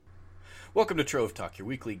Welcome to Trove Talk, your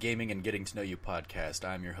weekly gaming and getting to know you podcast.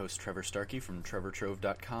 I'm your host, Trevor Starkey from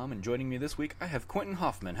TrevorTrove.com, and joining me this week, I have Quinten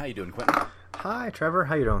Hoffman. How you doing, Quinten? Hi, Trevor.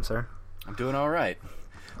 How you doing, sir? I'm doing all right.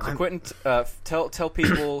 So, Quinten, tell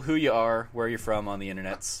people who you are, where you're from on the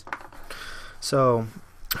internets. So,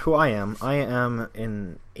 who I am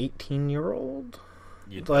an 18-year-old.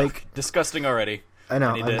 Disgusting already. I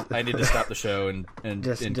know. I need to stop the show and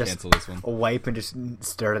just cancel this one. Wipe and just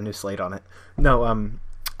start a new slate on it. No,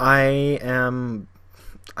 I don't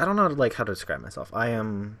know how to describe myself. I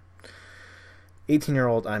am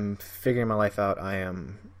 18-year-old. I'm figuring my life out. I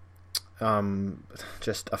am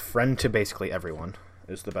just a friend to basically everyone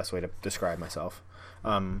is the best way to describe myself.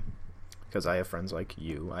 Because I have friends like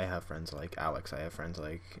you. I have friends like Alex. I have friends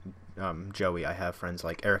like Joey. I have friends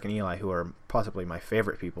like Eric and Eli, who are possibly my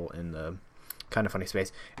favorite people in the kind of funny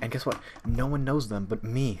space. And guess what? No one knows them but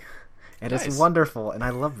me. And nice. It's wonderful, and I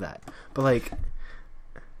love that. But,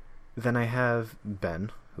 then I have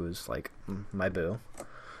Ben, who's, my boo.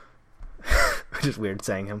 Which is weird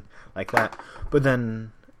saying him like that. But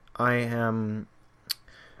then I am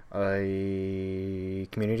a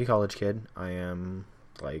community college kid. I'm,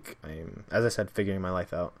 as I said, figuring my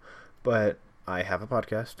life out. But I have a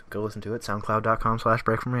podcast. Go listen to it.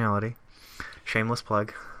 SoundCloud.com/breakfromreality. Shameless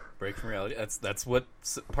plug. Break from reality. That's what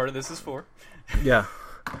part of this is for. Yeah.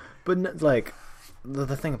 But,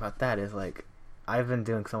 the thing about that is, I've been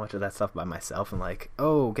doing so much of that stuff by myself and,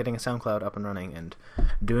 getting a SoundCloud up and running and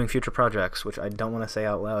doing future projects, which I don't want to say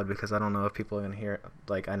out loud because I don't know if people are going to hear it.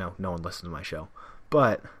 I know no one listens to my show.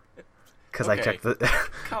 But, because okay. I checked the...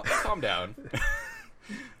 Calm down.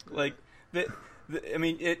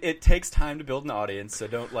 It takes time to build an audience, so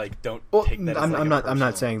don't take that as I'm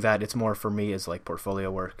not saying that. It's more for me as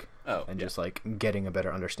portfolio work. Oh, and just getting a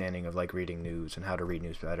better understanding of reading news and how to read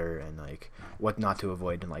news better and what not to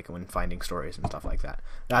avoid and when finding stories and stuff like that.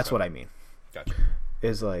 That's what I mean. Gotcha.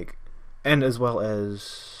 Is and as well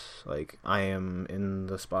as I am in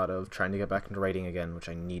the spot of trying to get back into writing again, which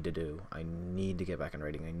I need to do. I need to get back into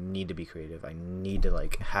writing. I need to be creative. I need to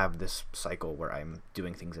have this cycle where I'm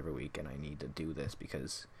doing things every week, and I need to do this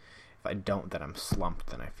because if I don't, then I'm slumped,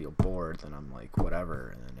 then I feel bored, then I'm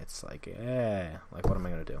whatever, and then it's what am I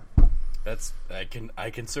gonna do? I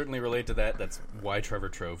can certainly relate to that. That's why Trevor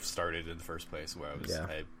Trove started in the first place, where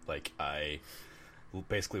I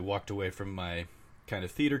basically walked away from my kind of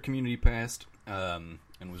theater community past, and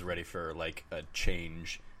was ready for a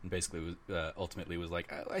change, and basically ultimately was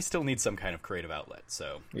I still need some kind of creative outlet.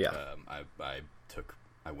 So yeah,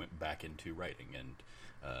 I went back into writing and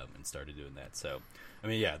started doing that. So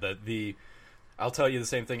I'll tell you the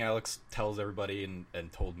same thing Alex tells everybody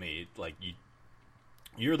and told me,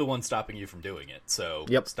 you're the one stopping you from doing it. So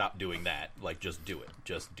yep. Stop doing that. Just do it.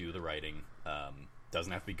 Just do the writing.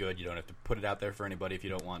 Doesn't have to be good. You don't have to put it out there for anybody if you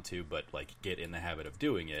don't want to, but get in the habit of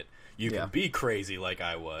doing it. You can be crazy like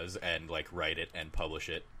I was and write it and publish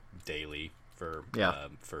it daily for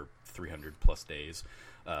 300 plus days.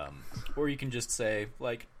 Or you can just say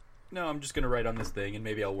no, I'm just going to write on this thing and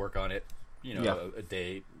maybe I'll work on it, a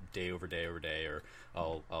day over day over day, or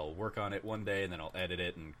I'll work on it one day and then I'll edit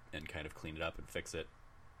it and kind of clean it up and fix it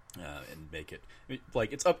and make it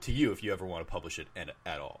it's up to you if you ever want to publish it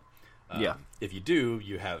at all. If you do,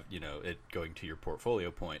 you have, it going to your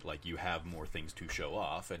portfolio point, you have more things to show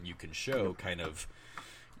off, and you can show kind of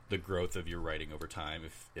the growth of your writing over time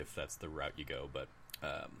if that's the route you go. But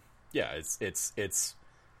it's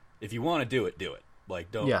if you want to do it, do it.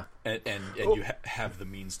 Don't and you have the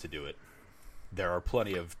means to do it. There are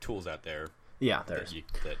plenty of tools out there. Yeah, there's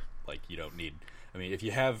that you don't need. I mean, if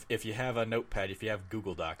you have a notepad, if you have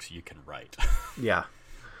Google Docs, you can write. Yeah.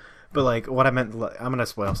 But what I meant, I'm gonna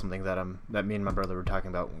spoil something that me and my brother were talking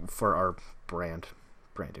about for our brand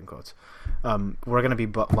in quotes. We're gonna be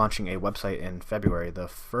launching a website in February, the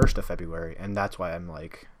 1st of February, and that's why I'm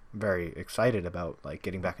very excited about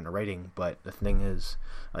getting back into writing. But the thing is,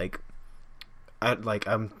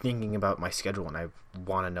 I'm thinking about my schedule, and I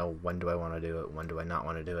want to know when do I want to do it, when do I not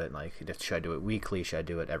want to do it. Should I do it weekly? Should I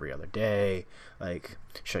do it every other day?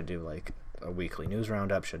 Should I do a weekly news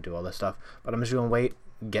roundup? Should I do all this stuff? But I'm just gonna wait,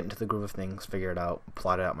 get into the groove of things, figure it out,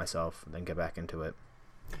 plot it out myself, and then get back into it.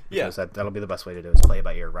 Yeah, because that'll be the best way to do it, is play it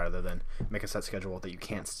by ear rather than make a set schedule that you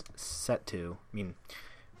can't set to. I mean,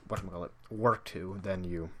 work to, then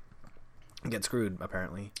you get screwed.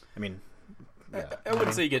 Apparently, I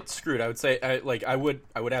wouldn't say you get screwed. I would say I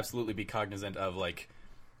would absolutely be cognizant of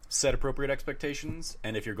set appropriate expectations,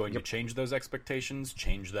 and if you're going to change those expectations,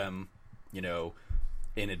 change them,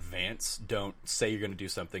 in advance. Don't say you're going to do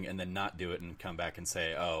something and then not do it and come back and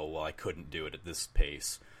say, oh, well, I couldn't do it at this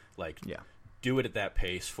pace. Do it at that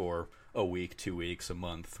pace for a week, 2 weeks, a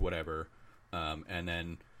month, whatever. and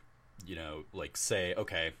then like say,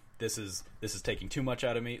 okay, this is taking too much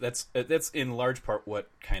out of me. That's in large part what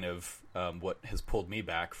kind of what has pulled me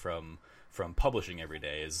back from publishing every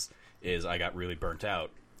day is I got really burnt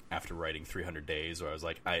out after writing 300 days, where I was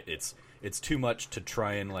like, it's too much to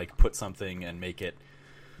try and like put something and make it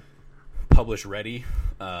publish ready.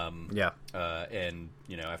 And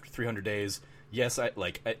after 300 days, yes, I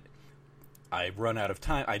run out of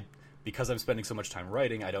time. Because I'm spending so much time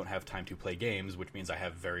writing, I don't have time to play games, which means I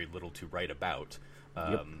have very little to write about.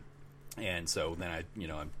 And so then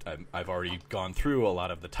I've already gone through a lot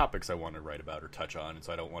of the topics I want to write about or touch on, and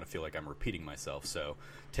so I don't want to feel like I'm repeating myself. So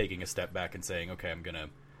taking a step back and saying, okay, I'm gonna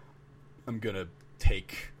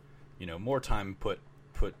take more time put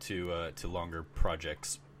to longer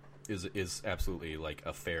projects is absolutely like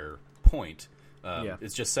a fair point.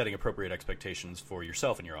 It's just setting appropriate expectations for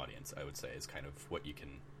yourself and your audience, I would say, is kind of what you can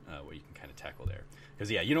kind of tackle there.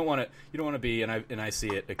 Because you don't want to be, and I see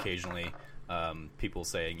it occasionally, people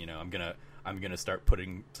saying, I'm gonna start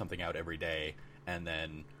putting something out every day, and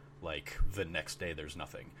then like the next day there's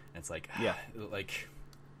nothing. And it's like,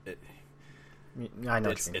 I know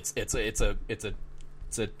it's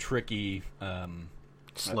a tricky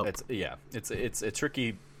slope. It's a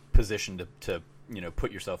tricky position to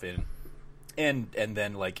put yourself in, and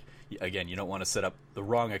then like, again, you don't want to set up the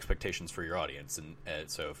wrong expectations for your audience, and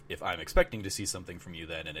so if I'm expecting to see something from you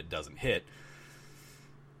then and it doesn't hit,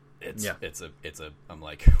 I'm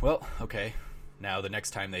like, well, okay, now the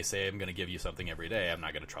next time they say I'm going to give you something every day, I'm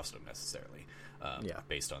not going to trust them necessarily,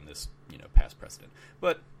 based on this past precedent.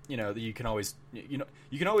 But you can always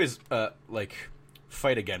like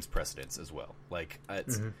fight against precedents as well. Like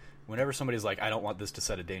whenever somebody's like, I don't want this to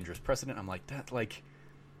set a dangerous precedent, I'm like, that like.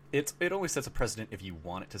 It only sets a precedent if you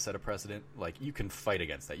want it to set a precedent. Like, you can fight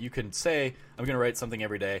against that. You can say, I'm going to write something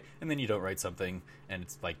every day, and then you don't write something, and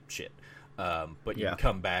it's like shit. But you can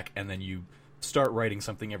come back, and then you start writing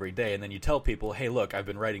something every day, and then you tell people, hey, look, I've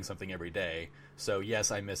been writing something every day. So,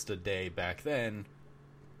 yes, I missed a day back then.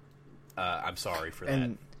 I'm sorry for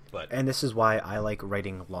that. And this is why I like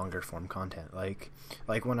writing longer form content. Like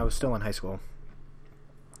when I was still in high school,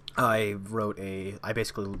 I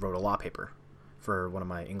basically wrote a law paper for one of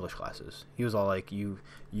my English classes. He was all like, you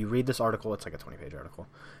read this article, it's like a 20-page article,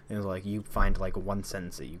 and it was like, you find like one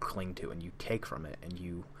sentence that you cling to and you take from it and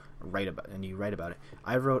you write about it.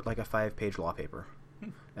 I wrote like a 5-page law paper,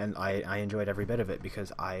 and I enjoyed every bit of it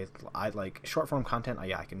because I like short form content.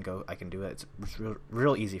 I can do it. It's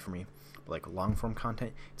real easy for me. But like long form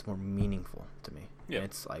content, it's more meaningful to me. Yeah. And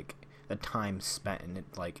it's like the time spent, and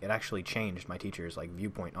it actually changed my teacher's like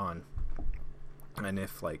viewpoint on. And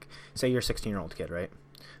if, like, say you're a 16-year-old kid, right?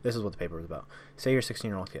 This is what the paper was about. Say you're a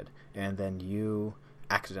 16-year-old kid, and then you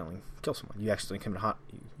accidentally kill someone. You accidentally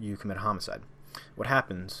commit a homicide. What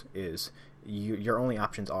happens is your only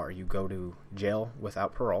options are you go to jail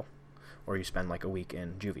without parole, or you spend like a week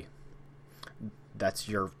in juvie. Those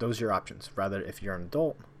are your options. Rather, if you're an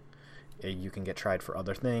adult, you can get tried for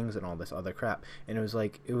other things and all this other crap. And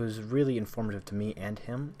it was really informative to me and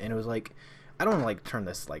him. And it was like, I don't want to like turn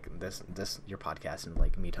this your podcast into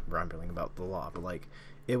like me rambling about the law, but like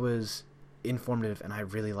it was informative and I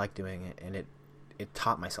really liked doing it, and it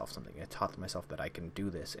taught myself something. It taught myself that I can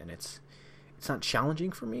do this, and it's not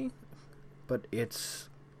challenging for me, but it's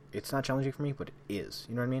not challenging for me, but it is.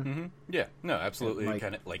 You know what I mean? Mm-hmm. Yeah. No, absolutely. Like,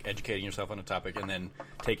 kind of like educating yourself on a topic and then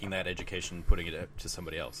taking that education, putting it to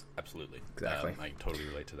somebody else. Absolutely. Exactly. I totally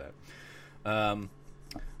relate to that.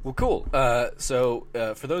 Well, cool. So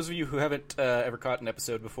for those of you who haven't ever caught an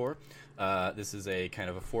episode before, this is a kind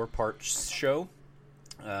of a 4-part show.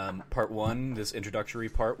 Part 1, this introductory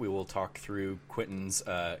part, we will talk through Quinten's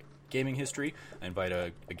gaming history. I invite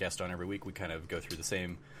a guest on every week. We kind of go through the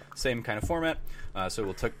same kind of format. So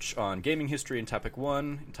we'll touch on gaming history in topic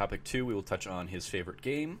 1. In topic 2, we will touch on his favorite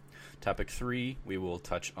game. Topic 3, we will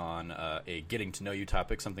touch on a getting to know you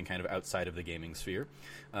topic, something kind of outside of the gaming sphere.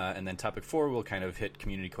 And then topic 4, we'll kind of hit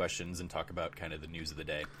community questions and talk about kind of the news of the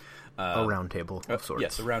day. A round table of sorts.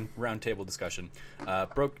 Yes, a round table discussion.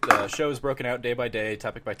 Show is broken out day by day,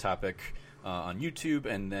 topic by topic, on YouTube,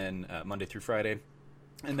 and then Monday through Friday.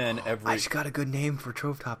 And then I just got a good name for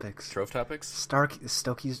Trove Topics. Trove Topics? Starkey's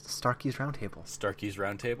Roundtable. Starkey's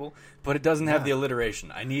Roundtable? But it doesn't have the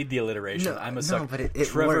alliteration. I need the alliteration. I'm a sucker. No, but it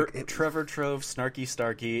Trevor, Trove, Snarky,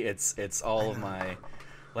 Starkey. It's all of my...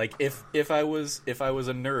 Like, if I was a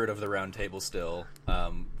nerd of the Roundtable still,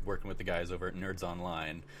 working with the guys over at Nerds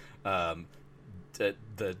Online, the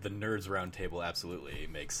Nerds Roundtable absolutely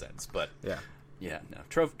makes sense. But... Yeah. Yeah, no.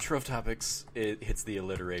 Trove Topics, it hits the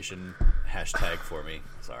alliteration hashtag for me.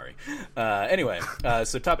 Sorry. Anyway,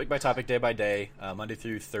 so topic by topic, day by day, Monday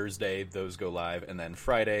through Thursday, those go live, and then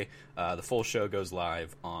Friday, the full show goes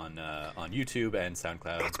live on YouTube and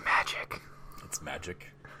SoundCloud. It's magic. It's magic.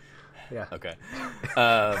 Yeah. Okay.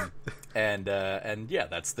 And yeah,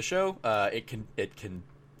 that's the show. It can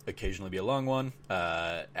occasionally be a long one.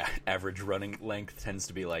 Average running length tends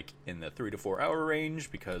to be like in the 3 to 4 hour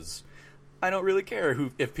range because I don't really care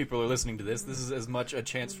if people are listening to this. This is as much a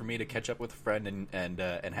chance for me to catch up with a friend and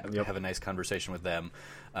have a nice conversation with them,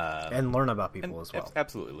 and learn about people as well.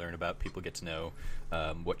 Absolutely, learn about people, get to know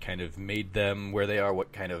what kind of made them where they are,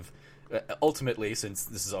 what kind of ultimately, since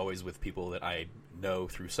this is always with people that I know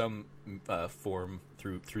through some form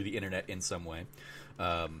through the internet in some way.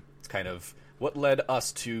 It's kind of what led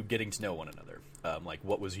us to getting to know one another. Like,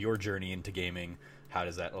 what was your journey into gaming? How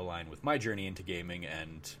does that align with my journey into gaming?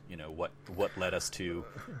 And, you know, what led us to,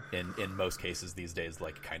 in most cases these days,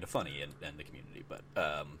 like, kind of funny and the community. But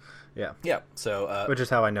yeah. So which is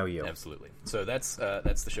how I know you. Absolutely. So that's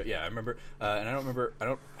the show. Yeah, I remember, and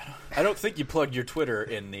I don't think you plugged your Twitter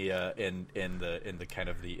in the kind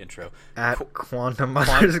of the intro. At Quantum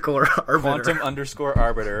underscore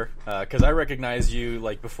Arbiter, because I recognize you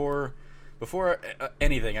like before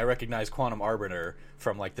anything. I recognize Quantum Arbiter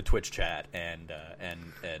from like the Twitch chat and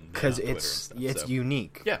because it's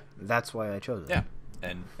unique. Yeah, that's why I chose it. Yeah,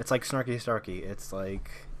 and it's like Snarky Starkey. It's like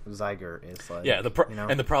Zyger. It's like and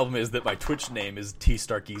the problem is that my Twitch name is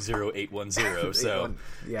tstarky0810. So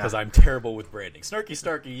because yeah. I'm terrible with branding, Snarky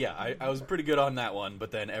Starkey. Yeah, I was pretty good on that one, but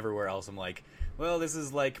then everywhere else I'm like, well, this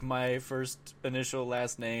is like my first initial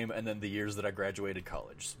last name and then the years that I graduated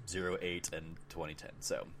college, 08 and 2010.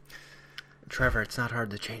 So. Trevor, it's not hard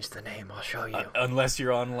to change the name. I'll show you. Unless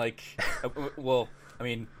you're on like, well, I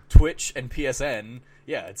mean, Twitch and PSN.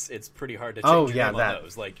 Yeah, it's pretty hard to change your name on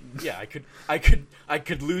those. Like, yeah, I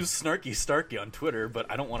could lose Snarky Starkey on Twitter,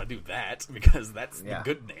 but I don't want to do that because that's the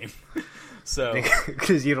good name. So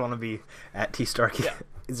because you don't want to be at tstarkey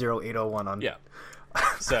 0801 on. Yeah.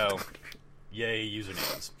 So, yay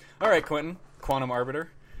usernames. All right, Quinten, Quantum Arbiter.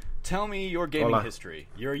 Tell me your gaming history.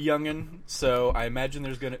 You're a youngin', so I imagine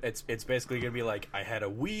it's basically gonna be like I had a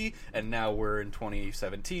Wii, and now we're in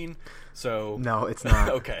 2017. So no, it's not.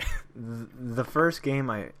 Okay. The first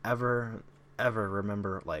game I ever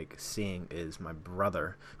remember like seeing is my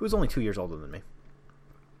brother, who was only 2 years older than me.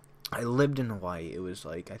 I lived in Hawaii. It was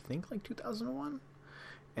like I think like 2001,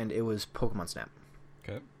 and it was Pokemon Snap.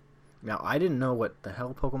 Okay. Now I didn't know what the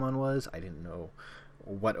hell Pokemon was. I didn't know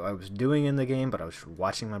what I was doing in the game, but I was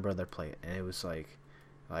watching my brother play it, and it was like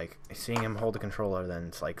seeing him hold the controller, then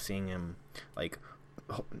it's like seeing him like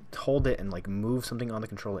hold it and like move something on the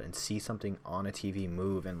controller and see something on a TV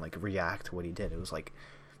move and like react to what he did. It was like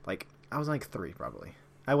I was like 3 probably.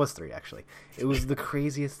 I was 3 actually. It was the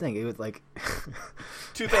craziest thing. It was like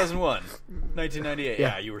 2001, 1998.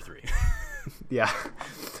 Yeah, you were 3. Yeah,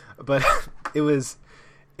 but it was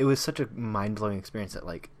such a mind-blowing experience that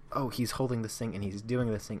like, oh, he's holding this thing and he's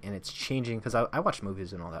doing this thing and it's changing, because I watched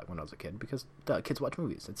movies and all that when I was a kid, because kids watch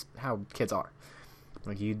movies. It's how kids are.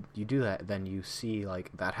 Like you do that, then you see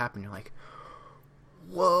like that happen. You're like,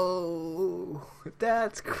 whoa,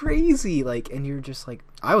 that's crazy! Like, and you're just like,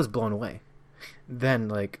 I was blown away. Then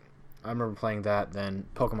like, I remember playing that. Then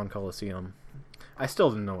Pokemon Coliseum. I still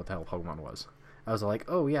didn't know what the hell Pokemon was. I was like,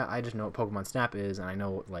 oh yeah, I just know what Pokemon Snap is, and I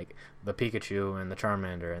know like the Pikachu and the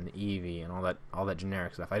Charmander and the Eevee and all that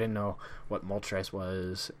generic stuff. I didn't know what Moltres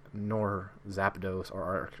was, nor Zapdos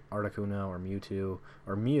or Articuno or Mewtwo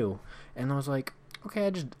or Mew. And I was like,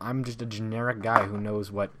 okay, I'm just a generic guy who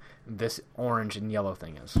knows what this orange and yellow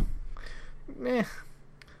thing is.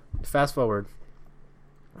 Fast forward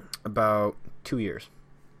about 2 years,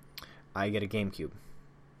 I get a GameCube.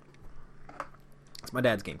 It's my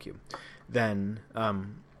dad's GameCube. Then,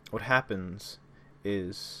 what happens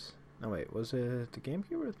is... No, wait, was it the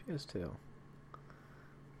GameCube or the PS2?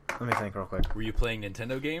 Let me think real quick. Were you playing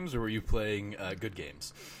Nintendo games, or were you playing good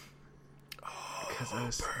games? Because I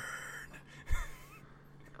was...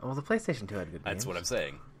 Well, the PlayStation 2 had good games. That's what I'm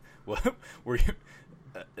saying. Well, were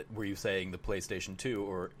you saying the PlayStation 2,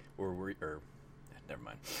 or never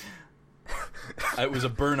mind. It was a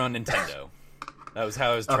burn on Nintendo. That was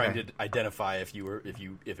how I was trying to identify if it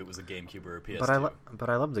was a GameCube or a PS2. But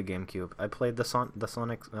I love the GameCube. I played the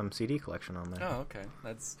Sonic CD collection on there. Oh, okay,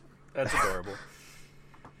 that's adorable.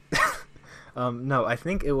 No, I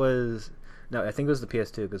think it was the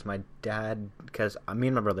PS2, because my dad, because me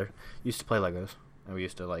and my brother used to play Legos, and we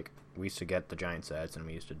used to get the giant sets, and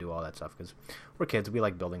we used to do all that stuff because we're kids. We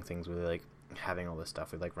like building things. We like having all this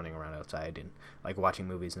stuff. We like running around outside and like watching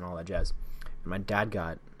movies and all that jazz. My dad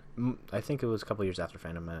got, I think it was a couple years after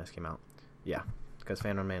Phantom Menace came out. Yeah, because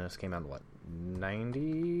Phantom Menace came out in what,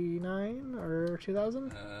 99 or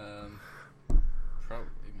 2000? Probably,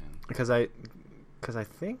 man. Because I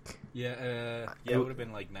think. Yeah, it would have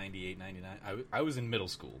been like 98, 99. I was in middle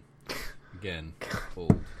school. Again,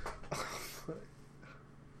 old.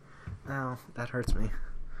 Oh, that hurts me.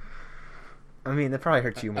 I mean, that probably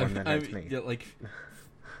hurts you more than it hurts me. Yeah, like,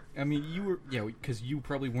 I mean, you were, because you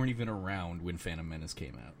probably weren't even around when Phantom Menace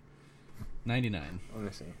came out. 99. Let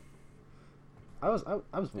me see. I was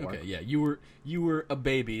born. Okay, yeah, you were a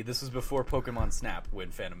baby. This was before Pokemon Snap when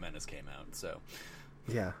Phantom Menace came out. So,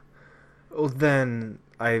 yeah. Well, then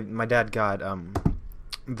my dad got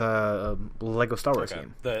the Lego Star Wars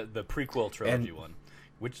game, the prequel trilogy one,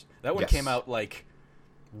 which that one came out like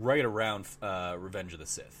right around Revenge of the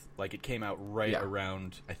Sith. Like it came out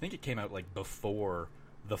around. I think it came out like before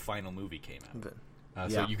the final movie came out.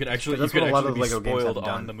 So you could actually be spoiled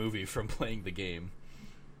on the movie from playing the game.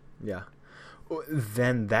 Yeah.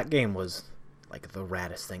 Then that game was like the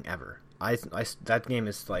raddest thing ever. That game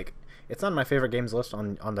is like, it's on my favorite games list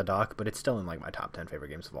on the dock, but it's still in like my top 10 favorite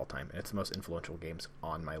games of all time. And it's the most influential games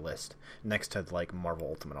on my list, next to like Marvel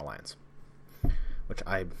Ultimate Alliance, which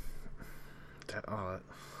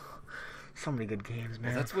so many good games,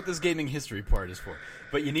 man. That's what this gaming history part is for.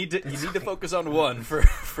 But you need to focus on one for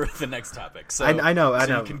the next topic. So I know.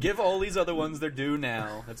 You can give all these other ones their due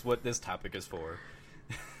now. That's what this topic is for.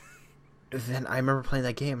 Then I remember playing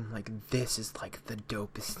that game, like, this is like the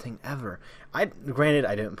dopest thing ever. Granted,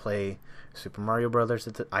 I didn't play Super Mario Brothers.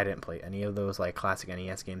 I didn't play any of those like classic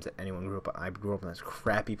NES games that anyone grew up on. I grew up on this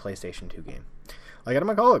crappy PlayStation 2 game. Like, I'm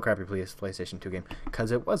gonna call it a crappy PlayStation 2 game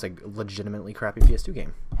because it was a legitimately crappy PS2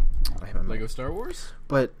 game. Lego Star Wars?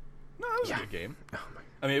 But no, that was a good game. Oh my.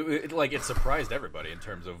 I mean, it surprised everybody in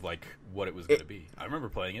terms of like what it was going to be. I remember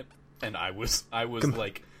playing it, and I was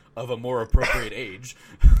like of a more appropriate age.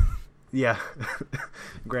 Yeah.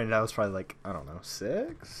 Granted, I was probably like, I don't know,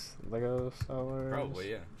 6 Lego Star Wars.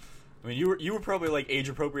 Probably, yeah. I mean, you were probably like age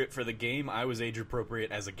appropriate for the game. I was age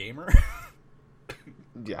appropriate as a gamer.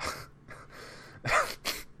 Yeah.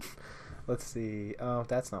 Let's see. Oh,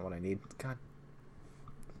 that's not what I need. God.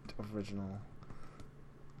 Original.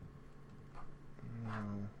 No,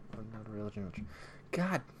 not original.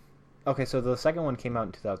 God. Okay, so the second one came out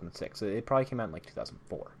in 2006. So it probably came out in like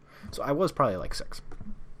 2004. So I was probably like 6.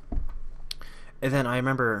 And then I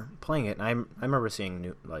remember playing it, and I remember seeing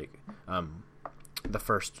new, like, the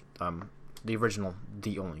first, the original,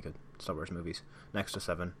 the only good Star Wars movies, next to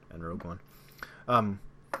 7 and Rogue One.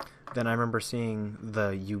 Then I remember seeing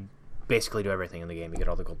you basically do everything in the game. You get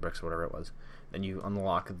all the gold bricks or whatever it was. Then you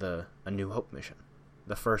unlock A New Hope mission.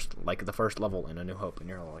 The first level in A New Hope, and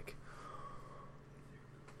you're like,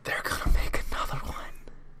 they're gonna make another one.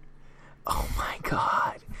 Oh my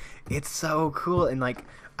god. It's so cool. And like,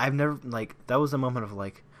 I've never, like, that was a moment of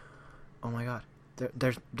like, oh my god,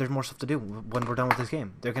 there's more stuff to do when we're done with this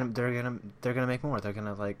game. They're gonna make more. They're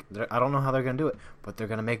gonna like, I don't know how they're gonna do it, but they're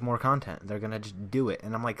gonna make more content. They're gonna just do it.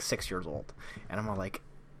 And I'm like 6 years old, and I'm all like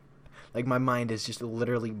my mind is just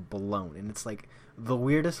literally blown, and it's like the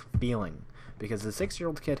weirdest feeling, because the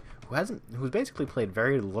 6-year-old kid who's basically played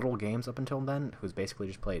very little games up until then, who's basically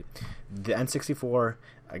just played the N64,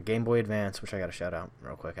 a Game Boy Advance, which I gotta shout out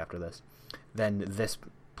real quick after this, then this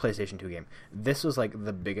PlayStation 2 game. This was like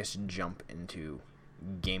the biggest jump into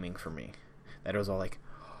gaming for me. That it was all like,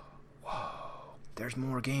 whoa, there's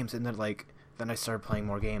more games. And then I started playing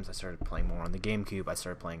more games. I started playing more on the GameCube. I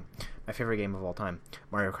started playing my favorite game of all time,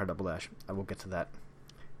 Mario Kart Double Dash. I will get to that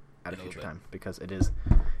at a future time, because it is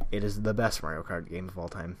the best Mario Kart game of all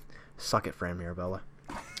time. Suck it, Fran Mirabella.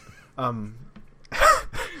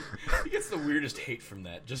 He gets the weirdest hate from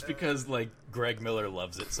that, just because like Greg Miller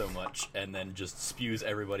loves it so much, and then just spews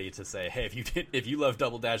everybody to say, "Hey, if you love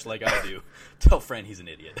Double Dash like I do, tell Fran he's an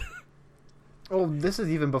idiot." Well, this is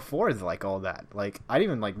even before like all that. Like, I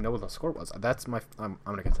didn't even like know what the score was. That's my. I'm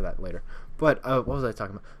gonna get to that later. But what was I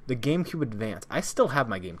talking about? The GameCube Advance. I still have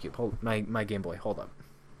my GameCube. My Game Boy. Hold up.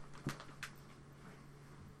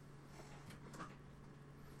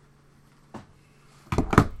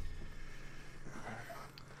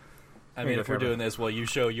 I mean, if we're doing this while you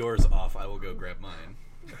show yours off, I will go grab mine.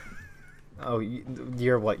 Oh,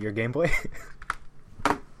 you're what? Your Game Boy?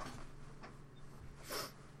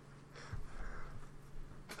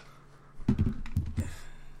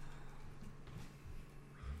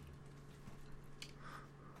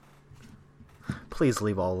 Please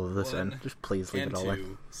leave all of this in. Just please leave it all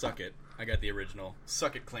in. Suck it. I got the original.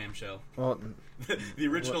 Suck it, clamshell. Well, the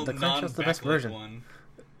original the clamshell's the best version. one.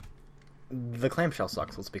 the clamshell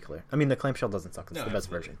sucks. Let's be clear. I mean, the clamshell doesn't suck. It's the best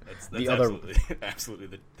version. That's absolutely,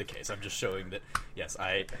 absolutely the case. I'm just showing that yes,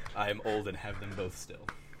 I am old and have them both still.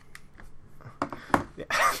 Yeah,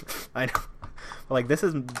 I know. Like this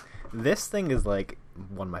thing is like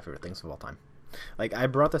one of my favorite things of all time. Like I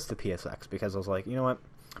brought this to PSX because I was like, you know what,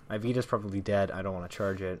 my Vita's probably dead. I don't want to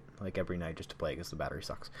charge it like every night just to play because the battery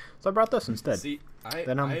sucks. So I brought this instead. See,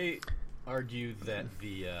 I argue that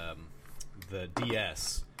the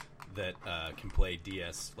DS that can play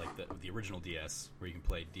DS like the original DS where you can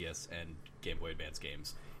play DS and Game Boy Advance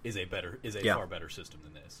games is a far better system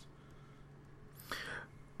than this.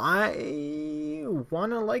 I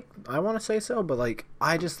want to say so, but like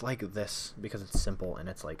I just like this because it's simple and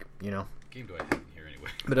it's like, you know. Game do I have in here anyway?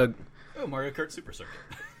 But Mario Kart Super Circuit.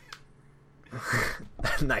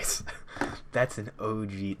 Nice. That's an OG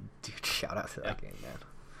dude. Shout out to that game,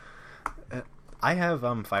 man. I have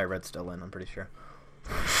Fire Red still in. I'm pretty sure.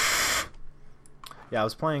 Yeah, I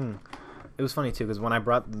was playing. It was funny too because when I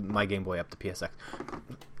brought my Game Boy up to PSX,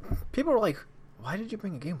 people were like, "Why did you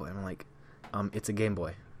bring a Game Boy?" And I'm like, "It's a Game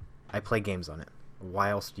Boy. I play games on it.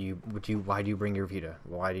 Why else why do you bring your Vita?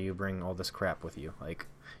 Why do you bring all this crap with you? Like,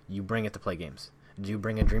 you bring it to play games. Do you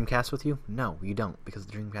bring a Dreamcast with you? No, you don't, because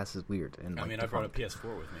the Dreamcast is weird. And I mean, I brought a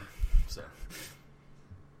PS4 with me, so.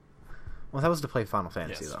 Well, that was to play Final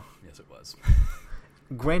Fantasy, though. Yes, it was.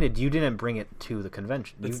 Granted, you didn't bring it to the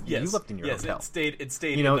convention. You left in your hotel. It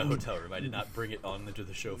stayed in the hotel room. I did not bring it onto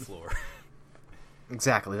the show floor.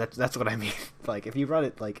 Exactly. That's what I mean. Like, if you brought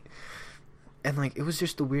it, like... And, like, it was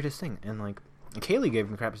just the weirdest thing. And, like, Kaylee gave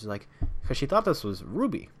him crap. She's like... Because she thought this was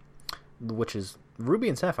Ruby. Which is... Ruby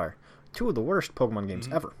and Sapphire. Two of the worst Pokemon games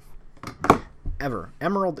ever. Ever.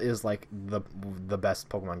 Emerald is, like, the best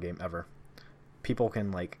Pokemon game ever. People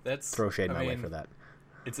can, like, throw shade my way for that.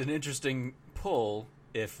 It's an interesting pull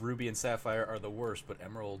if Ruby and Sapphire are the worst, but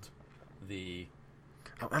Emerald, the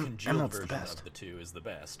congealed version of the two, is the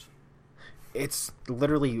best. It's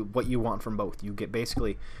literally what you want from both. You get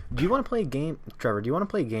basically... Do you want to play a game... Trevor, do you want to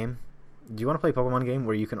play a game... Do you want to play a Pokemon game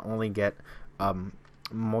where you can only get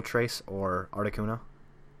Moltres or Articuno?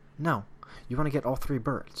 No. You want to get all three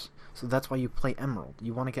birds. So that's why you play Emerald.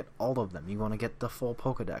 You want to get all of them. You want to get the full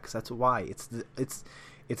Pokedex. That's why. It's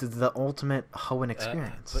the ultimate Hoenn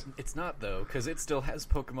experience. But it's not, though, because it still has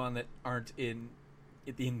Pokemon that aren't in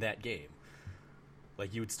that game.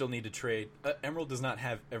 Like, you would still need to trade... Emerald does not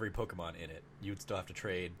have every Pokemon in it. You would still have to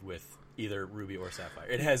trade with either Ruby or Sapphire.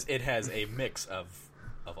 It has a mix of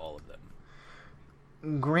all of them.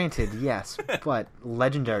 Granted, yes, but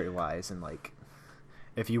legendary-wise, and, like,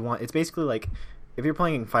 if you want... It's basically, like, if you're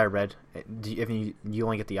playing Fire Red, if you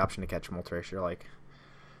only get the option to catch Moltres, you're like...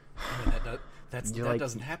 I mean, that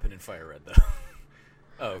doesn't happen in Fire Red, though.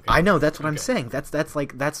 Oh, okay. I know, that's what I'm saying. That's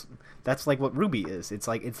like what Ruby is. It's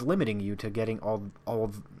like it's limiting you to getting all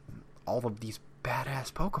of these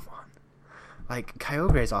badass Pokemon. Like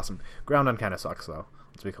Kyogre is awesome. Groudon kind of sucks though.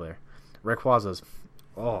 Let's be clear. Rayquaza's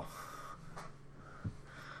Rayquaza.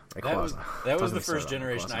 That was the first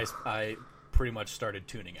generation I pretty much started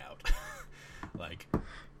tuning out. Like,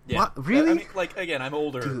 yeah, what? Really? I mean, like again, I'm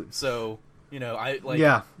older, dude. So. You know, I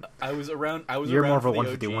was around. You're more of a the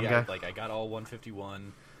 151 OG. guy. I got all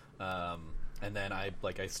 151, and then I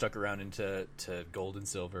stuck around into Gold and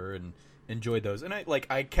Silver and enjoyed those. And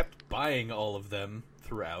I kept buying all of them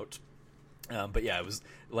throughout. But yeah, it was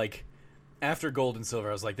like after Gold and Silver,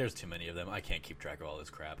 I was like, "There's too many of them. I can't keep track of all this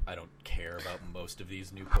crap. I don't care about most of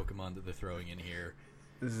these new Pokemon that they're throwing in here."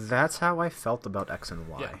 That's how I felt about X and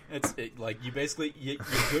Y. Yeah, like you basically you're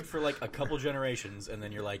good for like a couple generations, and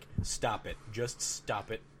then you're like, stop it, just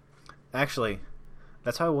stop it. Actually,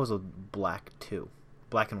 that's how I was with Black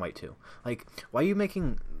and White 2. Like, why are you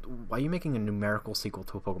making a numerical sequel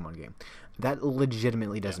to a Pokemon game? That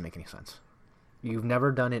legitimately doesn't make any sense. You've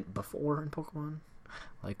never done it before in Pokemon.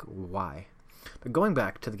 Like, why? But going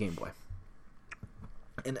back to the Game Boy,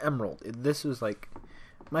 in Emerald, this was like.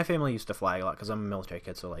 My family used to fly a lot because I'm a military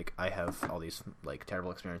kid, so, like, I have all these, like,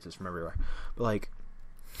 terrible experiences from everywhere. But, like,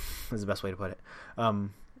 this is the best way to put it.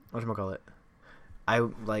 Whatchamacallit?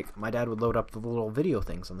 My dad would load up the little video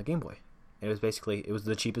things on the Game Boy. It was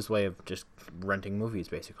the cheapest way of just renting movies,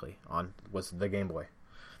 basically, was the Game Boy.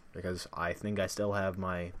 Because I think I still have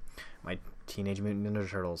my Teenage Mutant Ninja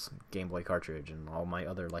Turtles Game Boy cartridge and all my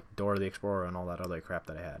other, like, Dora the Explorer and all that other crap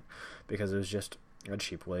that I had. Because it was just a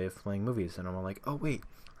cheap way of playing movies. And I'm like, oh, wait.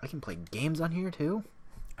 I can play games on here, too?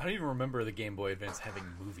 I don't even remember the Game Boy Advance having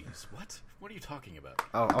movies. What? What are you talking about?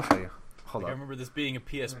 Oh, I'll show you. Hold on. I remember this being a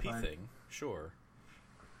PSP thing. Sure.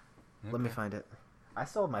 Okay. Let me find it. I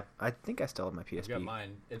think I still have my PSP. I've got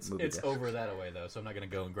mine. It's over that away, though, so I'm not going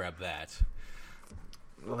to go and grab that.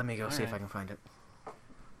 Let me go see if I can find it.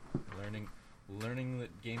 Learning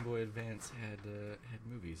that Game Boy Advance had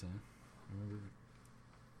movies, huh?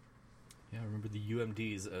 I remember the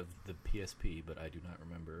UMDs of the PSP, but I do not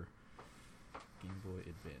remember Game Boy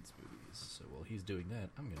Advance movies. So while he's doing that,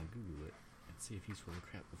 I'm gonna Google it and see if he's full of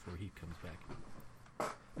crap before he comes back.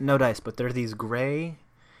 No dice, but they're these gray,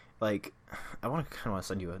 like, I kind of want to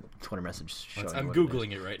send you a Twitter message showing I'm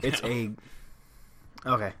Googling it right now. It's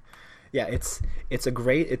okay. Yeah, it's a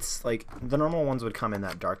gray. It's like the normal ones would come in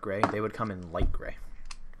that dark gray. They would come in light gray,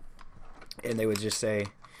 and they would just say,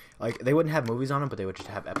 like, they wouldn't have movies on them, but they would just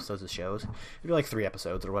have episodes of shows. It'd be like 3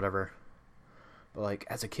 episodes or whatever. But like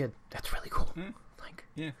as a kid, that's really cool. Like,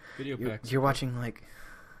 yeah, video packs. You're watching like.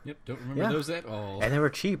 Yep, don't remember those at all. And they were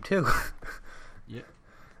cheap too. Yeah.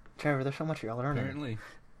 Trevor, there's so much y'all learning. Apparently.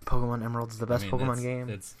 Pokemon Emerald's the best Pokemon game.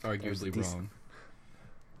 That's arguably wrong.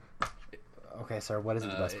 Okay, sir, what is the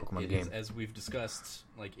best Pokemon game? As we've discussed,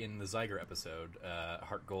 like in the Zyger episode,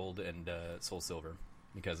 Heart Gold and Soul Silver,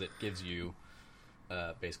 because it gives you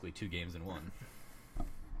basically 2 games in one.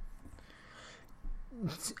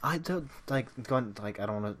 I don't like going. Like, I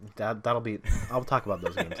don't want to. That'll be. I'll talk about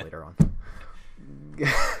those games later on.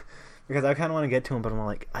 Because I kind of want to get to them, but I'm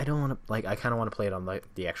like, I don't want to. Like, I kind of want to play it on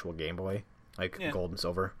the actual Game Boy, like Gold and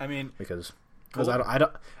Silver. I mean, because I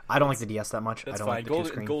don't like the DS that much. That's I don't fine.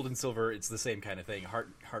 Like the Gold and Silver, it's the same kind of thing.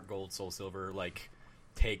 Heart Gold, Soul Silver, like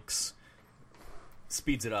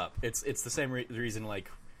speeds it up. It's the same reason, like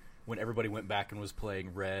when everybody went back and was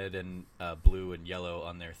playing Red and Blue and Yellow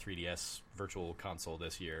on their 3DS Virtual Console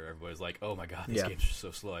this year. Everybody was like, "Oh my god, these games are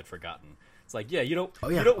so slow. I'd forgotten." It's like, you don't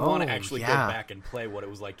want to actually go back and play what it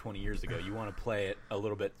was like 20 years ago. You want to play it a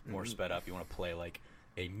little bit more sped up. You want to play like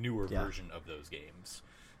a newer version of those games.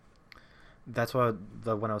 That's why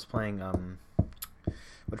when I was playing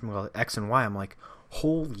X and Y, I'm like,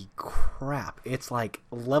 holy crap! It's like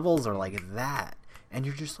levels are like that, and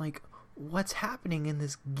you're just like, what's happening in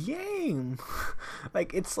this game?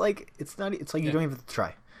 It's like you don't even have to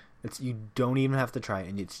try. You don't even have to try,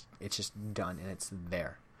 and it's just done, and it's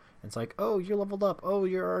there. It's like, oh, you're leveled up. Oh,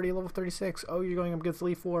 you're already level 36. Oh, you're going up against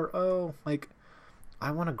Elite 4. Oh, like,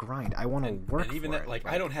 I want to grind. I want to work. And even that, like,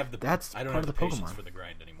 I don't have the patience Pokemon for the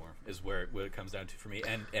grind anymore. Is where it comes down to for me,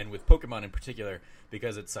 and with Pokemon in particular,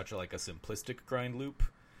 because it's such a simplistic grind loop.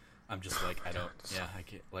 I'm just like,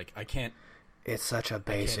 I can't. It's such a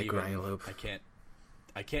basic grind loop.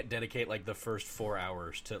 I can't dedicate like the first 4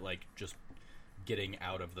 hours to like just getting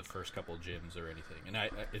out of the first couple gyms or anything. And I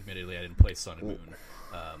admittedly I didn't play Sun and Moon,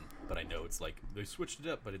 but I know it's like they switched it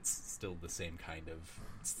up, but it's still the same kind of.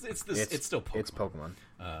 It's still Pokemon. It's Pokemon.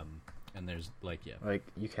 And there's like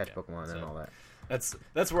you catch Pokemon and all that.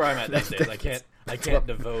 That's where I'm at these days. I can't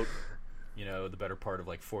devote the better part of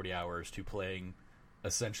like 40 hours to playing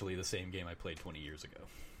essentially the same game I played 20 years ago.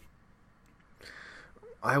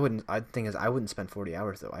 I wouldn't. The thing is, I wouldn't spend 40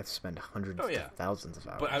 hours though. I've spent hundreds of thousands of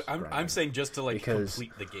hours. But I'm saying just to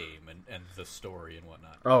complete the game and the story and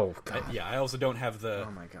whatnot. Oh god. I also don't have the.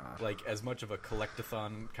 Oh my god. Like as much of a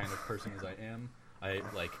collectathon kind of person as I am.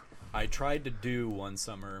 I tried to do one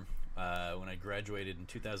summer when I graduated in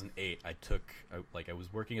 2008. I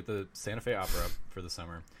was working at the Santa Fe Opera for the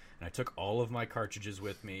summer, and I took all of my cartridges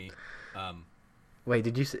with me. Wait,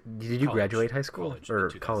 did you graduate high school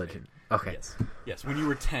or college? Okay. Yes. When you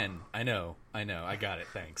were 10, I know. I got it.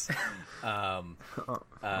 Thanks. I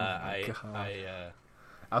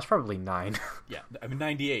was probably 9. Yeah, I mean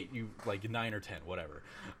 98. You like 9 or 10, whatever.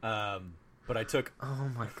 But I took.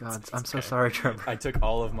 Oh my god! I'm so sorry, Trevor. I took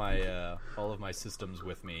all of my systems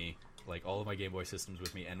with me, like all of my Game Boy systems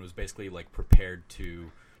with me, and was basically like prepared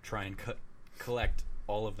to try and collect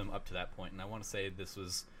all of them up to that point. And I want to say this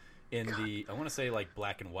was. I want to say like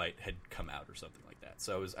Black and White had come out or something like that.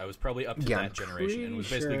 So I was probably up to that generation and was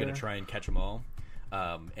basically going to try and catch them all,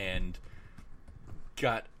 and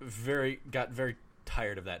got very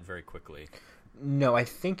tired of that very quickly. No, I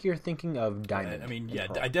think you're thinking of Diamond.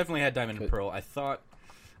 I definitely had Diamond and Pearl. I thought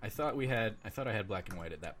I had Black and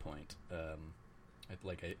White at that point.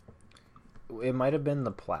 It might have been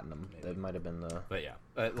the Platinum. Maybe. It might have been the.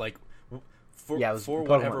 But for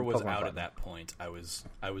whatever was out at that point, I was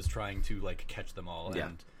trying to like catch them all,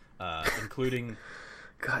 and including.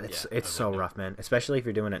 God, it's so rough, man. Especially if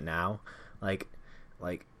you're doing it now, like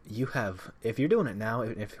you have. If you're doing it now,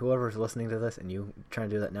 if whoever's listening to this and you trying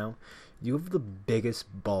to do that now, you have the biggest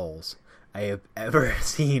balls I have ever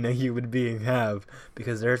seen a human being have,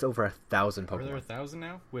 because there's over 1,000 Pokemon. Are there 1,000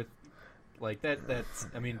 now? With like that? That's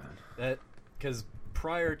that because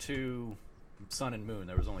prior to Sun and Moon,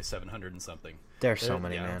 there was only 700 and something. There's so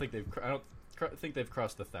many, man. I don't think think they've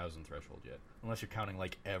crossed the 1,000 threshold yet, unless you're counting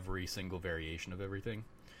like every single variation of everything.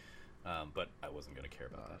 But I wasn't gonna care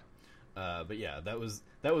about that. But yeah, that was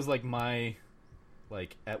like my,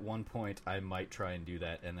 like, at one point I might try and do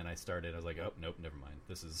that, and then I started. I was like, oh nope, never mind.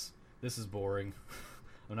 This is boring.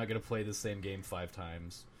 I'm not gonna play the same game 5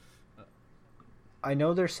 times. I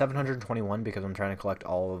know there's 721 because I'm trying to collect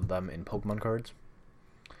all of them in Pokemon cards,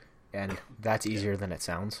 and that's easier than it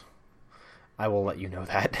sounds. I will let you know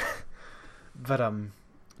that. But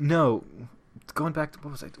no, going back to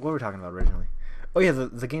what were we talking about originally? Oh yeah,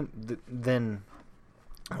 the game. Then,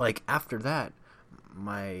 like, after that,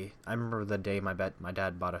 I remember the day my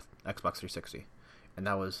dad bought a Xbox 360, and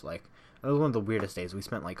that was one of the weirdest days. We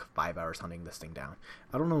spent like 5 hours hunting this thing down.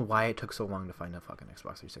 I don't know why it took so long to find a fucking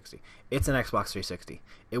Xbox 360. It's an Xbox 360.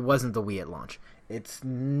 It wasn't the Wii at launch. It's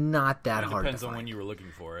not that hard to find. It depends on when you were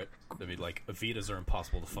looking for it. I mean, like, Vitas are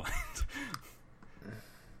impossible to find.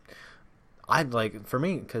 For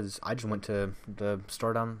me, because I just went to the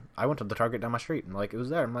store I went to the Target down my street, and like, it was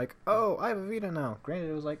there. I'm like, oh, I have a Vita now. Granted,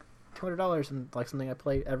 it was like $200 and like something I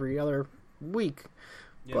play every other week.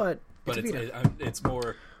 Yeah. But it's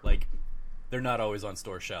more like they're not always on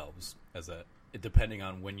store shelves, depending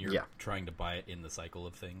on when you're trying to buy it in the cycle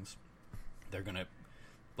of things. They're gonna,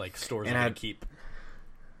 like, stores are gonna keep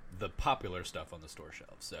the popular stuff on the store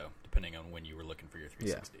shelves. So depending on when you were looking for your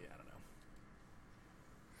 360, I don't know.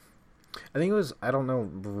 I think it was, I don't know,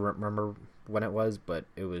 remember when it was, but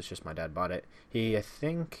it was just my dad bought it. I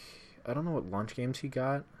don't know what launch games he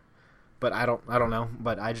got, but I don't know.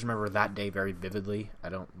 But I just remember that day very vividly.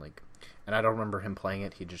 And I don't remember him playing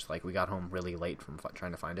it. He just, like, we got home really late from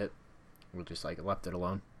trying to find it. We just, like, left it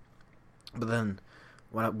alone. But then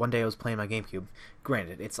one day I was playing my GameCube.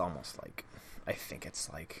 Granted, it's almost like, I think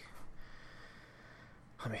it's like,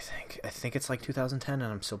 let me think. I think it's like 2010,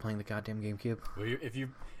 and I'm still playing the goddamn GameCube. Well,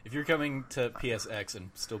 if you're coming to PSX and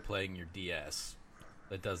still playing your DS,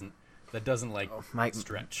 that doesn't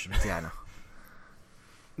stretch. Yeah, I know.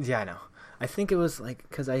 Yeah, I know. I think it was like,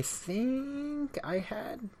 because I think it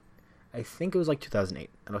was like 2008,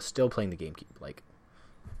 and I was still playing the GameCube, like,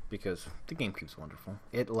 because the GameCube's wonderful.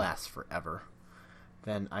 It lasts forever.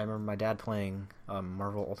 Then I remember my dad playing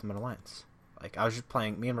Marvel Ultimate Alliance. Like, I was just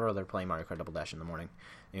playing, me and my brother were playing Mario Kart Double Dash in the morning,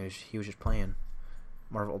 and he was just playing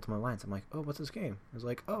Marvel Ultimate Alliance. I'm like, oh, what's this game? I was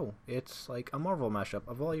like, oh, it's like a Marvel mashup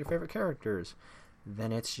of all your favorite characters.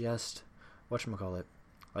 Then it's just, whatchamacallit,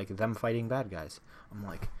 like them fighting bad guys. I'm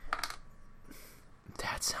like,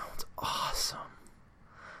 that sounds awesome.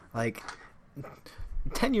 Like,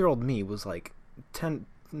 10-year-old me was like, 9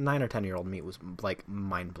 or 10-year-old me was like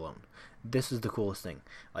mind blown. This is the coolest thing.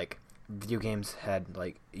 Like, video games had,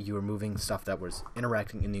 like, you were moving stuff that was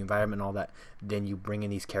interacting in the environment and all that. Then you bring in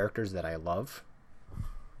these characters that I love.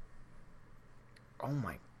 Oh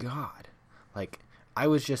my god. Like, I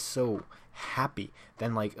was just so happy.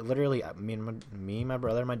 Then, like, literally, me, my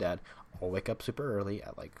brother, and my dad all wake up super early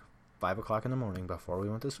at like 5 o'clock in the morning before we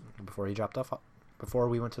went to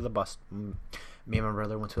the bus. Me and my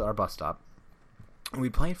brother went to our bus stop. And we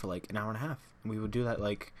played for like an hour and a half. And we would do that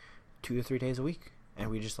like 2 to 3 days a week. And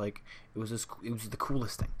we just, like, it was the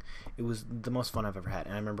coolest thing. It was the most fun I've ever had.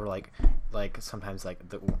 And I remember like sometimes, like,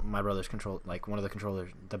 my brother's like, one of the controllers,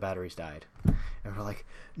 the batteries died. And we're like,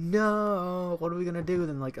 no, what are we gonna do?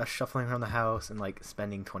 Then, like, us shuffling around the house and, like,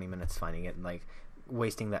 spending 20 minutes finding it and, like,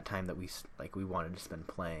 wasting that time that we wanted to spend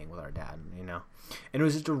playing with our dad, you know. And it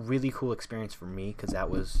was just a really cool experience for me, because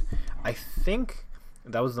I think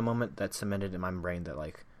that was the moment that cemented in my brain that,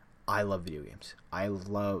 like, I love video games. I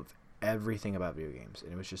love everything about video games,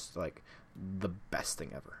 and it was just, like, the best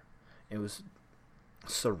thing ever. It was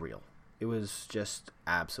surreal. It was just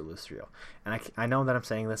absolutely surreal. And I know that I'm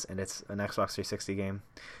saying this, and it's an Xbox 360 game,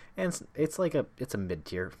 and it's a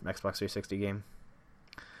mid-tier Xbox 360 game,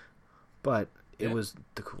 but it was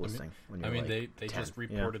the coolest thing. When you're they 10, just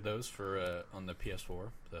reported those for on the PS4,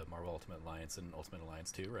 the Marvel Ultimate Alliance and Ultimate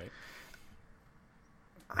Alliance 2, right?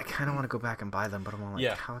 I kind of want to go back and buy them, but I'm like,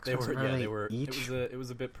 how expensive are they each? It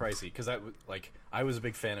was a bit pricey, because I was a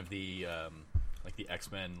big fan of the like the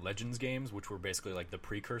X-Men Legends games, which were basically like the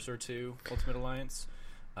precursor to Ultimate Alliance,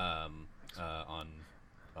 on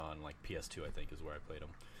like PS2, I think, is where I played them,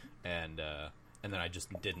 and then I just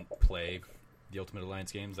didn't play the Ultimate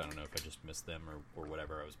Alliance games. I don't know if I just missed them or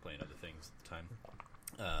whatever. I was playing other things at the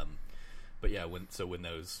time. But yeah, when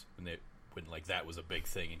like that was a big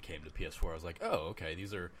thing and came to PS4, I was like, oh, okay,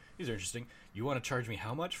 these are interesting. You want to charge me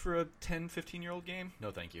how much for a 10, 15-year-old game?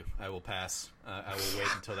 No, thank you. I will pass. I will wait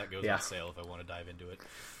until that goes on sale if I want to dive into it.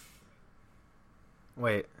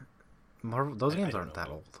 Wait, Marvel? Those games aren't that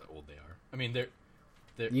old. How old they are? I mean,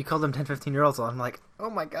 You called them 10, 15-year-olds, so I'm like, oh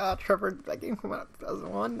my god, Trevor, that game came out in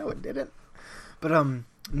 2001? No, it didn't. But,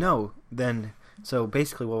 no, then, so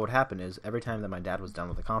basically what would happen is every time that my dad was done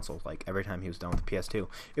with the console, like every time he was done with the PS2,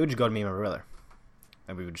 it would just go to me and my brother,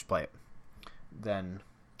 and we would just play it. Then,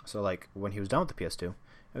 so like, when he was done with the PS2,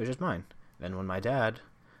 it was just mine. Then when my dad,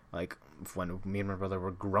 like, when me and my brother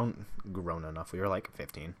were grown enough, we were like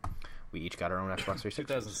 15, we each got our own Xbox 360.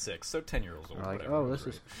 2006, so 10-year-olds old. We're like, whatever, oh, this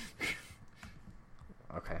is...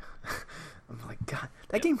 Okay. I'm like, God,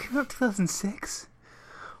 that game came out 2006?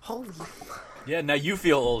 Holy... Yeah, now you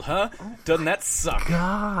feel old, huh? Doesn't that suck?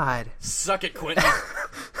 God. Suck it, Quinten.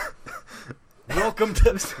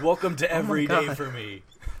 welcome to every day for me.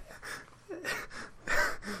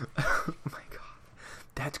 Oh my god.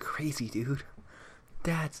 That's crazy, dude.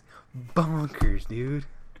 That's bonkers, dude.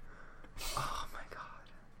 Oh my god.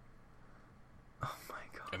 Oh my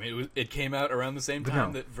god. I mean, it came out around the same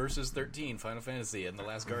time that Versus 13, Final Fantasy, and The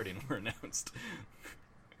Last Guardian were announced.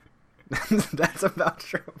 That's about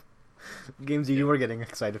true. Games you were getting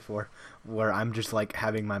excited for, where I'm just like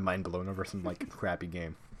having my mind blown over some like crappy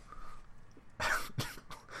game.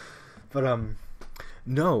 But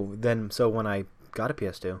no, then so when I got a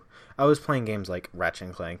PS2, I was playing games like Ratchet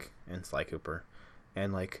and Clank and Sly Cooper,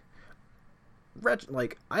 and like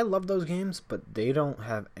I love those games, but they don't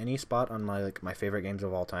have any spot on my favorite games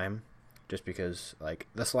of all time. Just because like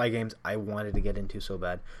the Sly games I wanted to get into so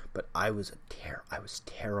bad, but I was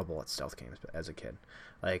terrible at stealth games as a kid.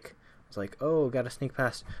 Like I was like, oh, got to sneak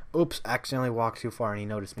past. Oops, accidentally walked too far, and he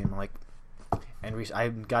noticed me. And I'm like, I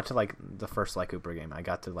got to like the first Sly Cooper game. I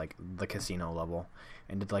got to like the casino level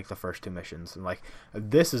and did like the first 2 missions. And like,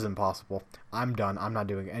 this is impossible. I'm done. I'm not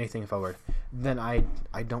doing anything forward. Then I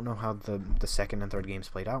don't know how the second and third games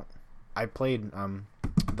played out. I played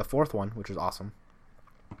the fourth one, which was awesome.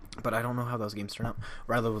 But I don't know how those games turn out.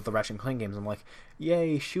 Rather with the Ratchet and Clank games, I'm like,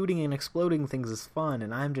 yay, shooting and exploding things is fun,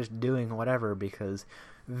 and I'm just doing whatever because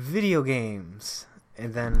video games.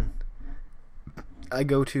 And then I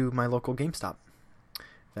go to my local GameStop.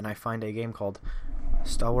 Then I find a game called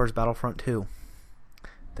Star Wars Battlefront 2.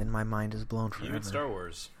 Then my mind is blown forever. Even Star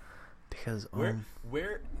Wars. Because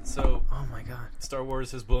so oh my god, Star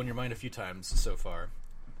Wars has blown your mind a few times so far.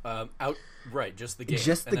 Just the games.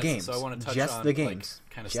 Just the games. So I want to touch just on the games.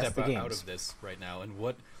 Like, kind of just step the out of this right now, and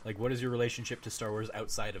what is your relationship to Star Wars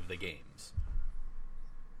outside of the games?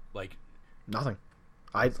 Like nothing.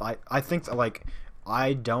 I think that, like,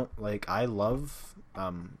 I don't like. I love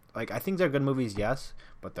like, I think they're good movies, yes,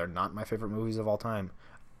 but they're not my favorite movies of all time.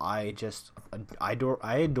 I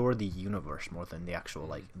adore the universe more than the actual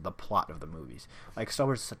like the plot of the movies. Like Star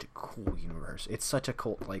Wars is such a cool universe. It's such a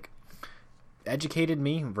cool like. Educated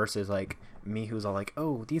me versus like me who's all like,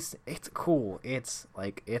 oh, it's cool, it's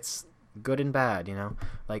like it's good and bad, you know,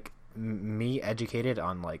 like me educated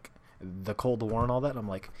on like the Cold War and all that. I'm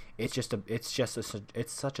like, it's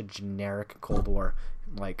such a generic Cold War,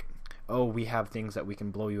 like, oh, we have things that we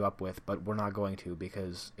can blow you up with, but we're not going to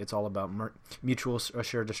because it's all about mutual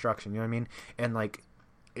assured destruction, you know what I mean? And like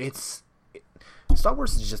Star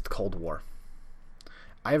Wars is just Cold War.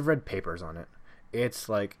 I've read papers on it. It's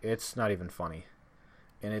like, it's not even funny,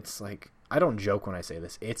 and it's like, I don't joke when I say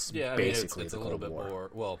this. It's basically it's the Cold War. It's a little bit more.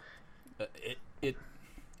 Well,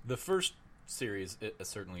 the first series it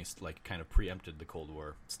certainly like kind of preempted the Cold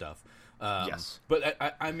War stuff. Yes, but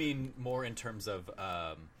I mean more in terms of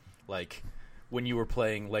like when you were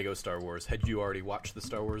playing Lego Star Wars. Had you already watched the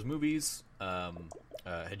Star Wars movies?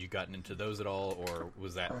 Had you gotten into those at all, or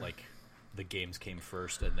was that like the games came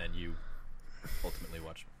first and then you ultimately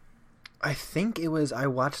watched? I think it was, I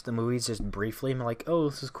watched the movies just briefly. I'm like,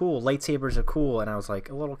 oh, this is cool. Lightsabers are cool. And I was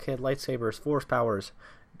like, a little kid, lightsabers, force powers.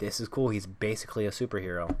 This is cool. He's basically a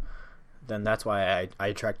superhero. Then that's why I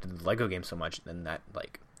attracted the Lego game so much. Then that,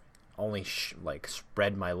 like, only,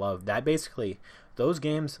 spread my love. That basically, those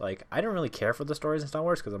games, like, I don't really care for the stories in Star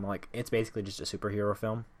Wars because I'm like, it's basically just a superhero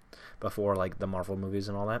film before, like, the Marvel movies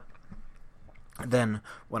and all that. Then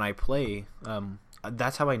when I play,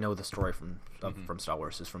 that's how I know the story from Star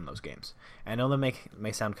Wars is from those games. I know that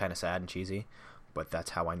may sound kind of sad and cheesy, but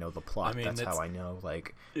that's how I know the plot. I mean, that's how I know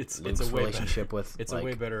like Luke's relationship with. It's like, a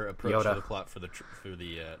way better approach Yoda. to the plot for the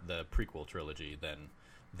prequel trilogy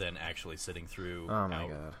than actually sitting through. Oh my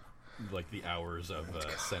god! Like the hours of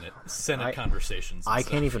Senate conversations. I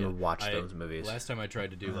can't even watch those movies. Last time I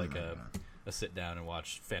tried to do like a sit down and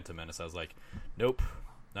watch Phantom Menace, I was like, nope,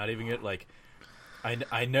 not even get like.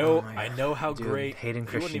 I know how great Hayden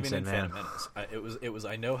it wasn't even in man. Phantom Menace. It was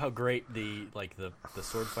I know how great the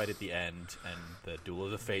sword fight at the end and the Duel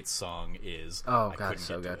of the Fates song is. Oh god,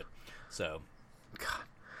 so good. So, God,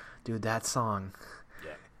 dude, that song.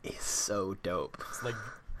 Yeah. is so dope. It's like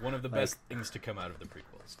one of the best things to come out of the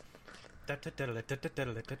prequels.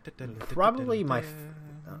 Probably my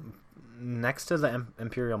next to the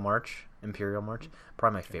Imperial March,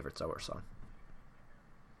 probably my favorite Star Wars song.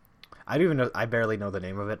 I don't even know. I barely know the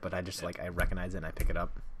name of it, but I just I recognize it and I pick it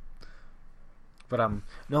up. But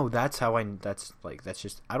no, that's how that's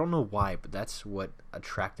just, I don't know why, but that's what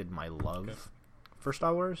attracted my love for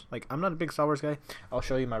Star Wars. Like, I'm not a big Star Wars guy. I'll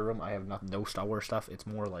show you my room. I have no Star Wars stuff. It's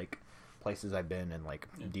more like places I've been and like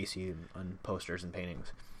DC and posters and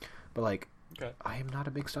paintings. But like, I am not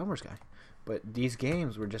a big Star Wars guy. But these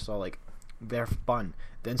games were just all like, they're fun.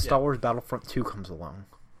 Then Star Wars Battlefront 2 comes along.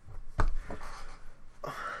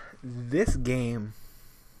 This game,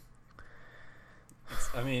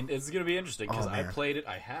 it's going to be interesting because I played it.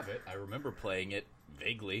 I have it. I remember playing it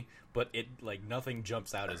vaguely, but it like nothing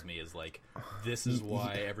jumps out as me as like, this is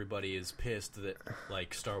why everybody is pissed that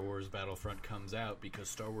like Star Wars Battlefront comes out, because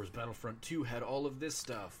Star Wars Battlefront 2 had all of this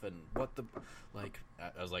stuff and what the like.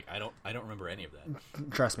 I was like, I don't remember any of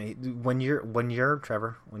that. Trust me, when you're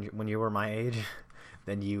Trevor, when you were my age,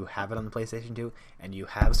 then you have it on the PlayStation 2 and you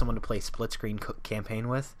have someone to play split screen campaign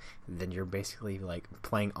with, then you're basically like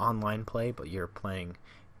playing online play, but you're playing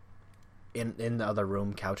in the other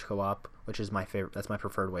room, couch co-op, which is my favorite. That's my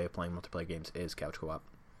preferred way of playing multiplayer games, is couch co-op.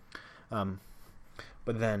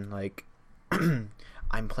 But then like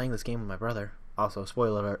I'm playing this game with my brother. Also,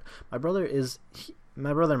 spoiler alert, my brother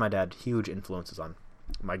and my dad, huge influences on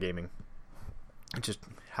my gaming. It's just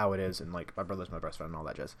how it is, and like my brother's my best friend and all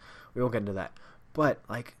that jazz. We won't get into that. But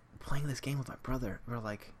like playing this game with my brother, we're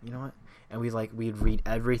like, you know what? And we'd read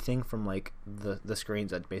everything from like the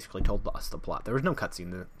screens that basically told us the plot. There was no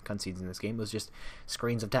cutscenes in this game. It was just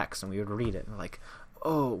screens of text, and we would read it. And we're like,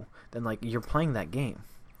 oh, then like you're playing that game,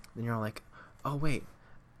 then you're like, oh wait,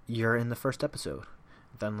 you're in the first episode.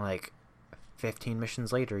 Then like 15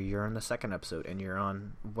 missions later, you're in the second episode, and you're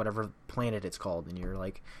on whatever planet it's called, and you're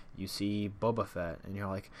like, you see Boba Fett, and you're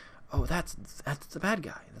like, oh, that's the bad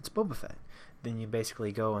guy. That's Boba Fett. Then you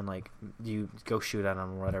basically go and like you go shoot at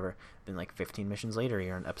him or whatever. Then like 15 missions later,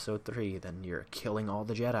 you're in episode 3. Then you're killing all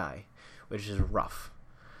the Jedi, which is rough.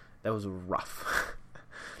 That was rough.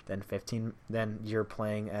 Then you're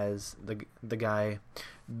playing as the guy,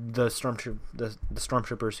 the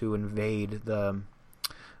stormtroopers who invade the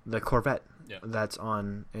Corvette that's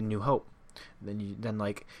on in New Hope. Then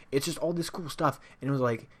like it's just all this cool stuff, and it was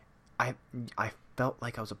like I felt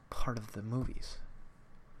like I was a part of the movies.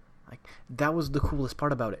 Like, that was the coolest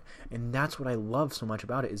part about it, and that's what I love so much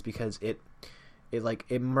about it, is because it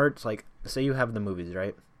merged. Like, say you have the movies,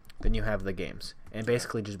 right? Then you have the games, and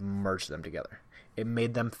basically just merged them together. It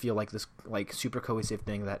made them feel like this like super cohesive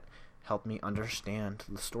thing that helped me understand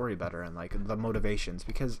the story better and like the motivations.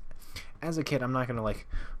 Because as a kid, I'm not gonna like,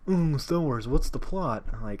 Star Wars, what's the plot?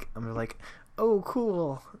 Like, I'm like, oh,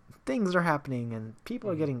 cool, things are happening and people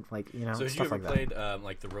are getting like, So stuff have you like ever that. played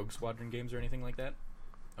like the Rogue Squadron games or anything like that?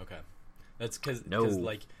 Okay, that's because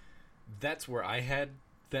like that's where I had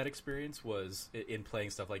that experience, was in playing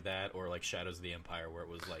stuff like that, or like Shadows of the Empire, where it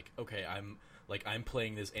was like, okay, I'm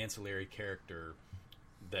playing this ancillary character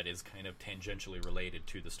that is kind of tangentially related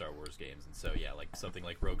to the Star Wars games, and so yeah, like something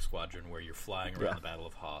like Rogue Squadron, where you're flying around the Battle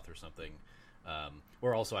of Hoth or something,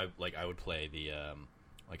 or also I would play the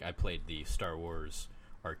I played the Star Wars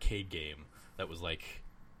arcade game that was like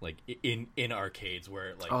in arcades,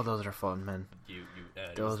 where like, oh, those are fun, man.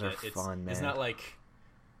 Those are fun, man. It's not like,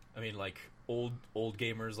 I mean, like old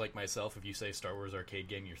gamers like myself, if you say Star Wars arcade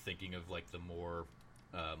game, you're thinking of like the more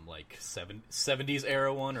like 70s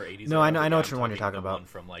era one or 80s. No, era. I know which one you're talking about. One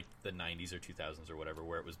from like the 90s or 2000s or whatever,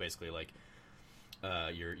 where it was basically like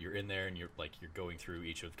you're in there and you're going through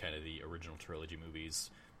each of kind of the original trilogy movies,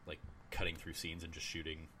 like cutting through scenes and just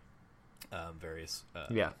shooting various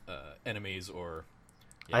enemies or.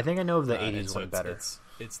 Yeah. I think I know of the 80s one better.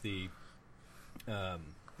 It's the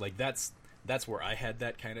like that's where I had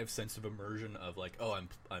that kind of sense of immersion of like, oh,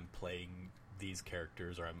 I'm playing these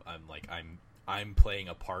characters, or I'm playing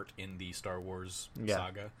a part in the Star Wars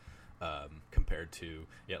saga, compared to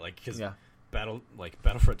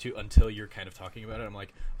Battlefront 2, until you're kind of talking about it, I'm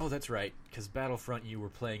like, oh, that's right, because Battlefront you were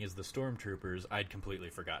playing as the Stormtroopers. I'd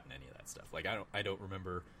completely forgotten any of that stuff. Like, I don't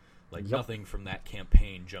remember, like, nothing from that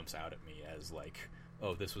campaign jumps out at me as like,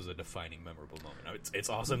 oh, this was a defining, memorable moment. It's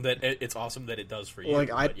awesome that it does for you.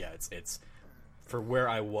 But yeah, it's for where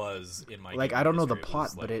I was in my like, I don't know the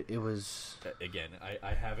plot, but it was again.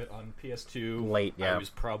 I have it on PS2 late. Yeah, I was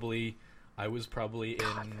probably in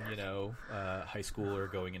high school or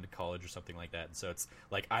going into college or something like that. And so it's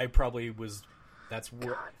like I probably was. That's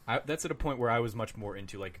at a point where I was much more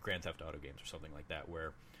into like Grand Theft Auto games or something like that,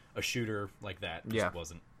 where a shooter like that just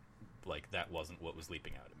like that wasn't what was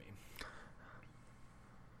leaping out at me.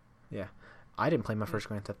 Yeah, I didn't play my first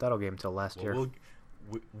Grand Theft Auto game until last year.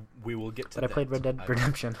 We will get to that. But I played Red Dead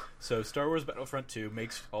Redemption. So Star Wars Battlefront 2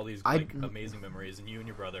 makes all these amazing memories, and you and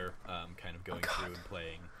your brother kind of going through and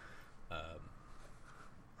playing.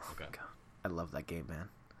 Okay. God, I love that game, man.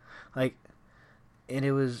 Like, and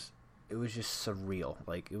it was just surreal.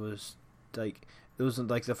 Like it was like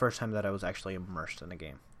the first time that I was actually immersed in a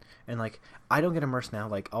game. And like I don't get immersed now.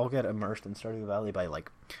 Like I'll get immersed in Stardew Valley by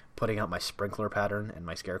like putting out my sprinkler pattern and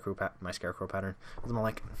my scarecrow pattern. Because I'm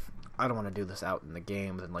like, I don't want to do this out in the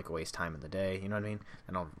game and like waste time in the day. You know what I mean?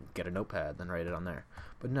 And I'll get a notepad then write it on there.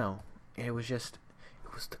 But no, it was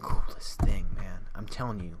the coolest thing, man. I'm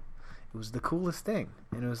telling you, it was the coolest thing.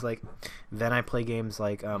 And it was like, then I play games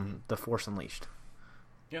like The Force Unleashed.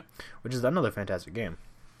 Yeah, which is another fantastic game.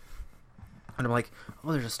 And I'm like,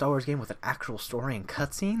 oh, there's a Star Wars game with an actual story and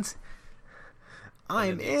cutscenes?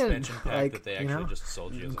 I'm the in. Expansion pack like, that they actually just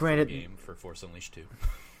sold you as a granted, full game for Force Unleashed 2.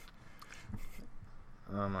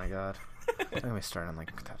 Oh my god. Don't get me started on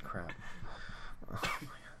like that crap. Oh my god.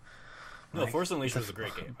 No, Force Unleashed was a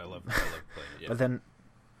great game. I love playing it. Yeah. But then,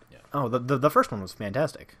 the first one was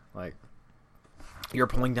fantastic. Like, you're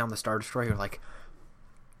pulling down the Star Destroyer, you're like,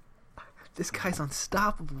 this guy's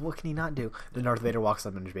unstoppable. What can he not do? Then Darth Vader walks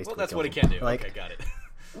up and just basically that's kills what him. he can do. Like, okay, got it.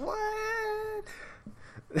 What?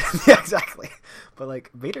 Yeah, exactly. But like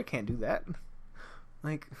Vader can't do that.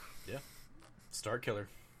 Like, yeah, Star Killer.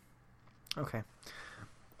 Okay.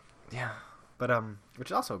 Yeah, but which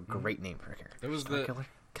is also a great name for a character. It was Star Killer.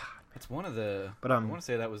 God, it's one of the. But I want to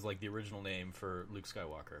say that was like the original name for Luke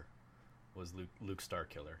Skywalker, was Luke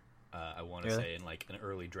Starkiller. I want to say in like an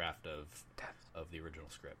early draft of the original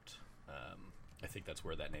script. I think that's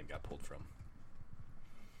where that name got pulled from.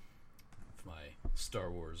 If my Star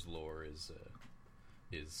Wars lore is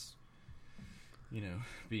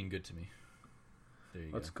being good to me. There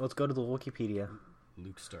you go. Let's go to the Wikipedia.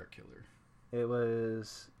 Luke Starkiller. It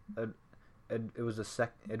was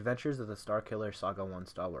Adventures of the Starkiller Saga 1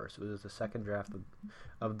 Star Wars. It was the second draft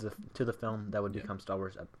of the film that would become Star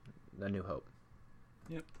Wars A New Hope.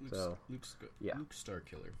 Yep. Luke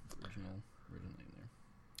Starkiller. Original name there.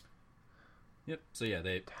 Yep. So yeah,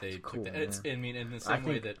 they cool, took that. It's, I mean, in the same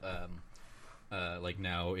way that like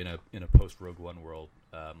now in a post Rogue One world,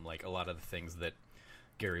 like a lot of the things that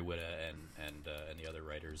Gary Whitta and the other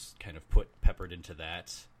writers kind of peppered into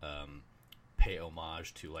that pay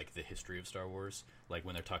homage to like the history of Star Wars. Like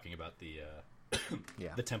when they're talking about the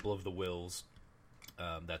the Temple of the Wills,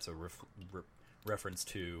 that's a reference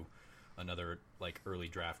to another like early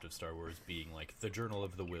draft of Star Wars being like the Journal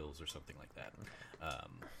of the Wills or something like that.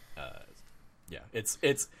 Yeah, it's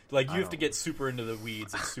like you have to get super into the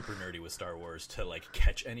weeds and super nerdy with Star Wars to like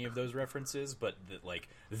catch any of those references, but like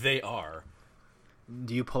they are.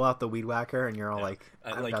 Do you pull out the weed whacker and you're all like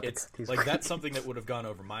it's like that's something that would have gone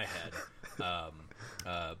over my head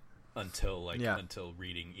until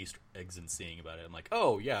reading Easter eggs and seeing about it. I'm like,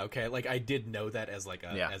 oh yeah, okay. Like I did know that as like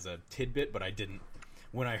as a tidbit, but I didn't.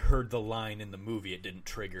 When I heard the line in the movie, it didn't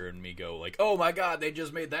trigger in me go like, "Oh my god, they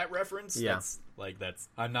just made that reference." Yeah, that's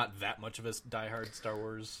I'm not that much of a diehard Star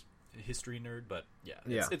Wars history nerd, but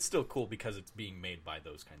it's still cool because it's being made by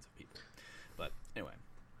those kinds of people. But anyway,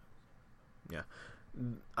 yeah,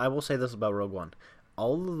 I will say this about Rogue One: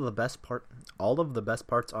 all of the best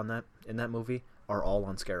parts in that movie are all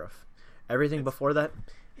on Scarif. Everything before that,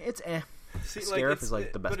 it's eh. See, Scarif is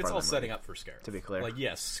like the best part. But it's all of the setting movie, up for Scarif. To be clear, like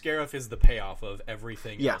yes, Scarif is the payoff of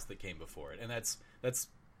everything else that came before it, and that's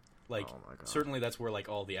like certainly that's where like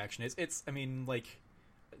all the action is. It's I mean like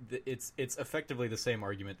it's effectively the same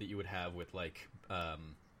argument that you would have with like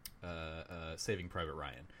Saving Private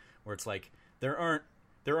Ryan, where it's like there aren't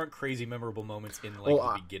crazy memorable moments in like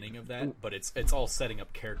the beginning of that, but it's all setting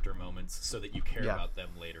up character moments so that you care about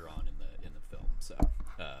them later on in the film. So.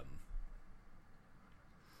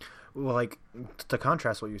 Well, like to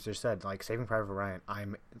contrast what you just said, like Saving Private Ryan,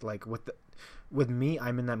 I'm like with me,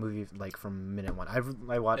 I'm in that movie like from minute one. I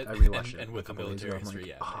rewatched it, and with the military history,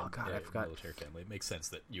 like, oh god, I forgot. Military family. It makes sense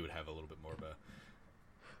that you would have a little bit more of a.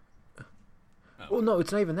 Well, no,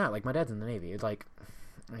 it's not even that. Like my dad's in the Navy. It's like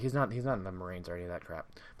he's not in the Marines or any of that crap.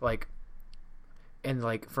 But like, and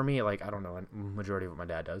like for me, like I don't know a majority of what my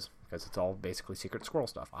dad does because it's all basically secret squirrel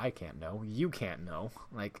stuff. I can't know. You can't know.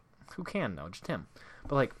 Like who can know? Just him.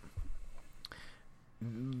 But like.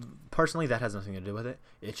 Personally, that has nothing to do with it.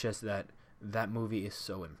 It's just that movie is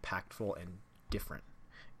so impactful and different.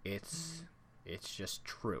 It's just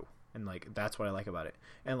true, and like that's what I like about it.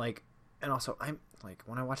 And like And also, I'm like,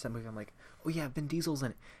 when I watch that movie, I'm like, oh yeah, Vin Diesel's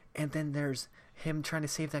in it. And then there's him trying to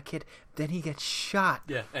save that kid. Then he gets shot.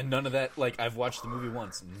 Yeah, and none of that, like, I've watched the movie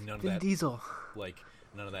once. None of Vin that, Diesel. like,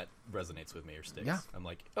 none of that resonates with me or sticks. Yeah. I'm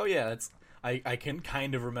like, oh yeah, that's, I can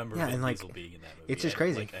kind of remember Vin Diesel being in that movie. It's just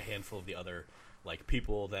crazy. Like, a handful of the other, like,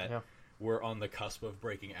 people that were on the cusp of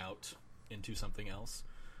breaking out into something else.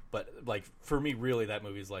 But, like, for me, really, that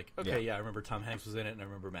movie's like, okay, I remember Tom Hanks was in it, and I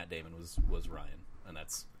remember Matt Damon was Ryan. And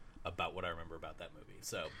that's about what I remember about that movie.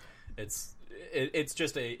 So it's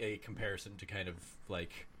just a comparison to kind of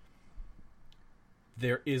like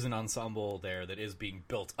there is an ensemble there that is being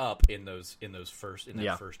built up in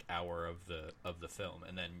that first hour of the film,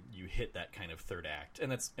 and then you hit that kind of third act,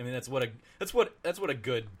 and that's what a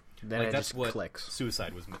good then like, that's what clicks.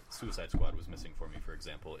 Suicide Squad was missing for me, for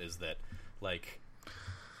example, is that like.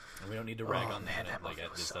 And we don't need to rag on that. Like,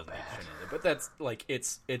 it just doesn't need to turn into it. But that's like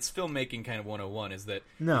it's filmmaking kind of 101. Is that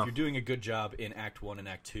if you're doing a good job in Act 1 and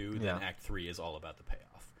Act 2, then Act 3 is all about the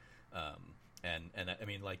payoff. And I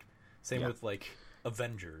mean, like, same with like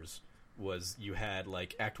Avengers was you had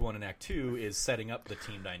like Act 1 and Act 2 is setting up the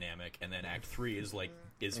team dynamic, and then Act 3 is like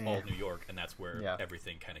all New York, and that's where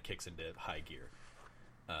everything kind of kicks into high gear.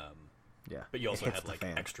 But you also had like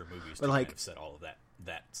extra movies to kind of set all of that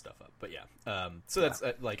stuff up. But so that's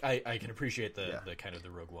like I can appreciate the kind of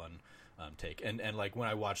the Rogue One take, and like when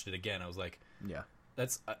I watched it again, I was like,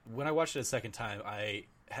 that's when I watched it a second time, I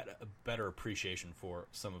had a better appreciation for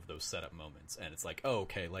some of those setup moments, and it's like, oh,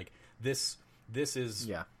 okay, like this is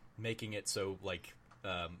making it so like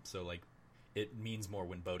it means more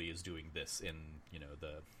when Bodhi is doing this in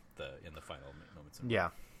the final moments.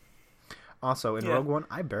 Also, in Rogue One,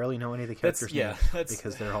 I barely know any of the characters' names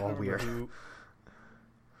because they're all weird.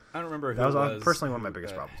 I don't remember who that was. It was personally one of my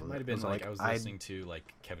biggest problems. It might have been like I was listening to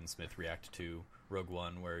like Kevin Smith react to Rogue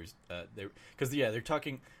One, where he's they're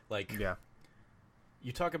talking like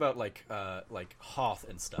you talk about like Hoth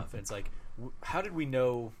and stuff, and it's like how did we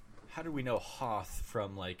know Hoth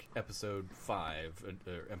from like Episode 5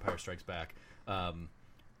 Empire Strikes Back? I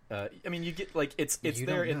mean, you get like it's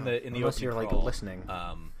there in the unless opening you're like crawl, listening.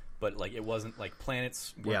 But like it wasn't like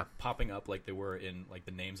planets weren't popping up like they were in like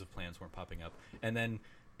the names of planets weren't popping up, and then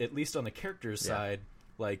at least on the characters side,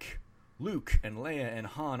 like Luke and Leia and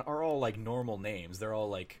Han are all like normal names. They're all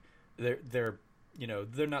like they're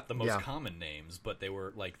they're not the most common names, but they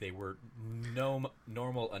were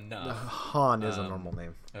normal enough. Han is a normal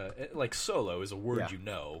name. Like Solo is a word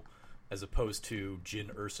as opposed to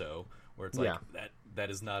Jyn Erso, where it's like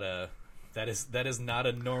that is not a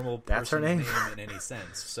normal person's name in any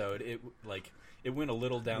sense. So it went a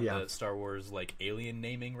little down the Star Wars like alien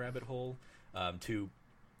naming rabbit hole to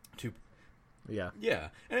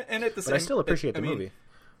and at the same, but I still appreciate the movie.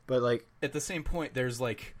 But like at the same point, there's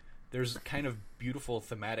kind of beautiful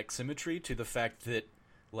thematic symmetry to the fact that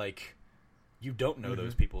like you don't know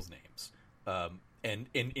those people's names, and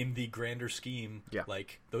in the grander scheme,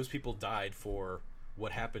 like those people died for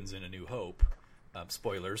what happens in A New Hope.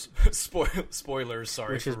 Spoilers, spoilers.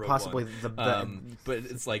 Sorry, which for is Rogue possibly One. the but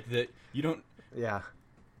it's like that you don't. Yeah.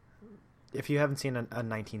 If you haven't seen a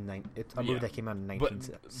 1990, it's a movie that came out in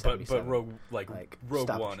 1977. But Rogue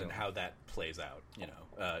One and how that plays out,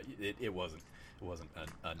 it wasn't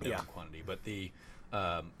a known quantity. But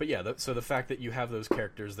so the fact that you have those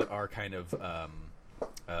characters that are kind of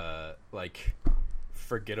like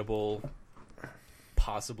forgettable,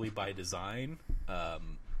 possibly by design,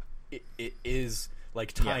 it is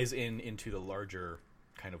like ties into the larger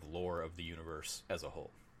kind of lore of the universe as a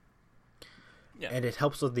whole. Yeah. And it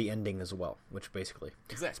helps with the ending as well, which basically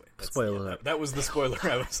spoiler. That was the spoiler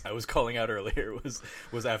I was calling out earlier.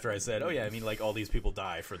 Was after I said, oh yeah, I mean like all these people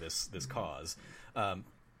die for this cause.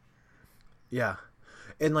 Yeah,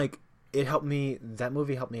 and like it helped me. That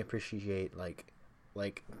movie helped me appreciate like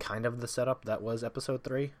kind of the setup that was Episode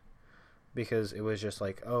 3, because it was just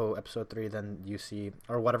like, oh, Episode 3, then you see,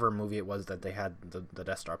 or whatever movie it was that they had the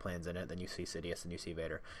Death Star plans in it. Then you see Sidious and you see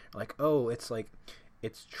Vader. Like, oh, it's like.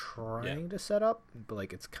 It's trying to set up, but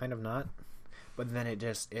like it's kind of not. But then it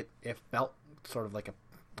felt sort of like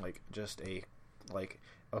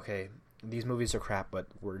okay, these movies are crap, but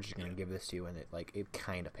we're just gonna give this to you, and it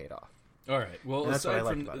kind of paid off. All right. Well, and that's aside what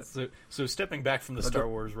I liked about it. So stepping back from the Star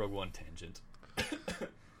Wars Rogue One tangent.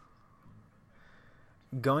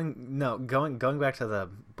 Going back to the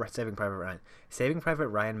Saving Private Ryan. Saving Private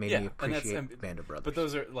Ryan made me appreciate Band of Brothers. But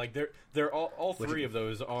those are like they're all three of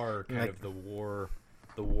those are kind of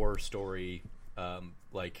the war story,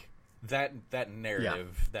 like that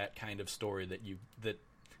narrative, that kind of story that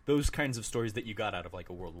those kinds of stories that you got out of like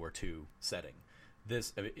a World War II setting,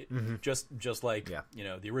 this just like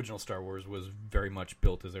the original Star Wars was very much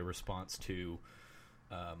built as a response to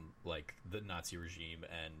like the Nazi regime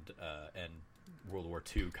and World War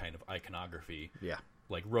II kind of iconography. Yeah,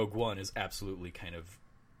 like Rogue One is absolutely kind of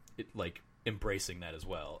like embracing that as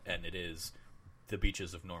well, and it is the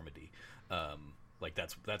beaches of Normandy. Like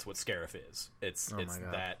that's what Scarif is. It's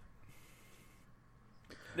that.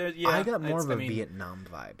 I got more of a Vietnam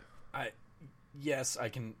vibe. Yes, I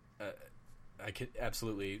can. I could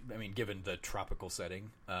absolutely. I mean, given the tropical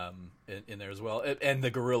setting in there as well, and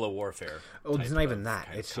the guerrilla warfare. Oh, it's not even that.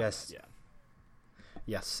 It's just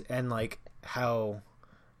yes, and like how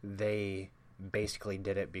they basically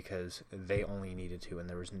did it because they only needed to, and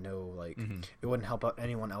there was no like it wouldn't help out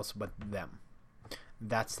anyone else but them.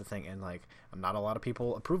 That's the thing, and like not a lot of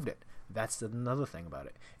people approved it. That's another thing about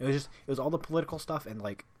it. It was all the political stuff, and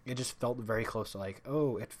like it just felt very close to like,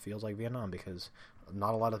 oh, it feels like Vietnam because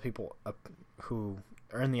not a lot of people who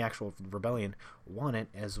are in the actual rebellion want it,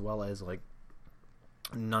 as well as like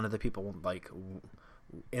none of the people like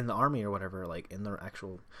in the army or whatever, like in their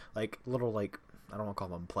actual like little like I don't want to call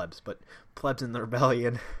them plebs, but plebs in the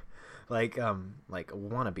rebellion, like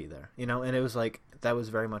want to be there, you know. And it was like that was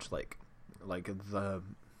very much like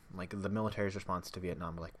the military's response to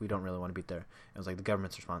Vietnam, like we don't really want to be there. It was like the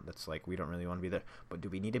government's response that's like we don't really want to be there, but do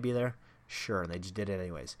we need to be there? Sure. And they just did it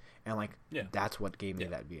anyways, and like that's what gave me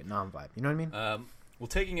that Vietnam vibe. You know what I mean? Well,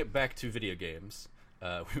 taking it back to video games,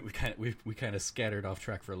 we kind of scattered off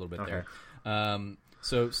track for a little bit there.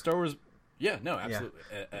 So Star Wars, absolutely.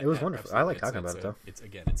 It was wonderful. Absolutely. I like talking about it though. It's a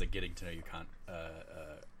getting to know you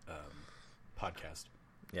podcast.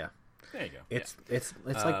 Yeah. There you go. It's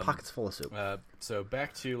like pockets full of soup. So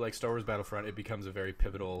back to like Star Wars Battlefront, it becomes a very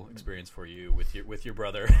pivotal experience for you with your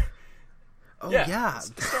brother. Oh yeah,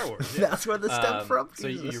 Star Wars. Yeah. That's where the step from. So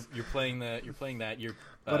you're playing that. You're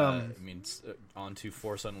on to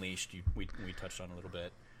Force Unleashed. We touched on a little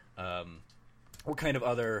bit. What kind of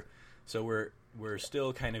other? So we're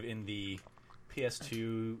still kind of in the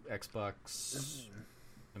PS2, Xbox.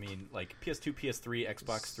 I mean, like PS2, PS3,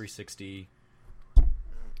 Xbox 360.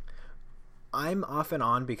 I'm off and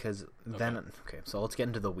on because then so let's get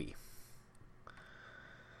into the Wii.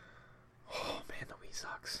 Oh man, the Wii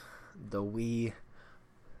sucks. The Wii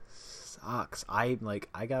sucks. I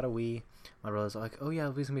got a Wii. My brother's like, oh yeah,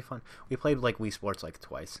 Wii's gonna be fun. We played like Wii Sports like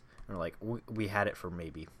twice, and we're like we had it for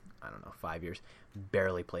maybe 5 years.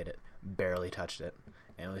 Barely played it, barely touched it,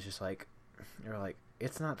 and it was just like you're like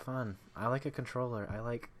it's not fun. I like a controller. I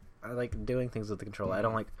like doing things with the controller. I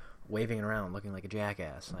don't like waving it around looking like a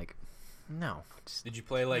jackass. Like. No. Did you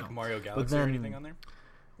play like Mario Galaxy or anything on there?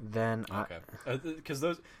 Then because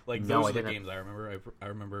those are the games I remember. I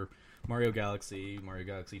remember Mario Galaxy, Mario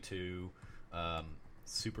Galaxy 2,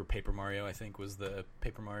 Super Paper Mario. I think was the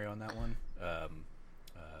Paper Mario on that one,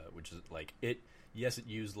 which is like it. Yes, it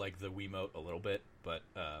used like the Wiimote a little bit, but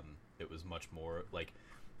it was much more like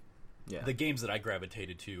the games that I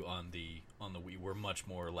gravitated to on the Wii were much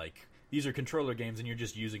more like these are controller games, and you're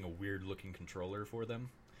just using a weird looking controller for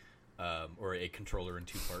them. Or a controller in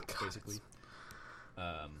two parts, basically.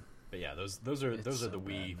 But yeah, those are the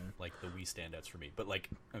Wii like the Wii standouts for me. But like,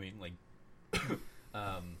 I mean, like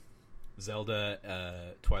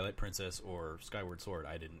Zelda, Twilight Princess, or Skyward Sword,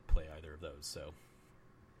 I didn't play either of those. So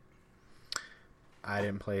I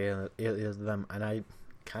didn't play either of them, and I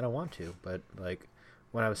kind of want to. But like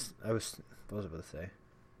when I was what was I about to say?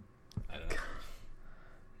 I don't know.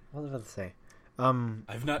 What was I about to say?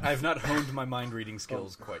 I've not honed my mind reading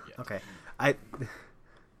skills quite yet. Okay, I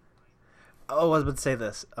was about to say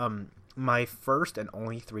this. My first and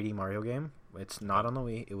only 3D Mario game. It's not on the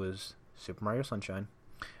Wii. It was Super Mario Sunshine,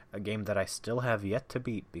 a game that I still have yet to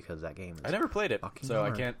beat because that game. I never played it, so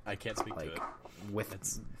hard. I can't speak to it.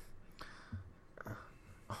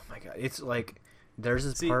 Oh my god, it's like there's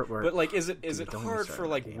this part where. But like, is it hard for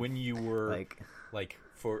like when you were like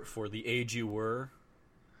for the age you were?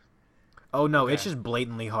 Oh no, it's just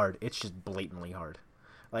blatantly hard.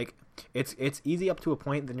 Like it's easy up to a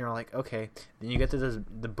point. Then you're like, okay. Then you get to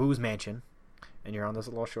the booze mansion, and you're on this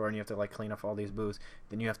little shore, and you have to like clean up all these booze.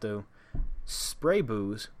 Then you have to spray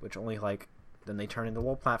booze, which only like then they turn into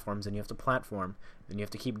little platforms, and you have to platform. Then you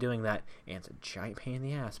have to keep doing that, and it's a giant pain in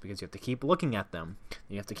the ass because you have to keep looking at them. Then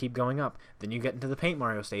you have to keep going up. Then you get into the Paint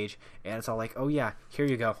Mario stage, and it's all like, oh yeah, here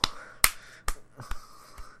you go.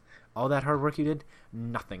 All that hard work you did,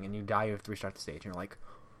 nothing, and you die. You have to restart the stage, and you're like,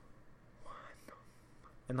 what?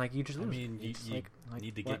 And like you just lose. I mean, you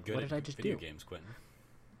need to get good at video games, Quinten.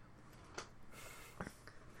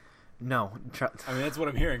 No, I mean that's what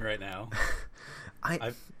I'm hearing right now.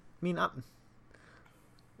 I mean,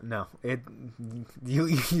 No,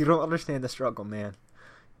 you don't understand the struggle, man.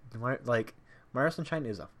 Like Mario Sunshine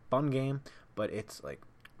is a fun game, but it's like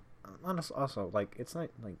also like it's not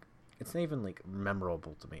even like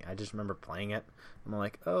memorable to me. I just remember playing it. I'm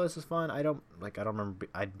like, oh, this is fun. I don't remember.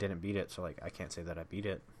 I didn't beat it, so like I can't say that I beat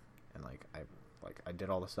it, and I did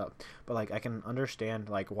all the stuff. But like I can understand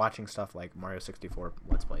like watching stuff like Mario 64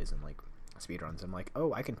 Let's Plays and like speedruns. I'm like,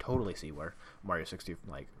 oh, I can totally see where Mario 60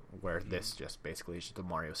 where this just basically is just a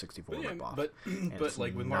Mario 64 ripoff. But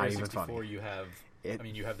like with Mario 64, you have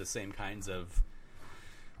you have the same kinds of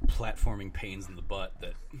platforming pains in the butt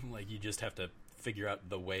that like you just have to figure out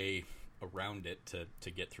the way around it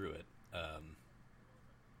to get through it.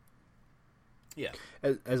 Yeah,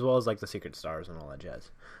 as well as like the secret stars and all that jazz.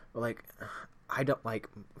 But like, I don't like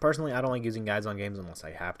personally. I don't like using guides on games unless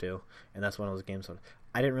I have to, and that's one of those games.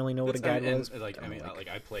 I didn't really know what a guide was.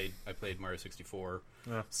 I played Mario 64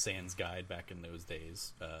 Sans guide back in those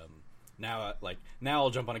days. Now I'll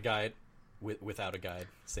jump on a guide without a guide,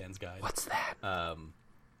 Sans guide. What's that?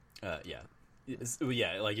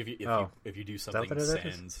 Like if you do something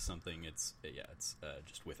sans something, it's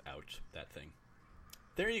just without that thing.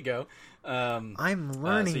 There you go. I'm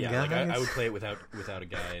learning, guys. Like I would play it without a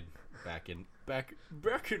guide back in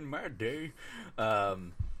my day.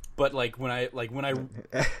 But like when I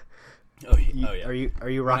oh yeah. Are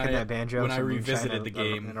you rocking that banjo? When I revisited the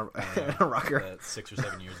game in a rocker 6 or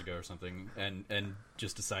 7 years ago or something, and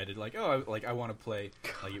just decided like, oh, I want to play.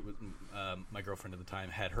 Like it was, my girlfriend at the time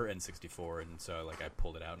had her N64, and so like I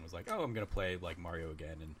pulled it out and was like, oh, I'm gonna play like Mario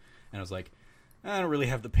again, and I was like, I don't really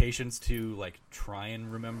have the patience to like try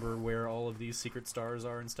and remember where all of these secret stars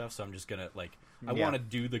are and stuff, so I'm just gonna like. I want to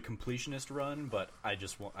do the completionist run, but I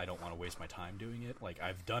don't want to waste my time doing it. Like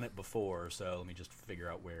I've done it before, so let me just figure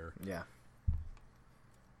out where. Yeah.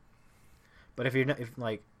 But if you're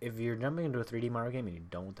jumping into a 3D Mario game and you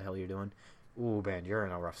don't know what the hell you're doing, ooh man, you're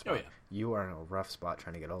in a rough spot. Oh, yeah. You are in a rough spot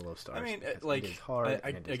trying to get all those stars. I mean, it is hard.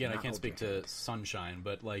 I can't speak to Sunshine,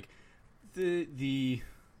 but like the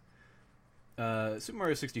Super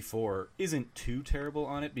Mario 64 isn't too terrible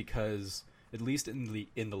on it because. At least in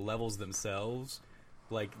the levels themselves,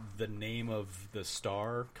 like the name of the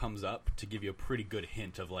star comes up to give you a pretty good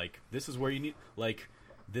hint of like this is where you need like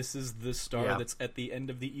this is the star that's at the end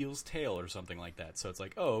of the eel's tail or something like that. So it's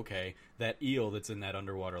like, oh, okay, that eel that's in that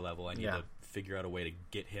underwater level, I need to figure out a way to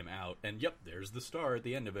get him out. And yep, there's the star at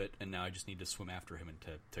the end of it, and now I just need to swim after him and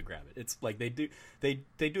to grab it. It's like they do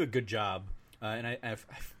a good job, and I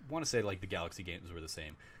want to say like the Galaxy games were the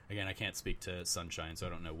same. Again, I can't speak to Sunshine, so I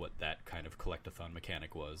don't know what that kind of collect-a-thon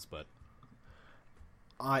mechanic was, but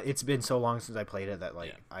it's been so long since I played it that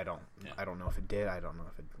like I don't know if it did. I don't know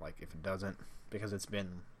if it doesn't because it's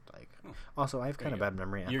been like. Also, I have kind of bad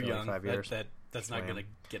memory after You're young. 5 years. That's not going to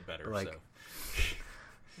get better. Like, so.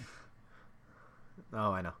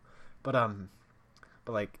 Oh, I know, but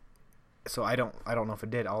like, so I don't know if it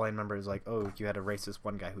did. All I remember is like, oh, you had to race this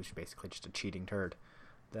one guy who's basically just a cheating turd.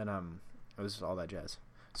 Then it was all that jazz.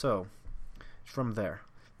 So, from there,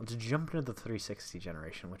 let's jump into the 360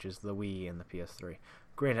 generation, which is the Wii and the PS3.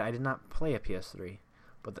 Granted, I did not play a PS3,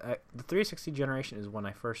 but the 360 generation is when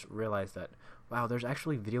I first realized that, wow, there's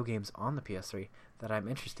actually video games on the PS3 that I'm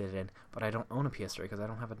interested in, but I don't own a PS3 because I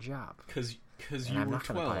don't have a job. Because you were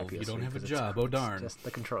 12, you don't have a job, oh darn. Just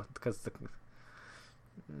the control, because the...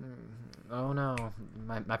 Oh no,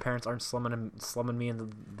 my parents aren't slumming me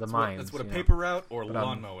in the mines. That's what a paper route or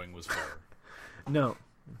lawn mowing was for. No.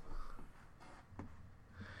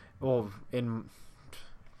 Well, in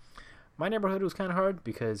my neighborhood, it was kind of hard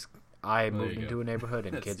because I moved into a neighborhood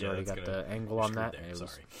and kids already got the angle on that. And it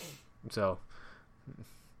was, so,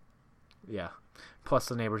 yeah. Plus,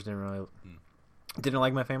 the neighbors didn't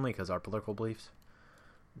like my family because our political beliefs.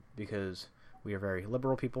 Because we are very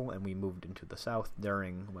liberal people, and we moved into the South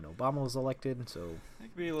during when Obama was elected. So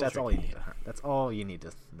that's all you need. That's all you need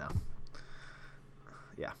to know.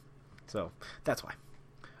 Yeah. So that's why.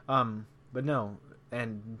 But no.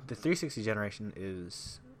 And the 360 generation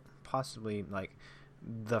is possibly like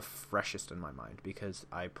the freshest in my mind because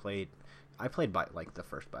I played by like the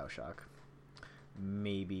first BioShock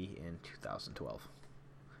maybe in 2012,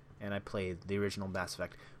 and I played the original Mass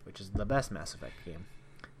Effect, which is the best Mass Effect game.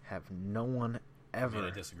 Have no one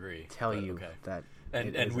ever disagree tell you that.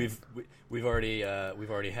 And we've already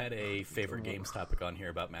had a favorite games topic on here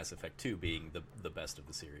about Mass Effect 2 being the best of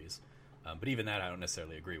the series, but even that I don't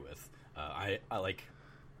necessarily agree with. I like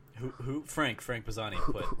who Frank Pisani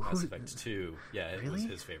put Mass Effect 2. Yeah, it was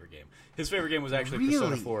his favorite game. His favorite game was actually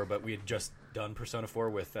Persona 4, but we had just done Persona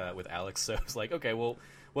 4 with Alex, so it's like, okay, well,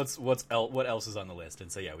 what else is on the list?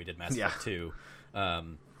 And so yeah, we did Mass Effect 2.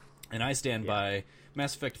 And I stand by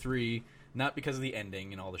Mass Effect 3, not because of the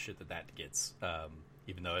ending and all the shit that gets,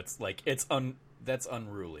 even though it's like that's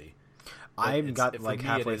unruly. I've got like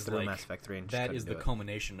halfway through like, Mass Effect 3 and that is the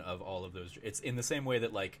culmination of all of those. It's in the same way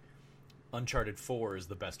that like Uncharted 4 is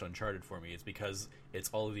the best Uncharted for me. It's because it's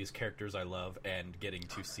all of these characters I love and getting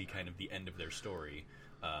to see kind of the end of their story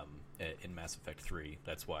in Mass Effect 3.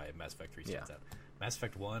 That's why Mass Effect 3 stands out. Mass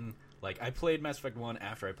Effect 1, like I played Mass Effect 1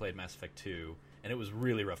 after I played Mass Effect 2, and it was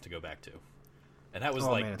really rough to go back to. And that was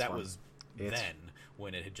was then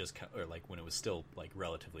when it had just, or like when it was still like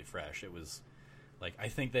relatively fresh. It was like I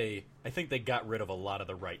think they got rid of a lot of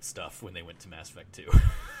the right stuff when they went to Mass Effect 2.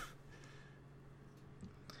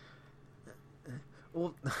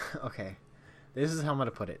 Well, okay. This is how I'm going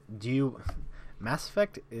to put it. Mass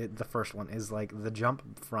Effect, the first one, is like the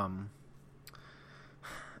jump from...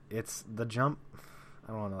 It's the jump...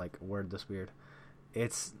 I don't want to, like, word this weird.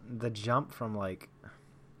 It's the jump from, like,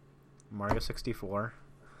 Mario 64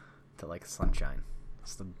 to, like, Sunshine.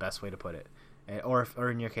 It's the best way to put it. Or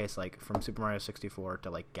in your case, like, from Super Mario 64 to,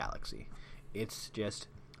 like, Galaxy. It's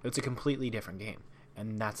a completely different game.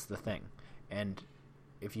 And that's the thing. And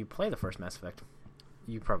if you play the first Mass Effect...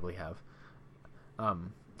 You probably have.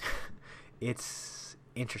 It's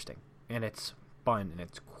interesting, and it's fun, and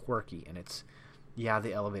it's quirky, and it's the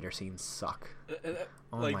elevator scenes suck.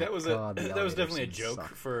 Like that was definitely a joke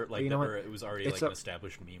for like it was already like an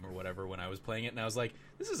established meme or whatever when I was playing it, and I was like,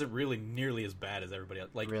 this isn't really nearly as bad as everybody else.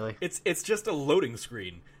 Like, really, it's just a loading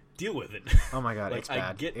screen. Deal with it. Oh my god, like, it's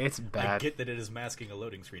bad. It's bad. I get that it is masking a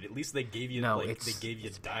loading screen. At least they gave you they gave you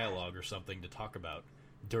dialogue or something to talk about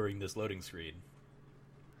during this loading screen.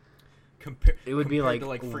 It would be like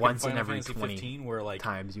once in every 20 15, where like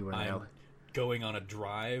times you were nailed. Going on a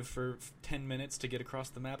drive for 10 minutes to get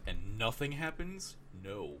across the map and nothing happens.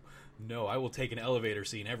 No, I will take an elevator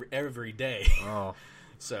scene every day. Oh,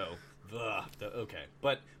 so okay,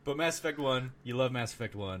 but Mass Effect 1, you love Mass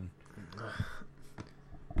Effect 1.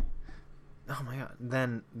 Oh my god!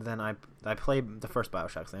 Then I played the first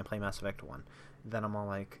BioShocks, then I play Mass Effect 1. Then I'm all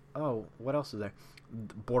like, oh, what else is there?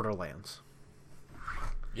 Borderlands.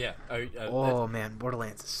 Yeah. Man,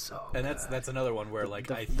 Borderlands is so and good. that's another one where like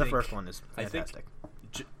the first one is fantastic.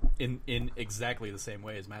 I think in exactly the same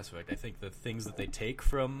way as Mass Effect, I think the things that they take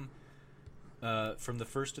from the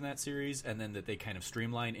first in that series and then that they kind of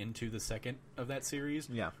streamline into the second of that series,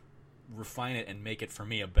 refine it and make it for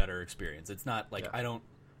me a better experience. It's not like I don't.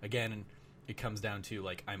 Again, it comes down to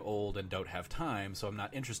like I'm old and don't have time, so I'm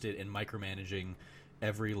not interested in micromanaging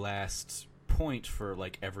every last point for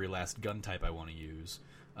like every last gun type I want to use.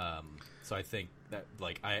 So I think that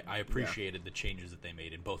like I appreciated the changes that they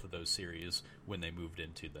made in both of those series when they moved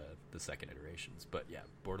into the second iterations. But yeah,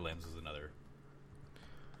 Borderlands is another.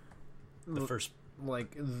 The first,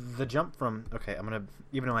 like the jump from I'm gonna,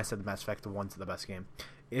 even though I said the Mass Effect 1's the best game,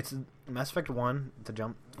 it's Mass Effect 1. The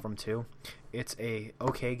jump from 2, it's a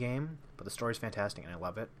okay game, but the story's fantastic and I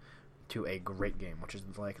love it. To a great game, which is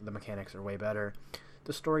like the mechanics are way better.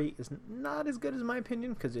 The story is not as good as my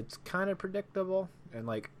opinion because it's kind of predictable, and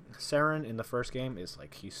like Saren in the first game is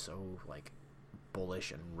like he's so like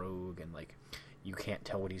bullish and rogue, and like you can't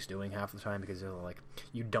tell what he's doing half the time because they're like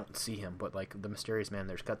you don't see him, but like the mysterious man,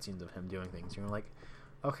 there's cutscenes of him doing things. You're like,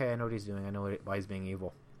 okay, I know what he's doing. I know why he's being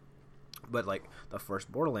evil. But like the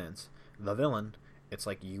first Borderlands, the villain, it's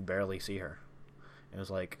like you barely see her. It was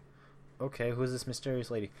like, okay, who's this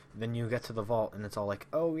mysterious lady? Then you get to the vault, and it's all like,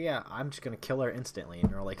 oh yeah, I'm just gonna kill her instantly,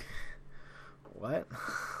 and you're like, what?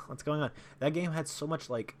 What's going on? That game had so much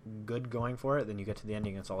like good going for it. Then you get to the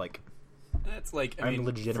ending, and it's all like, that's like I'm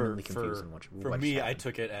legitimately confused. For me, I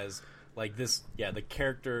took it as like this. Yeah, the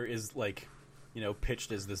character is like,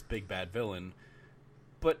 pitched as this big bad villain,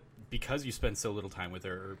 but because you spend so little time with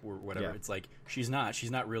her or whatever, it's like she's not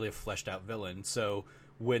really a fleshed out villain. So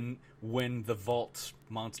when the vault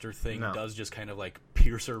monster thing does just kind of like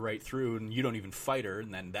pierce her right through and you don't even fight her,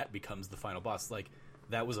 and then that becomes the final boss, like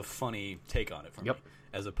that was a funny take on it for me,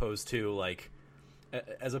 as opposed to like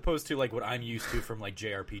what I'm used to from like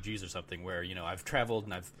JRPGs or something where I've traveled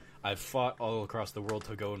and I've fought all across the world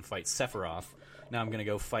to go and fight Sephiroth. Now I'm gonna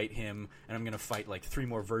go fight him, and I'm gonna fight like 3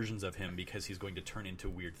 more versions of him because he's going to turn into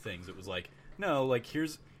weird things. It was like, no, like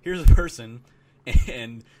here's a person.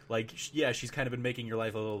 And like, she's kind of been making your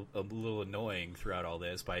life a little annoying throughout all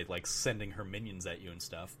this by like sending her minions at you and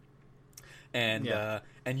stuff, and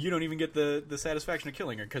you don't even get the satisfaction of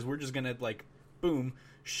killing her because we're just gonna like, boom,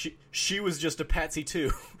 she was just a patsy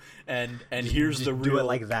too, and here's the real, do it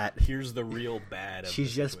like that. Here's the real bad.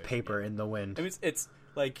 She's just paper in the wind. I mean, it's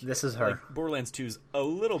like this is her. Like Borderlands 2's a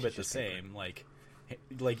little bit the same. Like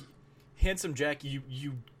Handsome Jack, you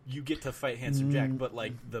you get to fight Handsome Jack, but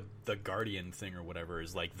like the Guardian thing or whatever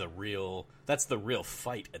is like the real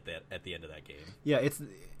fight at the end of that game. Yeah,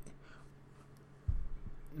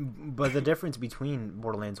 but the difference between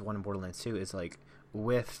Borderlands 1 and Borderlands 2 is like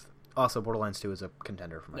also Borderlands 2 is a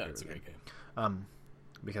contender for my favorite it's a great game.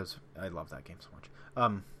 Because I love that game so much. Oh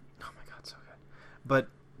my god, so good. But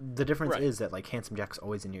the difference is that like Handsome Jack's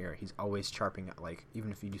always in your ear. He's always chirping, like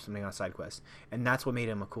even if you do something on a side quest, and that's what made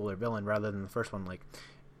him a cooler villain rather than the first one. Like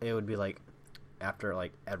it would be like after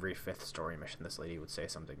like every 5th story mission, this lady would say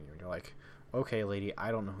something, and you're like, okay, lady,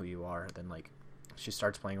 I don't know who you are. Then like she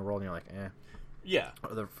starts playing a role, and you're like, eh. Yeah,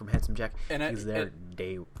 from Handsome Jack, and he's there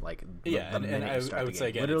day like the minute and you start I would the say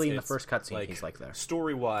game. again, Literally in the it's first cutscene, like, he's like there.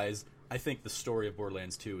 Story wise, I think the story of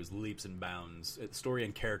Borderlands 2 is leaps and bounds. Story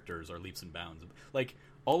and characters are leaps and bounds. Like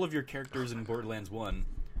all of your characters in Borderlands 1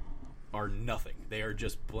 are nothing. They are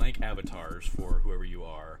just blank avatars for whoever you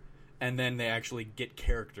are. And then they actually get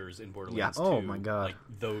characters in Borderlands 2. Oh my god! Like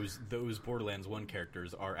those Borderlands 1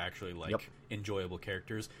 characters are actually like enjoyable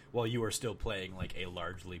characters, while you are still playing like a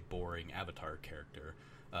largely boring avatar character.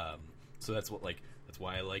 So that's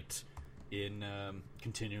why I liked in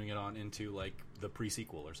continuing it on into like the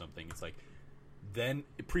pre-sequel or something. It's like then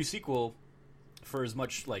pre-sequel, for as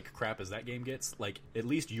much like crap as that game gets, like at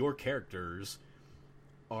least your characters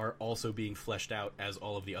are also being fleshed out as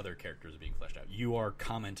all of the other characters are being fleshed out. You are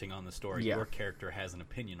commenting on the story. Yeah. Your character has an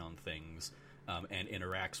opinion on things and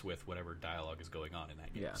interacts with whatever dialogue is going on in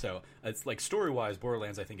that game. Yeah. So it's like story-wise,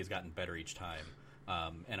 Borderlands I think has gotten better each time,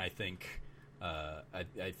 and I think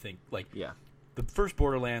like the first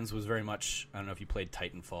Borderlands was very much, I don't know if you played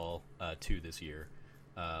Titanfall 2 this year,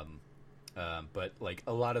 but like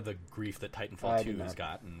a lot of the grief that Titanfall 2 has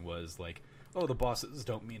gotten was like, oh, the bosses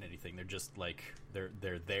don't mean anything. They're just like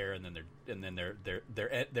they're there, and then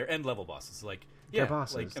they're end level bosses. Like they're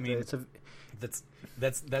bosses. Like, I mean,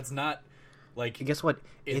 that's not like. Guess what?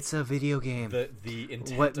 It's a video game. The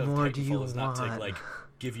intent what of more Titanfall do you is want? not to like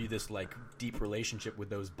give you this like deep relationship with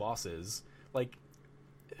those bosses. Like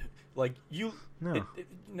you. No.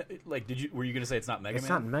 Like were you gonna say it's not Mega Man? It's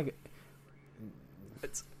not Mega.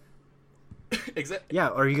 It's. Exactly. Yeah,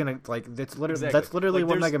 or are you gonna like? That's literally like,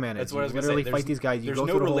 what Mega Man is. That's what I was you literally fight these guys. You go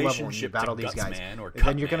through the whole level and you battle these guys. Or and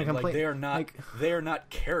then you're gonna complain. Like, they are not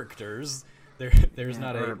characters. There's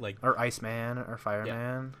not a like or Iceman or Fireman.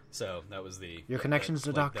 Yeah. So that was your connections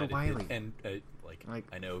to Dr. Wily. And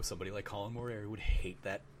I know somebody like Colin Moore would hate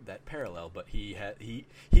that parallel, but he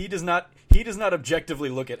does not objectively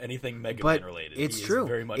look at anything Mega Man related. It's true.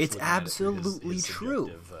 Very much it's absolutely his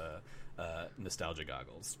true. Nostalgia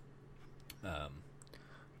goggles.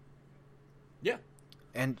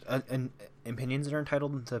 And opinions are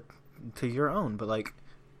entitled to your own, but like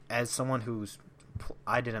as someone who's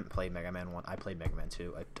I didn't play Mega Man 1, I played Mega Man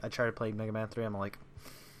 2. I tried to play Mega Man 3. I'm like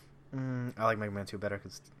I like Mega Man 2 better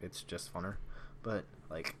because it's just funner, but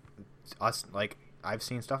like I've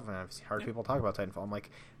seen stuff and I've heard people talk about Titanfall. I'm like,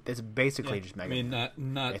 it's basically just Mega Man. I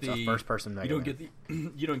mean, not it's the a first person Mega Man.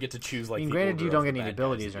 You don't get to choose like. I mean, granted, you don't get any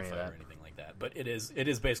abilities or anything like that. But it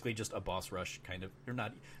is basically just a boss rush kind of, or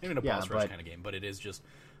not even a boss rush kind of game, but it is just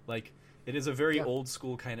like it is a very old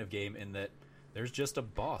school kind of game in that there's just a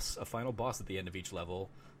final boss at the end of each level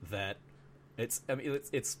that it's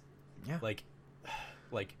like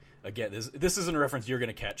again this isn't a reference you're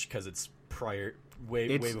gonna catch because it's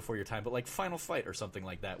way before your time, but like Final Fight or something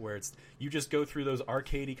like that, where it's you just go through those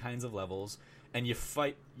arcadey kinds of levels and you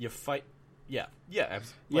fight. Yeah. I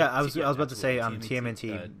was about to say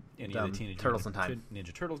TMNT, Turtles in Time,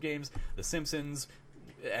 Ninja Turtles games, The Simpsons,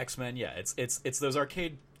 X-Men. Yeah, it's those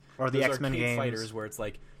arcade or the X-Men games fighters where it's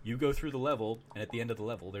like you go through the level and at the end of the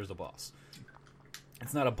level there's a boss.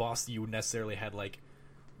 It's not a boss that you necessarily had like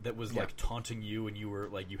that was like taunting you and you were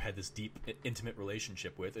like you had this deep intimate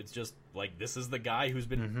relationship with. It's just like this is the guy who's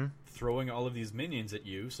been throwing all of these minions at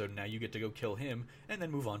you, so now you get to go kill him and then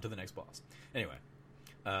move on to the next boss. Anyway,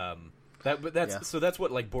 that's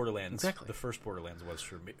what like Borderlands, the first Borderlands was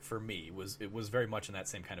for me it was very much in that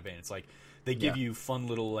same kind of vein. It's like they give you fun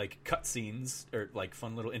little like cutscenes or like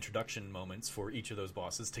fun little introduction moments for each of those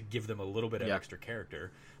bosses to give them a little bit of extra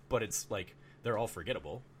character, but it's like they're all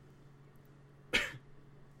forgettable.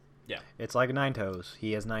 Yeah, it's like Nine Toes.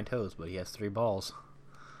 He has 9 toes, but he has 3 balls.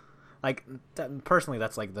 Like personally,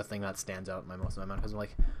 that's like the thing that stands out most of my mind because I'm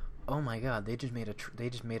like, oh my god, they just made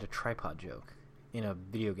a tripod joke in a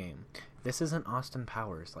video game. This isn't Austin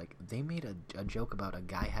Powers. Like they made a joke about a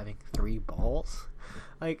guy having 3 balls.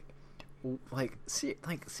 Like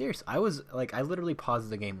serious. I literally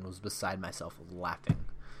paused the game and was beside myself laughing.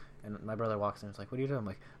 And my brother walks in and is like, "What are you doing?" I'm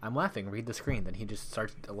like, "I'm laughing. Read the screen." Then he just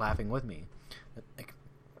starts laughing with me. Like,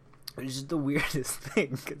 It's just the weirdest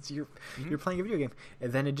thing because you're playing a video game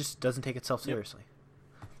and then it just doesn't take itself seriously.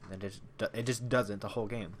 And it just doesn't the whole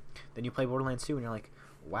game. Then you play Borderlands 2 and you're like,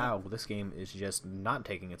 wow, this game is just not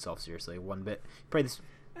taking itself seriously one bit. Play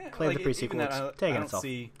the pre-sequel, it's taking itself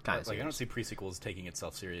kind of serious. I don't see pre-sequels taking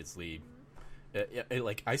itself seriously.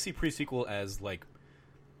 I see pre-sequel as like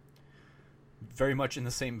very much in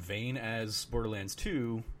the same vein as Borderlands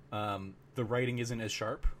 2. The writing isn't as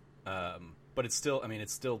sharp, but it's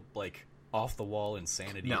still like off the wall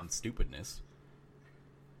insanity and stupidness.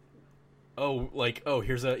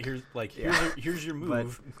 Here's your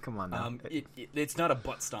move. But, come on now. It's not a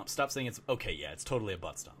butt stomp. Stop saying it's okay. Yeah, it's totally a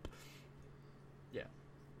butt stomp. Yeah,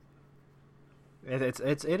 it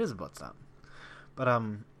is a butt stomp. But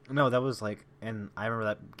no, that was like, and I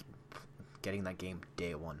remember getting that game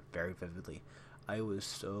day one very vividly. I was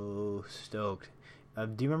so stoked.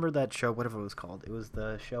 Do you remember that show? Whatever it was called. It was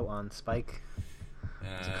the show on Spike.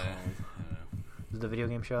 What's it called? I don't know. It was the video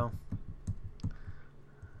game show.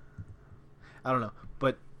 I don't know,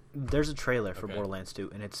 but there's a trailer for Borderlands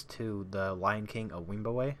 2, and it's to the Lion King A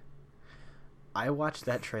Wimbo Way. I watched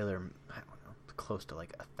that trailer, I don't know, close to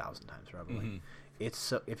like 1,000 times probably. Mm-hmm. It's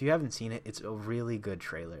so, if you haven't seen it, it's a really good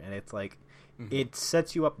trailer, and it's like it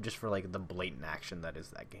sets you up just for like the blatant action that is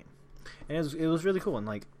that game, and it was really cool. And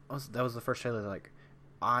like that was the first trailer that, like,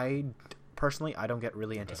 I personally don't get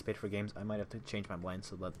really anticipated for games. I might have to change my mind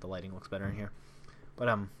so that the lighting looks better in here, but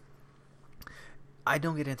I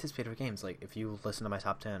don't get anticipated for games. Like, if you listen to my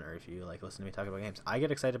top 10 or if you like listen to me talk about games, I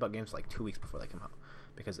get excited about games like 2 weeks before they come out,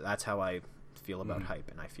 because that's how I feel about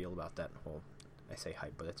hype, and I feel about that whole, I say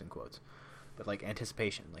hype, but it's in quotes, but like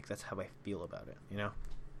anticipation, like that's how I feel about it, you know?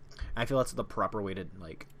 I feel that's the proper way to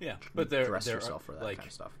like dress yourself for that kind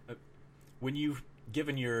of stuff. When you've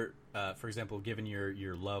given your, for example, given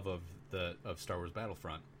your love of Star Wars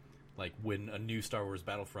Battlefront, like when a new Star Wars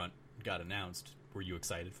Battlefront got announced, were you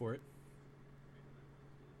excited for it?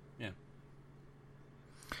 Yeah.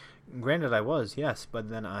 Granted, I was, yes, but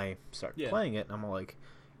then I started playing it, and I'm like,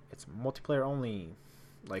 it's multiplayer only,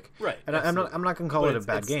 like, right? And I'm not gonna call it a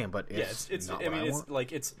bad game, but it's not what I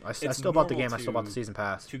want. I still bought the game. I still bought the season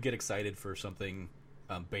pass. To get excited for something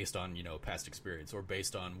based on past experience or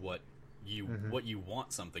based on what you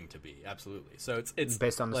want something to be. Absolutely. So it's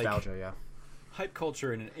based on nostalgia. Like, yeah. Hype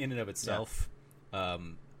culture in and of itself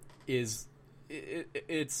is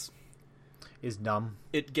dumb.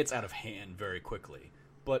 It gets out of hand very quickly,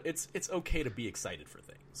 but it's okay to be excited for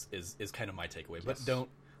things. Is kind of my takeaway. Yes. But don't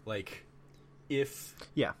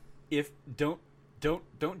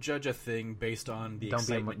don't judge a thing based on the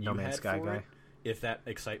excitement you had for it. If that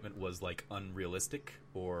excitement was like unrealistic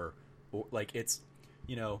or like it's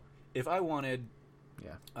if I wanted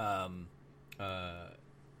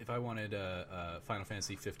Final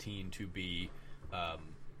Fantasy 15 to be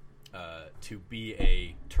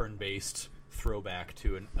a turn-based throwback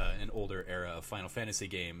to an older era of Final Fantasy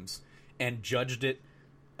games and judged it,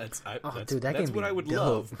 that's what I would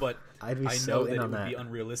love, but I know that it would be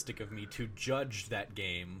unrealistic of me to judge that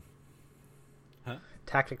game. Huh?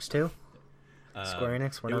 Tactics 2? Square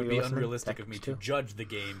Enix? It would be unrealistic of me to judge the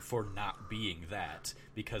game for not being that,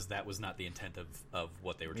 because that was not the intent of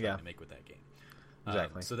what they were trying to make with that game.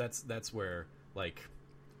 Exactly. So that's where where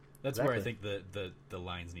I think the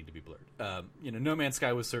lines need to be blurred. No Man's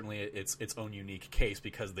Sky was certainly its own unique case,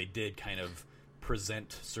 because they did kind of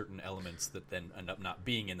present certain elements that then end up not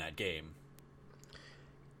being in that game.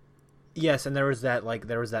 Yes, and there was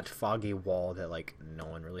that foggy wall that like no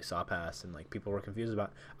one really saw past, and like people were confused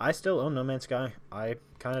about. I still own No Man's Sky. I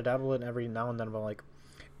kind of dabble in every now and then, but like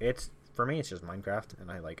for me it's just Minecraft,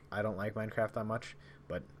 and I don't like Minecraft that much.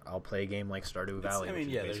 But I'll play a game like Stardew Valley.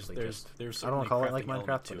 There's I don't want to call it like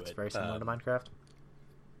Minecraft, but it's very similar to Minecraft.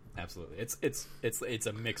 Absolutely, it's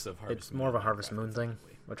a mix of Harvest. It's more of a Harvest Moon thing,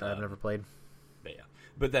 which I've never played.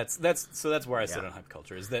 But that's where I sit on hype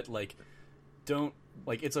culture. Is that like don't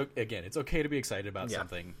like it's okay to be excited about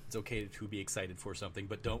something. It's okay to be excited for something,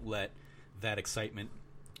 but don't let that excitement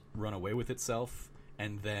run away with itself,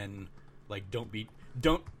 and then like don't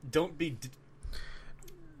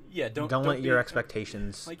let your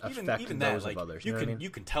expectations affect those of others. You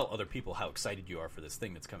can tell other people how excited you are for this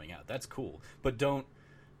thing that's coming out. That's cool, but don't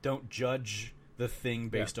judge the thing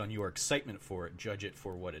based on your excitement for it. Judge it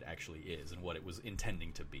for what it actually is and what it was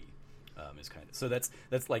intending to be. Is kind of so that's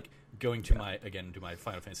like going to my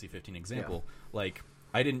Final Fantasy 15 example. Like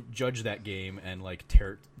I didn't judge that game and like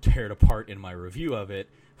tear it apart in my review of it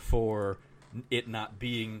for it not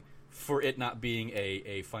being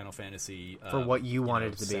a Final Fantasy for what you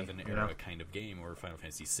wanted it to be, 7 era kind of game, or Final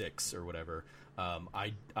Fantasy 6 or whatever.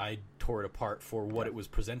 I tore it apart for what it was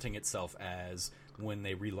presenting itself as, when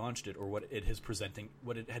they relaunched it, or what it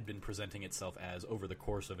had been presenting itself as over the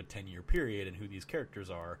course of a 10-year period, and who these characters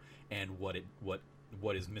are, and what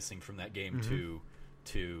is missing from that game to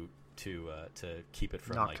keep it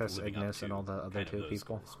from Noctis, like living Ignis, up to and all the other two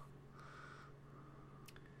people. Goals.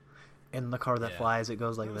 In the car that flies, it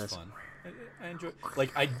goes like this. Fun. I enjoy.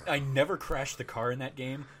 Like I never crashed the car in that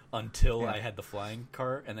game until I had the flying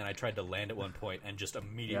car, and then I tried to land at one point and just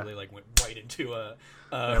immediately like went right into a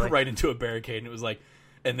right into a barricade, and it was like,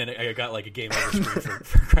 and then I got like a game over screen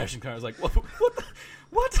for crashing the car. I was like,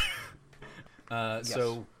 what? Yes.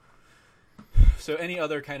 So any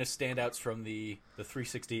other kind of standouts from the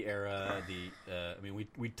 360 era? I mean,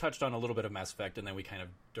 we touched on a little bit of Mass Effect, and then we kind of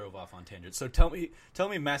drove off on tangents. So tell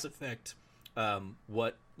me, Mass Effect,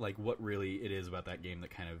 what really it is about that game that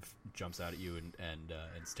kind of jumps out at you and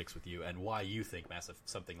sticks with you, and why you think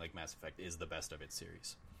something like Mass Effect is the best of its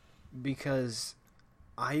series. Because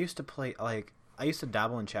I used to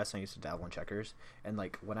dabble in chess and I used to dabble in checkers, and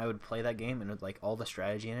like when I would play that game and with like all the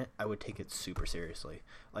strategy in it, I would take it super seriously.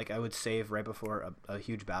 Like I would save right before a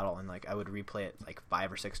huge battle, and like I would replay it like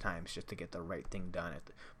 5 or 6 times just to get the right thing done.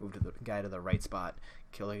 Move to the guy to the right spot,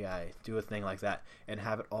 kill a guy, do a thing like that, and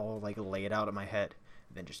have it all like laid out in my head.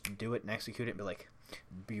 Then just do it and execute it and be like,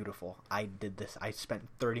 beautiful, I did this. I spent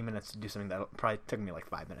 30 minutes to do something that probably took me like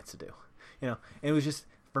 5 minutes to do. And it was just,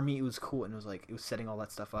 for me, it was cool, and it was like, it was setting all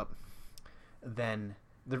that stuff up. Then,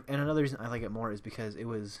 and another reason I like it more is because it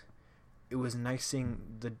was nice seeing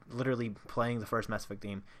literally playing the first Mass Effect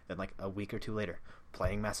game, then like a week or two later,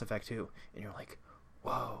 playing Mass Effect 2, and you're like,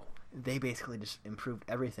 whoa, they basically just improved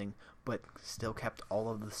everything, but still kept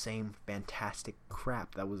all of the same fantastic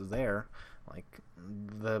crap that was there, like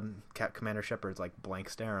the Commander Shepard's like blank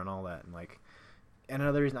stare and all that, and like, and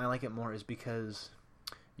another reason I like it more is because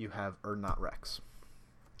you have Urdnot Rex.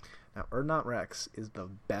 Now, Urdnot Rex is the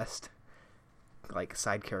best like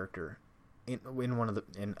side character in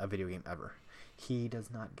a video game ever. He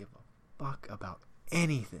does not give a fuck about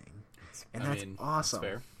anything, and that's awesome.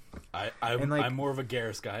 That's fair. I'm more of a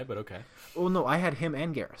Garrus guy, but okay. Well, no, I had him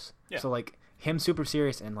and Garrus. Yeah. So like him super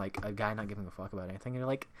serious and like a guy not giving a fuck about anything. And you're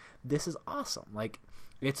like, this is awesome. Like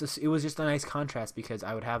it was just a nice contrast, because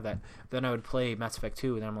I would have that. Then I would play Mass Effect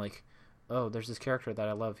 2, and I'm like, oh, there's this character that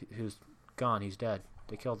I love who's gone. He's dead.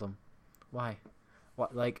 They killed him. Why?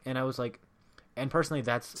 What? Like, and I was like, and personally,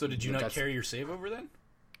 that's. So did you not carry your save over then?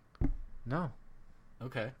 No.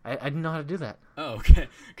 Okay. I didn't know how to do that. Oh, okay.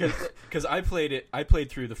 Because I played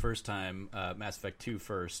through the first time Mass Effect 2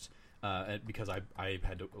 first, because I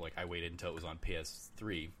had to, like, I waited until it was on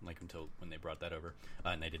PS3, like until when they brought that over,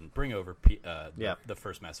 and they didn't bring over the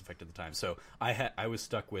first Mass Effect at the time. So I was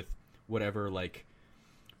stuck with whatever like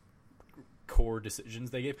core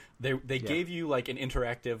decisions they gave. They gave you like an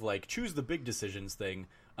interactive like choose the big decisions thing,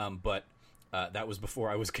 but that was before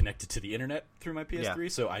I was connected to the internet through my PS3,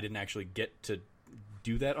 so I didn't actually get to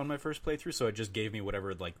do that on my first playthrough. So it just gave me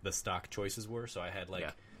whatever like the stock choices were. So I had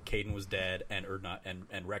like Caden was dead and Urdnot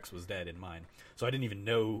and Rex was dead in mine. So I didn't even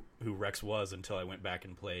know who Rex was until I went back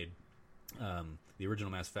and played the original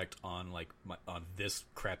Mass Effect on like on this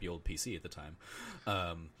crappy old PC at the time.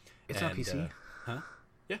 It's on PC, huh?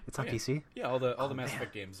 Yeah, it's on PC. Yeah, all the Mass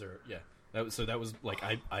Effect games are. Yeah, that was like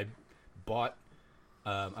I bought.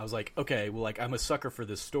 I was like, okay, well, like I'm a sucker for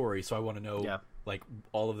this story, so I want to know like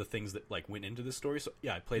all of the things that like went into this story. So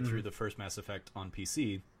yeah, I played through the first Mass Effect on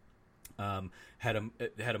PC. Had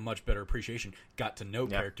a much better appreciation. Got to know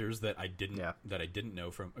characters that I didn't know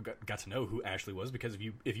from. Got to know who Ashley was, because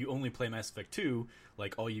if you only play Mass Effect 2,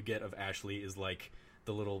 like all you get of Ashley is like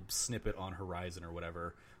the little snippet on Horizon or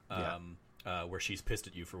whatever. Where she's pissed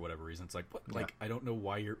at you for whatever reason. It's like, what? Like, I don't know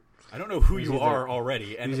why I don't know who you are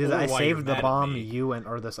already. And I saved the bomb, you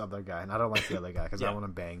or this other guy, and I don't like the other guy because I want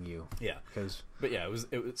to bang you. Yeah. But yeah, it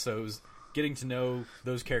was getting to know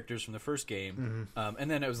those characters from the first game, and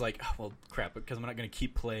then it was like, oh, well, crap, because I'm not going to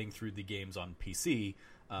keep playing through the games on PC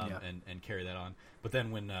and carry that on. But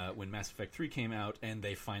then when Mass Effect 3 came out and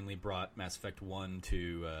they finally brought Mass Effect 1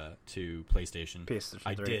 to PlayStation,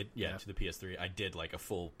 PS3, to the PS3, I did like a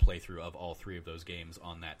full playthrough of all 3 of those games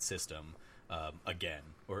on that system again.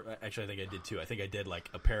 Or actually, I think I did 2. I think I did like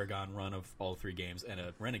a Paragon run of all 3 games and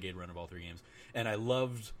a Renegade run of all 3 games. And I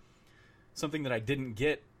loved something that I didn't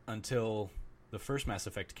get until the first Mass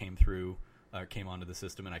Effect came onto the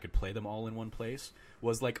system and I could play them all in one place,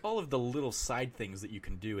 was like all of the little side things that you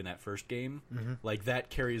can do in that first game, like that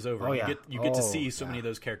carries over. You get to see so many of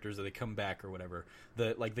those characters that they come back or whatever.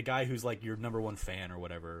 The guy who's like your number one fan or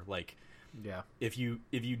whatever, like if you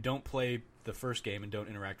don't play the first game and don't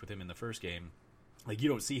interact with him in the first game, like you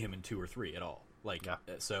don't see him in 2 or 3 at all. Like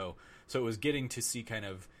so it was getting to see kind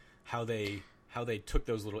of how they how they took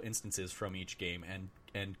those little instances from each game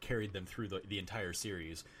and carried them through the entire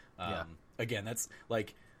series. Again, that's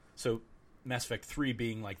like, so Mass Effect 3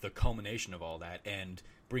 being like the culmination of all that, and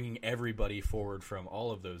bringing everybody forward from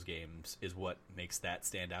all of those games is what makes that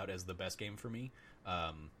stand out as the best game for me.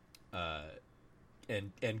 And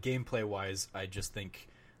gameplay wise, I just think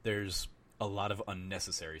there's a lot of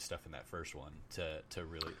unnecessary stuff in that first one to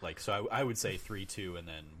really like. So I would say 3, 2, and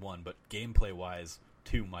then 1. But gameplay wise,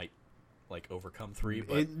 2 might like overcome 3.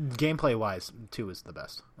 But gameplay wise, 2 is the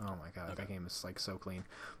best. Oh my god, that game is like so clean.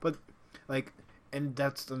 But like, and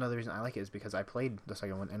that's another reason I like it, is because I played the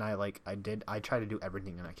second one, and I try to do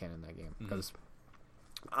everything that I can in that game, because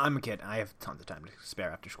I'm a kid. I have tons of time to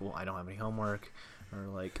spare after school. I don't have any homework. Or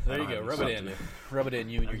like, there you go. Rub it in.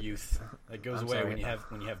 You and your youth. That goes away when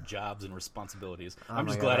you have jobs and responsibilities. I'm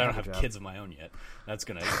just glad I don't have kids of my own yet. That's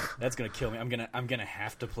gonna kill me. I'm gonna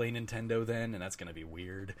have to play Nintendo then, and that's gonna be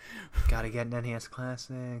weird. Gotta get an NES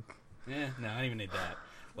Classic. Yeah, no, I don't even need that.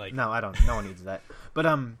 Like, no, I don't. No one needs that. But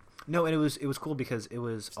no, and it was cool because it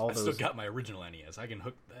was all those. I still got my original NES. I can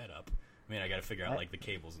hook that up. I mean, I got to figure out like the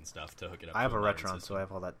cables and stuff to hook it up. I have a Retron, so I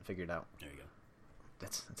have all that figured out. There you go.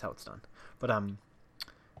 That's how it's done. But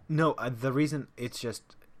no, the reason it's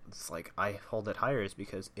like I hold it higher is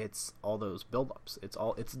because it's all those build-ups.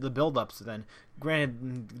 It's the build-ups. Then,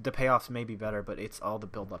 granted, the payoffs may be better, but it's all the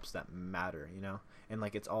build-ups that matter, you know. And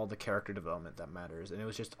like, it's all the character development that matters. And it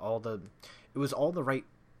was just all the right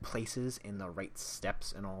places and the right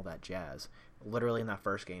steps and all that jazz. Literally in that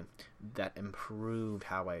first game, that improved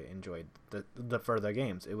how I enjoyed the further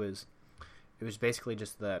games. It was basically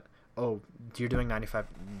just that. Oh, you're doing 95.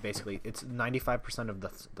 Basically, it's 95% of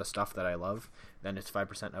the stuff that I love. Then it's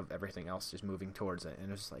 5% of everything else just moving towards it, and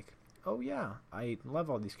it's like, oh yeah, I love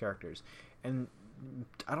all these characters, and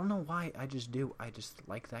I don't know why. I just do. I just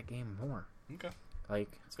like that game more. Okay, like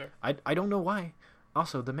that's fair. I don't know why.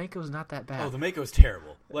 Also, the Mako's not that bad. Oh, the Mako's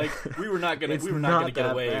terrible. Like, we were not gonna get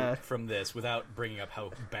away from this without bringing up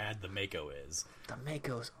how bad the Mako is. The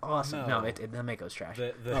Mako's awesome. No, the Mako's trash.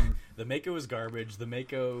 The Mako is garbage. The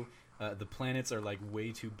Mako, the planets are like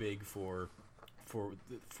way too big for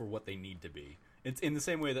what they need to be. It's in the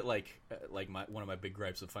same way that like one of my big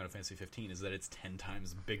gripes with Final Fantasy 15 is that it's 10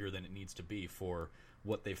 times bigger than it needs to be for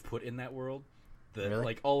what they've put in that world. Really?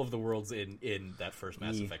 Like, all of the worlds in that first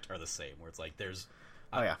Mass Effect are the same, where it's like there's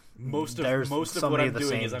most of so what I'm the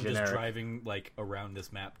doing is I'm generic. just driving like around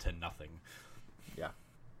this map to nothing. Yeah.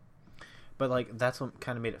 But like, that's what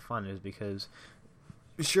kind of made it fun, is because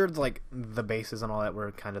sure, like the bases and all that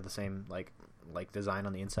were kind of the same like design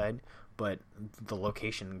on the inside, but the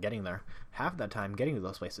location getting there, half that time getting to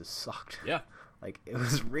those places sucked. Yeah. Like, it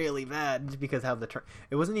was really bad just because how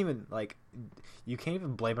it wasn't even like, you can't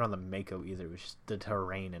even blame it on the Mako either. It was just the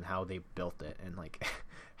terrain and how they built it, and like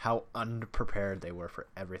how unprepared they were for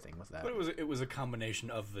everything with that. But it was a combination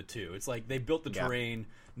of the two. It's like they built the terrain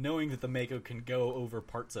knowing that the Mako can go over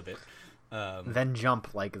parts of it, then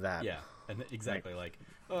jump like that. Yeah, and exactly like,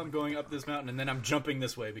 oh, I'm going up this mountain and then I'm jumping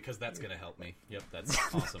this way because that's gonna help me. Yep, that's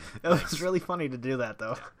awesome. It was really funny to do that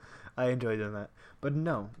though. I enjoyed doing that. But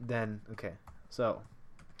no, then okay. So,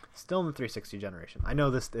 still in the 360 generation. I know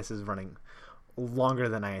this is running longer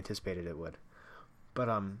than I anticipated it would. But,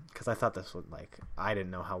 because I thought this would, like, I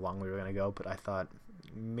didn't know how long we were going to go, but I thought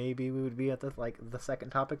maybe we would be at the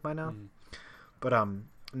second topic by now. But,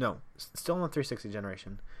 no, still in the 360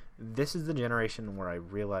 generation. This is the generation where I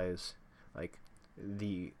realize, like,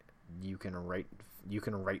 you can write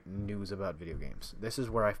news about video games. This is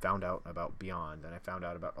where I found out about Beyond, and I found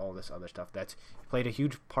out about all this other stuff that's played a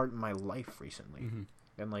huge part in my life recently.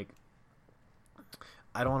 And like,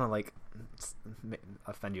 I don't want to like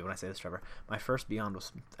offend you when I say this, Trevor. My first Beyond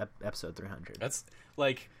was episode 300. That's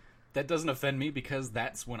like, that doesn't offend me because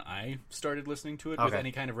that's when I started listening to it with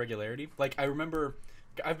any kind of regularity. Like, I remember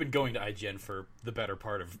I've been going to IGN for the better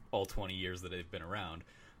part of all 20 years that they've been around.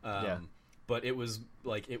 But it was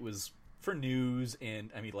for news,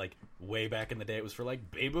 and I mean, like, way back in the day, it was for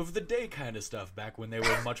like Babe of the Day kind of stuff, back when they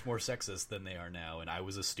were much more sexist than they are now, and I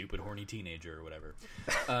was a stupid horny teenager or whatever.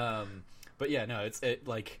 But yeah, no, it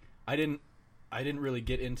like, I didn't really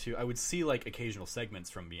get into. I would see like occasional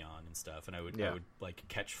segments from Beyond and stuff, and I would like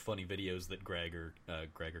catch funny videos that Greg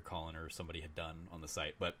or Colin or somebody had done on the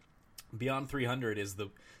site. But Beyond 300 is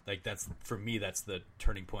that's for me, that's the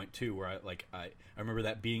turning point too, where I remember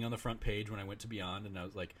that being on the front page when I went to Beyond, and I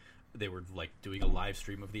was like, they were like doing a live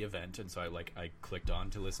stream of the event, and so I clicked on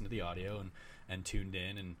to listen to the audio and tuned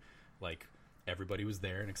in, and like everybody was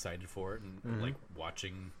there and excited for it, and like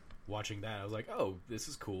watching that, I was like, oh, this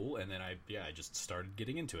is cool, and then I just started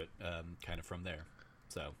getting into it kind of from there.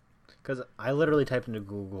 So Because I literally typed into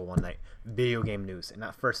Google one night, video game news, and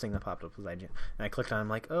that first thing that popped up was IGN. And I clicked on it, I'm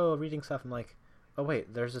like, oh, reading stuff. I'm like, oh,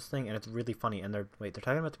 wait, there's this thing, and it's really funny. And they're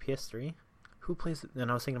talking about the PS3? Who plays it? And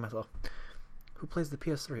I was thinking to myself, who plays the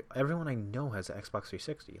PS3? Everyone I know has an Xbox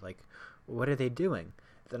 360. Like, what are they doing?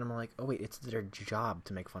 Then I'm like, oh, wait, it's their job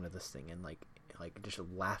to make fun of this thing and, like just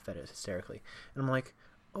laugh at it hysterically. And I'm like,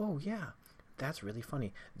 oh, yeah, that's really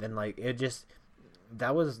funny. Then, like, it just...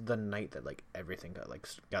 That was the night that like everything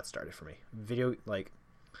got started for me. Like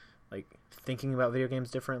thinking about video games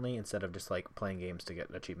differently instead of just like playing games to get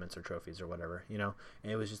achievements or trophies or whatever, you know. And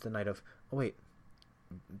it was just the night of, oh wait,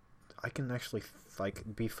 I can actually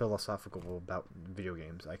like be philosophical about video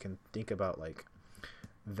games. I can think about like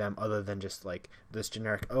them other than just like this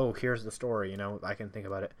generic, oh, here's the story, you know. I can think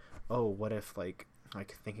about it. Oh, what if like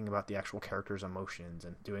thinking about the actual character's emotions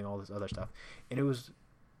and doing all this other stuff. And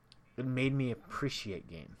it made me appreciate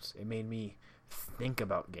games. It made me think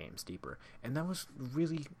about games deeper. And it was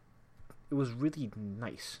really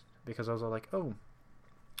nice because I was all like, oh,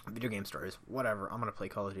 video game stories, whatever. I'm going to play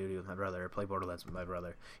Call of Duty with my brother, or play Borderlands with my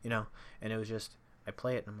brother, you know? And it was just, I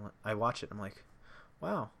play it and I watch it and I'm like,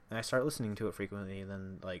 wow. And I start listening to it frequently. And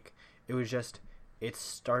then like, it was just, it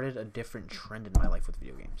started a different trend in my life with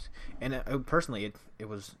video games. And personally, it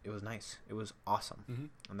was nice. It was awesome. Mm-hmm.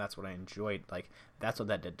 And that's what I enjoyed. Like, that's what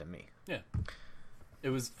that did to me. Yeah.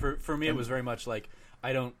 It was, for me, it was very much like,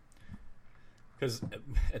 because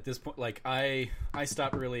at this point, like, I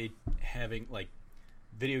stopped really having, like,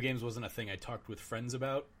 video games wasn't a thing I talked with friends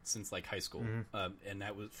about since, like, high school. Mm-hmm. And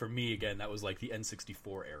that was, for me, again, that was, like, the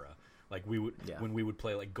N64 era. Like, when we would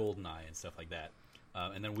play, like, GoldenEye and stuff like that.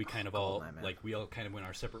 And then we kind of all kind of went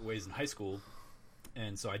our separate ways in high school,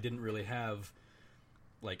 and so I didn't really have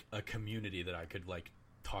like a community that I could like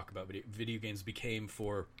talk about video games. Became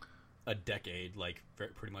for a decade like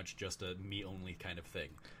pretty much just a me only kind of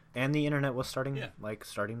thing. And the internet was starting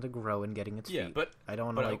to grow and getting its feet. But I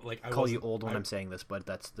don't want to call you old when I'm saying this, but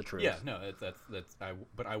that's the truth. Yeah, no,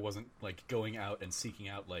 but I wasn't like going out and seeking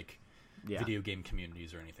out like video game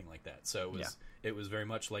communities or anything like that. So it was very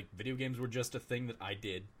much like video games were just a thing that I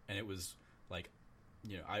did, and it was like,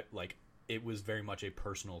 you know, it was very much a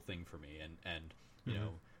personal thing for me, and you know,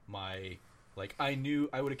 my like I knew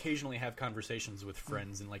I would occasionally have conversations with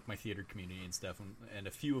friends in like my theater community and stuff, and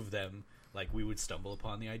a few of them like we would stumble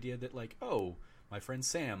upon the idea that like, oh, my friend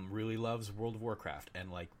Sam really loves World of Warcraft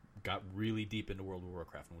and like got really deep into World of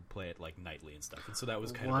Warcraft and would play it like nightly and stuff, and so that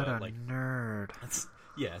was kind of a nerd.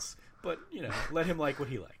 Yes, but you know, let him like what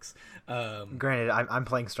he likes. Granted, I'm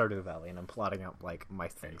playing Stardew Valley and I'm plotting out like my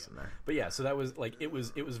things in there. But yeah, so that was like it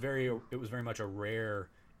was very much a rare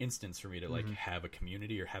instance for me to like have a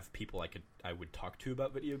community or have people I would talk to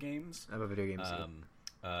about video games. I'm a video game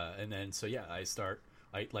and then so yeah,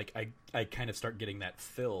 I kind of start getting that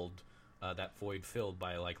void filled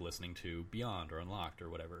by like listening to Beyond or Unlocked or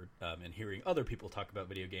whatever, and hearing other people talk about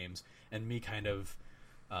video games, and me kind of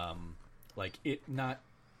like it not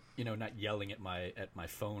yelling at my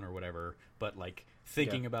phone or whatever, but like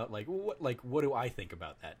thinking about like what do I think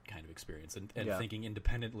about that kind of experience, and thinking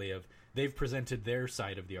independently of they've presented their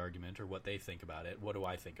side of the argument or what they think about it, what do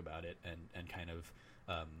I think about it, and kind of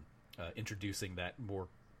introducing that more.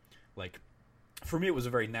 Like for me it was a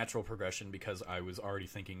very natural progression because I was already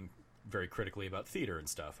thinking very critically about theater and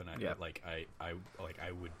stuff, and I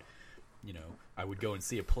would go and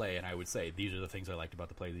see a play and I would say these are the things I liked about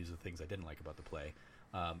the play, these are the things I didn't like about the play.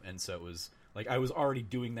 And so it was like I was already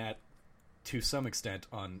doing that to some extent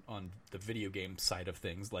on the video game side of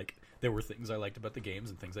things. Like there were things I liked about the games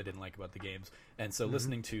and things I didn't like about the games. And so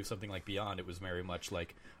listening to something like Beyond, it was very much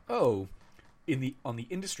like, oh, on the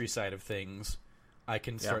industry side of things, I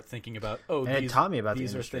can start thinking about it taught me about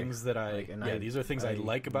these are things that these are things I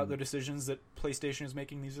like about the decisions that PlayStation is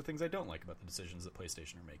making. These are things I don't like about the decisions that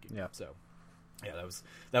PlayStation are making. Yeah. So yeah,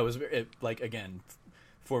 that was like again.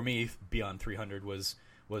 For me, Beyond 300 was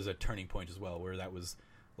a turning point as well, where that was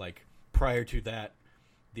like prior to that,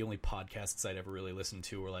 the only podcasts I'd ever really listened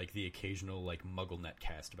to were like the occasional like MuggleNet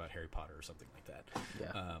cast about Harry Potter or something like that.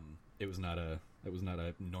 Yeah. It was not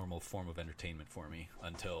a normal form of entertainment for me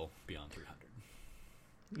until Beyond 300.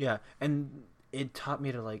 Yeah, and it taught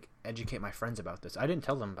me to like educate my friends about this. I didn't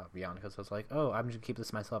tell them about Beyond because I was like, oh, I'm just gonna keep this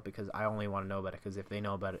to myself because I only want to know about it, because if they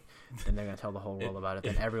know about it, then they're gonna tell the whole world about it.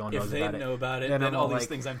 Then everyone knows about it. If they know about it, then all these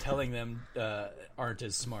things I'm telling them aren't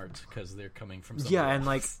as smart because they're coming from somewhere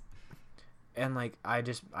else. and I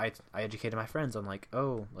educated my friends on like,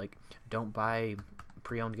 oh, like don't buy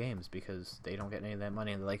pre-owned games because they don't get any of that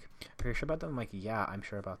money. And they're like, are you sure about that? I'm like, yeah, I'm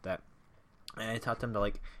sure about that. And I taught them to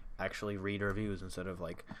like actually read reviews instead of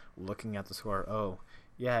like looking at the score. Oh,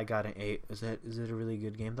 yeah, I got an 8. Is it a really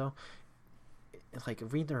good game though? It's like,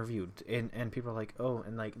 read the review, and people are like, oh,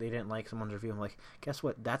 and like they didn't like someone's review. I'm like, guess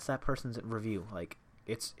what? That's that person's review. Like,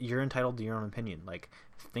 you're entitled to your own opinion. Like,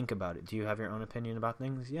 think about it. Do you have your own opinion about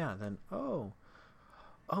things? Yeah. Then oh,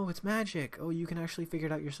 it's magic. Oh, you can actually figure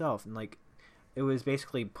it out yourself. And like, it was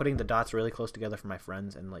basically putting the dots really close together for my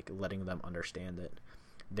friends and like letting them understand that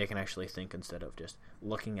they can actually think instead of just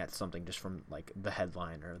looking at something just from like the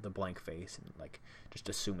headline or the blank face and like just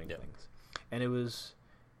assuming things. And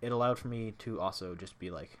it allowed for me to also just be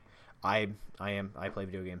like, I play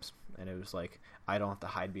video games, and it was like, I don't have to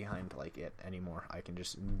hide behind like it anymore. I can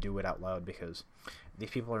just do it out loud because these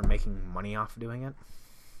people are making money off doing it.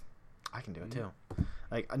 I can do it too.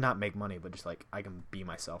 Like, not make money, but just like I can be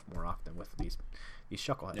myself more often with these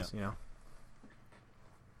chuckleheads, you know.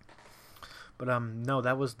 But no,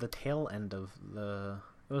 that was the tail end of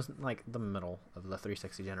it was like the middle of the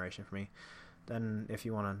 360 generation for me. Then if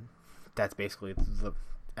you want to, that's basically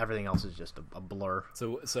everything else is just a blur.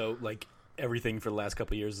 So like everything for the last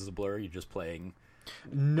couple of years is a blur. You're just playing.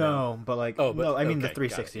 No, but like I mean the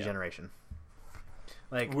 360 generation.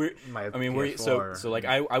 Like so like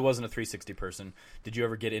I wasn't a 360 person. Did you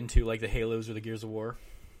ever get into like the Halos or the Gears of War?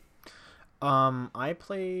 I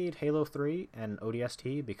played Halo 3 and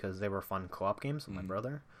ODST because they were fun co-op games with my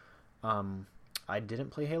brother. I didn't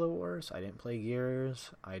play Halo Wars. I didn't play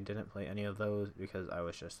Gears. I didn't play any of those because I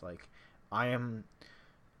was just like, I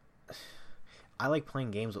like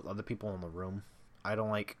playing games with other people in the room. I don't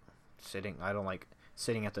like sitting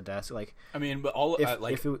at the desk. Like, I mean, but all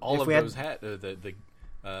of those had the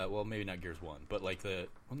well, maybe not Gears 1, but like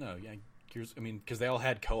Gears. I mean, because they all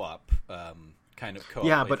had co-op kind of co-op.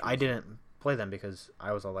 Yeah, but I didn't play them because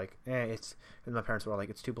I was all like, it's. And my parents were all like,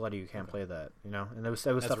 it's too bloody, you can't play that, you know. And it was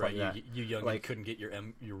stuff right. like that. You young, like, couldn't get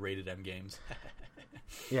your rated M games.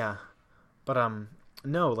 Yeah, but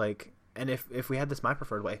no, like, and if we had this my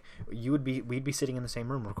preferred way, we'd be sitting in the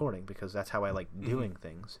same room recording because that's how I like doing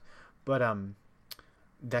things. But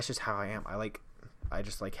that's just how I am. I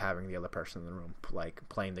just like having the other person in the room, like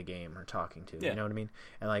playing the game or talking to. You know what I mean?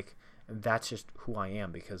 And like, that's just who I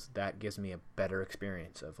am because that gives me a better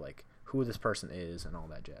experience of like who this person is and all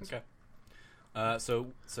that jazz. Okay. So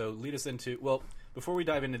lead us into, well, before we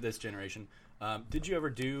dive into this generation, did you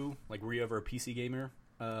ever were you ever a PC gamer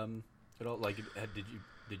at all? Like,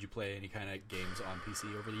 did you play any kind of games on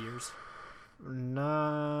PC over the years?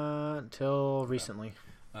 Not till recently.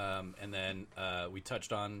 And then we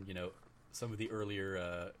touched on, some of the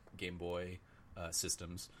earlier Game Boy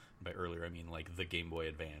systems. By earlier, I mean like the Game Boy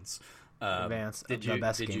Advance. Did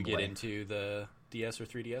you get into the DS or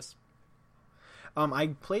 3DS? I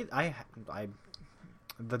played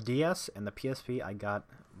the DS and the PSP.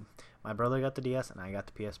 My brother got the DS and I got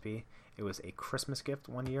the PSP. It was a Christmas gift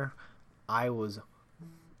one year. I was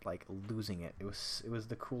like losing it. It was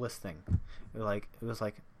the coolest thing. It was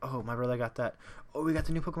like, oh, my brother got that. Oh, we got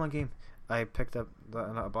the new Pokemon game. I picked up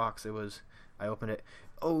a box. I opened it.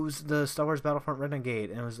 Oh, it was the Star Wars Battlefront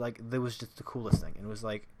Renegade, and it was just the coolest thing. And it was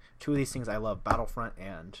like two of these things I love, Battlefront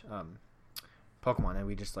and Pokemon, and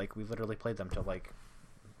we literally played them till like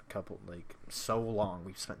a couple, like, so long.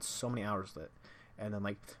 We spent so many hours with it. And then,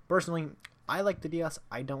 like, personally, I like the DS.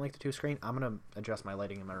 I don't like the 2-screen. I'm gonna adjust my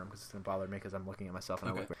lighting in my room because it's gonna bother me because I'm looking at myself.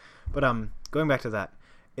 And okay. But going back to that,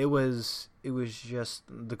 it was just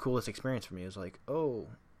the coolest experience for me. It was like, oh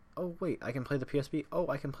wait, I can play the PSP. Oh,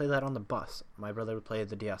 I can play that on the bus. My brother would play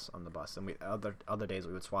the DS on the bus, and other days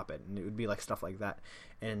we would swap it, and it would be like stuff like that.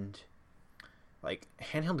 And like,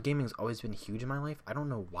 handheld gaming's always been huge in my life. I don't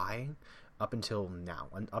know why, up until now,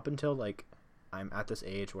 and up until like I'm at this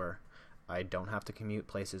age where I don't have to commute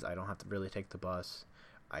places. I don't have to really take the bus.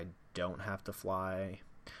 I don't have to fly.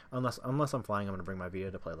 Unless I'm flying, I'm going to bring my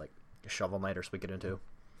Vita to play like Shovel Knight or Suikoden 2.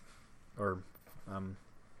 Or,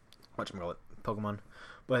 whatchamacallit, Pokemon.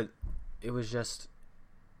 But it was just,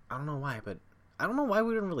 I don't know why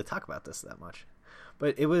we didn't really talk about this that much.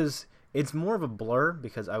 But it's more of a blur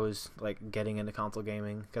because I was like getting into console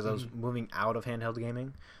gaming because I was moving out of handheld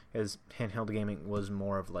gaming because handheld gaming was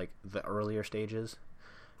more of like the earlier stages.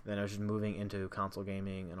 Then I was just moving into console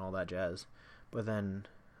gaming and all that jazz. But then,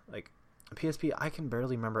 like, PSP, I can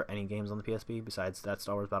barely remember any games on the PSP besides that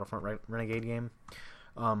Star Wars Battlefront Renegade game.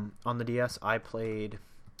 On the DS, I played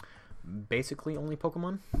basically only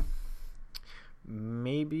Pokemon.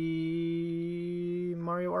 Maybe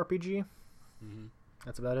Mario RPG. Mm-hmm.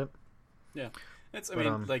 That's about it. Yeah.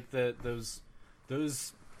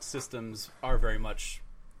 Those systems are very much,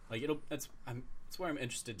 like, that's where I'm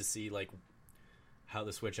interested to see, like, how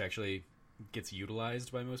the Switch actually gets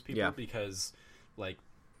utilized by most people, because, like,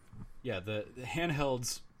 the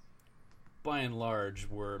handhelds by and large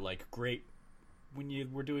were like great when you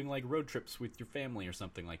were doing like road trips with your family or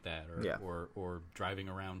something like that, or driving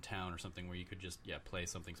around town or something where you could just play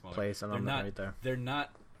something smaller. Play something right there. They're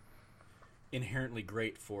not inherently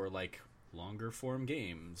great for like longer form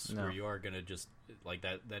games where you are gonna just like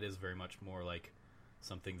that. That is very much more like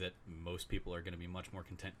something that most people are going to be much more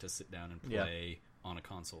content to sit down and play on a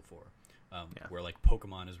console for. Where like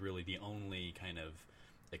Pokemon is really the only kind of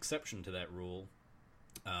exception to that rule,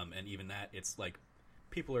 and even that, it's like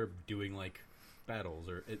people are doing like battles,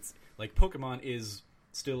 or it's like Pokemon is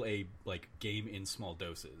still a like game in small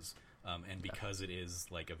doses, and because it is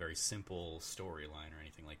like a very simple storyline or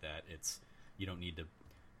anything like that, you don't need to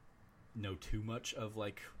know too much of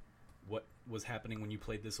like what was happening when you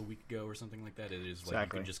played this a week ago or something like that. It is like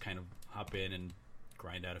you can just kind of hop in and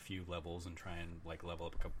grind out a few levels and try and like level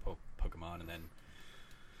up a couple Pokemon and then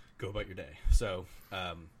go about your day. So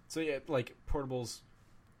yeah, like portables,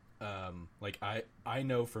 like I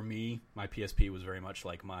know for me, my PSP was very much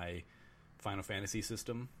like my Final Fantasy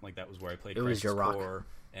system. Like that was where I played Crisis Core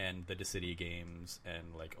and the Dissidia games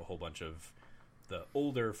and like a whole bunch of the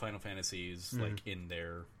older Final Fantasies, like in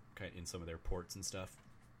some of their ports and stuff.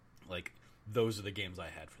 Like those are the games I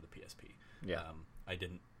had for the PSP. I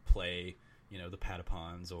didn't play, the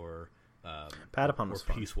Patapons or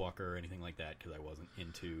Peace Walker or anything like that because I wasn't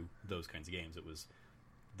into those kinds of games. It was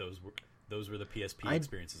those were the PSP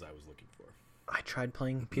experiences I was looking for. I tried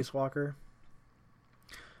playing Peace Walker.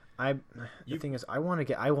 The thing is, I wanted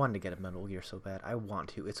to get a Metal Gear so bad. I want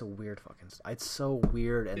to. It's a weird fucking. It's so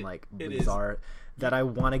weird and like bizarre that I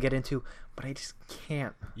want to get into, but I just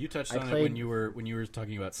can't. You touched on it when you were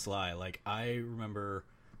talking about Sly. Like I remember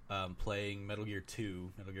playing Metal Gear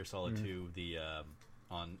Solid 2, the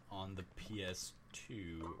on the PS2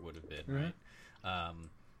 it would have been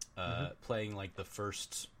right. Playing like the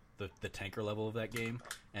first. The tanker level of that game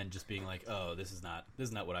and just being like, oh, this is not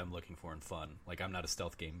what I'm looking for in fun. Like I'm not a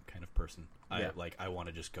stealth game kind of person. I want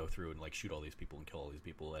to just go through and like shoot all these people and kill all these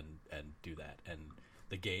people and do that. And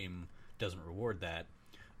the game doesn't reward that.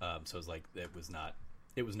 So it's like it was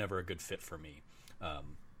never a good fit for me.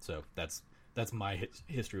 So that's my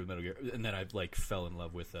history with Metal Gear. And then I like fell in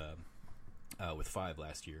love with 5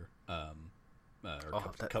 last year. Phantom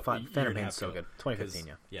Pain's so good.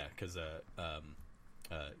 2015, yeah, because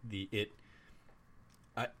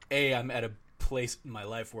I'm at a place in my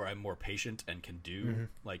life where I'm more patient and can do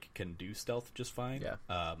stealth just fine. Yeah.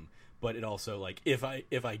 But it also like if I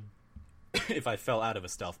fell out of a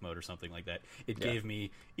stealth mode or something like that, it gave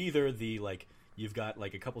me either the like you've got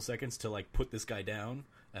like a couple seconds to like put this guy down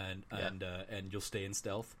and you'll stay in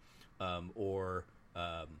stealth, or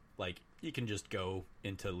like you can just go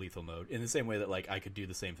into lethal mode in the same way that like I could do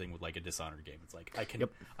the same thing with like a Dishonored game. It's like I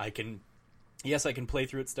can. Yes, I can play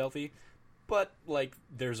through it stealthy, but like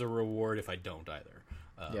there's a reward if I don't either.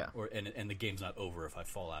 And the game's not over if I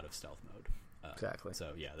fall out of stealth mode. Exactly.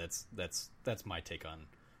 So yeah, that's my take on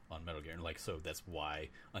Metal Gear, and like so that's why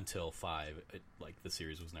until 5, like the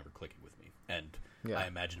series was never clicking with me. And I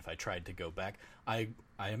imagine if I tried to go back, I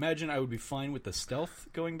imagine I would be fine with the stealth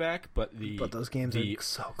going back, but those games are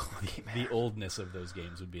so clunky. The oldness of those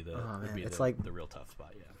games would be the real tough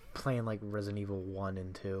spot. Yeah, playing like Resident Evil 1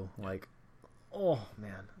 and 2, like. Oh,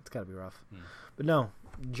 man, it's got to be rough. But no,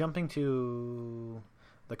 jumping to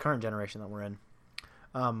the current generation that we're in,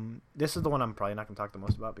 this is the one I'm probably not going to talk the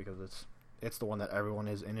most about because it's the one that everyone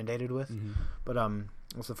is inundated with. But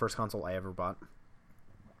it's the first console I ever bought.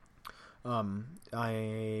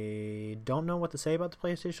 I don't know what to say about the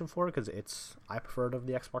PlayStation 4 because I prefer it of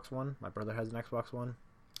the Xbox One. My brother has an Xbox One.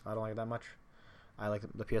 I don't like it that much. I like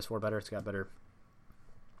the PS4 better. It's got better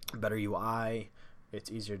UI. It's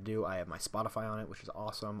easier to do. I have my Spotify on it, which is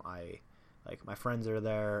awesome. My friends are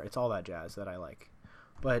there. It's all that jazz that I like.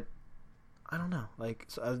 But I don't know. I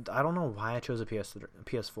don't know why I chose a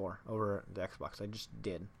PS4 over the Xbox. I just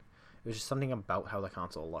did. It was just something about how the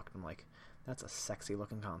console looked. I'm like, that's a sexy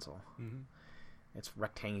looking console. It's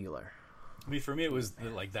rectangular. I mean, for me, it was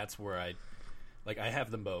that's where I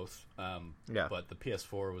have them both. But the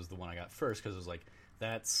PS4 was the one I got first because it was like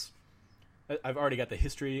I've already got the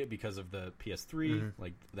history because of the PS3.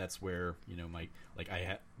 Like that's where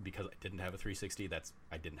because I didn't have a 360.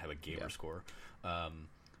 I didn't have a gamer score.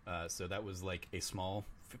 So that was like a small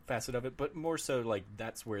facet of it, but more so like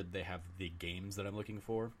that's where they have the games that I'm looking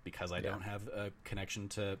for because I don't have a connection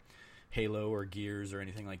to Halo or Gears or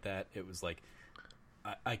anything like that. It was like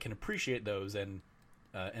I can appreciate those and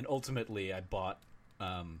ultimately I bought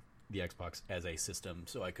the Xbox as a system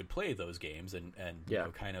so I could play those games and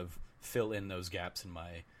kind of fill in those gaps in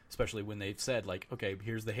my especially when they've said, like, okay,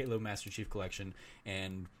 here's the Halo Master Chief Collection,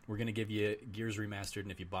 and we're going to give you Gears Remastered,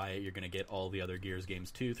 and if you buy it, you're going to get all the other Gears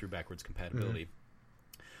games, too, through backwards compatibility.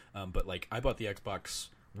 But, like, I bought the Xbox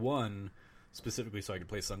One specifically so I could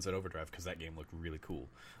play Sunset Overdrive, because that game looked really cool.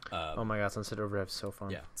 Oh my god, Sunset Overdrive is so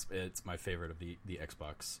fun. Yeah, it's my favorite of the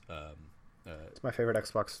Xbox. It's my favorite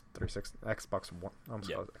Xbox 360, Xbox One.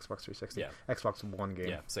 Xbox 360. Yeah. Xbox One game.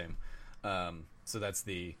 Yeah, same. So that's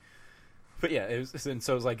the. But yeah, and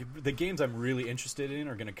so it's like the games I'm really interested in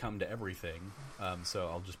are going to come to everything. So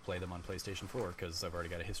I'll just play them on PlayStation 4 because I've already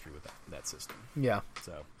got a history with that system. Yeah.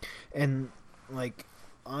 So. And like,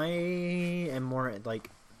 I am more like,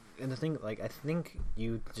 and the thing, like, I think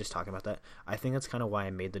you just talking about that. I think that's kind of why I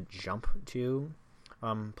made the jump to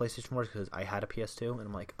PlayStation 4, because I had a PS2 and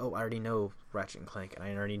I'm like, oh, I already know Ratchet and Clank and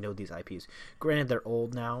I already know these IPs. Granted, they're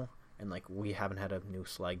old now, and like we haven't had a new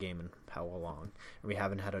Sly game in how long, and we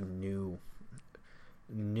haven't had a new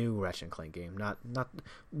Ratchet and Clank game. Not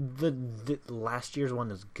the last year's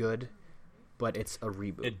one is good, but it's a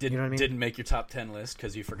reboot. It didn't, you know what I mean? Didn't make your top 10 list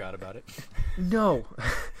because you forgot about it. No.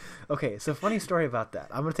 Okay, so funny story about that.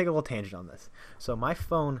 I'm going to take a little tangent on this. So my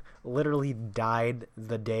phone literally died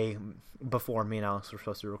the day before me and Alex were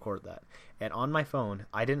supposed to record that. And on my phone,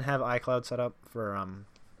 I didn't have iCloud set up for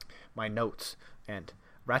my notes. And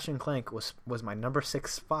Ratchet and Clank was my number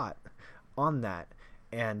 6 spot on that.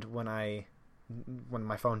 And when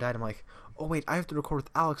my phone died, I'm like, oh wait, I have to record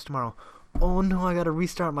with Alex tomorrow. Oh no, I gotta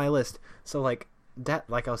restart my list. So like that,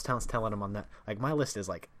 like I was telling him on that, like my list is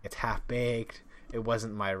like, it's half baked. It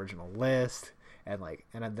wasn't my original list, and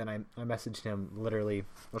then I messaged him literally,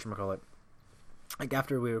 whatchamacallit, like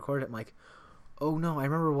after we recorded it. I'm like, oh no, I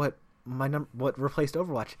remember what replaced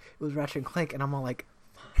Overwatch. It was Ratchet and Clank, and I'm all like,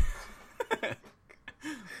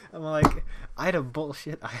 I had a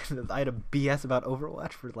bullshit, I had a BS about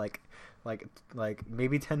Overwatch for like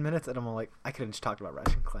maybe 10 minutes, and I'm all like, I could have just talked about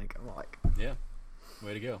Ratchet and Clank. I'm all like, yeah,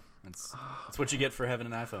 way to go. That's what you get for having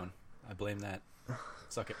an iPhone. I blame that.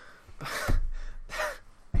 Suck it.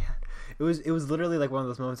 Man, it was literally like one of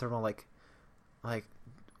those moments where I'm all like, why?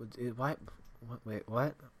 Wait,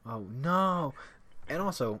 what? Oh no! And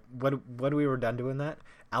also, when we were done doing that,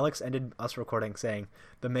 Alex ended us recording saying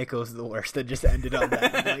the Mako's the worst, and just ended on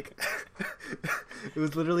that. Like, it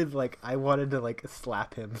was literally like I wanted to like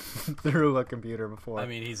slap him through a computer before. I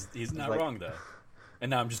mean, he's not wrong though. And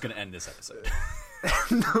now I'm just gonna end this episode.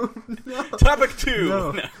 No. Topic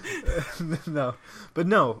 2. No. But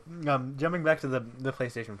no. Jumping back to the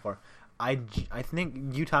PlayStation 4, I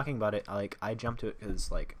think you talking about it, like I jumped to it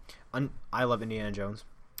because like I love Indiana Jones.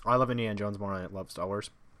 I love Indiana Jones more than I love Star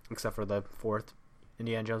Wars, except for the 4th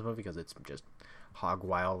Indiana Jones movie because it's just hog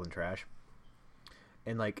wild and trash.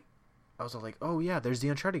 And like I was like, oh yeah, there's the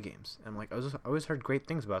Uncharted games. And like I always heard great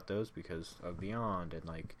things about those because of Beyond, and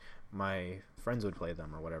like my friends would play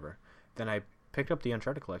them or whatever. Then I picked up the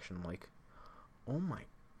Uncharted collection. I'm like, oh my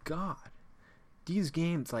god, these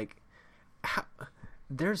games, like,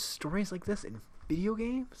 there's stories like this in video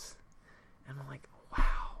games, and I'm like, wow.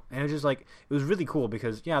 And it was just like, it was really cool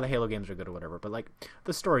because yeah, the Halo games are good or whatever, but like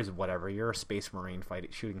the story's whatever. You're a space marine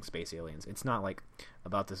shooting space aliens. It's not like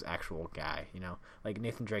about this actual guy, you know. Like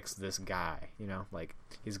Nathan Drake's this guy, you know. Like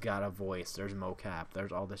he's got a voice. There's mocap.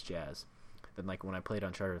 There's all this jazz. Then like when I played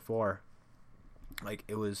Uncharted 4, like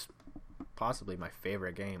it was possibly my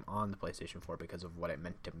favorite game on the PlayStation 4 because of what it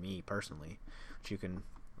meant to me personally. Which you can,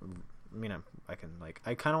 I mean, I can like,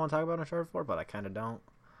 I kind of want to talk about Uncharted 4, but I kind of don't.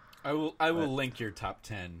 I will link your top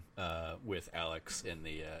 10 with Alex in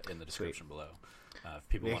the description below. If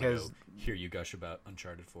people want to go hear you gush about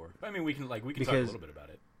Uncharted 4. I mean, we can talk a little bit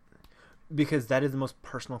about it. Because that is the most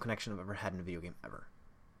personal connection I've ever had in a video game ever.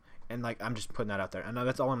 And like I'm just putting that out there. And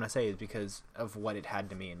that's all I'm gonna say is because of what it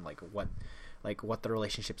had to me and like what the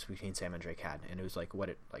relationships between Sam and Drake had, and it was like what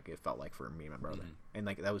it felt like for me and my brother. Mm-hmm. And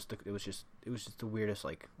like it was just the weirdest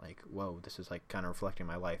like whoa, this is like kind of reflecting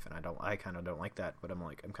my life, and I kind of don't like that, but I'm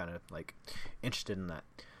kind of like interested in that.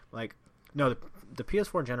 Like no, the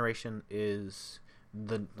PS4 generation is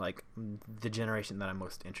the generation that I'm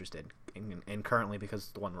most interested in currently, because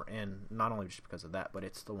it's the one we're in, not only just because of that, but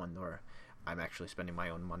it's the one where I'm actually spending my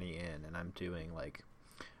own money in, and I'm doing like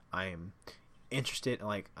I'm interested,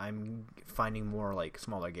 like I'm finding more like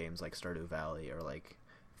smaller games like Stardew Valley or like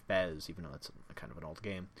Fez, even though it's kind of an old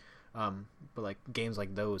game, but like games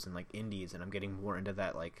like those and like indies, and I'm getting more into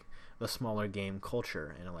that, like the smaller game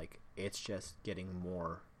culture, and like it's just getting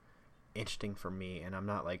more interesting for me. And I'm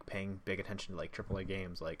not like paying big attention to like AAA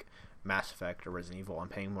games like Mass Effect or Resident Evil. I'm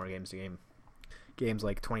paying more games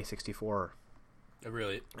like 2064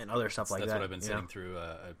 and other stuff like that. That's what I've been sitting through.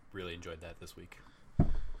 I really enjoyed that this week.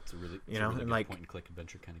 It's a really, and good like point and click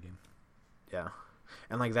adventure kind of game. Yeah,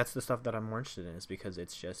 and like that's the stuff that I'm more interested in, is because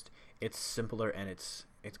it's simpler and it's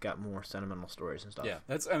got more sentimental stories and stuff. Yeah,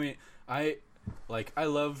 I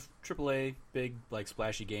love AAA big like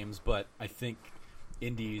splashy games, but I think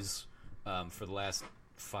indies for the last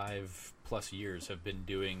 5+ years have been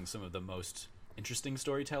doing some of the most interesting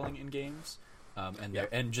storytelling in games,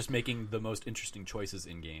 and just making the most interesting choices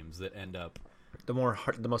in games that end up the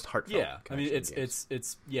most heartfelt. Yeah, I mean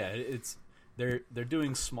it's they're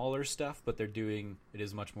doing smaller stuff, but it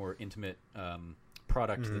is much more intimate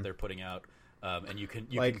product that they're putting out, and you can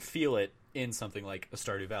feel it in something like a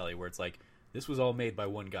Stardew Valley, where it's like, this was all made by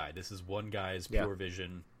one guy. This is one guy's pure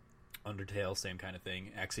vision. Undertale, same kind of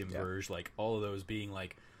thing. Axiom Verge, like all of those being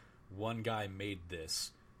like, one guy made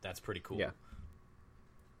this. That's pretty cool. Yeah.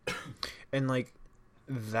 And like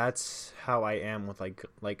that's how I am with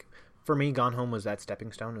like for me, Gone Home was that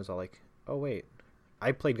stepping stone. It was all like, oh wait,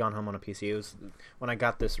 I played Gone Home on a PC. It was when I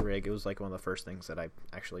got this rig. It was like one of the first things that I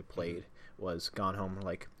actually played was Gone Home.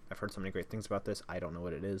 Like, I've heard so many great things about this. I don't know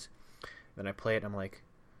what it is. Then I play it. I'm like,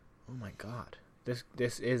 oh my god, it's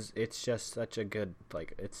just such a good,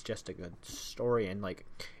 like, it's just a good story, and like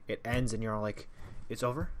it ends and you're all like, it's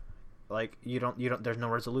over. Like you don't. There's no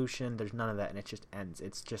resolution. There's none of that, and it just ends.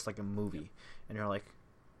 It's just like a movie, and you're like,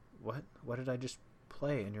 what? What did I just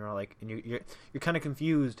play? And you're all like, and you're kind of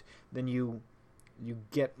confused. Then you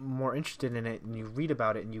get more interested in it, and you read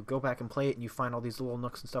about it, and you go back and play it, and you find all these little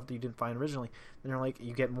nooks and stuff that you didn't find originally. Then you're like,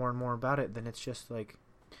 you get more and more about it. Then it's just like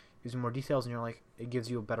using more details, and you're like, it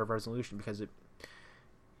gives you a better resolution because it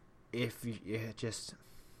just,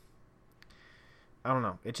 I don't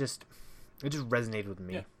know, it just resonated with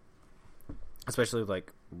me. Yeah. Especially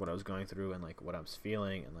like what I was going through and like what I was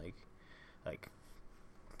feeling and like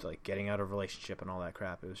getting out of a relationship and all that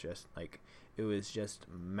crap. It was just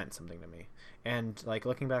meant something to me. And like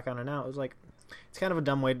looking back on it now, it was like, it's kind of a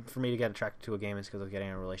dumb way for me to get attracted to a game is because of getting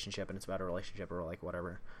in a relationship and it's about a relationship or like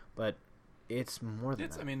whatever. But it's more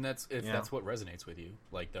than that. I mean, that's what resonates with you.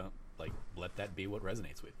 Like, don't let that be what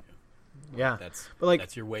resonates with you. Yeah,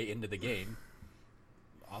 that's your way into the game.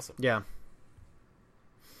 Awesome. Yeah.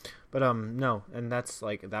 But no, and that's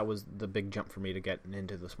like, that was the big jump for me to get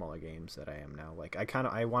into the smaller games that I am now. Like I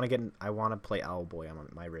want to play Owlboy on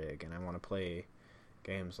my rig, and I want to play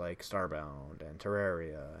games like Starbound and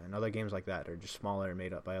Terraria and other games like that are just smaller and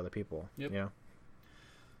made up by other people. Yep. You know.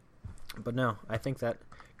 But no, I think that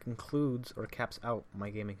concludes or caps out my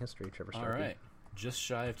gaming history, Trevor Starkey. All right. Just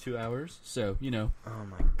shy of 2 hours, so oh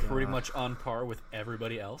my God, pretty much on par with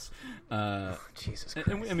everybody else. Jesus Christ!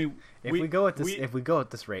 And I mean, if we go at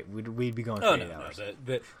this rate, we'd be going for 8 hours.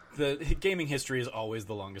 No. The gaming history is always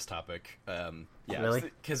the longest topic. Yeah, really?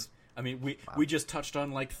 Because I mean, we just touched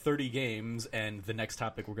on like 30 games, and the next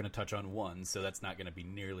topic we're going to touch on 1, so that's not going to be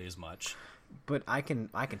nearly as much. But I can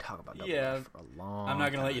talk about that for a long I'm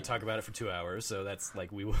not going to time. let you talk about it for 2 hours, so that's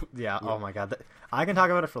like we will. Yeah. Oh my God, I can talk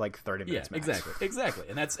about it for like 30 minutes. Yeah, max. exactly,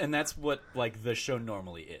 and that's what like the show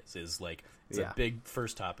normally is like. It's a big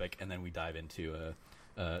first topic, and then we dive into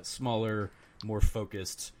a smaller, more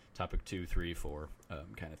focused topic 2, 3, 4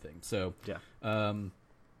 kind of thing. So I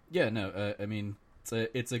mean,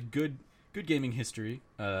 it's a good gaming history.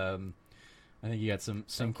 I think you got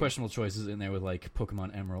some questionable choices in there with like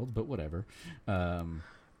Pokemon Emerald, but whatever.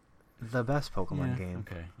 The best Pokemon game.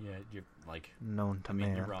 Okay, yeah, you're like known to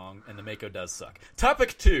man. You're wrong, and the Mako does suck.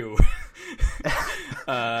 Topic 2.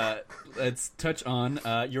 Let's touch on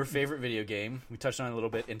your favorite video game. We touched on it a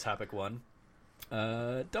little bit in topic 1.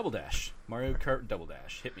 Double Dash, Mario Kart Double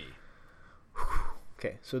Dash. Hit me.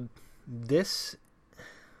 Okay, so this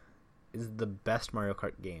is the best Mario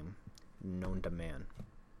Kart game known to man.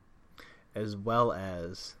 As well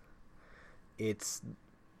as it's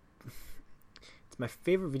my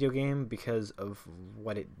favorite video game because of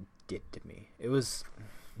what it did to me. It was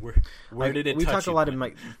where did it we touch talked you? A lot in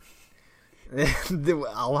my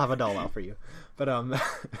I'll have a doll out for you. But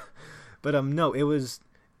no, it was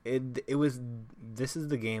this is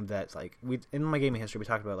the game that's like, in my gaming history we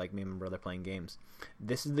talked about like me and my brother playing games.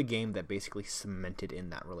 This is the game that basically cemented in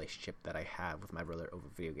that relationship that I have with my brother over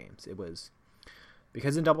video games. It was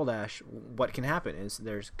because in Double Dash, what can happen is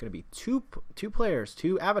there's going to be two players,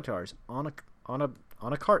 2 avatars on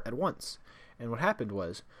a cart at once. And what happened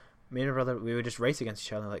was, me and my brother, we would just race against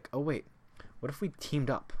each other. Like, oh wait, what if we teamed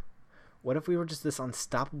up? What if we were just this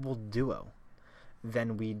unstoppable duo?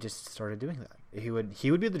 Then we just started doing that. He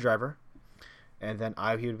would be the driver, and then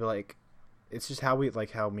he would be like, it's just how me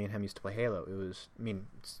and him used to play Halo.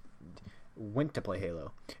 Went to play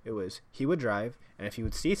Halo. It was he would drive, and if he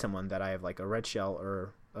would see someone that I have like a red shell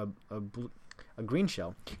or a a green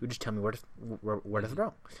shell, you would just tell me where to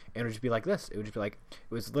throw, and it would just be like this. It would just be like,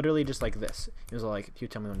 it was literally just like this. It was like, he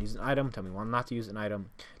would tell me when to use an item, tell me when not to use an item,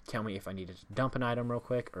 tell me if I needed to dump an item real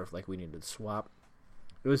quick, or if like we needed to swap.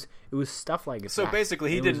 It was stuff like that. So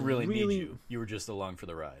basically, he didn't really need you. You were just along for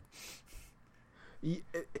the ride.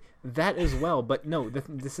 That as well, but no.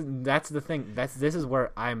 That's the thing. This is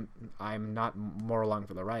where I'm not more along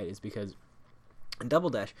for the ride, is because in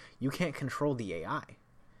Double Dash you can't control the AI.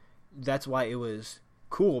 That's why it was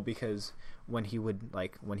cool, because when he would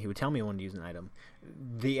tell me when to use an item,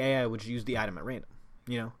 the AI would use the item at random.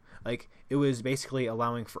 You know, like it was basically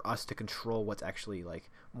allowing for us to control what's actually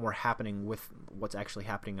like more happening with what's actually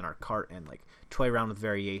happening in our cart, and like toy around with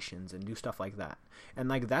variations and do stuff like that. And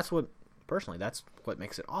like that's what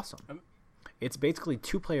makes it awesome. It's basically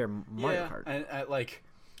 2-player Mario Kart. And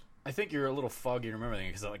I think you're a little foggy remembering it,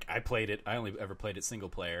 because like I only ever played it single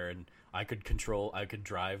player, and I could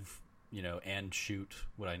drive, and shoot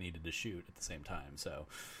what I needed to shoot at the same time. So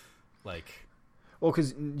like, well,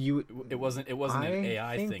 because it wasn't an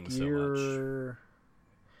AI thing so much.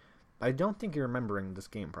 I don't think you're remembering this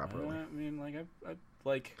game properly. I mean,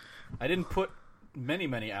 I didn't put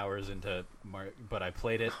many hours into Mario, but I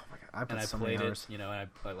played it. Oh my God, I played it, and I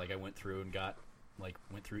went through and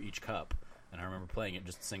went through each cup, and I remember playing it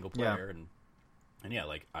just single player, and yeah,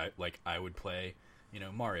 I would play,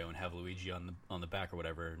 Mario and have Luigi on the back or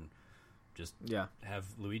whatever, and just have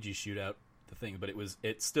Luigi shoot out the thing, but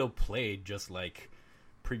it still played just like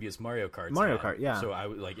previous Mario Karts. So I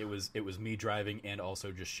it was me driving and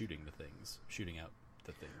also just shooting out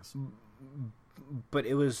the things. But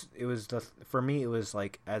for me, it was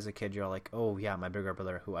like, as a kid, you're like, oh yeah, my bigger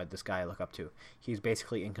brother, this guy I look up to, he's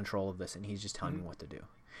basically in control of this, and he's just telling me what to do.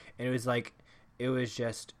 And it was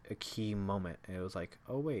just a key moment. And it was like,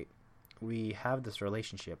 oh wait, we have this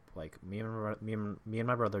relationship. Like me and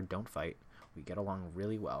my brother don't fight. We get along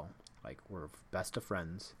really well. Like we're best of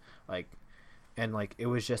friends. And it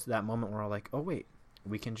was just that moment where I'm like, oh wait,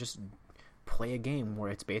 we can just play a game where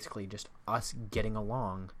it's basically just us getting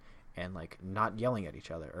along and like not yelling at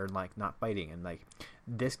each other or like not fighting, and like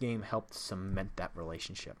this game helped cement that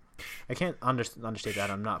relationship. I can't understate that.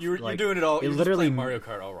 I'm not. You're doing it all. You're literally playing Mario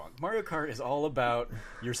Kart all wrong. Mario Kart is all about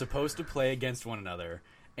you're supposed to play against one another,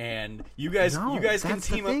 and you guys can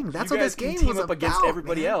team up. That's what this game was about, against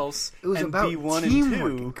everybody else. It was and about be one teamwork and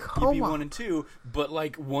two. and co-op. You be 1 and 2, but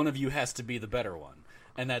like one of you has to be the better one.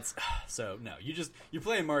 And that's so no. You're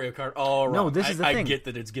playing Mario Kart all wrong. No, this is the thing. I get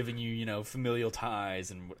that it's giving you familial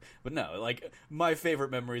ties, but no, like my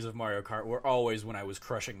favorite memories of Mario Kart were always when I was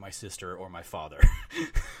crushing my sister or my father.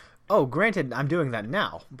 Oh, granted, I'm doing that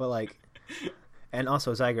now, but like, and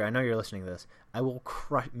also Zyger, I know you're listening to this. I will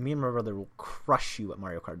crush. Me and my brother will crush you at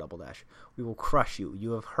Mario Kart Double Dash. We will crush you.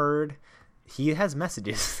 You have heard. He has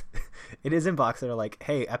messages in his inbox that are like,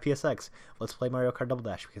 "Hey, at PSX, let's play Mario Kart Double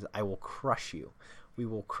Dash because I will crush you." We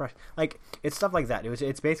will crush. Like, it's stuff like that.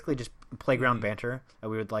 It's basically just playground banter that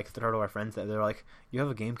we would like throw to our friends. That they're like, "You have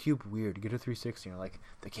a GameCube? Weird. Get a 360." And you're like,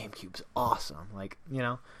 "The GameCube's awesome." Like,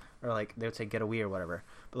 or like they would say, "Get a Wii" or whatever.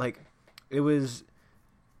 But like, it was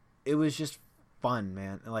just fun,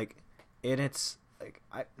 man. Like, and it's like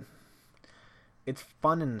it's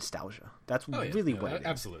fun and nostalgia. That's really what it is.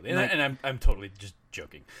 Absolutely. And I'm totally just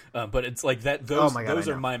joking. But it's like that. Those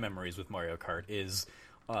are my memories with Mario Kart.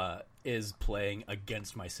 Is playing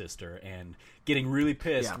against my sister and getting really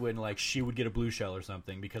pissed when like she would get a blue shell or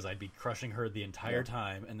something because I'd be crushing her the entire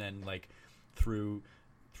time, and then like through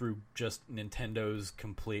just Nintendo's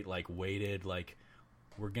complete like weighted like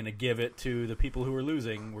we're gonna give it to the people who are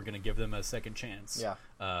losing, we're gonna give them a second chance.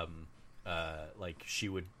 Like she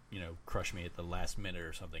would crush me at the last minute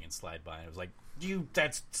or something and slide by, and it was like,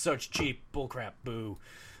 that's such cheap bullcrap, boo.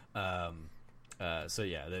 So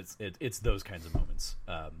yeah, it's those kinds of moments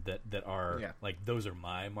that are like those are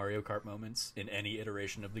my Mario Kart moments in any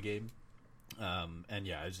iteration of the game. And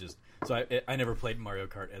yeah, it's just so I never played Mario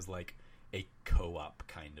Kart as like a co-op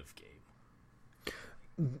kind of game.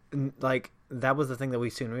 Like that was the thing that we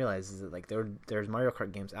soon realized, is that like there's Mario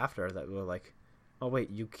Kart games after that were like, oh wait,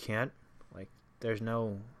 you can't, like there's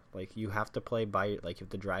no, like you have to play by, like you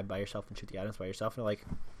have to drive by yourself and shoot the items by yourself, and like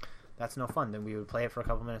that's no fun. Then we would play it for a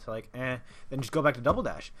couple minutes, like, then just go back to Double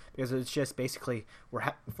Dash, because it's just basically we're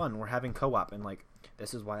having fun, we're having co-op, and like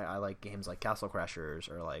this is why I like games like Castle Crashers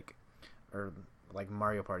or like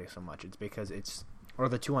Mario Party so much. It's because it's, or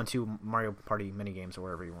the 2-on-2 Mario Party mini games or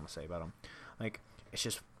whatever you want to say about them. Like it's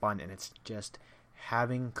just fun, and it's just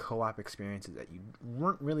having co-op experiences that you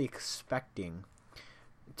weren't really expecting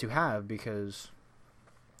to have, because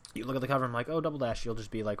you look at the cover and like, oh, Double Dash, you'll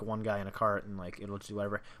just be like one guy in a cart and like it'll just do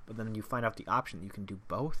whatever. But then you find out the option, you can do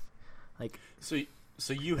both. Like, so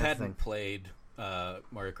you hadn't played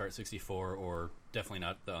Mario Kart 64, or definitely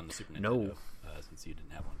not on the Super Nintendo, no, since you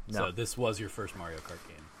didn't have one. No. So this was your first Mario Kart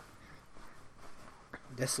game.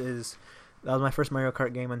 That was my first Mario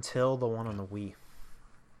Kart game until the one on the Wii.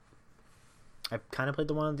 I kind of played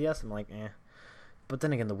the one on the DS. I'm like, eh. But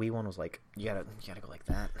then again, the Wii one was like, you gotta go like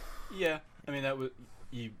that. Yeah, I mean that was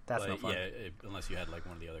you. That's no fun. Yeah, unless you had like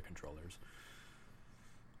one of the other controllers.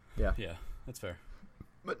 Yeah. Yeah, that's fair.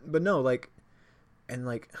 But no, like, and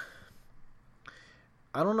like,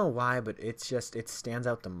 I don't know why, but it stands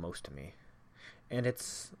out the most to me, and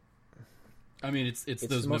it's. I mean, it's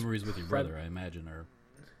those memories with your brother, I imagine, or.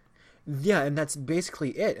 Yeah, and that's basically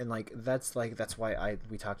it, and that's why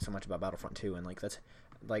we talked so much about Battlefront 2, and that's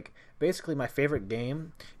like basically my favorite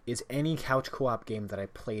game is any couch co-op game that I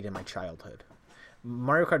played in my childhood.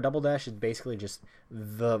 Mario Kart Double Dash is basically just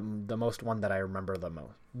the most one that I remember the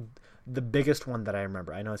most, the biggest one that I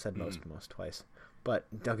remember. I know I said most twice, but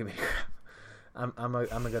don't give me crap. I'm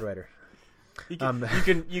a good writer.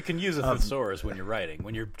 You can use a thesaurus when you're writing,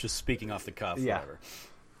 when you're just speaking off the cuff. Yeah. Whatever.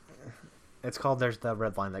 It's called, there's the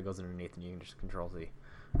red line that goes underneath, and you can just Control Z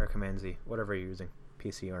or Command Z, whatever you're using,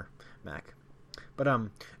 PC or Mac. But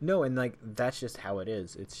no, and like that's just how it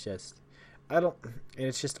is. It's just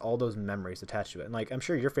it's just all those memories attached to it. And like I'm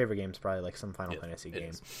sure your favorite game is probably like some Final Fantasy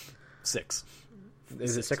game. 6.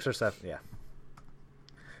 Is it 6 or 7? Yeah.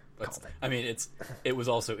 I mean, it was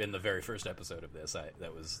also in the very first episode of this.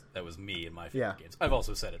 That was me and my favorite games. I've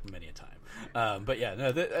also said it many a time. But yeah,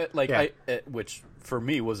 no, which for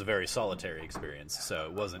me was a very solitary experience. So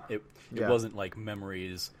it wasn't like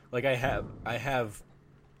memories. Like I have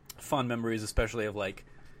fond memories, especially of like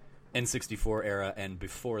N64 era and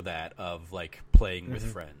before that, of like playing with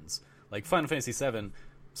friends. Like Final Fantasy VII,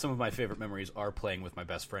 some of my favorite memories are playing with my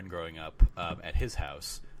best friend growing up at his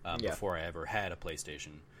house before I ever had a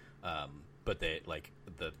PlayStation. But they like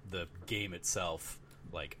the game itself,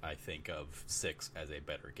 like I think of 6 as a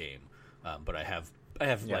better game. But I have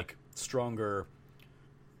like stronger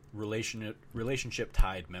relationship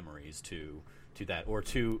tied memories to that, or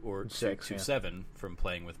to 6, to 7 from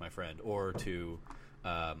playing with my friend, or to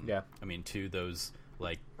I mean to those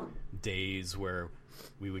like days where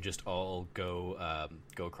we would just all go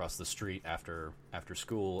across the street after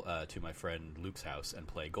school to my friend Luke's house and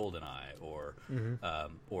play GoldenEye or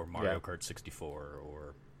Mario Kart 64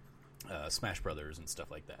 or Smash Brothers and stuff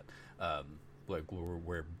like that. Like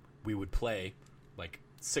where we would play, like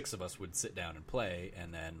 6 of us would sit down and play,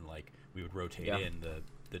 and then like we would rotate in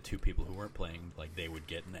the 2 people who weren't playing, like they would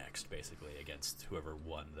get next basically against whoever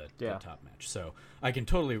won the top match. So I can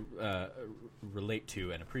totally relate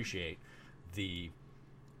to and appreciate the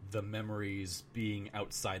memories being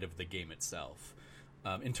outside of the game itself.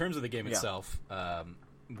 In terms of the game itself,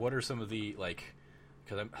 what are some of the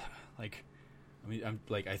because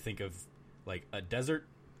I think of like a desert.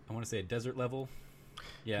 I want to say a desert level.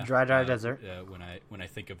 Yeah, dry desert. When I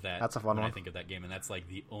think of that, that's a fun one. I think of that game, and that's like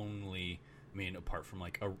the only. I mean, apart from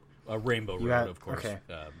like a Rainbow Road, of course. Okay.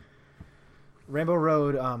 Rainbow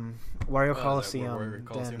Road, Wario Coliseum. Wario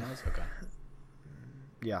Coliseum was? Okay.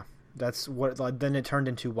 Yeah. That's what. Then it turned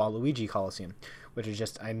into Waluigi Coliseum, which is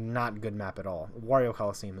just a not good map at all. Wario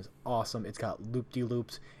Coliseum is awesome. It's got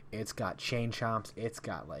loop-de-loops. It's got chain chomps. It's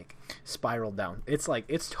got like spiral down. It's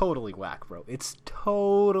totally whack, bro. It's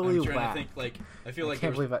totally whack. I'm trying to think. Like I feel like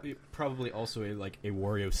there's probably also a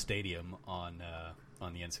Wario Stadium on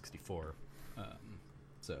the N64.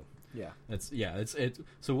 So it's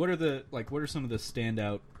so what are some of the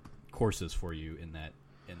standout courses for you in that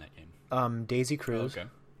game? Daisy Cruise. Okay.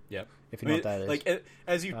 Yep. If you know what that is. Like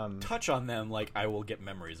as you touch on them, like I will get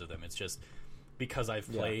memories of them. It's just because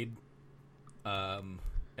I've played I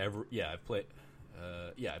played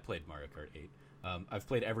Mario Kart 8. I've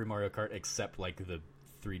played every Mario Kart except like the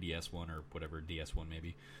 3DS one or whatever, DS one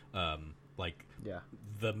maybe.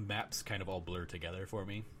 The maps kind of all blur together for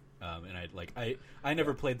me. And I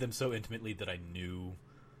never played them so intimately that I knew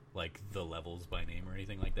like the levels by name or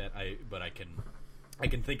anything like that. But I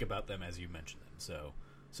can think about them as you mentioned them.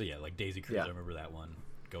 So yeah, like Daisy Cruise, I remember that one,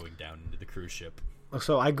 going down into the cruise ship.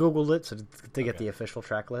 So I googled it to get the official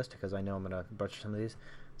track list, because I know I'm gonna butcher some of these.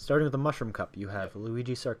 Starting with the Mushroom Cup, you have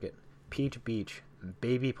Luigi Circuit, Peach Beach,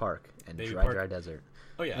 Baby Park, and Dry Desert.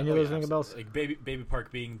 Oh yeah, any of those ring bells? Like Baby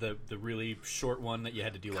Park being the really short one that you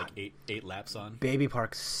had to do like eight laps on. Baby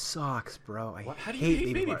Park sucks, bro. How do you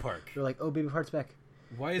hate Baby Park? You're like, oh, Baby Park's back.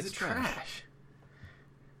 Why is it trash?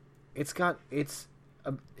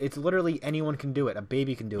 It's literally anyone can do it. A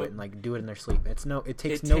baby can do it and like do it in their sleep. It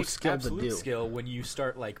takes no skill to do. Skill when you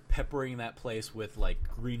start like peppering that place with like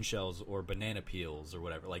green shells or banana peels or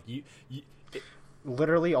whatever. Like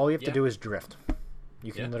literally all you have to do is drift.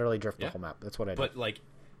 You can literally drift the Yeah. whole map. That's what I did. But like,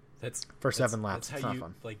 that's for 7 laps. That's it's how not you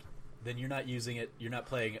fun. like. Then you're not using it. You're not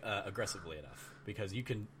playing aggressively enough because you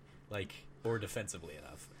can like or defensively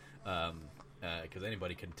enough because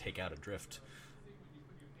anybody can take out a drift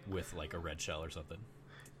with like a red shell or something.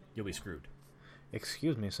 You'll be screwed.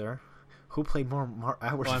 Excuse me, sir. Who played more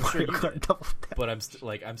hours Well, I'm of sure Mario you Kart did. Double Dash? But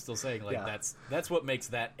I'm still saying like Yeah. that's what makes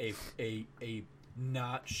that a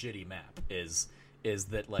not shitty map is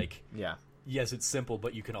that like Yeah. yes, it's simple,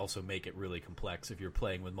 but you can also make it really complex if you're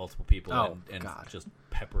playing with multiple people and God. just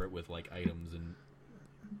pepper it with like items and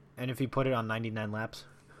And if you put it on 99 laps,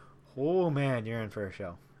 oh man, you're in for a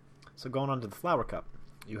show. So going on to the Flower Cup,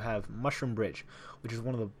 you have Mushroom Bridge, which is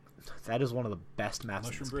one of the best maps.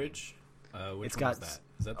 Mushroom Bridge. Which It's one got is that?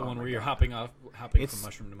 Is that the one my where you're God. hopping It's- from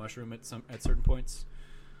mushroom to mushroom at certain points?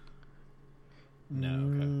 No,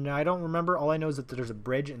 okay. No, I don't remember. All I know is that there's a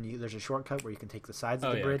bridge and there's a shortcut where you can take the sides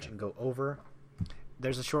of the bridge and go over.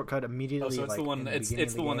 There's a shortcut immediately. Oh, so it's the one. It's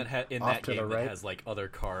the one that in that game that right. has like other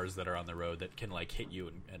cars that are on the road that can like hit you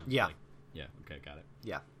and Yeah. like, yeah. Okay, got it.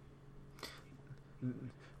 Yeah.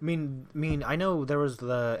 I know there was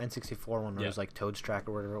the N64 one where it was like Toad's Track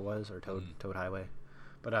or whatever it was, or Toad Highway,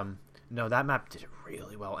 but no, that map did it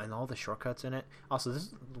really well, and all the shortcuts in it. Also, this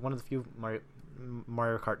is one of the few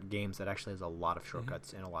Mario Kart games that actually has a lot of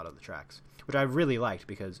shortcuts in a lot of the tracks, which I really liked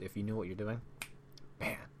because if you knew what you're doing,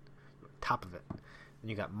 man, top of it. Then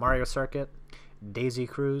you got Mario Circuit, Daisy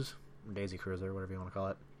Cruiser, whatever you want to call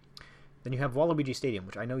it. Then you have Waluigi Stadium,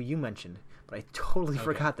 which I know you mentioned, but I totally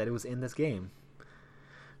forgot that it was in this game.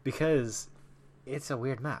 Because it's a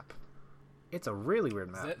weird map. It's a really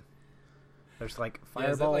weird map. There's like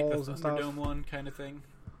fireballs is that like the and stuff. Thunderdome one kind of thing?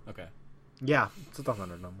 Okay. Yeah, it's a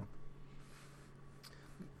Thunderdome one.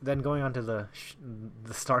 Then going on to the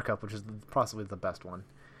Star Cup, which is possibly the best one.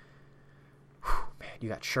 Whew, man, you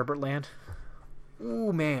got Sherbert Land.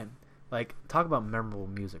 Ooh, man. Like, talk about memorable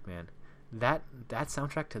music, man. That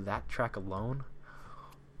soundtrack to that track alone.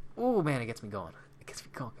 Ooh, man, it gets me going.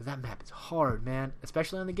 Because that map is hard, man.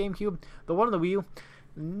 Especially on the GameCube. The one on the Wii U,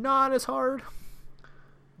 not as hard.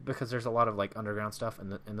 Because there's a lot of, like, underground stuff.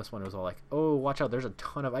 And in this one, it was all like, oh, watch out. There's a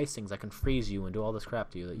ton of ice things that can freeze you and do all this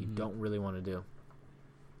crap to you that you don't really want to do.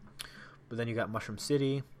 But then you got Mushroom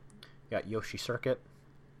City. You got Yoshi Circuit.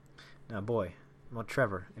 Now, boy. Well,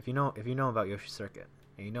 Trevor, if you know about Yoshi Circuit,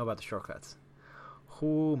 and you know about the shortcuts,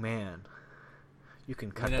 oh, man. You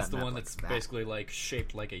can cut that's that the map one like that's that. basically, like,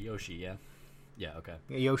 shaped like a Yoshi, yeah? Yeah, okay.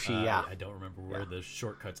 Yoshi, yeah. I don't remember where the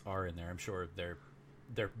shortcuts are in there. I'm sure they're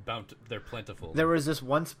plentiful. There was this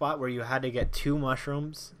one spot where you had to get 2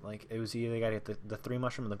 mushrooms. Like, it was either you got to get the 3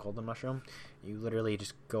 mushroom and the golden mushroom. You literally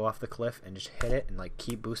just go off the cliff and just hit it and, like,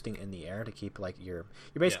 keep boosting in the air to keep, like, you're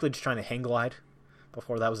basically just trying to hang glide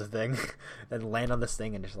before that was a thing. Then land on this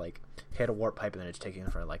thing and just, like, hit a warp pipe and then it's taking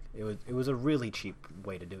it for, like, it was a really cheap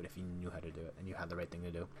way to do it if you knew how to do it and you had the right thing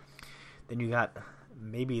to do. Then you got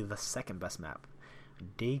maybe the second best map,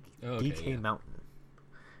 DK Mountain.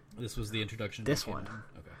 This was the introduction. This to one.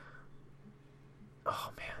 Okay.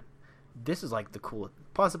 Oh man, this is like the coolest,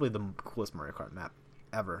 possibly the coolest Mario Kart map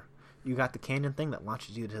ever. You got the canyon thing that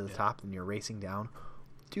launches you to the top, and you're racing down.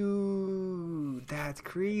 Dude, that's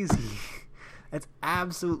crazy. That's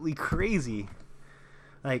absolutely crazy.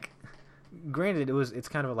 Like, granted, it's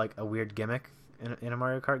kind of like a weird gimmick in a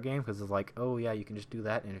Mario Kart game because it's like, oh yeah, you can just do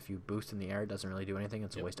that, and if you boost in the air, it doesn't really do anything.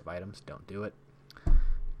 It's a waste of items. Don't do it.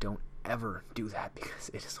 Don't ever do that because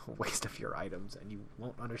it is a waste of your items, and you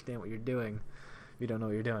won't understand what you're doing if you don't know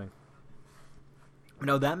what you're doing.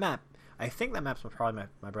 No, that map. I think that map's probably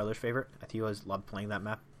my brother's favorite. I think he always loved playing that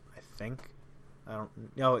map. I think. I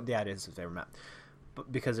don't. No, yeah, it is his favorite map,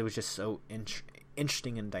 but because it was just so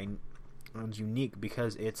interesting and unique.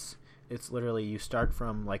 Because it's literally you start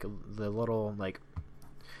from like the little like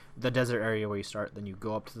the desert area where you start, then you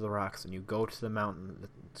go up to the rocks, and you go to the mountain.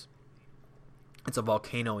 It's a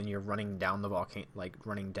volcano, and you're running down the volcano, like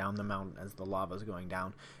running down the mountain as the lava is going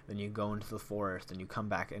down. Then you go into the forest, and you come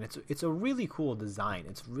back, and it's a really cool design.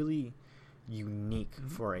 It's really unique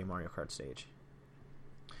for a Mario Kart stage.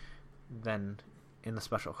 Then, in the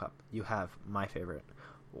Special Cup, you have my favorite,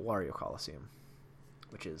 Wario Coliseum,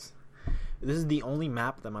 this is the only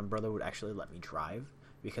map that my brother would actually let me drive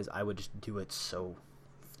because I would just do it so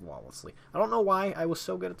flawlessly. I don't know why I was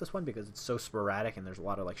so good at this one because it's so sporadic and there's a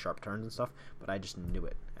lot of like sharp turns and stuff, but I just knew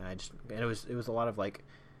it, and it was a lot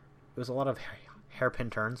of hairpin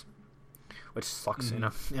turns, which sucks in a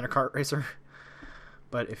kart racer.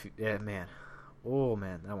 But man,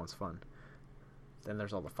 that one's fun. Then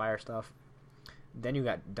there's all the fire stuff. Then you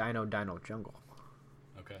got Dino Jungle.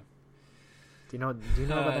 Okay. Do you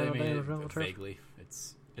know about that original Trove? Vaguely.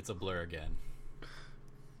 It's a blur again.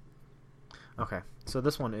 Okay, so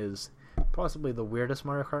this one is possibly the weirdest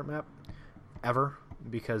Mario Kart map ever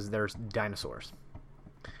because there's dinosaurs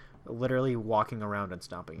literally walking around and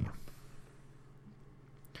stomping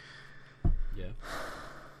you. Yeah.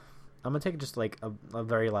 I'm gonna take just like a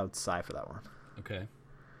very loud sigh for that one. Okay.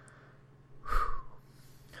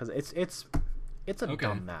 Because it's a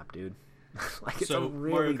dumb map, dude. Like, it's so a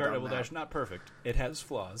really Mario Kart dumb Double map. Dash, not perfect. It has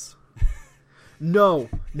flaws. No,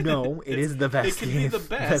 it is the best. It can be the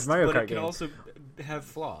best, Mario but Kart it can game. also have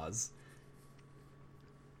flaws.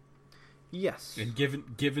 Yes. And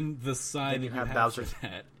given the side Then you that have you have Bowser. for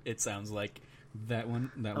that, it sounds like that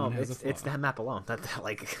one has a flaw. It's that map alone. That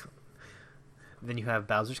like. Then you have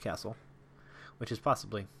Bowser's Castle, which is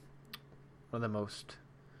possibly one of the most,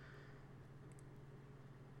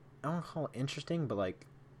 I don't call it interesting, but like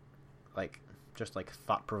just like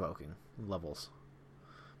thought-provoking levels,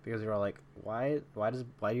 because you're all like, why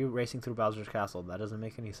are you racing through Bowser's Castle? That doesn't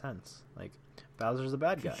make any sense. Like, Bowser's the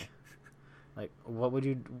bad guy. Like, what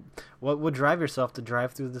would drive yourself to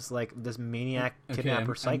drive through this maniac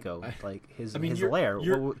kidnapper psycho his lair?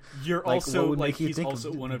 You're also like, he's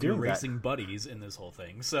also one of your racing buddies in this whole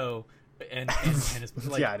thing. So and it's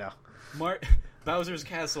like, yeah, I know. Bowser's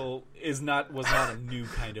Castle was not a new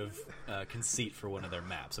kind of conceit for one of their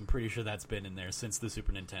maps. I'm pretty sure that's been in there since the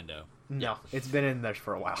Super Nintendo. No, it's been in there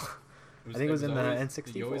for a while. I think it was in the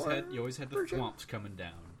N64. You always had the thwomps coming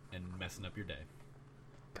down and messing up your day.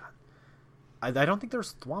 I don't think there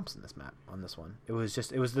was thwomps in this map on this one. It was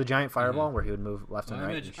the giant fireball where he would move left and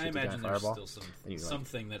right and shoot the giant fireball. There's still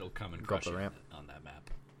something that'll come and go up crush the ramp on that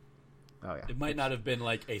map. Oh yeah. It might not have been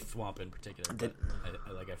like a thwomp in particular, but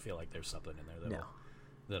I feel like there's something in there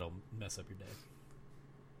that'll mess up your day.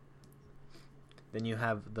 Then you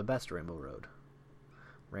have the best Rainbow Road.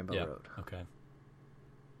 Road. Okay.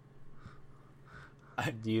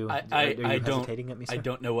 Are you hesitating at me, sir? I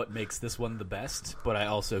don't know what makes this one the best, but I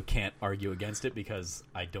also can't argue against it because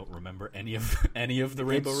I don't remember any of the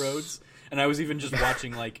Rainbow Roads. And I was even just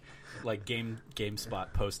watching like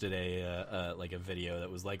GameSpot posted a video that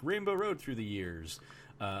was like Rainbow Road through the years,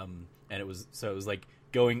 and it was like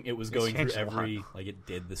going through every, like, it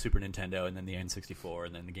did the Super Nintendo and then the N64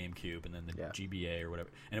 and then the GameCube and then the GBA or whatever,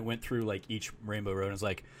 and it went through like each Rainbow Road and it's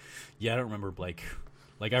like, yeah, I don't remember like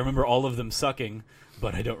I remember all of them sucking,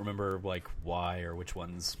 but I don't remember like why or which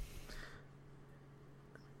ones.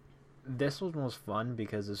 This was most fun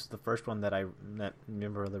because this is the first one that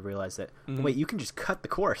remember to realize that wait, you can just cut the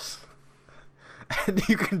course, and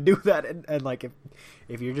you can do that, and like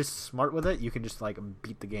if you're just smart with it, you can just like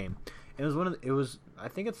beat the game. And I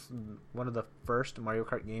think it's one of the first Mario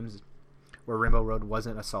Kart games where Rainbow Road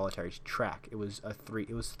wasn't a solitary track. It was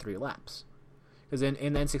three laps. Because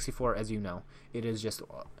in the N64, as you know, it is just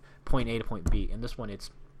point A to point B. In this one,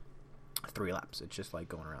 it's 3 laps. It's just like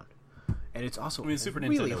going around, and it's also Super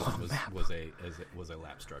really Nintendo was a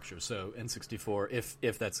lap structure. So N64,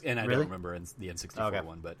 if that's, and I don't remember the N64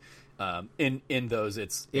 one, but in those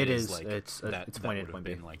it's point A to point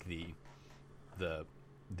B, like the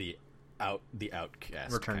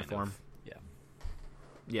outcast return kind form. Of,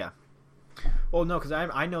 yeah. Well, no, because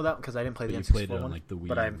I know that because I didn't play the N64 played it on one, like the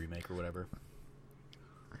Wii remake or whatever.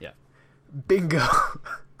 Yeah. Bingo.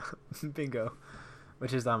 Bingo.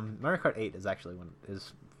 Which is Mario Kart 8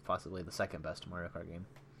 is possibly the second best Mario Kart game.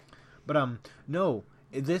 But no,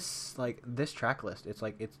 this track list,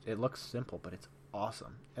 it looks simple, but it's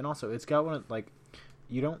awesome. And also it's got one of, like,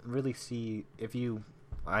 you don't really see,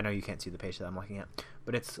 I know you can't see the page that I'm looking at,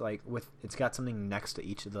 but it's like it's got something next to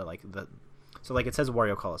each of so like it says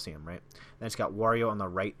Wario Coliseum, right? Then it's got Wario on the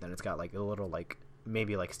right, then it's got like a little like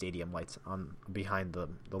maybe like stadium lights on behind the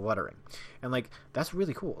lettering, and like that's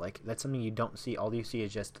really cool. Like that's something you don't see. All you see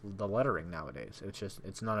is just the lettering nowadays.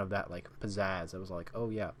 It's none of that like pizzazz. It was like,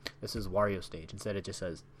 oh yeah, this is Wario stage. Instead it just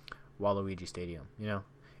says Waluigi Stadium. You know,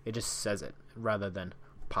 it just says it rather than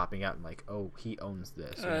popping out and like, oh, he owns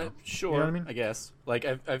this. You know? Sure, you know what I mean? I guess. Like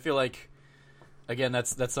I feel like, again,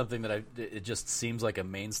 that's something that it just seems like a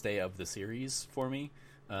mainstay of the series for me.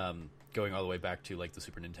 Going all the way back to like the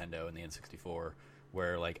Super Nintendo and the N64,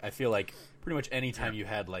 where like I feel like pretty much any time you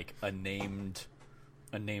had like a named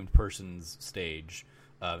person's stage,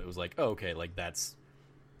 it was like, oh, okay, like that's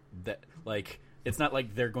that. Like it's not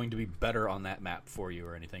like they're going to be better on that map for you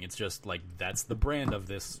or anything. It's just like that's the brand of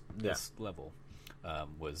this level.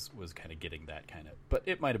 Was kind of getting that kind of, but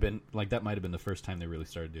it might have been like that might have been the first time they really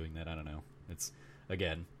started doing that. I don't know. It's,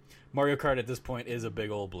 again, Mario Kart at this point is a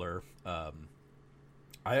big old blur.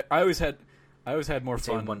 I always had more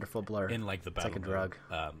fun. A wonderful blur in like the battle like a drug.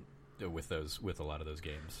 with a lot of those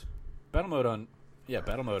games. Battle mode on Now we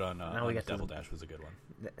on get to Double Dash was a good one.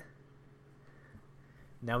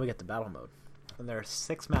 Now we get to battle mode. And there are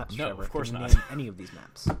 6 maps, No, Trevor. of course Can you not. name any of these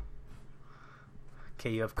maps?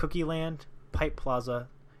 Okay, you have Cookie Land, Pipe Plaza,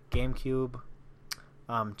 GameCube,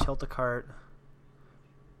 Tilt-A-Cart,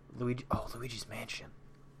 Luigi's Mansion.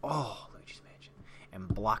 Oh, Luigi's Mansion. And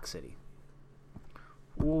Block City.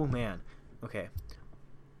 Oh, man. Okay.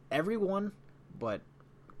 Everyone but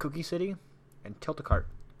Cookie City and Tilt-A-Cart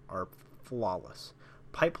are flawless.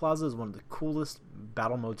 Pipe Plaza is one of the coolest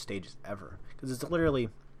battle mode stages ever. Because it's literally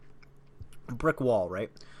a brick wall,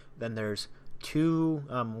 right? Then there's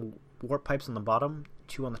 2 warp pipes on the bottom,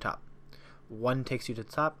 2 on the top. One takes you to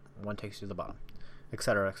the top, one takes you to the bottom,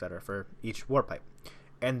 etc., for each warp pipe.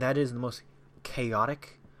 And that is the most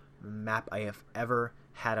chaotic map I have ever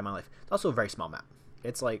had in my life. It's also a very small map.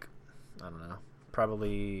 It's like, I don't know,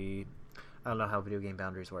 probably, I don't know how video game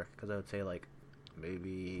boundaries work, because I would say like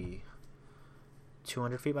maybe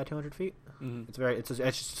 200 feet by 200 feet. Mm-hmm. It's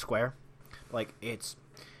just a square. Like, it's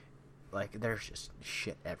like there's just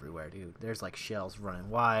shit everywhere, dude. There's like shells running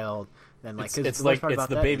wild. Then like it's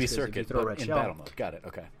the baby circuit but in battle mode. Got it.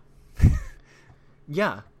 Okay.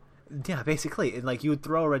 Yeah, basically, and like you would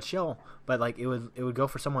throw a red shell, but like it would go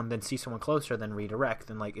for someone, then see someone closer, then redirect,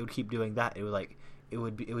 and like it would keep doing that. It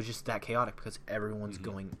was just that chaotic because everyone's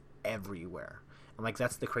going everywhere, and like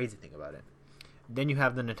that's the crazy thing about it. Then you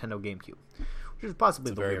have the Nintendo GameCube, which is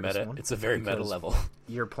possibly the weirdest one. It's a very meta level.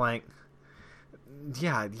 You're playing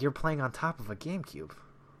on top of a GameCube.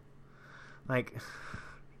 Like,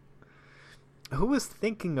 who was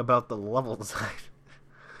thinking about the level design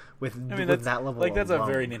with that level? Like, that's alone?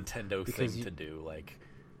 a very Nintendo thing to do. Like,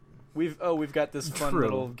 we've got this fun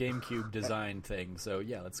little GameCube design thing, so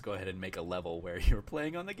yeah, let's go ahead and make a level where you're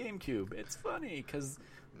playing on the GameCube. It's funny because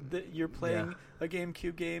you're playing a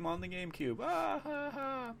GameCube game on the GameCube. Ah ha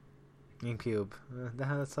ha. GameCube.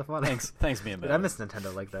 That's so funny. Thanks, Miyamoto. But I miss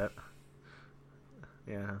Nintendo like that.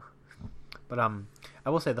 Yeah, but I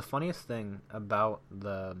will say the funniest thing about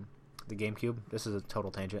the GameCube, this is a total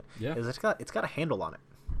tangent, is it's got a handle on it.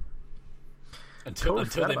 Until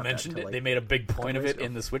they mentioned it, they made a big point of it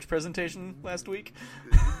in the Switch presentation last week.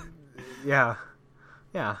 Yeah.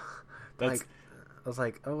 That's. I was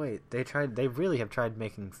like, oh wait, they really have tried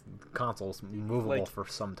making consoles movable for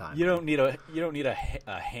some time. You don't need a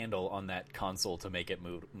handle on that console to make it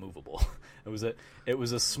movable. It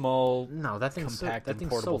was a small, that thing's compact that and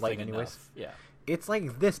thing's so portable light thing anyways. enough. Yeah, it's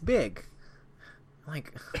like this big.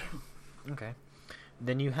 Like, okay.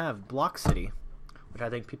 Then you have Block City, which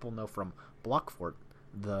I think people know from Block Fort,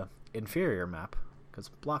 the inferior map, because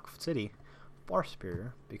Block City far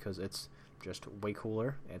superior because it's just way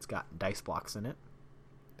cooler. It's got dice blocks in it.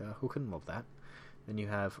 Who couldn't love that? Then you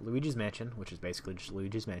have Luigi's Mansion, which is basically just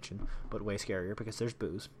Luigi's Mansion, but way scarier because there's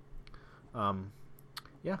booze.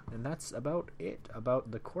 Yeah, and that's about it about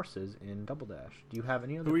the courses in Double Dash. Do you have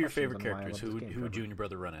any other? Who are your favorite characters? Who would you and your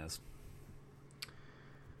brother run as?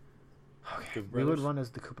 Okay, we would run as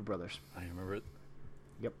the Koopa Brothers. I remember it.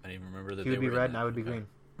 Yep. I didn't even remember that he they would be were red and I would be green.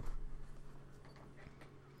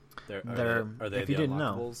 Are they if you didn't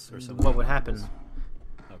know, or something? what would happen?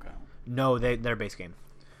 Okay. No, they're base game.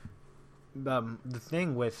 The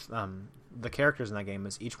thing with the characters in that game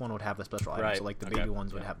is each one would have the special item. Right. So like the baby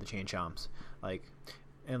ones would have the chain chomps,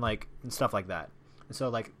 and stuff like that. And so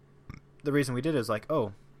like the reason we did is like,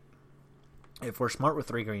 oh, if we're smart with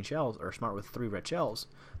 3 green shells or smart with 3 red shells,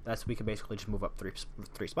 we can basically just move up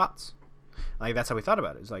three spots. Like that's how we thought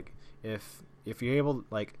about it. It's like if you're able,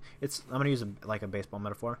 like, I'm gonna use a baseball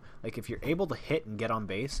metaphor. Like if you're able to hit and get on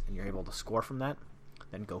base and you're able to score from that,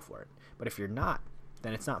 then go for it. But if you're not,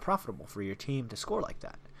 then it's not profitable for your team to score like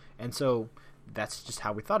that. And so that's just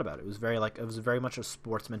how we thought about it. It was very much a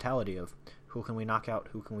sports mentality of who can we knock out,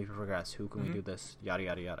 who can we progress, who can we do this, yada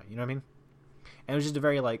yada yada. You know what I mean? And it was just a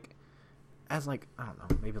very I don't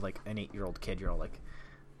know, maybe like an 8-year-old kid, you're all like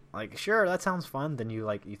sure, that sounds fun. Then you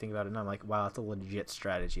think about it and I'm like, wow, that's a legit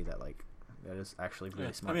strategy that is actually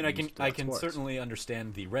really smart. I mean, I can certainly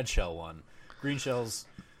understand the red shell one. Green shells,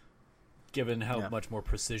 given how much more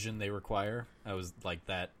precision they require, I was like,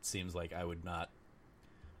 that seems like I would not,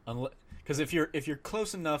 because if you're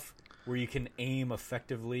close enough where you can aim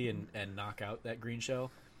effectively and knock out that green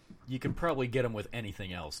shell, you can probably get them with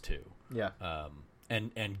anything else too. Yeah.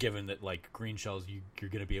 And given that like green shells, you're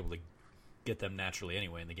going to be able to get them naturally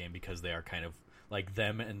anyway in the game because they are kind of like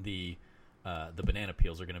them, and the banana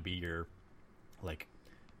peels are going to be your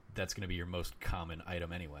that's going to be your most common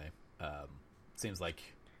item anyway. Seems like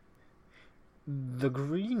the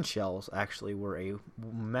green shells actually were a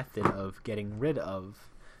method of getting rid of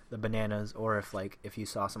the bananas, or if you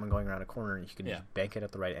saw someone going around a corner and you can just bank it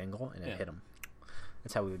at the right angle and it hit them.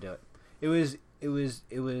 That's how we would do it. It was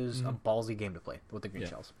a ballsy game to play with the green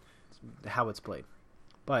shells. It's how it's played.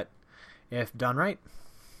 But if done right,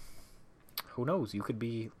 who knows? You could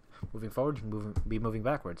be moving forward, you can be moving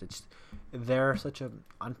backwards. They're such an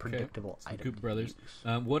unpredictable item. Coop Brothers.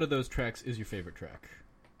 What of those tracks is your favorite track?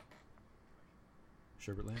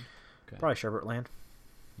 Sherbet Land? Okay. Probably Sherbet Land.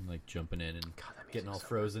 Like jumping in and getting all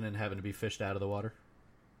frozen and having to be fished out of the water.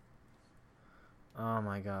 Oh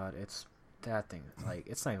my god, it's that thing. Like,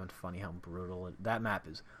 it's not even funny how brutal that map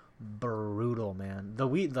is. Brutal, man. The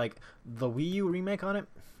Wii U remake on it,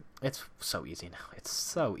 it's so easy now. It's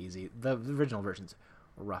so easy. The original version's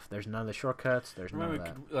rough. There's none of the shortcuts. There's none of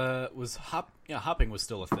that. Hopping was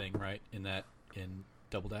still a thing, right? In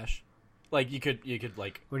Double Dash, like you could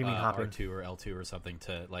like what do you mean hopping? R2 or L2 or something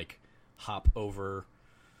to like hop over.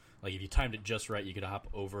 Like if you timed it just right, you could hop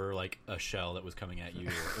over like a shell that was coming at you.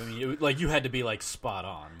 I mean, you had to be like spot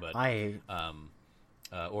on, but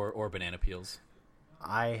or banana peels.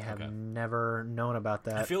 I have never known about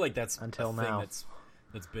that. I feel like that's until now.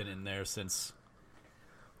 That's been in there since.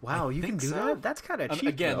 Wow, you can do that? That's kind of cheap.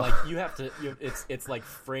 Again, though. like you have to. It's like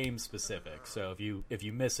frame specific. So if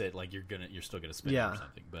you miss it, like you're still gonna spin it or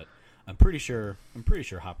something. But I'm pretty sure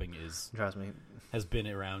hopping trust me, has been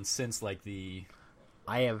around since like the.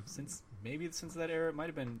 Since that era. It might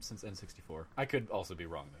have been since N64. I could also be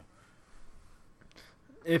wrong though.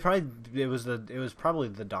 It was probably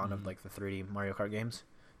the dawn of like the 3D Mario Kart games,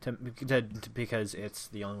 because it's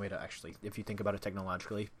the only way to actually, if you think about it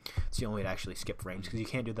technologically, it's the only way to actually skip frames, because you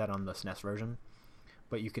can't do that on the SNES version,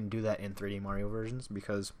 but you can do that in 3D Mario versions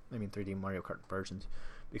 3D Mario Kart versions,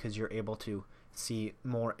 because you're able to see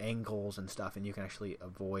more angles and stuff, and you can actually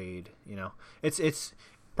avoid. It's.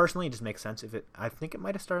 Personally, it just makes sense. I think it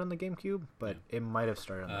might have started on the GameCube, but it might have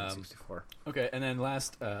started on the N64. Okay, and then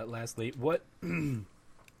lastly, what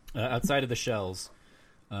outside of the shells,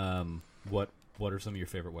 what are some of your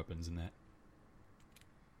favorite weapons in that?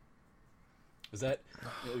 Is that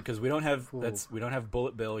because we don't have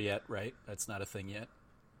Bullet Bill yet, right? That's not a thing yet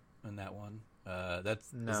in that one.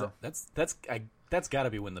 That's got to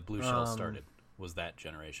be when the blue shell started. Was that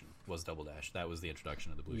generation? Was Double Dash? That was the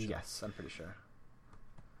introduction of the blue shell. Yes, I'm pretty sure.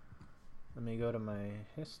 Let me go to my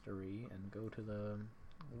history and go to the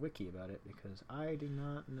wiki about it, because I do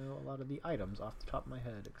not know a lot of the items off the top of my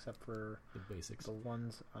head, except for the basics. The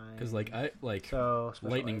ones because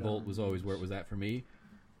lightning bolt was always where it was at for me.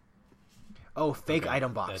 Oh, fake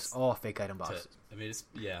item box. Fake item box. I mean,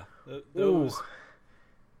 those.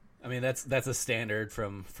 I mean, that's a standard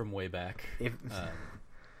from way back.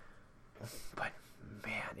 But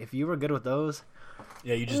man, if you were good with those.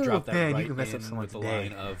 Yeah, you just drop that right in with the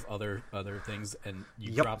line of other things, and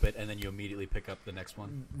you drop it, and then you immediately pick up the next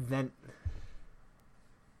one.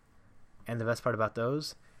 And the best part about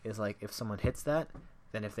those is, like, if someone hits that,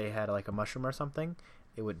 then if they had, like, a mushroom or something,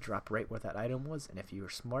 it would drop right where that item was, and if you were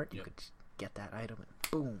smart, you could get that item, and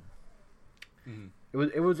boom. Mm-hmm.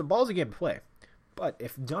 It was a ballsy game to play, but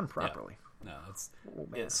if done properly. Yeah. No,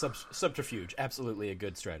 it's subterfuge. Absolutely a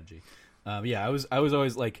good strategy. I was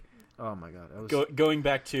always, like... Oh my god! Going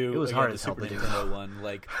back to it was hard the as Super Nintendo one,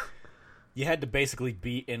 like you had to basically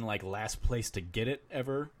be in like last place to get it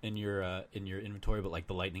ever in your inventory, but like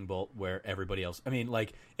the lightning bolt where everybody else. I mean,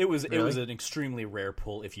 like it was an extremely rare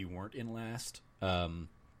pull if you weren't in last, or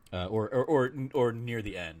near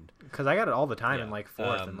the end. Because I got it all the time in like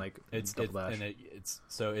fourth and like it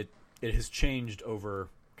has changed over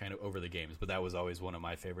the games, but that was always one of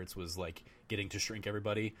my favorites. Was like getting to shrink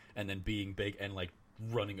everybody and then being big and like.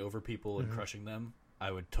 Running over people and crushing them. I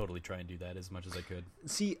would totally try and do that as much as I could.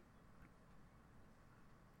 See,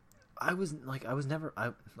 to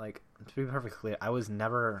be perfectly clear, I was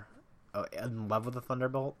never in love with the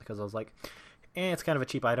Thunderbolt, because I was like, it's kind of a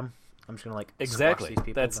cheap item. I'm just gonna like exactly. These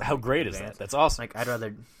people. That's how great is that? That's awesome. Like I'd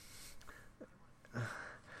rather,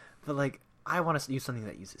 but like I want to use something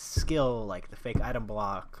that uses skill, like the fake item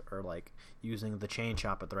block, or like using the chain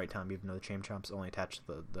chomp at the right time, even though the chain chomp's only attached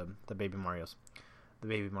to the baby Marios. The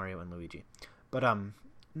baby Mario and Luigi, but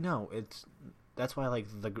no, that's why I like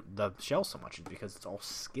the shell so much, is because it's all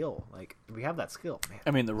skill. Like we have that skill, man. I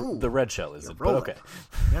mean the red shell isn't, but okay.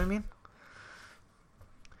 You know what I mean?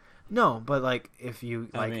 No, but like if you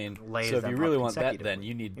like, so if you really want that, then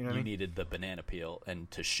you needed the banana peel, and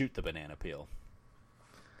to shoot the banana peel.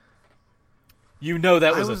 You know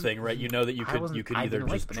that was a thing, right? You know that you could either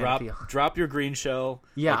just drop your green shell.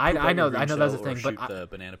 Yeah, I know that's a thing, but shoot the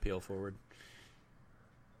banana peel forward.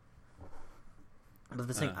 But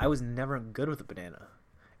the thing, I was never good with the banana,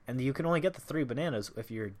 and you can only get the 3 bananas if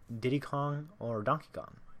you're Diddy Kong or Donkey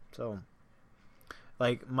Kong. So,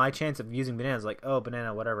 like, my chance of using banana is like, oh,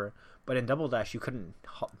 banana, whatever. But in Double Dash, you couldn't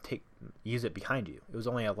use it behind you. It was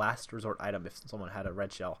only a last resort item if someone had a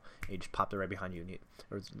red shell. And you just popped it right behind you, and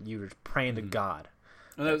you were praying to God.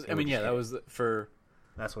 And that was, that was for...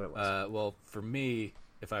 That's what it was. Well, for me,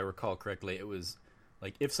 if I recall correctly, it was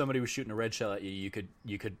like if somebody was shooting a red shell at you, you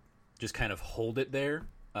could just kind of hold it there,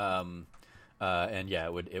 and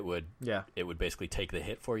it would basically take the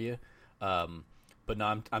hit for you. But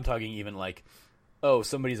no, I'm talking even like, oh,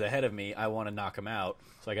 somebody's ahead of me, I want to knock him out,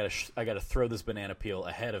 so I gotta throw this banana peel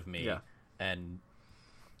ahead of me, and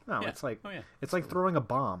it's like it's like throwing a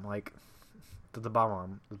bomb, like the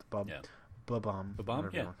bomb, bomb, yeah, bomb, bomb,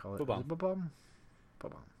 yeah, bomb.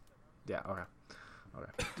 Yeah, okay.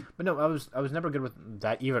 But no, I was never good with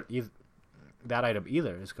that either that item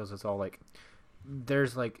either, is because it's all like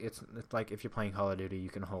there's like it's like if you're playing Call of Duty, you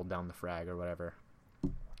can hold down the frag or whatever,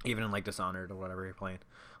 even in like Dishonored or whatever you're playing.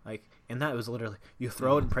 Like, and that was literally you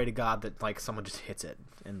throw it and pray to God that like someone just hits it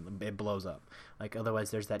and it blows up. Like otherwise,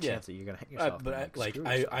 there's that chance that you're gonna hit yourself. But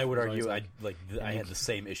I would argue I had the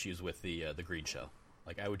same issues with the green shell.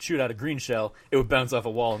 Like I would shoot out a green shell, it would bounce off a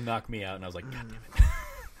wall and knock me out, and I was like, God damn it.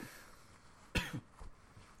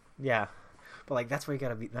 Yeah, but like that's where you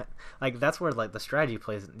gotta be. Like that's where like the strategy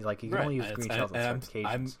plays. Like you can only use green shells on certain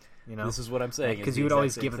occasions. You know, this is what I'm saying, because you would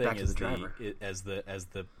always give it back to the driver as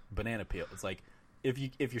the banana peel. It's like if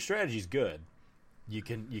your strategy's good, you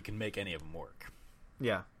can make any of them work.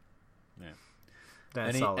 Yeah. That's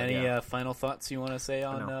any solid, final thoughts you want to say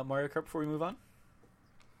on Mario Kart before we move on?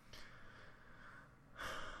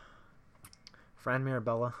 Fran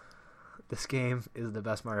Mirabella, this game is the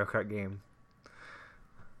best Mario Kart game.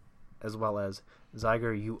 As well as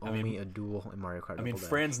Zyger, you owe me a duel in Mario Kart.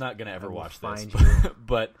 Fran's not going to ever watch this,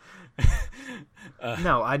 but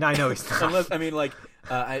no, I know he's not. Unless,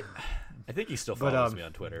 I think he still follows me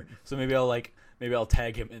on Twitter, so maybe I'll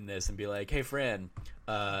tag him in this and be like, "Hey, Fran,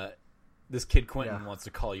 this kid Quinten wants to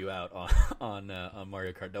call you out on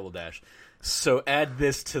Mario Kart Double Dash, so add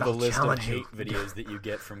this to the list of hate videos that you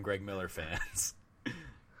get from Greg Miller fans."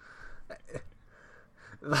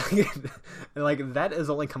 Like that has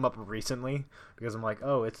only come up recently because I'm like,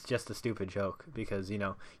 oh, it's just a stupid joke because he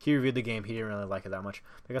reviewed the game, he didn't really like it that much.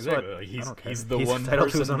 But guess what? He's the he's one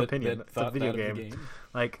entitled to his person own opinion. that it's a video game.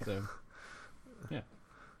 Like, so,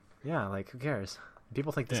 yeah, like who cares?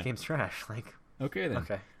 People think this game's trash. Like, okay then.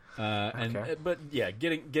 Okay. But yeah,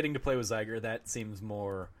 getting to play with Zyger, that seems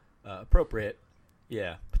more appropriate.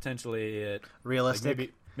 Yeah, potentially realistic.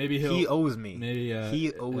 Like maybe he owes me. Maybe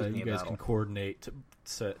he owes me. You guys can coordinate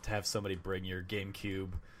to have somebody bring your GameCube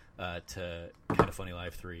to Kind of Funny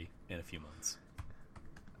Live 3 in a few months.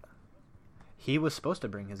 He was supposed to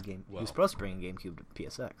bring his game. He was supposed to bring a GameCube to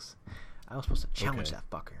PSX. I was supposed to challenge that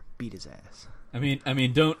fucker, beat his ass. I mean,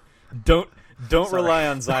 don't rely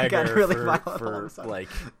on Zyger really for like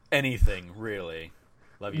anything really.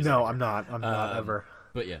 Love you. No, Zyger. I'm not ever.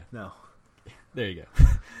 But yeah, no. There you go.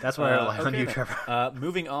 That's why I rely on you, Trevor.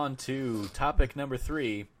 Moving on to topic number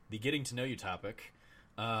 3, the getting to know you topic.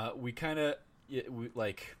 We kind of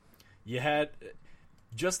you had,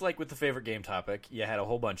 just like with the favorite game topic, you had a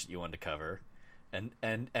whole bunch that you wanted to cover, and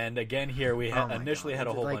again here we initially had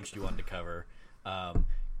a whole bunch you wanted to cover,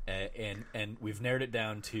 and we've narrowed it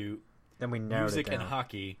down to music and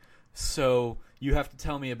hockey. So you have to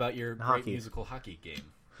tell me about your great musical hockey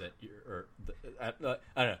game. That I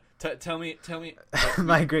don't know. Tell me.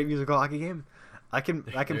 My great musical hockey game. I can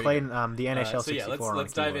play in the NHL 64. So yeah,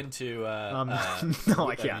 let's dive into. No,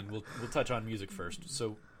 I can't. We'll touch on music first.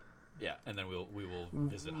 So yeah, and then we will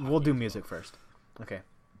visit. We'll do music first. Okay.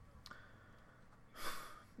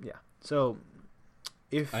 Yeah. So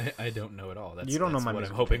if I don't know at all. You don't know my what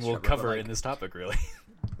music I'm hoping taste, we'll Trevor, cover in this topic, really.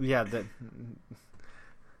 Yeah.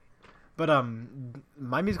 But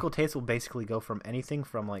my musical taste will basically go from anything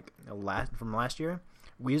from like last year,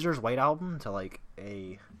 Weezer's White Album, to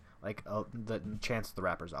the Chance the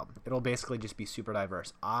Rapper's album. It'll basically just be super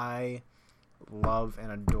diverse. I love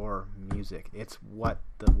and adore music. It's what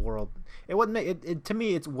the world. To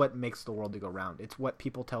me, it's what makes the world to go round. It's what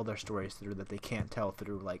people tell their stories through that they can't tell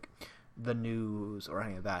through like the news or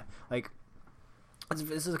any of that. Like,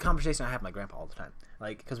 this is a conversation I have with my grandpa all the time.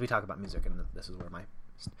 Like, because we talk about music, and this is where my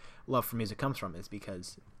love for music comes from, is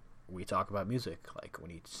because we talk about music, like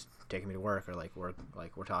when he's taking me to work, or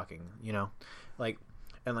we're talking,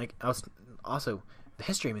 and I was also, the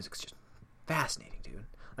history of music is just fascinating, dude.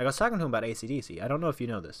 Like, I was talking to him about AC/DC. I don't know if you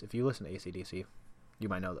know this. If you listen to AC/DC, you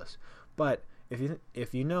might know this. But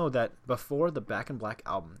if you know that before the Back in Black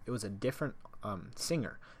album, it was a different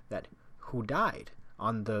singer who died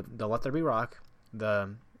on the Let There Be Rock,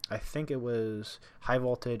 the I think it was High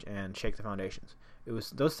Voltage and Shake the Foundations. It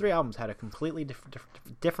was those 3 albums had a completely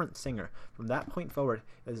different singer. From that point forward,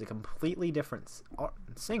 it was a completely different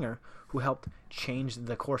singer who helped change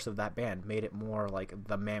the course of that band, made it more like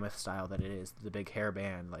the Mammoth style that it is, the big hair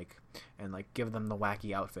band, like, and like give them the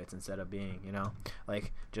wacky outfits instead of being, you know,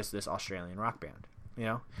 like just this Australian rock band, you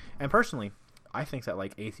know. And personally, I think that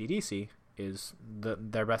like AC/DC is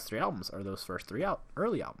their best 3 albums are those first 3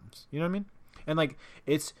 early albums. You know what I mean? And like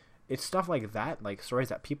it's stuff like that, like stories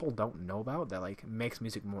that people don't know about that like makes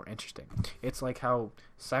music more interesting. It's like how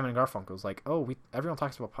Simon and Garfunkel's like, oh, everyone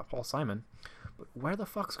talks about Paul Simon, but where the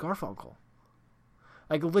fuck's Garfunkel?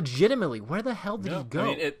 Like legitimately, where the hell did he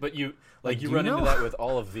go? I mean, but you like you run into that with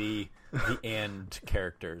all of the and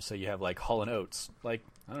characters. So you have like Hall and Oates. Like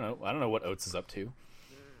I don't know what Oates is up to.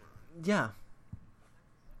 Yeah.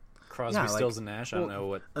 Crosby, like, Stills, and Nash. I don't know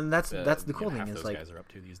what. And that's the cool thing half is those like guys are up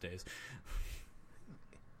to these days.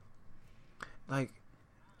 Like,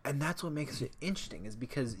 and that's what makes it interesting is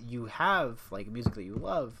because you have like music that you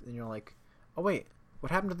love, and you're like, oh wait, what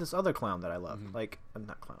happened to this other clown that I love? Mm-hmm. Like,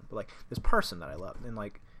 not clown, but like this person that I love, and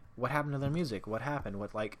like, what happened to their music? What happened?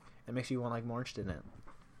 What like it makes you want like more interested in it.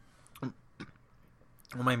 One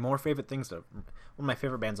of my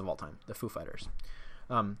favorite bands of all time, the Foo Fighters.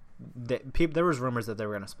 There was rumors that they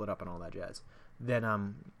were gonna split up and all that jazz.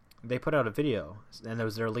 Then they put out a video, and there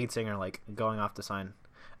was their lead singer like going off to sign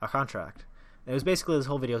a contract. It was basically this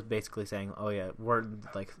whole video is basically saying, oh yeah, we're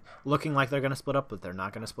like looking like they're gonna split up, but they're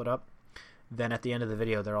not gonna split up. Then at the end of the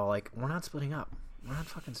video, they're all like, we're not splitting up. We're not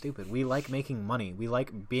fucking stupid. We like making money. We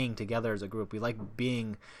like being together as a group. We like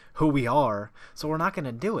being who we are. So we're not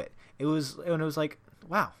gonna do it. It was like,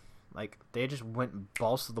 wow, like they just went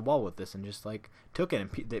balls to the wall with this and just like took it,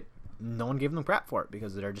 and no one gave them crap for it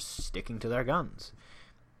because they're just sticking to their guns.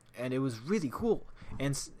 And it was really cool.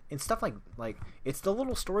 And stuff like it's the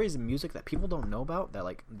little stories in music that people don't know about, that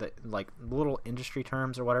like the little industry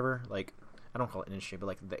terms or whatever, like I don't call it industry, but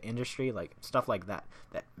like the industry, like stuff like that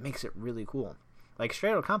makes it really cool. Like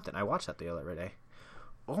Straight Outta Compton, I watched that the other day.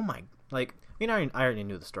 Oh my, like I mean I already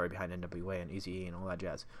knew the story behind NWA and Eazy-E and all that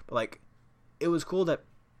jazz, but like it was cool that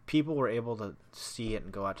people were able to see it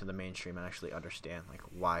and go out to the mainstream and actually understand like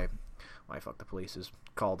why Fuck the Police is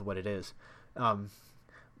called what it is.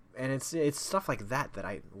 And it's stuff like that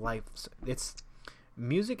I like. It's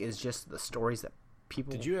music is just the stories that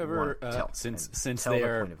people. Did you ever tell, since they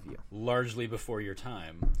are largely before your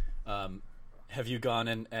time? Have you gone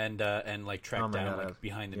and like tracked down like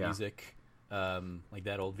behind the music, like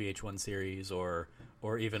that old VH1 series, or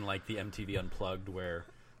even like the MTV Unplugged, where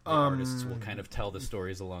the artists will kind of tell the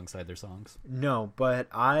stories alongside their songs? No, but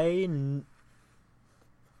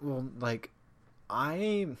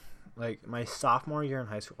like my sophomore year in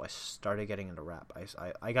high school, I started getting into rap.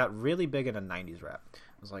 I got really big into 90s rap. I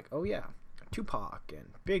was like, oh yeah, Tupac and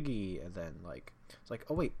Biggie, and then like it's like,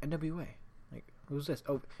 oh wait, NWA. Like who's this?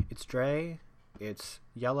 Oh, it's Dre, it's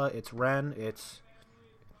Yella, it's Ren, it's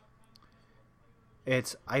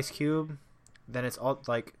Ice Cube. Then it's all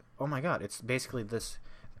like, oh my god, it's basically this.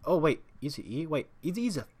 Oh wait, Eazy-E. Wait,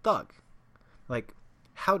 Eazy-E's a thug. Like,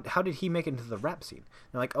 how did he make it into the rap scene?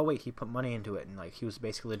 And like, oh wait, he put money into it, and like he was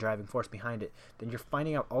basically the driving force behind it. Then you're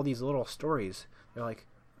finding out all these little stories. They're like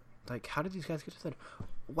how did these guys get together?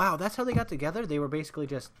 Wow, that's how they got together. They were basically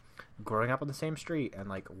just growing up on the same street and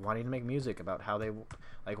like wanting to make music about how they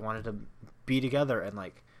like wanted to be together and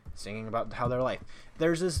like singing about how their life.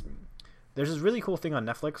 There's this really cool thing on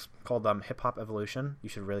Netflix called Hip Hop Evolution. You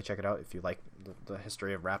should really check it out if you like the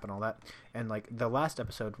history of rap and all that. And like the last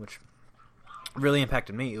episode, which really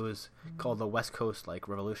impacted me, it was called the West Coast like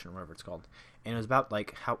Revolution, or whatever it's called, and it was about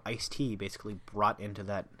like how Ice-T basically brought into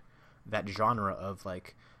that genre of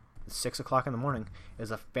like 6 o'clock in the morning.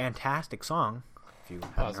 Is a fantastic song. If you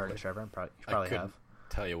haven't heard it, Trevor, you probably have.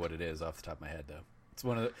 Tell you what it is off the top of my head though. It's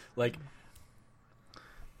one of the like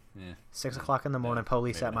 6 o'clock in the morning,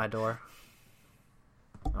 police at my door.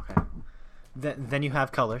 Okay. Then you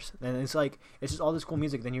have Colors, and it's like it's just all this cool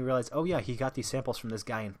music. Then you realize, oh yeah, he got these samples from this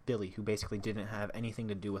guy in Philly who basically didn't have anything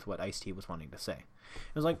to do with what Ice-T was wanting to say.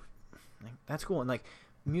 It was like that's cool, and like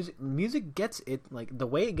music gets it, like the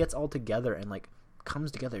way it gets all together and like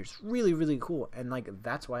comes together is really really cool, and like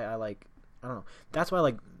that's why that's why I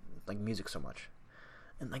like music so much,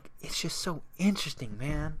 and like it's just so interesting,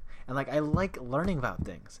 man. And like I like learning about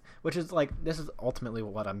things, which is like this is ultimately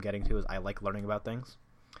what I'm getting to, is I like learning about things,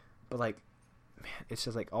 but like, man, it's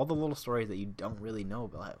just like all the little stories that you don't really know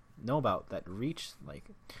about that reach, like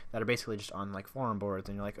that are basically just on like forum boards,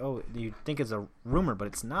 and you're like, oh, you think it's a rumor but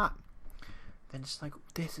it's not. Then it's like,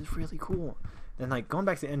 this is really cool. Then like going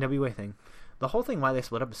back to the NWA thing, the whole thing why they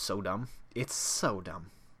split up is so dumb. It's so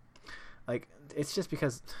dumb. like it's just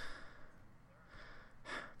because.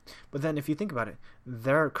 But then if you think about it,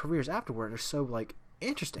 their careers afterward are so like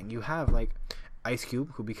interesting. You have like Ice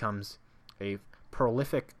Cube, who becomes a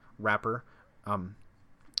prolific rapper,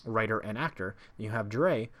 writer and actor. You have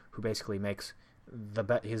Dre, who basically makes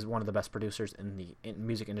he's one of the best producers in the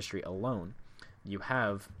music industry alone. You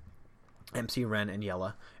have MC Ren and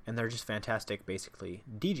Yella, and they're just fantastic, basically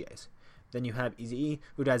DJs. Then you have Eazy-E,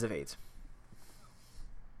 who dies of AIDS.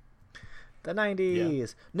 The 90s. Yeah.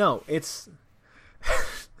 No, it's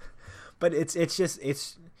but it's just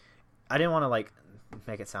I didn't want to like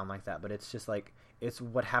make it sound like that, but it's just like it's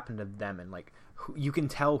what happened to them, and like you can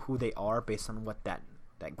tell who they are based on what that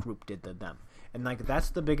group did to them. And like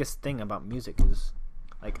that's the biggest thing about music is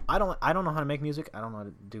like I don't know how to make music. I don't know how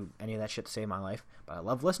to do any of that shit to save my life, but I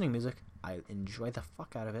love listening to music. I enjoy the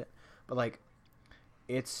fuck out of it. But like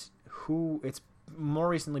it's more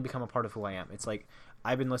recently become a part of who I am. It's like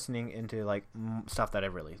I've been listening into like stuff that I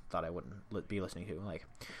really thought I wouldn't be listening to, like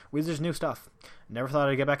Weezer's new stuff. Never thought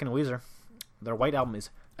I'd get back into Weezer. Their White Album is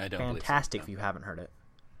fantastic. So, no. If you haven't heard it,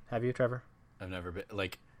 have you, Trevor? I've never been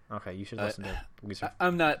like. Okay, you should listen to Weezer.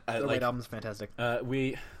 I'm not. The White Album's fantastic.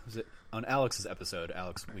 Was it on Alex's episode?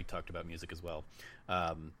 Alex, we talked about music as well,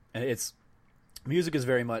 and music is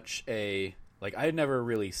very much a like I never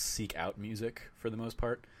really seek out music for the most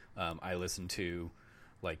part. I listen to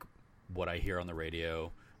like what I hear on the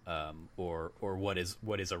radio, or what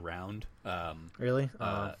is around. Really?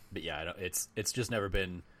 But yeah, it's just never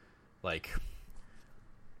been like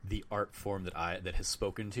the art form that has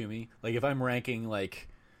spoken to me. Like if I'm ranking like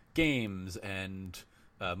games and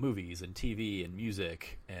movies and TV and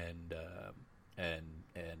music and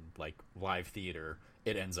like live theater,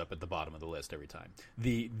 it ends up at the bottom of the list every time.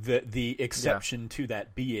 The exception to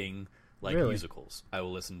that being like musicals. I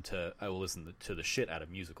will listen to the shit out of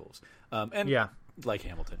musicals. And like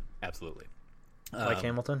Hamilton, absolutely. Like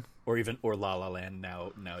Hamilton, or La La Land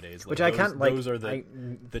nowadays. Which I can't like. Those are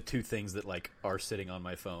the two things that like are sitting on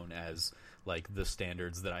my phone as like the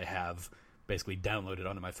standards that I have basically downloaded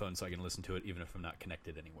onto my phone so I can listen to it even if I'm not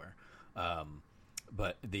connected anywhere.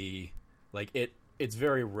 But it's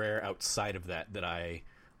very rare outside of that I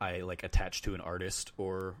like attach to an artist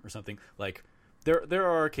or something. Like there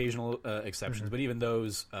are occasional exceptions, but even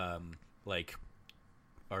those like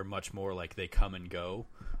are much more like they come and go.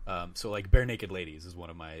 So like Bare Naked Ladies is one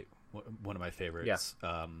of my favorites.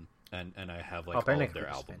 Yeah. And I have like all of their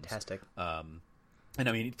albums. Fantastic. And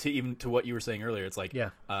I mean, to what you were saying earlier, it's like,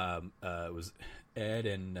 it was Ed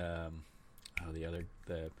and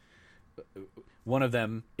one of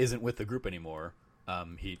them isn't with the group anymore.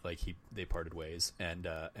 They parted ways, and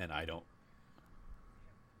I don't.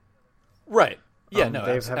 Right. Yeah. No.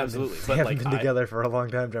 Absolutely. They haven't been together for a long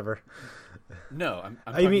time, Trevor. No,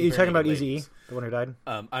 you're talking about Eazy-E, the one who died.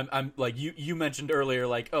 I'm like you mentioned earlier,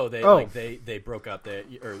 like they broke up,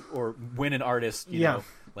 or when an artist, you know,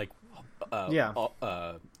 like.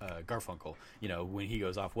 Garfunkel, you know, when he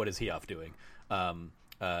goes off, what is he off doing?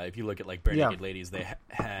 If you look at like Bare Naked Ladies, they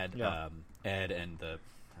had Ed and the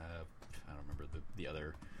I don't remember the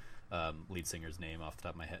other lead singer's name off the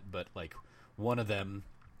top of my head, but like one of them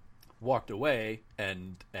walked away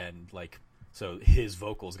and like so his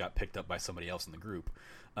vocals got picked up by somebody else in the group,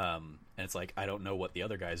 and it's like I don't know what the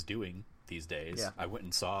other guy's doing these days. I went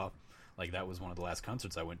and saw like that was one of the last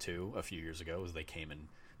concerts I went to a few years ago. Was they came and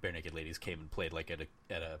Bare Naked Ladies came and played like at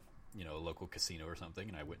a you know a local casino or something,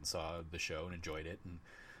 and I went and saw the show and enjoyed it,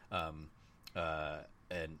 and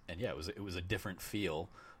yeah, it was a different feel,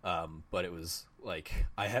 but it was like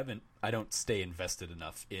I don't stay invested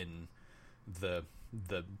enough in the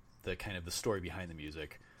kind of the story behind the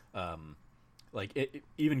music, like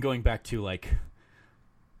even going back to like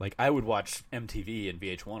I would watch MTV and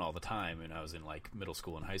VH1 all the time, and I was in like middle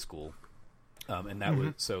school and high school. And that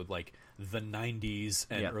was so like the 90s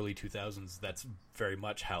and early 2000s. That's very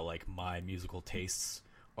much how like my musical tastes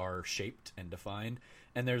are shaped and defined.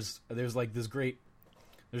 And there's like this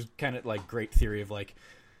there's kind of like great theory of like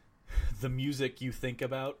the music you think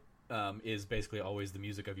about is basically always the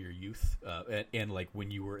music of your youth. And like when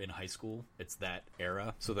you were in high school, it's that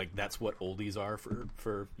era. So like that's what oldies are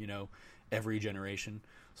for you know every generation.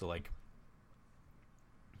 So like.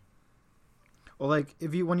 Well, like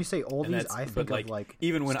when you say oldies, I think of like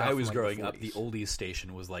even when I was growing up, the oldies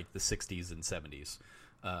station was like the 60s and 70s.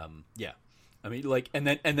 Yeah, I mean, like, and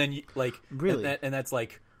then you, like, really, and that's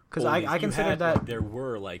like because I consider that there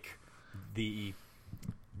were like the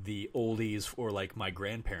oldies for like my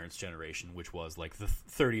grandparents' generation, which was like the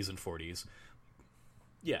 30s and 40s.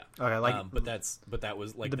 Yeah, okay, like, but that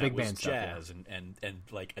was like the big band jazz stuff, and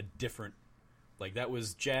like a different, like that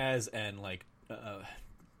was jazz and like.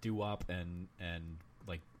 doo-wop and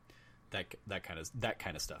like that kind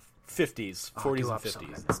of stuff. 50s, 40s, and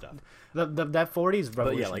 50s and stuff. That 40s revolution.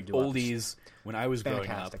 But yeah, like doo-wops. oldies. When I was growing up,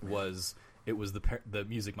 Fantastic, man. was the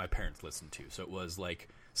music my parents listened to. So it was like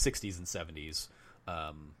 60s and 70s.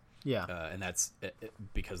 And that's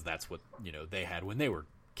because that's what they had when they were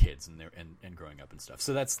kids and growing up and stuff.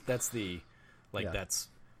 So that's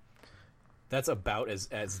about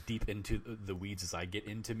as deep into the weeds as I get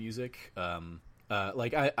into music. I'm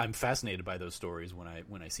fascinated by those stories when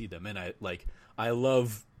I see them, and I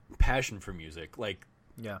love passion for music.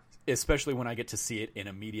 Especially when I get to see it in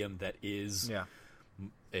a medium that is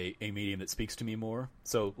a medium that speaks to me more.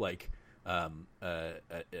 So I've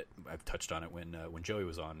touched on it when Joey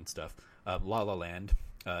was on and stuff. La La Land,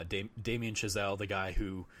 Damien Chazelle, the guy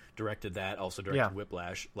who directed that, also directed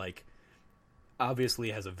Whiplash,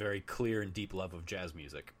 obviously has a very clear and deep love of jazz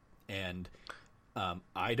music. And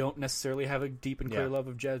I don't necessarily have a deep and clear love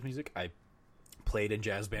of jazz music. I played in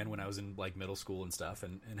jazz band when I was in middle school and stuff,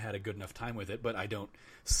 and had a good enough time with it, but I don't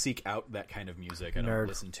seek out that kind of music. I don't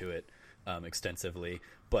listen to it extensively,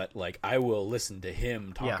 but I will listen to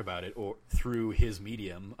him talk about it or through his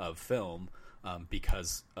medium of film,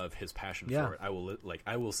 because of his passion for it.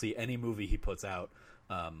 I will see any movie he puts out,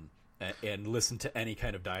 and listen to any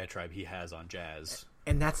kind of diatribe he has on jazz.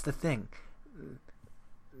 And that's the thing.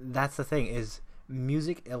 Is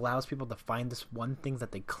music allows people to find this one thing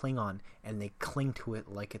that they cling on, and they cling to it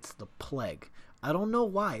like it's the plague. I don't know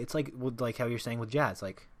why. It's like how you're saying with jazz.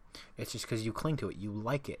 It's just because you cling to it, you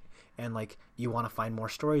like it, and you want to find more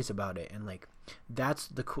stories about it, and that's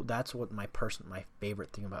what my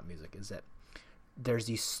favorite thing about music is, that there's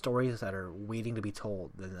these stories that are waiting to be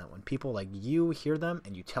told, and that when people like you hear them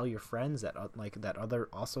and you tell your friends that other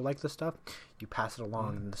also like this stuff, you pass it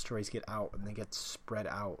along, and the stories get out and they get spread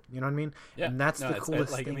out. You know what I mean? Yeah. And that's the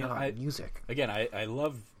coolest thing about music. Again, I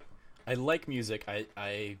like music.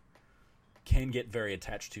 I can get very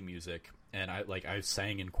attached to music, and I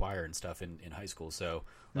sang in choir and stuff in high school. So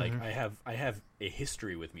I have a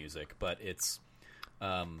history with music, but it's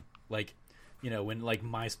when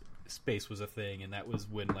MySpace was a thing, and that was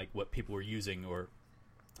when what people were using, or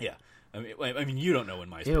I mean you don't know when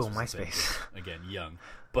MySpace was MySpace. Again, young,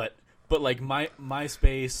 but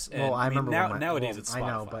MySpace, and well, I remember nowadays it's Spotify. I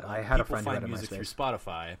know, but I had a friend who had find music through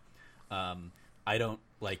Spotify. I don't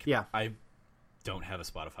I don't have a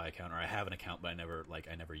Spotify account, or I have an account, but I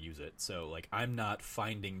never use it. So I'm not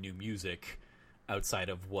finding new music outside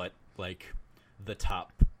of what the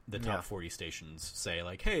top 40 stations say,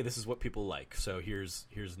 hey, this is what people like, so here's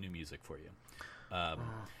new music for you.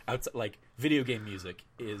 Outside, video game music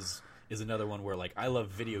is another one where I love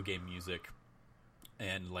video game music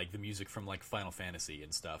and the music from Final Fantasy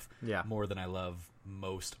and stuff more than I love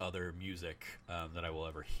most other music that I will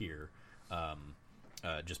ever hear,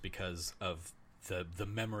 just because of the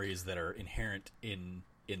memories that are inherent in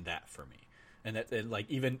that for me, and that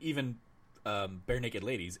even Bare Naked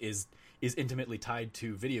Ladies is intimately tied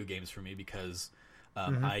to video games for me, because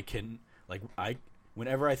I can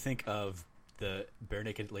whenever I think of the Bare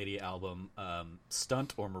Naked Lady album,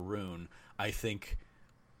 Stunt or Maroon, I think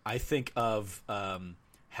of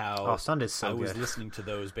how Stunt is so I was good. listening to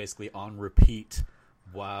those basically on repeat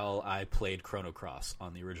while I played Chrono Cross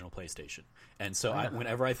on the original PlayStation. And so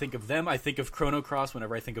whenever I think of them, I think of Chrono Cross.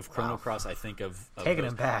 Whenever I think of Chrono Cross, I think of taking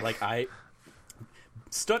those. Him back.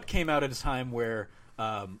 Stunt came out at a time where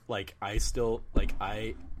I still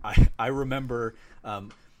I remember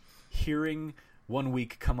hearing One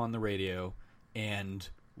Week come on the radio and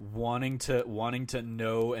wanting to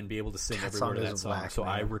know and be able to sing every word of that song. So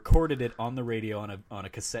I recorded it on the radio on a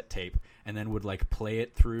cassette tape, and then would play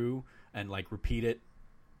it through and repeat it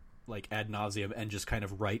ad nauseum, and just kind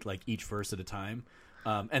of write each verse at a time.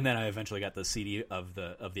 And then I eventually got the CD of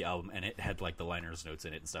the album, and it had the liner's notes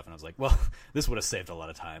in it and stuff, and I was like, well, this would have saved a lot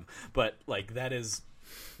of time. But that is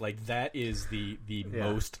the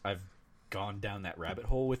most I've gone down that rabbit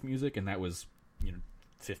hole with music, and that was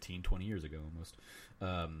 15, 20 years ago almost.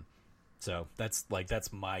 So that's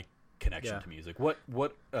my connection to music. What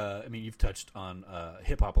I mean, you've touched on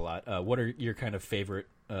hip hop a lot. What are your kind of favorite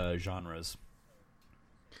genres?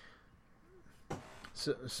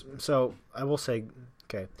 So I will say,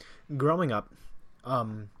 okay, growing up,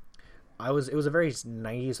 it was a very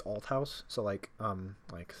 90s alt house. So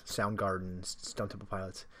Soundgarden, Stone Temple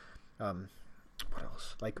Pilots, what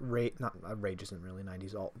else? Not Rage isn't really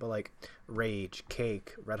 90s alt, but Rage,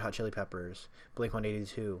 Cake, Red Hot Chili Peppers,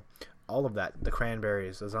 Blink-182, all of that, the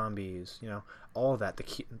Cranberries, the Zombies, all of that,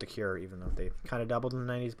 the Cure, even though they kind of dabbled in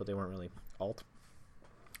the 90s, but they weren't really alt.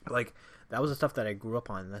 That was the stuff that I grew up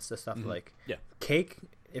on. That's the stuff Cake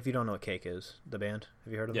if you don't know what Cake is, the band,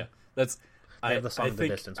 have you heard of them? Yeah, that's. They have the song "The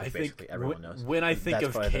Distance," which basically everyone knows. When I think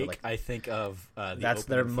That's of Cake, like, I think of the that's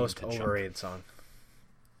their opening theme most to Chunk. overrated song.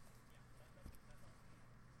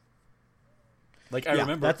 Like I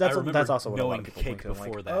remember, that's also what a lot knowing of people Cake think of,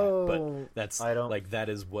 before like, that, oh, but that's I don't... like that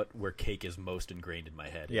is where Cake is most ingrained in my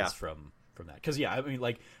head. Yeah. Is from that, because I mean,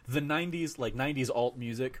 like the '90s, like '90s alt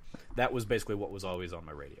music, that was basically what was always on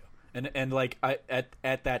my radio, and like I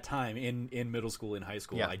at that time in middle school, in high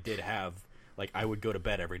school, Yeah. I did have like I would go to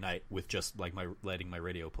bed every night with just like letting my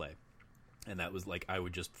radio play, and that was like I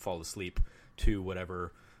would just fall asleep to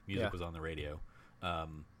whatever music was on the radio.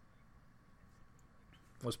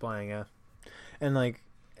 Was playing, yeah. And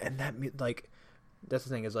that's the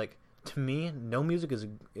thing, is like, to me, no music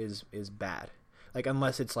is bad, like,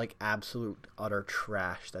 unless it's like absolute utter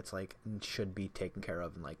trash that's like should be taken care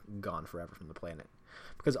of and like gone forever from the planet,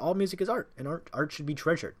 because all music is art, and art should be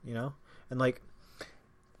treasured, and like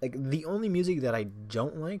the only music that I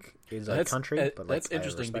don't like is country. But that's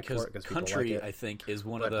interesting, because country, like, I think, is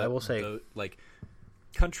one of the, I will say, like,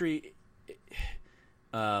 country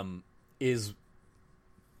is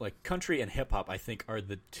like country and hip hop, I think, are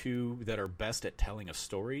the two that are best at telling a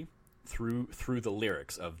story through the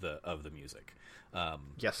lyrics of the music.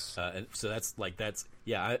 Yes. And so that's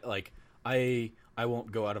I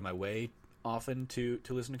won't go out of my way often to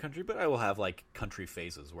listen to country, but I will have like country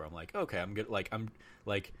phases where I'm like, okay, I'm good.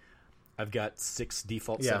 I've got 6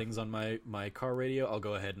 default settings on my car radio. I'll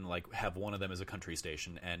go ahead and like have one of them as a country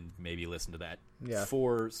station and maybe listen to that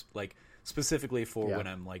for like specifically for when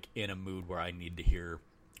I'm like in a mood where I need to hear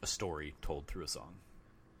a story told through a song.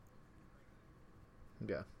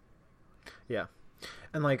 Yeah.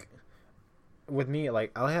 And like with me,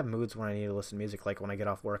 like I'll have moods when I need to listen to music, like when I get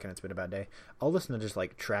off work and it's been a bad day. I'll listen to just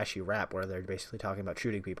like trashy rap where they're basically talking about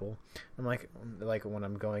shooting people. I'm like when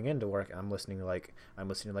I'm going into work, I'm listening to like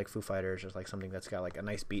Foo Fighters, or like something that's got like a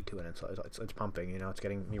nice beat to it, and it's pumping, it's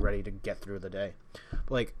getting me ready to get through the day.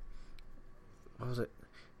 But like, what was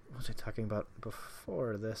I talking about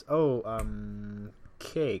before this?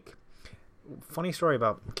 Cake. Funny story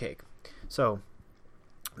about Cake. So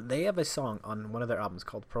they have a song on one of their albums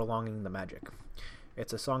called "Prolonging the Magic."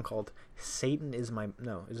 It's a song called "Satan is my..."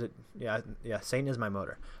 No, is it? Yeah, "Satan is my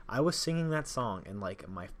motor." I was singing that song in like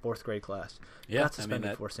my 4th grade class. Yeah, got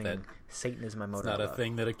suspended for singing "Satan is my motor." It's not a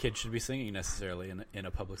thing that a kid should be singing necessarily in a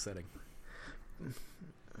public setting.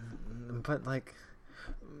 But like,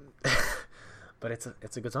 but it's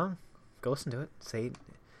a good song. Go listen to it.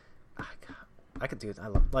 I could do it. I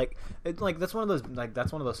love that's one of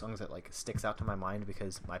those songs that like sticks out to my mind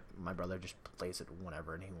because my brother just plays it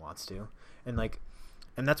whenever and he wants to, and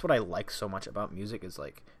that's what I like so much about music, is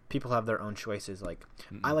like people have their own choices. Like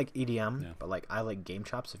I like EDM, but like I like Game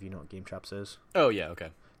Chops. If you know what Game Chops is. Oh yeah, okay.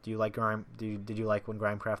 Do you like Grime? Did you like when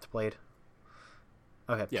Grimecraft played?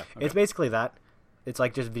 Okay. Yeah. Okay. It's basically that. It's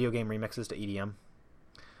like just video game remixes to EDM.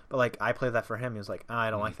 But like I play that for him. He was like, I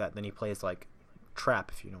don't like that. Then he plays like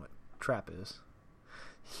trap, if you know what trap is.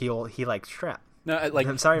 He likes trap. No, like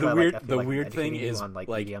I'm sorry. The weird thing is on, like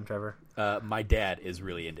EDM, Trevor. My dad is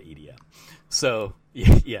really into EDM, so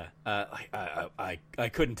yeah. I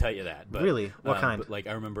couldn't tell you that, but really, what kind? But, like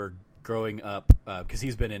I remember growing up because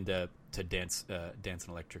he's been into dance and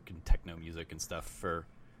electric and techno music and stuff for.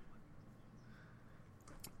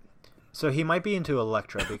 So he might be into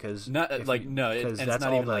electro because and that's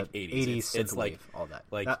not even like 80s. It's like all that,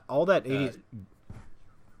 like all that 80s.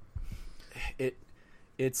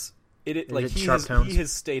 He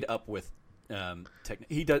has stayed up with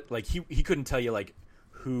he does like he couldn't tell you like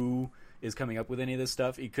who is coming up with any of this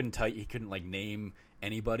stuff. He couldn't like name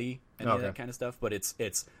anybody of that kind of stuff. But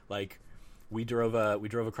it's like we drove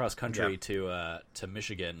across country to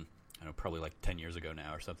Michigan. I don't know, probably like 10 years ago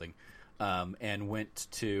now or something, and went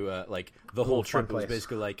to like the whole trip was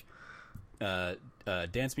basically like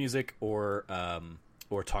dance music or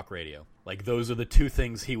talk radio. Like those are the two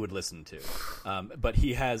things he would listen to. But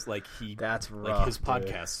he has that's rough, like his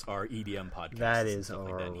podcasts are EDM podcasts. That is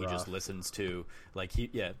like that. He just listens to like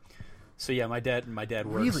So yeah, my dad works.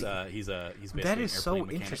 Really? He's basically that is an airplane so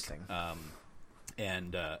mechanic. Interesting.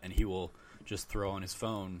 And he will just throw on his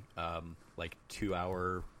phone like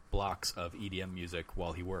 2-hour blocks of EDM music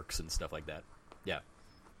while he works and stuff like that. Yeah.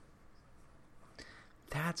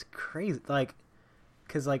 That's crazy. Like,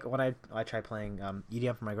 because like when I try playing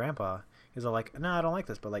EDM for my grandpa, he's like, no, I don't like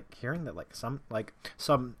this. But like hearing that like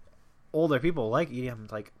some older people like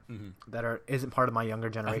EDM like that isn't part of my younger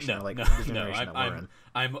generation. The generation that we're in.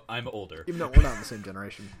 I'm older. Even though we're not in the same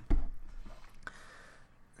generation.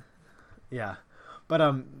 Yeah,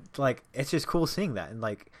 but like it's just cool seeing that, and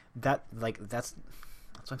like that, like that's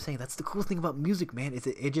That's what I'm saying. That's the cool thing about music, man. Is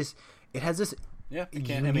it has this it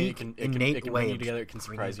can innate bring way you of together. It can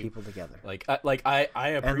surprise you. people together. I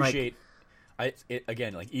appreciate.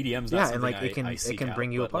 Again, like EDM's not something I seek it can out,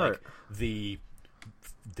 bring you but, apart. Like,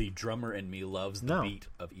 the drummer in me loves the beat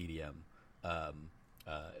of EDM,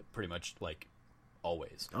 pretty much like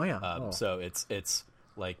always. Oh yeah. So it's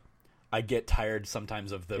like I get tired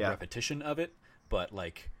sometimes of the repetition of it, but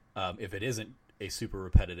like if it isn't a super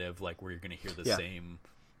repetitive, like where you're going to hear the same,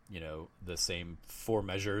 the same 4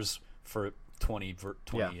 measures for 20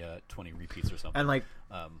 repeats or something, and like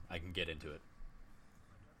I can get into it.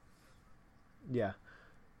 Yeah.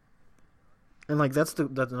 And like that's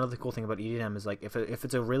another cool thing about EDM is like if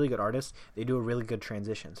it's a really good artist, they do a really good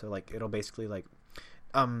transition. So like it'll basically like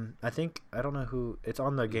I think I don't know who it's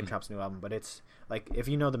on the Game Chop's new album, but it's like if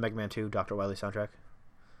you know the Mega Man 2 Dr. Wily soundtrack,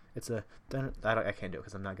 it's I can't do it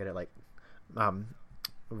because I'm not good at like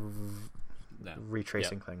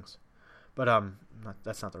retracing things. But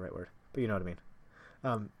that's not the right word. But you know what I mean.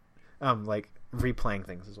 Like replaying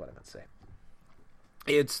things is what I meant to say.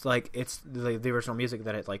 It's like it's the original music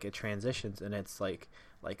that it transitions, and it's like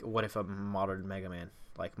what if a modern Mega Man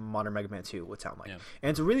 2 would sound like, and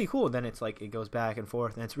it's really cool. Then it's like it goes back and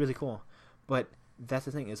forth, and it's really cool. But that's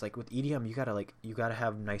the thing is like with EDM, you gotta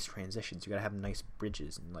have nice transitions, you gotta have nice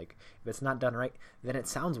bridges, and like if it's not done right, then it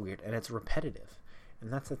sounds weird and it's repetitive,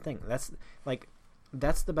 and that's the thing. That's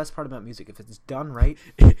the best part about music. If it's done right,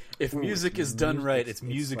 if music is done right, it's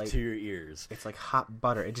music like, to your ears. It's like hot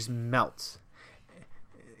butter. It just melts.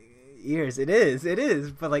 Ears, it is,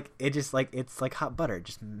 but like it just like it's like hot butter, it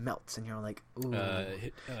just melts, and you're like, ooh.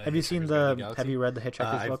 Have you seen Have you read the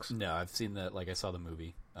Hitchhiker's books? No, I've seen the I saw the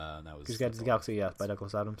movie. That was Guardians of the Galaxy, by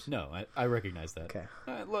Douglas Adams. No, I recognize that. Okay.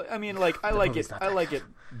 I mean, like I like it. I like it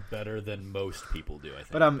better than most people do. I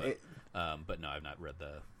think. But no, I've not read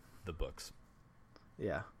the books.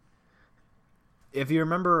 Yeah. If you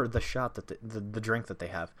remember the shot that the drink that they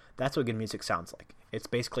have, that's what good music sounds like. It's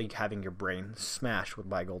basically having your brain smashed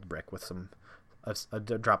by gold brick with a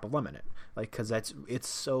drop of lemon in it. Like, because it's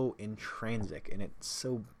so intrinsic and it's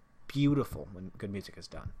so beautiful when good music is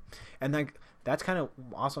done. And like that's kind of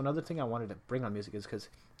also another thing I wanted to bring on music is because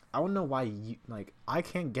I want to know why you like I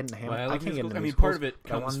can't get into Hamilton. Well, I can't get into musicals, part of it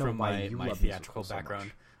comes from my theatrical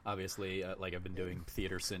background. Obviously, like I've been doing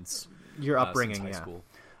theater since your upbringing, since high school.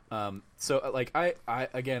 So like I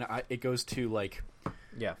it goes to like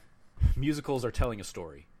musicals are telling a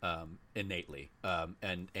story innately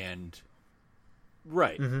and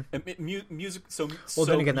right music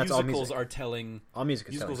then again that's all music. Are telling all music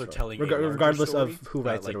is musicals telling are telling regardless story, of who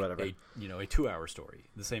writes like it or whatever a 2-hour story,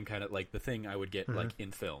 the same kind of like the thing I would get like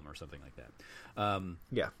in film or something like that.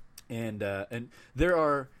 And there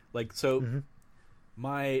are like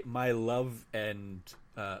my love and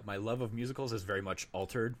my love of musicals has very much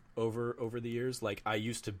altered over the years. Like I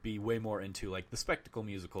used to be way more into like the spectacle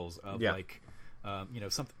musicals of like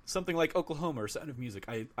something like Oklahoma or Sound of Music.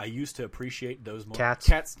 I used to appreciate those more.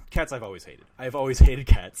 Cats I've always hated. I've always hated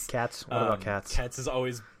Cats. What about Cats? Cats is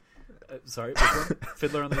always sorry,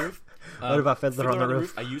 Fiddler on the Roof. What about Fiddler on the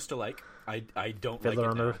Roof? I used to like. I don't Fiddler like it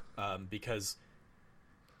on now, the Roof because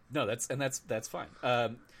no, that's fine.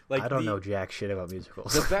 Like I don't know jack shit about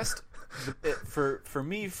musicals. The best for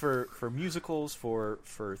me for musicals for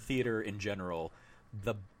theater in general,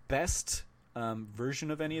 the best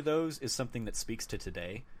version of any of those is something that speaks to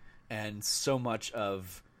today, and so much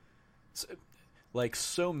of like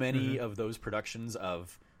so many of those productions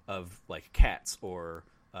of like Cats or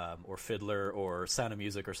Fiddler or Sound of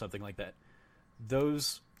Music or something like that.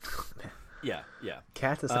 Those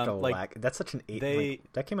Cats is such a that's such an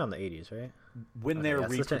that came out in the 80s, right? When they're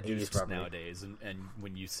reproduced nowadays, and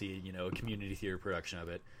when you see a community theater production of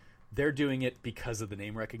it, they're doing it because of the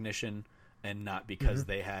name recognition and not because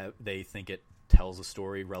they think it tells a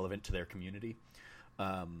story relevant to their community.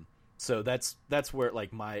 So that's where like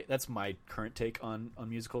that's my current take on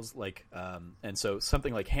musicals. Like and so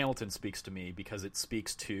something like Hamilton speaks to me because it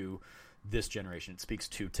speaks to this generation. It speaks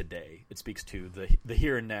to today. It speaks to the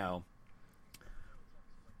here and now.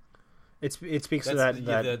 It speaks to that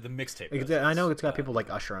the mixtape. I know it's got people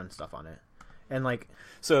like Usher and stuff on it, and like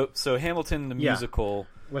so Hamilton the musical,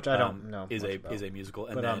 which I don't know, is a musical,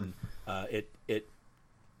 and then it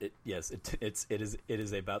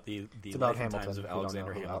is about the life and times of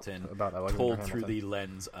Alexander Hamilton told through the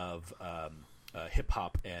lens of hip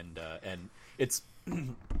hop and it's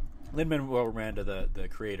Lin-Manuel Miranda, the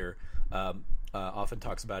creator, often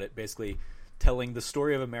talks about it, basically telling the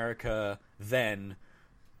story of America then.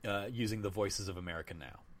 Using the voices of America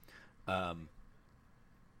now,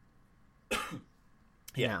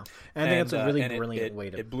 Yeah, and I think it's a really and brilliant way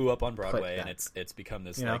to. It blew up on Broadway, that. and it's become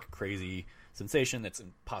this like crazy sensation that's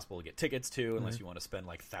impossible to get tickets to unless you want to spend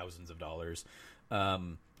like thousands of dollars.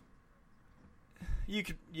 You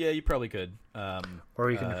could, you probably could.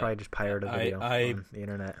 Or you can probably just pirate a video on the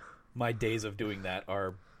internet. My days of doing that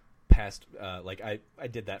are past. Like I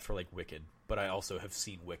did that for like Wicked, but I also have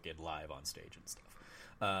seen Wicked live on stage and stuff.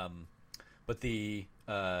 But the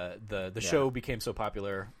show became so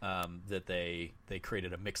popular that they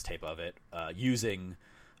created a mixtape of it using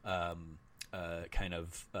kind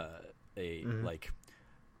of like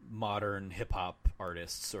modern hip hop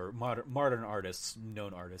artists or modern artists,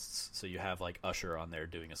 known artists. So you have like Usher on there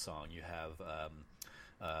doing a song. You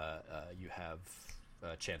have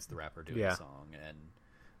Chance the Rapper doing a song, and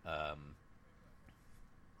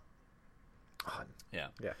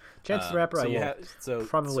Chance the Rapper.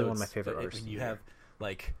 Probably one of my favorite artists. artists. You have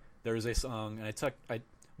like there's a song, and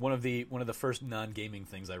one of the first non-gaming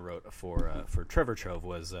things I wrote for Trove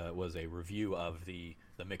was a review of the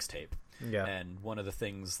mixtape. Yeah. And one of the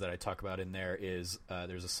things that I talk about in there is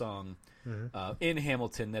there's a song in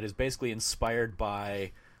Hamilton that is basically inspired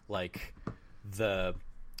by like the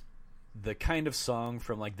kind of song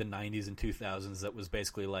from like the 90s and 2000s that was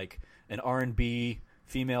basically like an R&B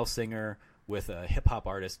female singer with a hip hop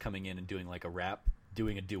artist coming in and doing like a rap,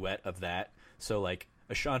 doing a duet of that. So like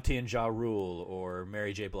Ashanti and Ja Rule or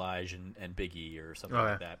Mary J. Blige and Biggie or something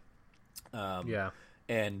like that.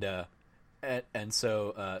 And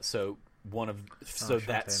so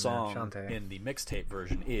that song in the mixtape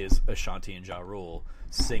version is Ashanti and Ja Rule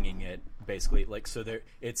singing it basically like so there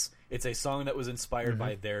it's a song that was inspired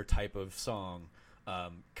by their type of song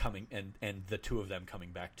coming and the two of them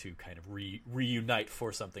coming back to kind of reunite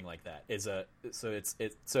for something like that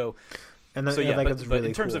but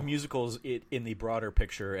in terms of musicals in the broader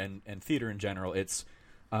picture and theater in general it's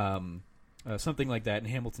something like that, and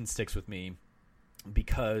Hamilton sticks with me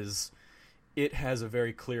because it has a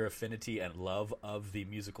very clear affinity and love of the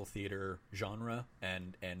musical theater genre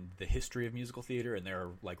and the history of musical theater, and there are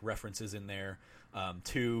like references in there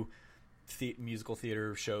to musical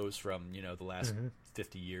theater shows from the last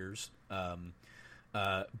 50 years,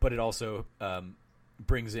 but it also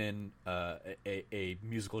brings in a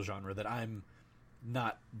musical genre that I'm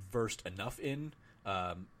not versed enough in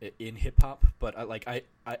hip hop, but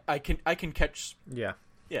I can catch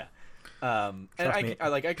and I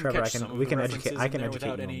can Trevor, catch some of the references I can in there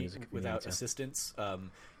educate without assistance.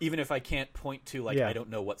 Even if I can't point to I don't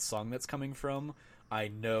know what song that's coming from, I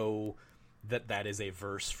know that is a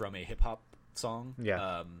verse from a hip hop song.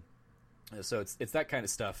 So it's that kind of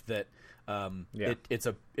stuff that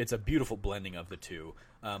it's a beautiful blending of the two.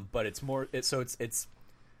 But it's more it's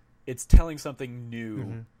telling something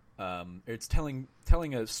new. It's telling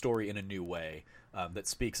a story in a new way that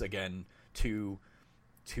speaks again to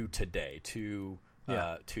today, to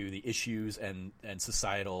the issues and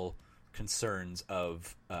societal concerns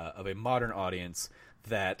of a modern audience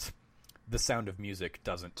that The Sound of Music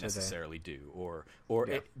doesn't necessarily do, or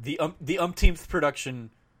the umpteenth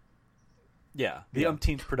production. The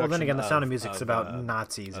umpteenth production. Well, then again, The Sound of Music's about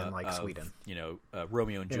Nazis in Sweden.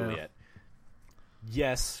 Romeo and Juliet.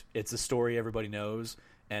 Yes, it's a story everybody knows,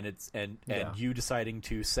 and it's you deciding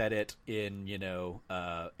to set it in in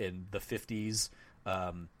the 50s.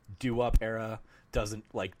 Doo-wop era doesn't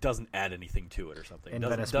add anything to it or something.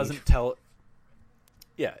 Doesn't tell.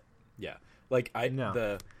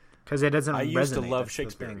 Because it doesn't. I used to resonate, love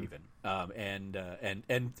Shakespeare even,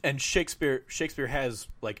 and Shakespeare has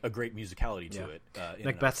like a great musicality to it.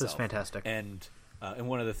 Macbeth is fantastic, and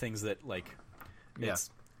one of the things that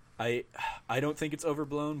it's. I don't think it's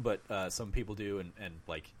overblown, but some people do, and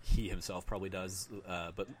like he himself probably does.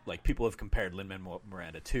 But like people have compared Lin-Manuel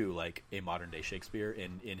Miranda to like a modern day Shakespeare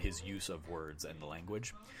in his use of words and the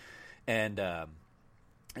language. And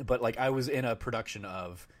but like I was in a production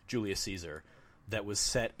of Julius Caesar that was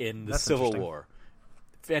set in the Civil War.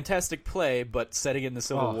 Fantastic play, but setting in the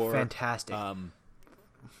Civil War. Fantastic.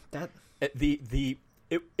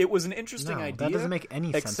 It was an interesting idea. That doesn't make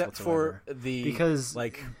any sense except whatsoever. for because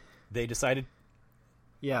they decided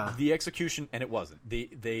the execution, and it wasn't. They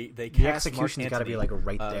the execution's got to be like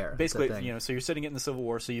right there. Basically, so you're sitting it in the Civil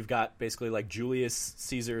War, so you've got basically like Julius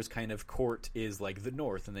Caesar's kind of court is like the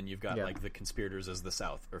North, and then you've got like the conspirators as the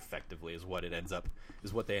South. Effectively, is what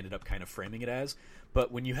they ended up kind of framing it as.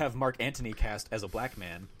 But when you have Mark Antony cast as a black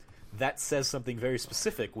man, that says something very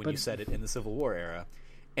specific when you set it in the Civil War era.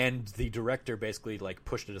 And the director basically like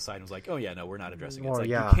pushed it aside and was like, "Oh yeah, no, we're not addressing it." It's like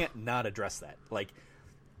you can't not address that. Like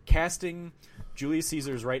casting Julius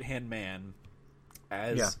Caesar's right-hand man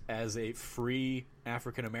as a free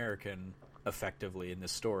African American effectively in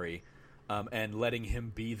this story and letting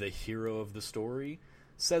him be the hero of the story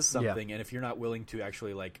says something. And if you're not willing to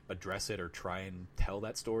actually like address it or try and tell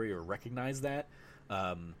that story or recognize that,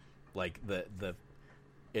 like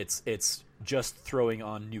it's just throwing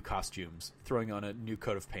on new costumes, throwing on a new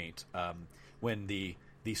coat of paint, when the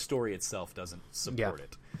story itself doesn't support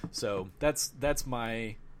it. So that's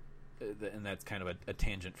my, and that's kind of a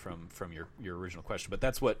tangent from your original question, but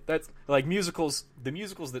that's like musicals. The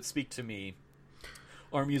musicals that speak to me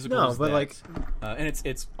are musicals and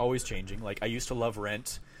it's always changing. Like I used to love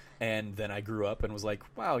Rent, and then I grew up and was like,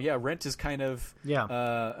 wow, yeah, Rent is kind of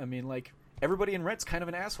I mean, like everybody in Rent's kind of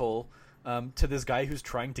an asshole to this guy who's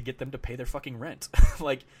trying to get them to pay their fucking rent.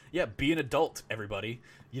 Like, yeah, be an adult, everybody.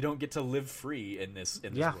 You don't get to live free in this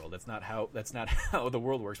world. That's not how the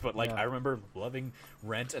world works. But like, I remember loving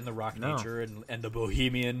Rent and the rock nature and the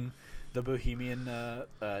bohemian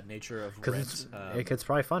nature of Rent. It's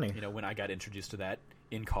probably funny. You know, when I got introduced to that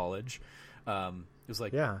in college, it was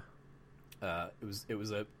like, it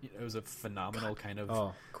was a phenomenal kind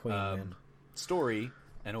of story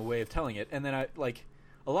and a way of telling it. And then I like.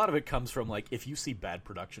 A lot of it comes from like if you see bad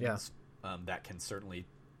productions, that can certainly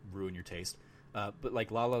ruin your taste. But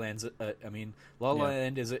like La La Land's, La La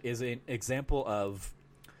Land is an example of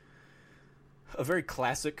a very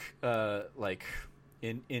classic, like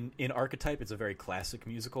in archetype, it's a very classic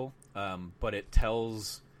musical. But it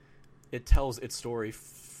tells its story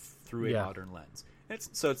through a modern lens.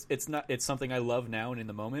 It's something I love now and in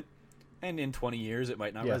the moment, and in 20 years it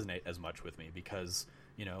might not resonate as much with me because.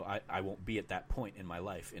 You know, I won't be at that point in my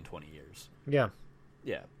life in 20 years. Yeah.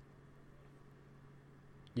 Yeah.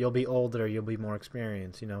 You'll be older. You'll be more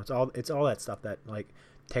experienced. You know, it's all that stuff that like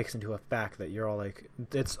takes into effect that you're all like.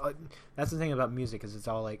 That's the thing about music is it's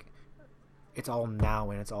all like, it's all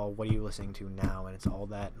now and it's all what are you listening to now and it's all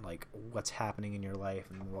that like what's happening in your life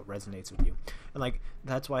and what resonates with you. And like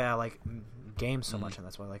that's why I like games so much and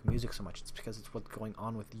that's why I like music so much. It's because it's what's going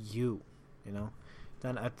on with you. You know.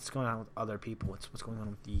 Then it's going on with other people. It's what's going on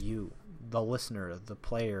with you, the listener, the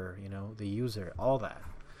player, you know, the user, all that.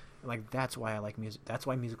 And like that's why I like music. That's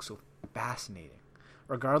why music's so fascinating,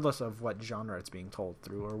 regardless of what genre it's being told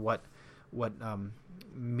through or what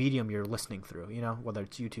medium you're listening through. You know, whether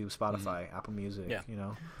it's YouTube, Spotify, Apple Music. You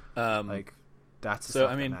know, like that's the so.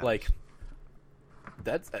 I mean, like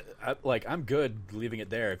that's like I'm good leaving it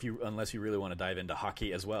there. Unless you really want to dive into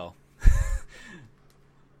hockey as well.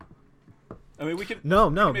 I mean, we could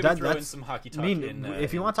maybe throw in some hockey talk.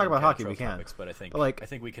 If you want to talk about hockey, we can. Topics, but I think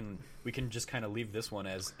we can just kind of leave this one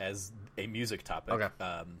as a music topic. Okay.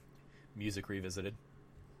 Music revisited.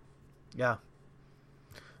 Yeah.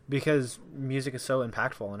 Because music is so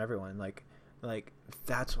impactful on everyone. Like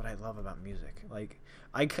that's what I love about music. Like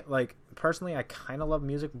personally, I kind of love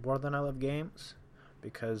music more than I love games.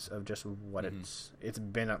 Because of just what it's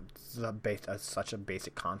been such a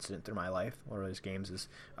basic constant through my life. Whereas games is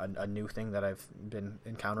a new thing that I've been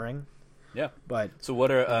encountering. Yeah, but so what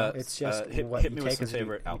are it's just hit me with some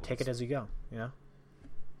favorite albums. You take it as you go. You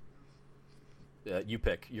know. You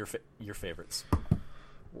pick your favorites.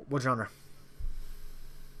 What genre?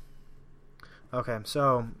 Okay,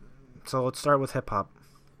 so let's start with hip hop.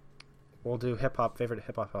 We'll do favorite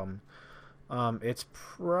hip hop album. It's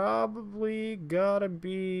probably gotta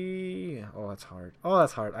be... Oh, that's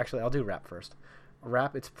hard. Actually, I'll do rap first.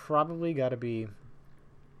 Rap, it's probably gotta be...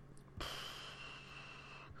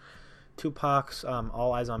 Tupac's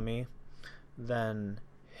All Eyes on Me. Then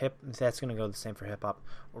that's gonna go the same for hip-hop.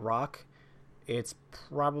 Rock, it's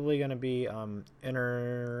probably gonna be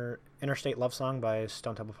Interstate Love Song by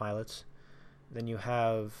Stone Temple Pilots. Then you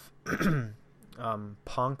have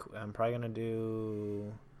punk. I'm probably gonna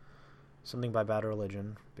do... something by Bad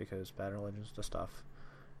Religion, because Bad Religion's the stuff.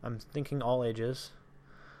 I'm thinking all ages.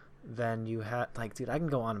 Then you had, like, dude, I can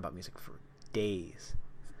go on about music for days.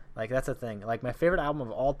 Like, that's the thing. Like, my favorite album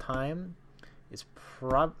of all time is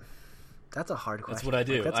that's a hard question. That's what I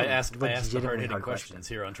do. Like, I ask the hard-hitting questions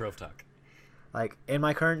here on Trove Talk. Like, in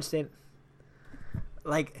my current state...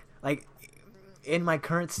 in my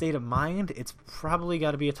current state of mind, it's probably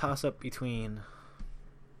got to be a toss-up between...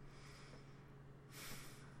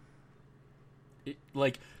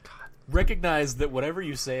 recognize that whatever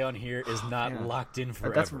you say on here is not locked in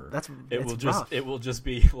forever. It will just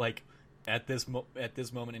be like at this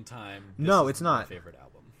moment in time. No, it's not my favorite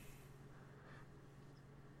album.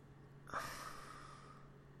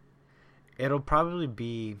 It'll probably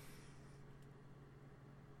be.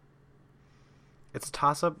 It's a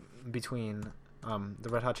toss up between the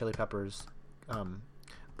Red Hot Chili Peppers,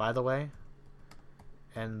 By the Way,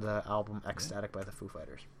 and the album Ecstatic by the Foo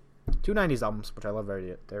Fighters. Two 90s albums, which I love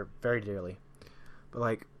very dearly. But,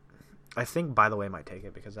 like, I think By the Way might take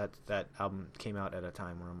it because that album came out at a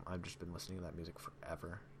time where I've just been listening to that music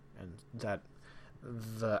forever, and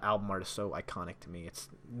the album art is so iconic to me. It's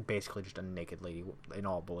basically just a naked lady in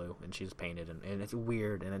all blue, and she's painted, and it's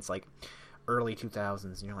weird, and it's like early 2000s,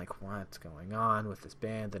 and you're like, what's going on with this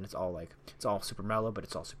band? And it's all super mellow, but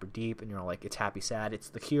it's all super deep, and you're like, it's happy sad. It's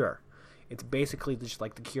The Cure. It's basically just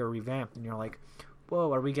like The Cure revamped, and you're like,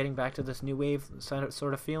 whoa, are we getting back to this new wave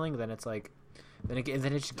sort of feeling? Then it's like, then it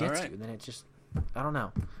just gets you. Then it just, I don't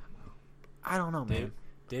know, man.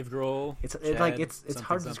 Dave Grohl. It's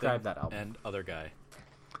hard to describe that album. And other guy.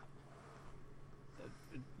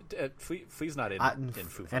 Flea's not in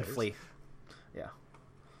Foo Fighters. And Flea, yeah.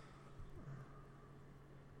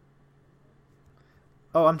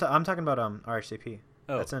 Oh, I'm talking about RHCP.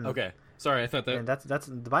 Oh, that's okay. Sorry, I thought that. And that's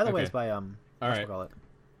By the Way is by All right. Call it?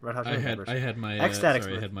 Red Hot Chili Peppers. I had my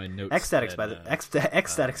Ecstatics. I had my notes. Ecstatics by the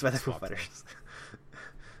Ecstatics by the Foo Fighters.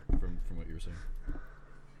 From what you were saying.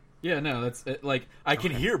 Yeah, no, that's like I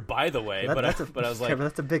can hear By the Way, but I was like,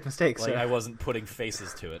 that's a big mistake. Like I wasn't putting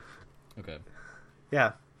faces to it. Okay.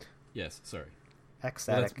 Yeah. Yes. Sorry.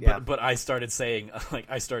 Ecstatic. Yeah. But I started saying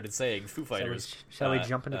Foo Fighters. Shall we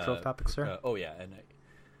jump into Trove topics, sir? Oh yeah, and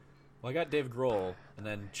I got Dave Grohl, and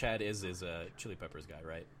then Chad is a Chili Peppers guy,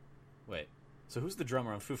 right? Wait, so who's the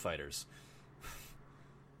drummer on Foo Fighters?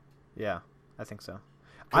 Yeah, I think so.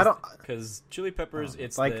 Because Chili Peppers,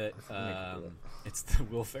 it's like, it's the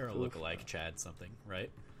Will Ferrell lookalike Chad something, right?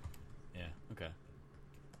 Yeah. Okay.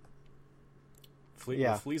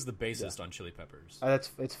 Flea's the bassist on Chili Peppers.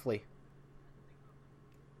 It's Flea.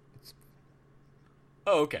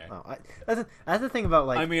 Oh, okay. Oh, that's the thing about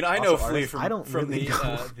like. I mean, I know Flea artists, I don't from really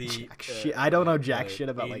know the shit. I don't know jack shit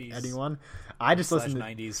about like anyone. I just listen to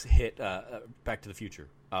 '90s hit Back to the Future,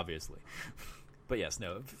 obviously. But yes,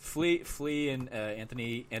 no, Flea and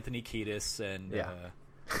Anthony Kiedis and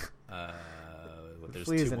there's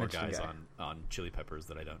Flea two more guys on Chili Peppers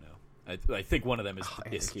that I don't know. I think one of them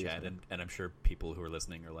is Chad, and I'm sure people who are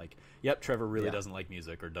listening are like, "Yep, Trevor really doesn't like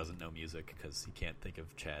music or doesn't know music because he can't think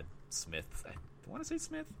of Chad Smith." I want to say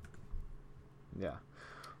Smith. Yeah.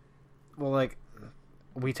 Well, like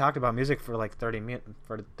we talked about music for like 30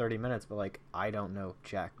 minutes, but like I don't know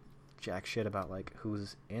jack shit about like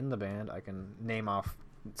who's in the band. I can name off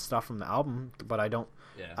stuff from the album, but I don't.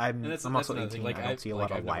 Yeah, I'm also 18. Like, I don't see a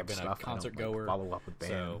lot of live stuff. Concert I don't goer, follow up with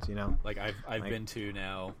bands, so, you know. Like I've been to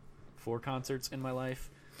now 4 concerts in my life.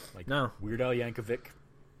 Like no. Weird Al Yankovic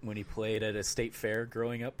when he played at a state fair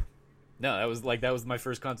growing up. No, that was my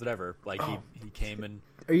first concert ever. Like he came and.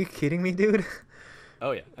 Are you kidding me, dude?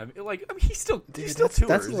 Oh yeah, he still tours. That's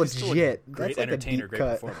legit. He's still a great that's like entertainer, a great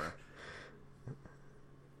cut. performer.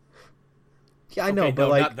 Yeah, I know, okay, but no,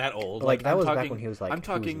 like not that old. Like that was talking, back when he was like. I'm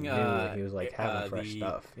talking. He was like having fresh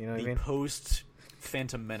stuff. You know what I mean? The post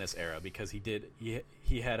Phantom Menace era, because he did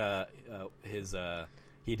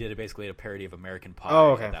basically a parody of American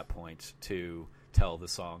Pie at that point to tell the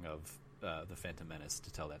song of the Phantom Menace,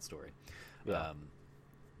 to tell that story. Yeah.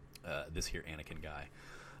 This here Anakin guy.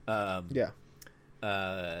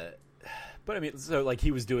 But I mean, so like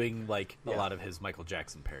he was doing like a lot of his Michael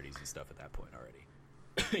Jackson parodies and stuff at that point already.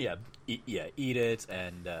 Eat It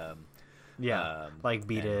and like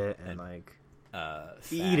Beat It and like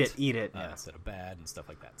Eat It instead of Bad and stuff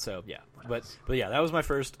like that. So yeah, but yeah, that was my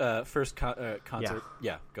first concert.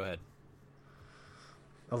 Yeah, go ahead.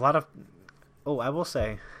 A lot of I will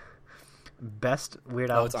say best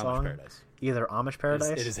Weird Al song. Amish Paradise. Either Amish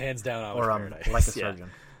Paradise. It is hands down Amish or Paradise. Like a Surgeon.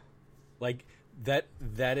 Like that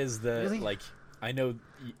is the really? like I know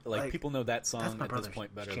like people know that song at this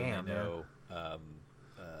point better jam, than they know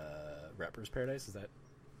Rapper's Paradise. Is that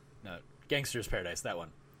no Gangster's Paradise? That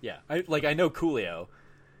one. Yeah, I know Coolio,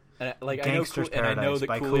 and Gangster's I know that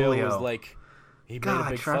Coolio was like he made a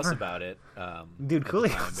big fuss about it. Dude,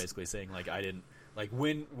 Coolio basically saying like I didn't like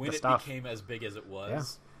when it became as big as it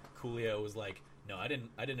was. Yeah. Coolio was like, no, I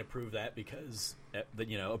didn't approve that because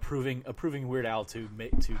approving Weird Al to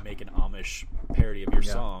make an Amish parody of your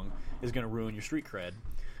song is going to ruin your street cred.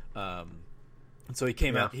 And so he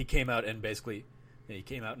came out and basically. He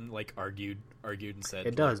came out and like argued and said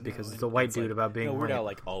it does because it's a white dude about being Weird Al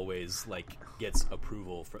like always like gets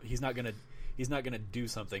approval from he's not gonna do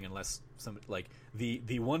something unless some like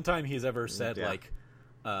the one time he's ever said like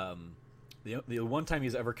the one time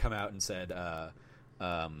he's ever come out and said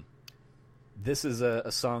this is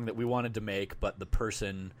a song that we wanted to make but the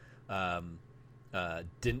person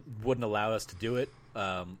wouldn't allow us to do it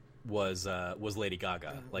was Lady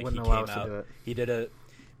Gaga. Like he came out, he did a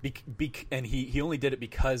and he only did it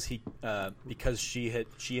because she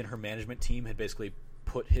and her management team had basically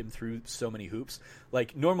put him through so many hoops.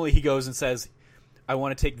 Like normally he goes and says, I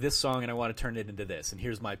want to take this song and I want to turn it into this, and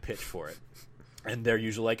here's my pitch for it. And they're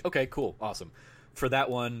usually like, okay, cool, awesome. For that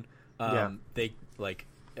one, they like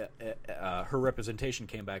her representation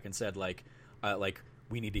came back and said like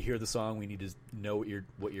we need to hear the song, we need to know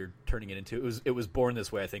what you're turning it into. It was Born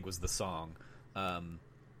This Way, I think, was the song.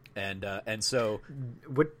 And so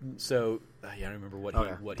I don't remember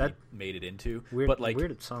what he made it into. Weird, but like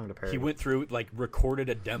weird song to parody. He went through like recorded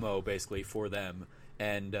a demo basically for them,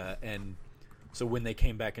 and so when they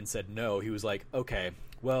came back and said no, he was like, okay,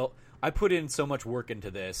 well, I put in so much work into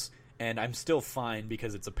this, and I'm still fine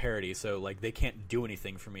because it's a parody. So like they can't do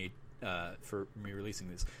anything for me releasing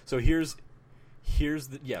this. So here's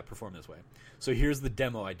the Perform This Way. So here's the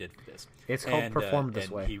demo I did for this. It's called Perform This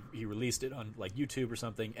Way. He released it on like YouTube or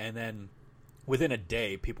something, and then within a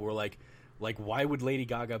day, people were like, why would Lady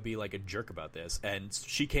Gaga be like a jerk about this? And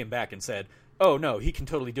she came back and said, oh no, he can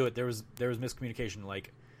totally do it. There was miscommunication.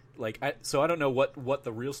 So I don't know what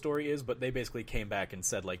the real story is, but they basically came back and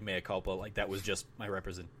said like mea culpa, like that was just my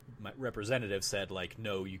representative said like,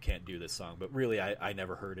 no, you can't do this song. But really, I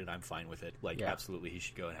never heard it. I'm fine with it. Absolutely, he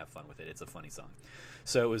should go and have fun with it. It's a funny song.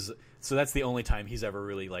 So that's the only time he's ever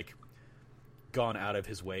really like gone out of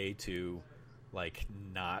his way to like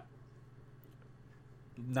not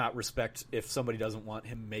respect if somebody doesn't want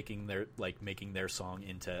him making their song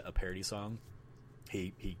into a parody song.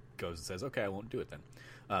 He goes and says, okay, I won't do it then.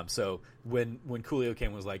 So when Coolio came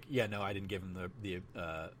and was like, yeah, no, I didn't give him the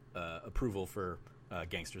approval for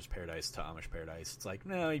Gangster's Paradise to Amish Paradise. It's like,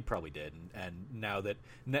 no, you probably did. And now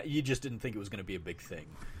you just didn't think it was going to be a big thing.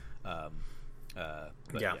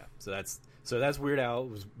 So that's Weird Al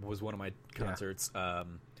was one of my concerts.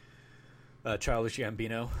 Childish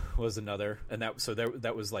Gambino was another, and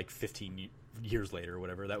that was like 15 years later or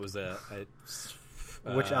whatever. That was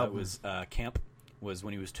which album? It was Camp. Was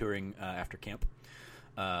when he was touring after Camp.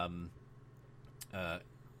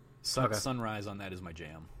 Sunrise on that is my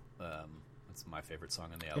jam. That's my favorite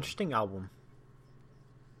song on the album. Interesting album.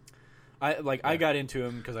 I got into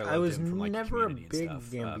him because I loved him from like never a Community big and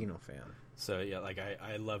stuff. Gambino fan. So yeah, like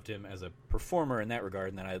I loved him as a performer in that regard,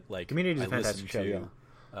 and then I like Community is I a fantastic show.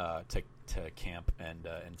 to Camp and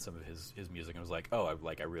some of his music, and I was like, oh,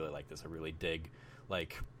 I really like this. I really dig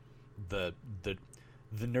like the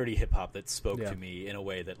nerdy hip hop that spoke to me in a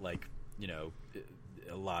way that like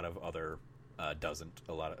a lot of other doesn't.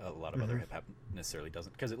 A lot of other hip hop necessarily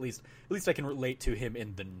doesn't, because at least I can relate to him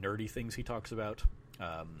in the nerdy things he talks about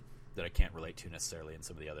that I can't relate to necessarily in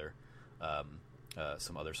some of the other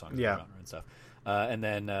some other songs in the genre and stuff. And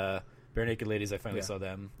then Bare Naked Ladies, I finally saw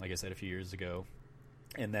them, like I said, a few years ago.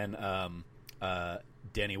 And then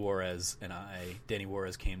Danny Juarez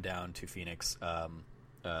came down to Phoenix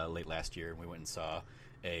late last year, and we went and saw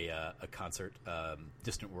a concert,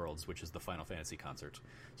 Distant Worlds, which is the Final Fantasy concert.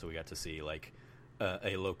 So we got to see like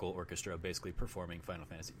a local orchestra basically performing Final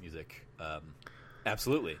Fantasy music.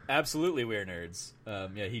 Absolutely, we're nerds.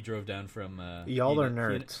 He drove down from y'all are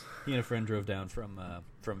nerds. He and a friend drove down from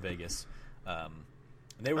Vegas.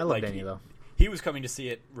 They were I love like, Danny though. He was coming to see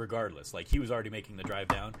it regardless. Like he was already making the drive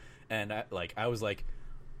down, and I was like,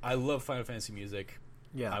 I love Final Fantasy music.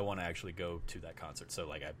 Yeah, I want to actually go to that concert. So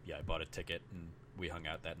like I bought a ticket and we hung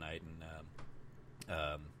out that night and had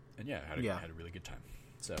a really good time.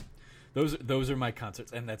 So those are my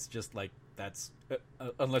concerts, and that's just like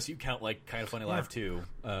unless you count like Kind of Funny Live 2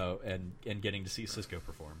 and getting to see Cisco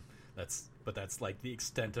perform. That's like the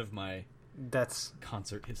extent of my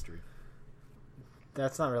concert history.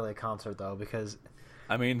 That's not really a concert though, because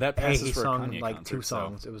I mean that passes he for sung a Kanye like concert, 2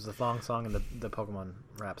 songs. So. It was the thong song and the Pokemon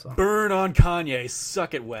rap song. Burn on Kanye,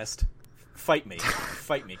 suck it, West. Fight me,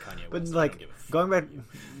 Kanye West. But like going back,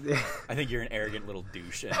 I think you're an arrogant little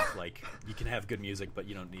douche, and like you can have good music, but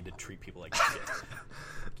you don't need to treat people like shit.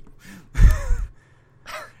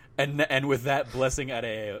 and with that, blessing at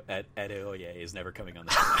Adeoye is never coming on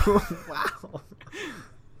the show. Wow.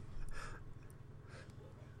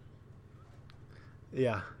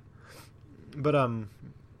 Yeah, but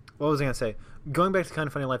what was I gonna say? Going back to Kind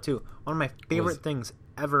of Funny Live 2, one of my favorite things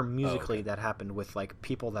ever musically that happened with like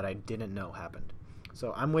people that I didn't know happened.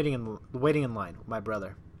 So I'm waiting in line with my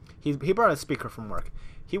brother. He brought a speaker from work.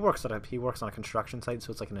 He works on a construction site,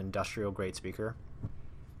 so it's like an industrial grade speaker.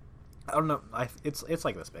 I don't know. It's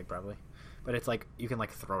like this big probably, but it's like you can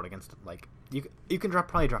like throw it against like you can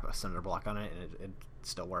probably drop a cinder block on it and it'd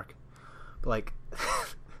still work. But like,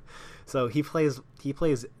 so he plays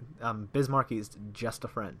Biz Markie's "Just a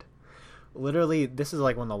Friend." Literally, this is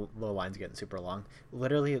like when the line's getting super long.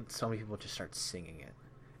 Literally, so many people just start singing it.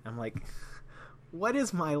 I'm like, what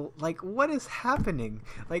is happening?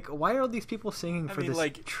 Like, why are these people singing for this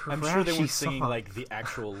trashy I'm sure they weren't singing song? like the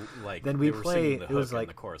actual like. Then we they were play. singing the It hook was and like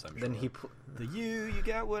the chorus. I'm sure. Then you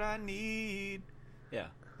got what I need. Yeah,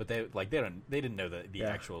 but they didn't know the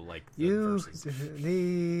actual like the you verses.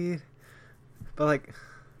 need, but like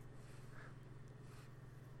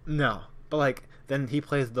no, but like. Then he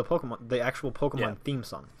plays the actual Pokemon theme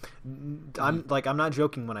song. I'm not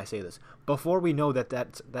joking when I say this. Before we know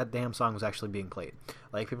that damn song was actually being played,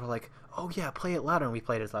 like people are like, "Oh yeah, play it louder," and we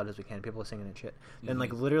played it as loud as we can. People are singing and shit. Then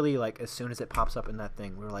like literally like as soon as it pops up in that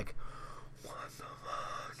thing, we were like, "What the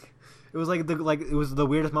fuck?" It was like it was the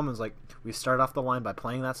weirdest moment. It was like we started off the line by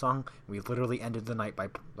playing that song. And we literally ended the night by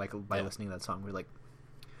listening to that song. We were like,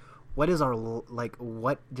 "What is our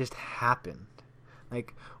what just happened?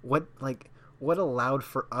 What allowed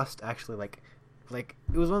for us to actually like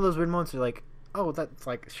it was one of those weird moments where like, oh, that's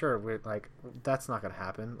like sure we're like that's not gonna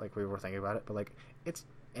happen, like we were thinking about it, but like it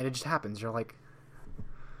just happens. You're like,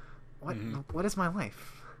 what is my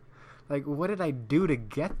life? Like, what did I do to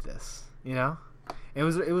get this? You know? It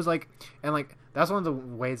was like, and like that's one of the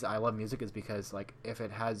ways I love music, is because like if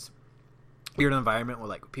it has, you're in an environment where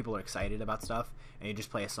like people are excited about stuff and you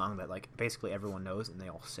just play a song that like basically everyone knows and they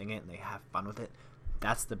all sing it and they have fun with it.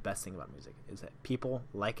 That's the best thing about music, is that people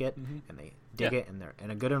like it and they dig it and they're in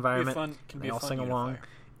a good environment and they all sing along.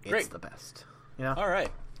 It's the best. You know? All right.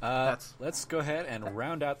 Let's go ahead and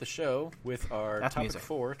round out the show with our topic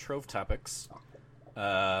 4, Trove topics. We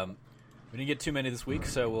didn't get too many this week,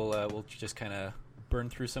 so we'll just kind of burn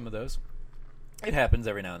through some of those. It happens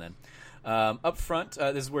every now and then. Up front,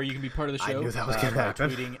 this is where you can be part of the show. I knew that was going to happen.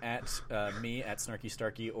 Tweeting at me, at Snarky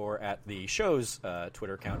Starky, or at the show's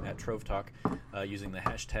Twitter account, at Trove Talk, using the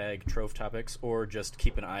hashtag Trove Topics, or just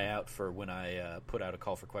keep an eye out for when I put out a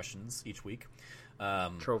call for questions each week.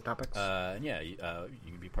 Trove Topics. You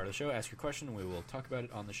can be part of the show, ask your question, and we will talk about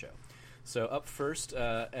it on the show. So up first,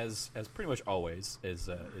 as pretty much always is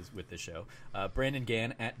with this show, Brandon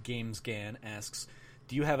Gann, at GamesGann, asks,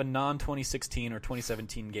 do you have a non-2016 or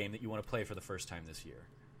 2017 game that you want to play for the first time this year?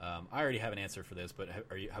 I already have an answer for this, but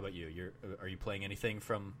how about you? Are you playing anything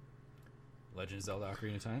from Legend of Zelda: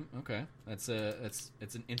 Ocarina of Time? Okay, it's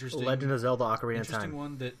an interesting Legend of Zelda: Ocarina of Time. Interesting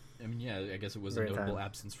one. That I guess it was a notable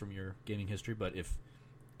absence from your gaming history. But if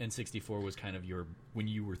N64 was kind of your when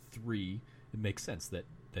you were 3, it makes sense that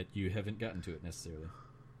you haven't gotten to it necessarily.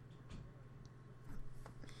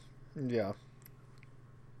 Yeah.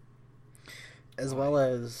 As well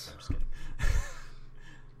as, I'm just kidding.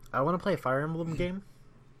 I want to play a Fire Emblem game.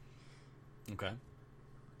 Okay.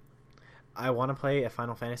 I want to play a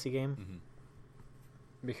Final Fantasy game.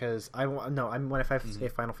 Because when I say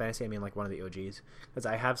Final Fantasy, I mean like one of the OGs. Because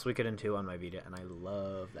I have Suikoden 2 on my Vita, and I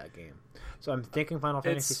love that game. So I'm thinking Final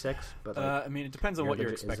Fantasy 6. But like, I mean, it depends on what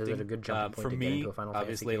you're expecting. Is it a good jump point for to me, get into a Final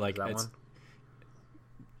obviously, Fantasy game? like Is that one?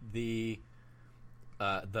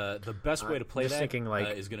 The best way to play that thinking,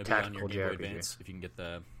 like, is going to be on your Game Boy JRPG. Advance. If you can get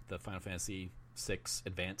the Final Fantasy 6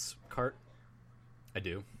 Advance cart, I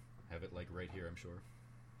do have it like right here. I'm sure.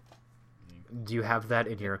 Do you have that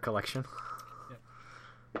in your collection?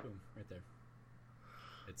 Yeah. Boom, right there.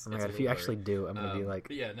 Oh my god! If you actually do, I'm gonna be like,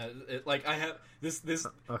 like I have this.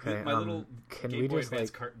 Okay, my little can Game we Boy just Advance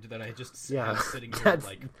like cart that I just Yeah, have sitting here, that's-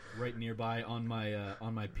 like right nearby on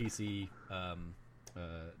my PC,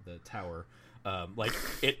 the tower. Like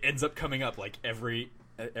it ends up coming up like every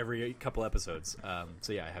couple episodes.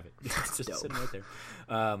 So yeah, I have it. It's just dope. sitting right there.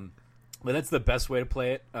 But that's the best way to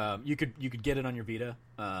play it. You could get it on your Vita.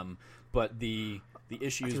 But the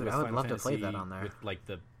issues Dude, with I would Final love to Fantasy play that on there. with like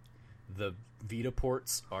the Vita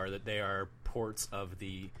ports are that they are ports of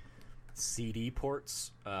the CD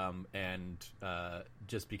ports, and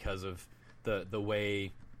just because of the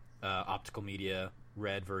way optical media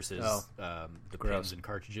read versus the pins and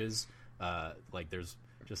cartridges, like there's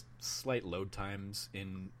just slight load times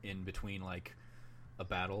in between like a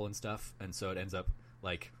battle and stuff, and so it ends up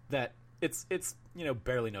like that. It's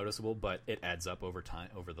barely noticeable, but it adds up over time,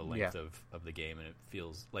 over the length of the game, and it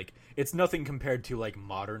feels like it's nothing compared to like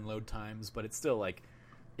modern load times, but it's still like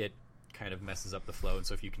it kind of messes up the flow. And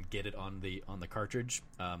so if you can get it on the cartridge,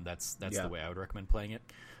 that's the way I would recommend playing it.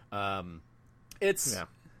 It's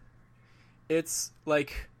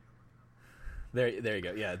like there you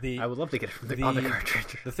go. Yeah, I would love to get it on the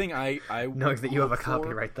cartridge. The thing I knowing that you have a hope copy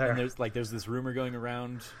for, right there. and there's this rumor going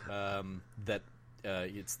around that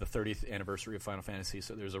it's the 30th anniversary of Final Fantasy,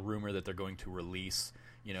 so there's a rumor that they're going to release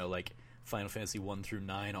like Final Fantasy 1 through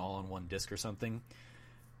 9 all on one disc or something.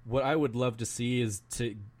 What I would love to see is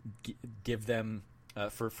to give them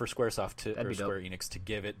for Squaresoft or Square Enix to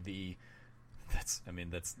give it the that's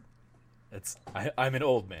I'm an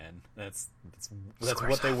old man. That's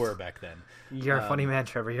what they were back then. You're a funny man,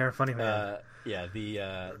 Trevor. You're a funny man.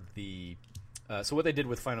 So what they did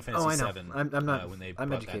with Final Fantasy VII, I'm not. when they I'm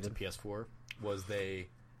brought educated. that to PS4, was it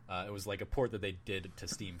was like a port that they did to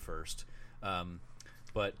Steam first,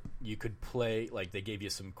 but you could play, like, they gave you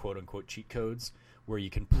some quote unquote cheat codes where you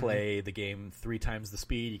can play the game 3 times the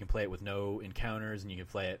speed. You can play it with no encounters, and you can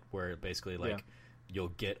play it where basically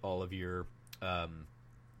you'll get all of your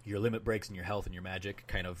limit breaks and your health and your magic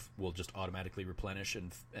kind of will just automatically replenish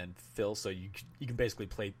and fill. So you can basically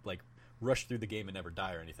play, like, rush through the game and never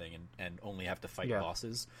die or anything, and only have to fight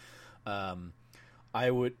bosses.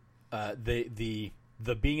 I would the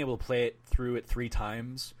being able to play it through at 3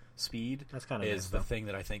 times speed is the thing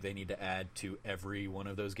that I think they need to add to every one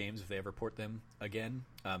of those games if they ever port them again,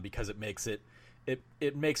 because it makes it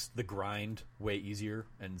makes the grind way easier,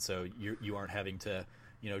 and so you aren't having to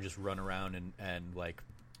just run around and like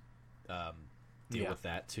deal with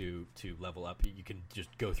that to level up. You can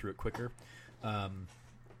just go through it quicker, and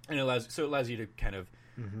it allows you to kind of,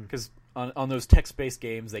 because on those text-based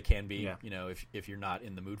games, they can be if you're not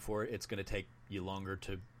in the mood for it, it's going to take you longer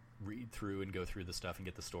to read through and go through the stuff and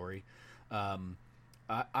get the story.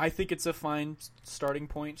 I think it's a fine starting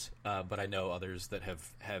point, but I know others that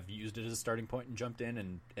have used it as a starting point and jumped in,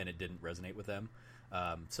 and it didn't resonate with them.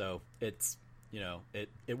 So it's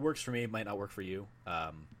it works for me. It might not work for you.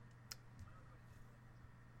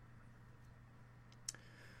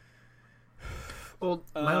 Well,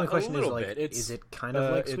 my only question is, like, is it kind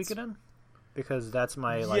of like Suikoden? Because that's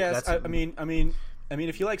my yes. That's, I mean,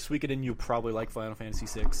 if you like Suikoden, you probably like Final Fantasy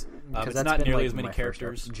VI. It's not nearly as many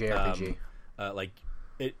characters. JRPG. Like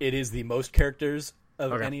it is the most characters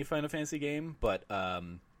of any Final Fantasy game, but I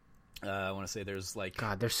want to say there's like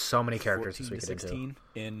there's so many characters 14 to 16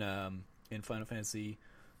 in Final Fantasy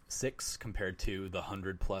VI compared to the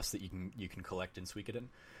 100 plus that you can collect in Suikoden.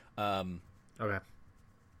 Okay.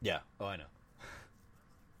 Yeah. Oh, I know.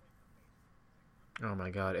 Oh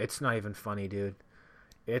my god, it's not even funny, dude.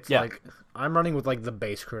 It's like I'm running with like the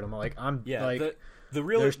base crew. The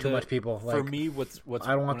real there's too much people. Like, for me, what's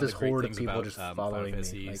I don't want this horde of people about, just following Final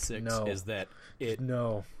Fantasy me. Like, 6 is that it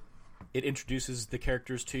introduces the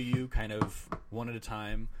characters to you kind of one at a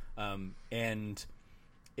time, and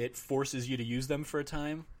it forces you to use them for a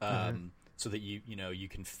time, so that you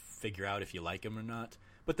can figure out if you like them or not.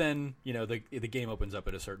 But then the game opens up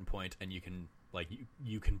at a certain point, and you can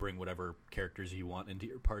you can bring whatever characters you want into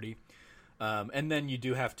your party, and then you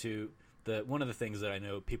do have to. One of the things that I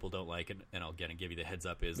know people don't like, and I'll give you the heads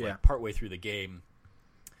up, is like partway through the game,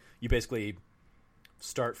 you basically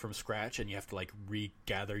start from scratch and you have to like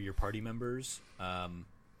regather your party members.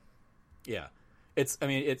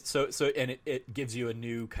 It gives you a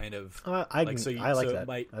new kind of. I like that.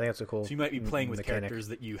 I think that's a cool. So you might be playing with mechanic. characters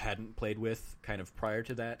that you hadn't played with kind of prior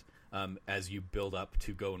to that. As you build up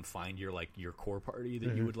to go and find your core party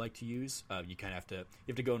that you would like to use, you kind of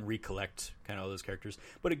have to go and recollect kind of all those characters.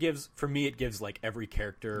 But it gives like every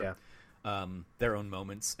character their own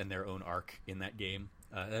moments and their own arc in that game.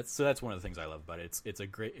 That's one of the things I love about it. It's a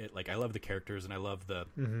great I love the characters, and I love the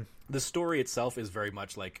story itself is very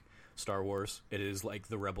much like Star Wars. It is like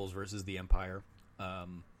the Rebels versus the Empire.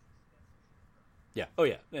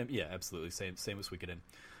 Absolutely. Same with Suikoden.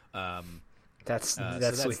 That's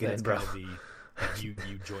Suikoden, bro. Kind of you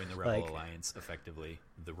join the Rebel Alliance, effectively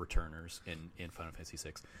the returners in Final Fantasy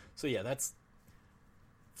VI. So yeah, that's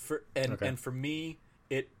and for me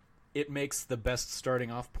it makes the best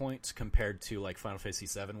starting off point compared to like Final Fantasy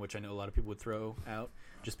VII, which I know a lot of people would throw out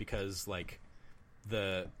just because like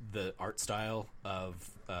the art style of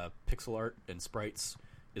pixel art and sprites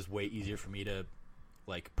is way easier for me to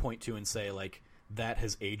like point to and say like that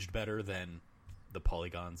has aged better than the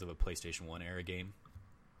polygons of a PlayStation 1 era game.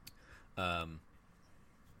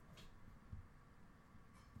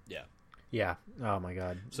 Yeah. Oh my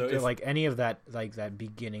god. So like any of that, like that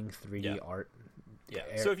beginning 3D art. Yeah.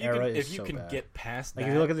 So if you can get past that,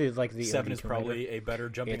 if you look at the 7 is probably a better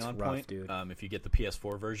jumping on point. Dude. If you get the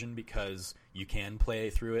PS4 version, because you can play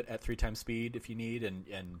through it at 3 times speed if you need,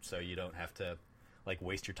 and so you don't have to like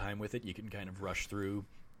waste your time with it. You can kind of rush through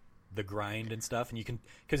the grind and stuff, and you can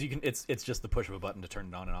it's just the push of a button to turn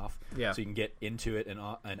it on and off. Yeah. So you can get into it and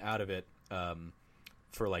out of it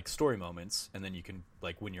for like story moments, and then you can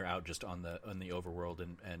like when you're out just on the overworld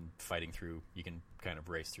and fighting through, you can kind of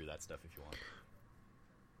race through that stuff if you want.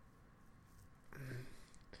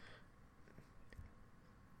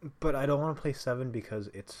 But I don't want to play 7 because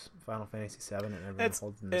it's Final Fantasy 7 and everyone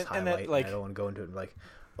holds in this highlight, and I don't want to go into it and like,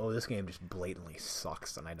 oh, this game just blatantly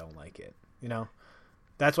sucks and I don't like it.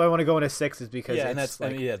 That's why I want to go into 6 is because yeah, it's and that's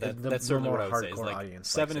like, that's certainly more what I would say. Is hardcore like audience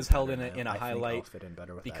 7 likes is it held better, in and a I think I'll highlight fit in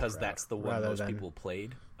better with because that crowd, that's the one rather most than- people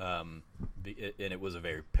played, and it was a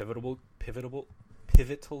very pivotal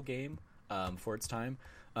game for its time.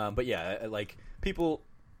 But yeah, like people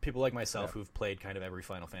like myself who've played kind of every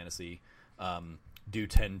Final Fantasy do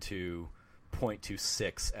tend to point to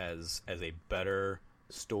 6 as a better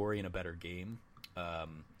story and a better game.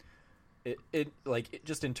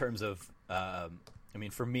 Just in terms of I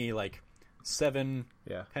mean, for me, like 7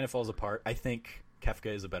 kind of falls apart. I think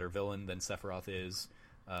Kefka is a better villain than Sephiroth is.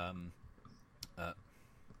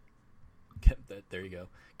 There you go.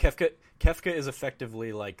 Kefka is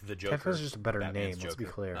effectively like the Joker. Kefka's just a better Batman's name. Let's be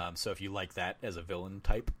Joker. clear. So if you like that as a villain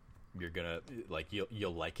type, you're gonna like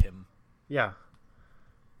you'll like him. Yeah.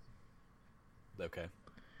 Okay.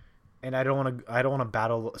 And I don't want to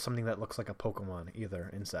battle something that looks like a Pokemon either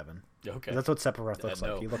in 7. Okay. That's what Sephiroth looks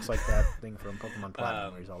no. like. He looks like that thing from Pokemon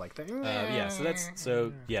Platinum, where he's all like, yeah.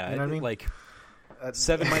 So yeah. You know what I mean? Like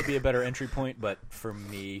 7 might be a better entry point, but for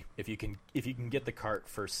me, if you can get the cart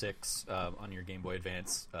for 6 on your Game Boy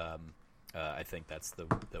Advance, I think that's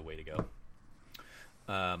the way to go.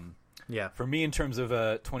 Yeah. For me, in terms of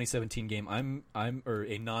a 2017 game, or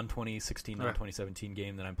a non-2016, non-2017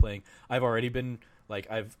 game that I'm playing, I've already been like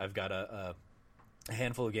I've got a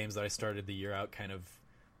handful of games that I started the year out kind of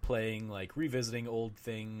playing, like revisiting old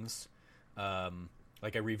things.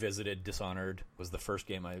 Like I revisited Dishonored, was the first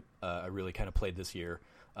game I really kind of played this year.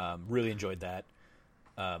 Really enjoyed that.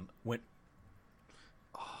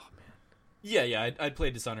 Yeah, I'd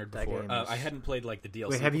played Dishonored before. I hadn't played like the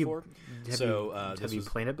DLC before. Have you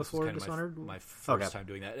played it before, Dishonored? My first time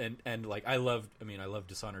doing that, and like I loved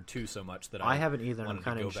Dishonored 2 so much that I haven't either. Wanted I'm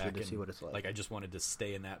kind of to go interested back to see what it's like. Like I just wanted to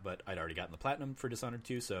stay in that, but I'd already gotten the platinum for Dishonored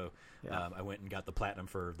 2, so I went and got the platinum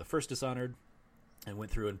for the first Dishonored, and went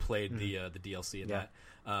through and played the DLC in that.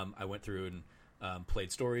 I went through and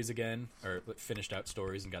played Stories again, or finished out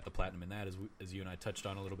Stories and got the platinum in that, as you and I touched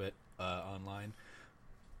on a little bit online.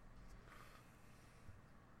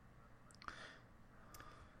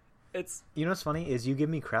 It's what's funny is you give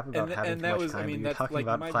me crap about having too much time, but you're talking like,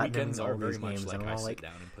 about my platinum weekends and are all very these much games, like and I I'm sit like,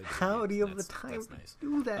 down and play the how games, do you and have the time that's to nice.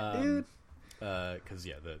 do that, dude? Because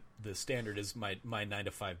the standard is my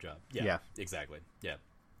 9-to-5 job. Yeah. Exactly. Yeah.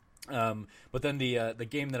 But then the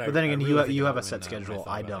game that But then again, I really you have a about set when schedule. I I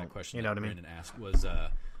thought about don't. that question You know what I that mean? Brandon asked was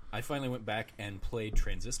I finally went back and played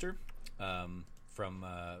Transistor from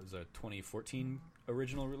it was a 2014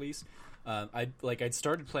 original release. I'd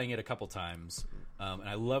started playing it a couple times, and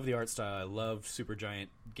I love the art style. I love Supergiant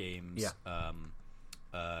Games. Yeah.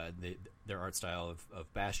 Their art style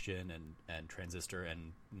of Bastion and Transistor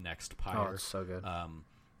and Next Pyre. Oh, it's so good.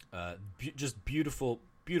 Just beautiful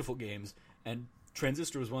games. And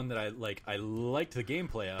Transistor was one that I liked the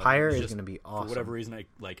gameplay of. Pyre is going to be awesome. For whatever reason,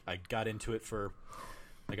 I got into it for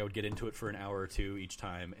I would get into it for an hour or two each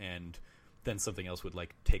time, and then something else would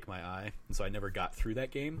take my eye, and so I never got through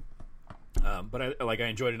that game. But I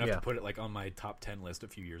enjoyed it enough to put it on my top 10 list a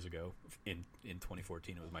few years ago. In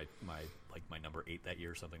 2014, it was my number 8 that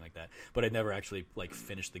year or something like that. But I never actually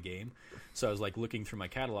finished the game. So I was looking through my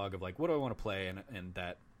catalog of what do I want to play, and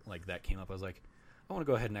that came up. I was like, I want to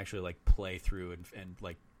go ahead and actually play through and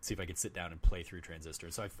see if I could sit down and play through Transistor.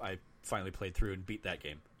 So I finally played through and beat that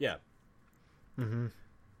game. Yeah. Mm-hmm.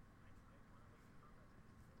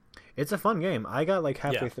 It's a fun game. I got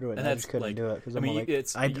halfway through it, and I just couldn't do it because I want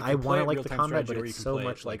to the combat, but it's so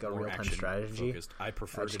much like a real-time strategy. Focused. I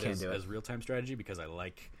preferred it as real-time strategy because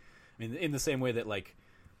in the same way that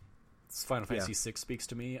Final Fantasy VI speaks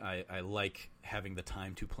to me, I like having the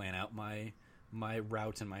time to plan out my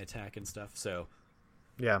route and my attack and stuff. So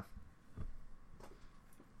yeah.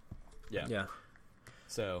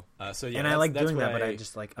 So yeah, and I like doing that, but I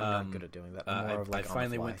just I'm not good at doing that. I'm more of I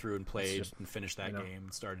finally went through and played and finished that game,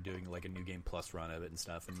 and started doing a new game plus run of it and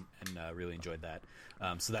stuff, and really enjoyed that.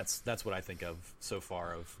 So that's what I think of so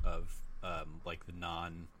far of the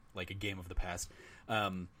non a game of the past.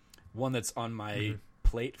 One that's on my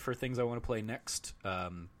plate for things I want to play next,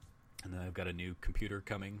 and then I've got a new computer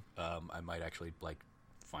coming. I might actually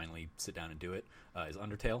finally sit down and do it. Is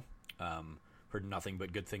Undertale. Heard nothing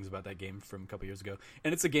but good things about that game from a couple years ago,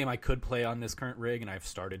 and it's a game I could play on this current rig, and I've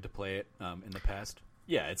started to play it in the past.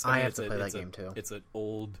 Yeah, I have to play that game too. It's an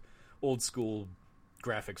old school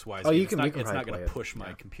graphics wise. Oh, it's not going to push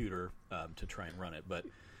my computer to try and run it, but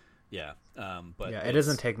yeah, it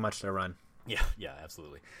doesn't take much to run. Yeah,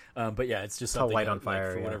 absolutely. But yeah, it's just it's something light on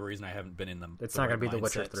fire. For whatever reason, I haven't been in them. It's not going to be The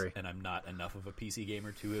Witcher 3, and I'm not enough of a PC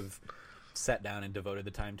gamer to have sat down and devoted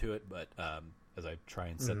the time to it. But as I try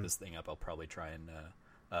and set this thing up, I'll probably try and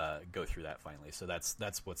go through that finally. So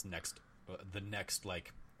that's what's next the next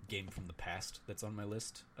like game from the past that's on my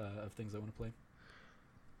list of things I want to play.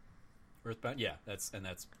 Earthbound, yeah,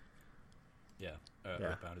 Earthbound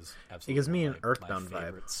is absolutely. It gives me an my Earthbound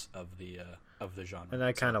favorites of the genre, and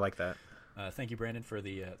I kind of like that. Thank you, Brandon, for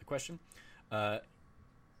the question.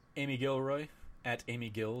 Amy Gilroy at Amy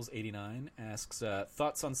Gills 89 asks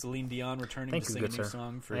thoughts on Celine Dion returning to sing a new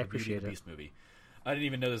song for the Beauty and the Beast movie. I didn't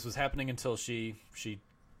even know this was happening until she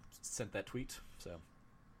sent that tweet. So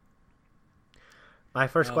my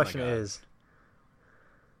first question is,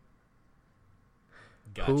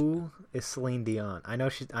 who is Celine Dion? I know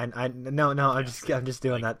she's. No. I'm just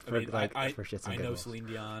doing that for for shits and giggles. I know Celine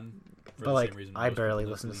Dion, but like I barely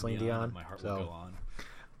listen to Celine Dion. My heart will go on,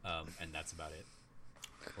 and that's about it.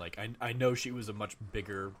 Like I know she was a much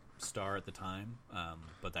bigger star at the time,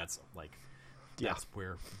 but that's like that's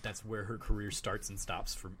where her career starts and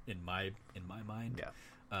stops in my mind.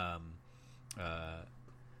 Yeah.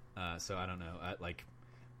 So I don't know.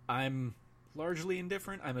 I'm largely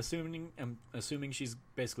indifferent. I'm assuming she's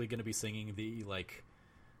basically going to be singing the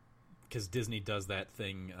because Disney does that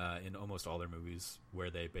thing in almost all their movies where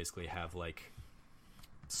they basically have like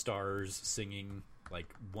stars singing like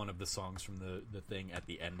one of the songs from the thing at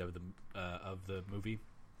the end of the movie.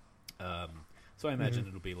 So I imagine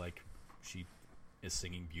it'll be like she is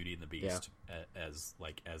singing Beauty and the Beast as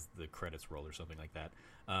the credits roll or something like that.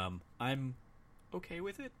 I'm okay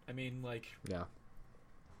with it. I mean, like,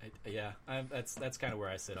 that's kind of where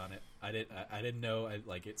I sit on it. I didn't know.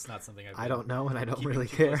 It's not something I don't know, and I don't really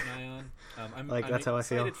care. An eye on. I'm that's how I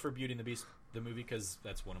feel. Excited for Beauty and the Beast, the movie, because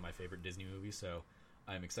that's one of my favorite Disney movies. So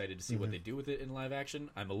I'm excited to see what they do with it in live action.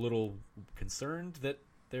 I'm a little concerned that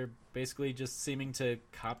they're basically just seeming to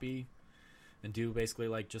copy and do basically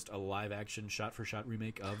like just a live action shot for shot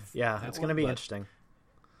remake of. Yeah, it's going to be interesting.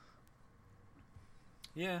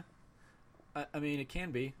 Yeah. I mean, it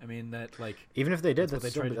can be. I mean, that like even if they did, that's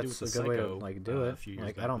a good way to do it.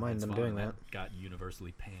 Like, I don't mind them doing that. Got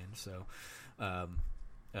universally panned. So,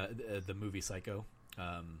 the movie Psycho.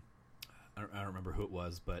 I don't remember who it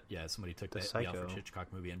was, but yeah, somebody took the Alfred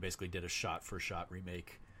Hitchcock movie and basically did a shot for shot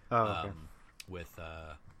remake. With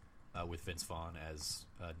Vince Vaughn as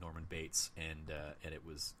Norman Bates, and it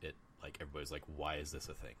like everybody's like, why is this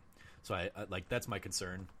a thing? So I like that's my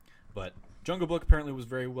concern. But Jungle Book apparently was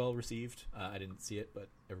very well received. I didn't see it, but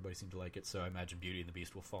everybody seemed to like it. So I imagine Beauty and the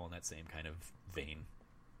Beast will fall in that same kind of vein.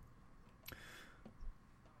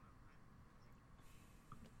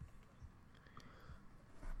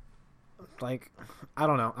 Like, I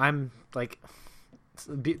don't know. I'm like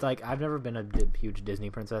I've never been a huge Disney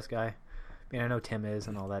princess guy. I mean, I know Tim is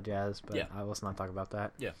and all that jazz, but let's not talk about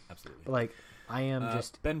that. Yeah, absolutely. But like, I am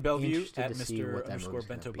just Ben Bellevue at Mr.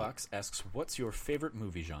 Bento Box asks, "What's your favorite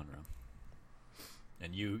movie genre?"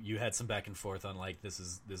 And you had some back and forth on like this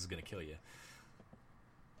is gonna kill you.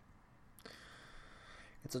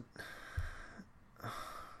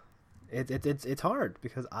 It's hard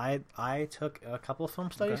because I took a couple of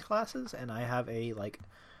film studies classes, and I have a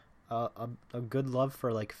good love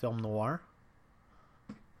for like film noir.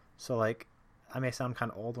 So like, I may sound kind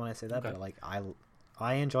of old when I say that, but like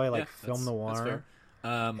I enjoy like film noir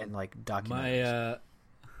and like documentaries.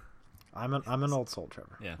 I'm an old soul,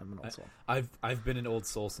 Trevor. Yeah, I'm an old soul. I've been an old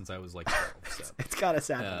soul since I was like 12. So. It's kind of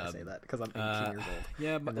sad when I say that because I'm 18 years old.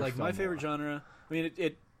 Yeah, but like my favorite genre. I mean,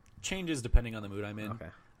 it changes depending on the mood I'm in. Okay.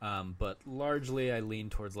 But largely I lean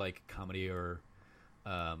towards like comedy or,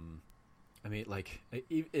 I mean, like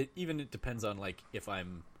it depends on like if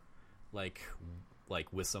I'm like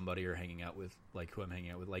with somebody or hanging out with like who I'm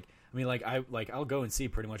hanging out with. Like, I mean, like I'll go and see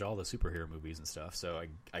pretty much all the superhero movies and stuff. So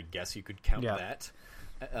I guess you could count that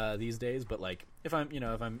these days. But like if I'm in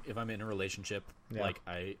a relationship, like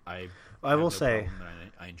I will say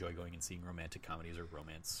I enjoy going and seeing romantic comedies or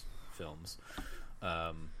romance films.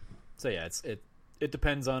 So yeah, it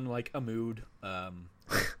depends on like a mood.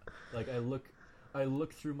 Like I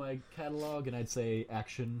look through my catalog and I'd say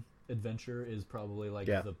action adventure is probably like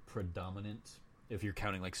the predominant, if you're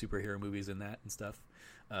counting like superhero movies in that and stuff.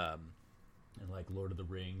 And like Lord of the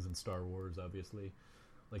Rings and Star Wars, obviously.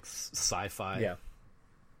 Like sci-fi. Yeah.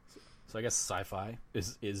 So I guess sci-fi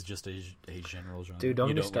is just a general genre. Dude, don't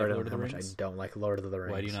get me started on how much I don't like Lord of the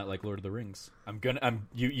Rings. Why do you not like Lord of the Rings?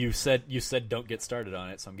 You said don't get started on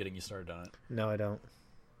it, so I'm getting you started on it. No, I don't.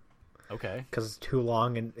 Okay. Because it's too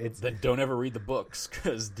long and it's... Then don't ever read the books,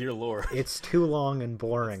 because dear Lord. It's too long and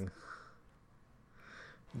boring.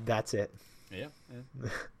 That's it. Yeah.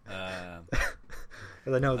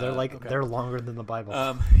 I know they're they're longer than the Bible.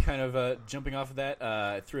 Kind of jumping off of that,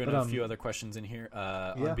 I threw in a few other questions in here.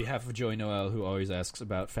 On behalf of Joey Noel, who always asks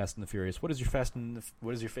about Fast and the Furious, what is your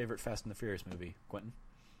favorite Fast and the Furious movie, Quentin?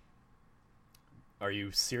 Are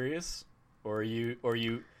you serious? Or are you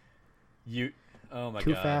oh my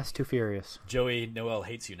Too god. Fast, Too Furious. Joey Noel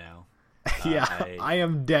hates you now. Yeah, I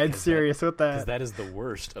am dead serious with that. Because that is the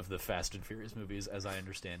worst of the Fast and Furious movies, as I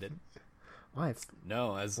understand it. Why?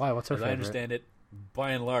 Why? What's her favorite? I understand it,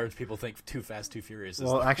 by and large, people think Too Fast, Too Furious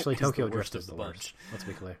is actually, is Tokyo the worst Drift is of the the bunch. worst. Let's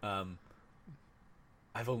be clear.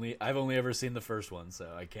 I've only ever seen the first one, so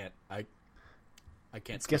I can't. I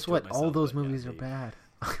can't. Guess what? Myself, all those but movies yeah, are bad.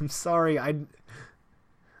 I'm sorry.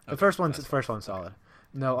 The first one's solid.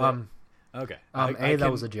 No. Okay.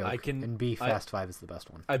 That was a joke. And B, Fast 5 is the best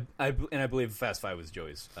one. I believe Fast 5 was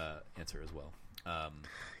Joey's answer as well.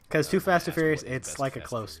 Because Too Fast and Furious, it's like a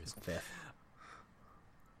close fifth.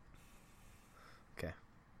 Okay.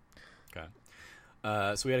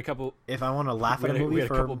 So we had a couple. If I want to laugh at a movie we had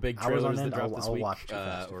for a couple big hours on trailers end, that dropped this I'll week, watch Too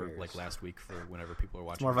Fast and or Furious. like last week for whenever people are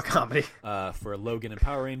watching. It's more of a comedy. For Logan and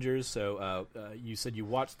Power Rangers. So you said you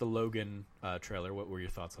watched the Logan trailer. What were your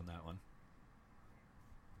thoughts on that one?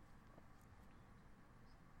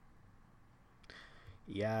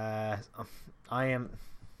 Yeah, I am.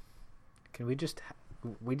 Can we just?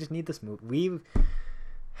 We just need this movie.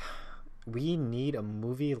 We need a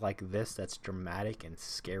movie like this that's dramatic and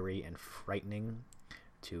scary and frightening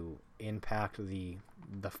to impact the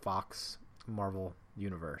Fox Marvel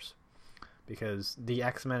universe, because the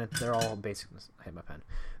X-Men, they're all basically. I hit my pen.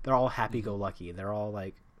 They're all happy-go-lucky. They're all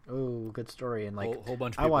like, oh, good story, and like whole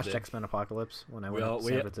bunch of I people watched did. X-Men Apocalypse when I went to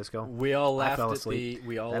San Francisco. We all laughed fell at asleep.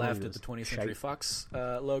 the 20th Century Fox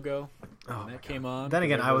logo when that came on. Then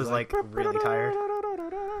again, I was like really tired.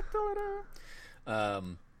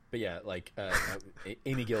 But yeah, like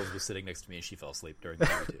Amy Gills was sitting next to me and she fell asleep during the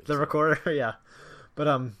movie too. The recorder, yeah, but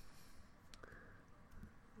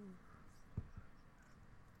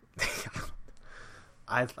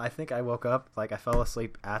I think I woke up, like I fell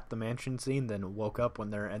asleep at the mansion scene, then woke up when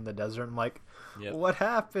they're in the desert. I'm like, What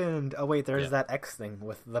happened? Oh wait, there's that X thing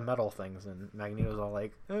with the metal things, and Magneto's all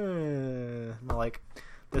like, I'm like,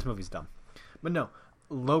 this movie's dumb. But no,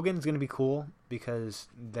 Logan's gonna be cool because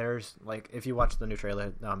there's like, if you watch the new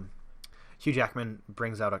trailer, Hugh Jackman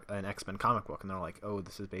brings out an X-Men comic book, and they're like, oh,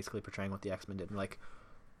 this is basically portraying what the X-Men did. And like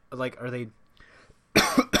are they?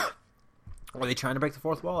 Are they trying to break the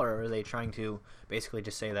fourth wall, or are they trying to basically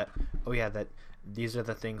just say that, oh yeah, that these are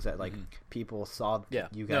the things that like people saw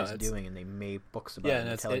you guys doing, and they made books about it,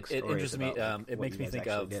 and telling stories interests me. about, like, it what makes you me guys think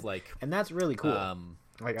actually of did. like, and that's really cool.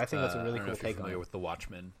 Like I think that's a really cool take on it. With the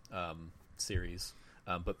Watchmen series,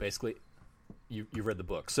 but basically, you read the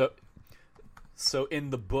book, so in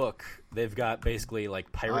the book they've got basically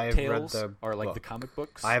like pirate tales are like the comic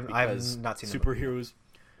books. I've not seen superheroes.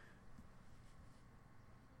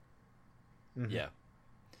 Mm-hmm. Yeah.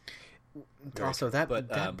 Also, that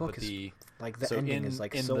book is like the ending is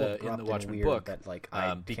like so abrupt in the Watchmen and weird book that like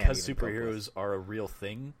I because can't even superheroes are a real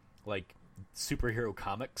thing. Like superhero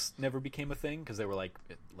comics never became a thing because they were like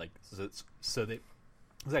so they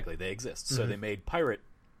exist. So they made pirate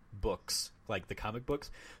books like the comic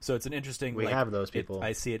books. So it's an interesting. We have those people.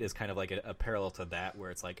 I see it as kind of like a parallel to that,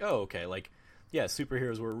 where it's like, oh, okay, like. Yeah,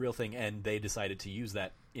 superheroes were a real thing, and they decided to use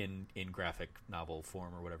that in graphic novel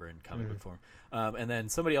form or whatever, in comic book form. And then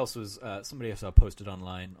somebody else posted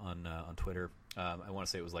online on Twitter. I want to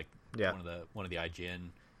say it was like one of the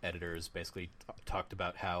IGN editors basically talked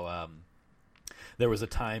about how there was a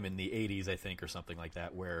time in the 80s, I think, or something like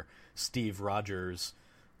that, where Steve Rogers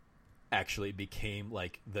actually became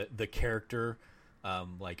like the character,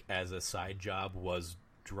 like as a side job, was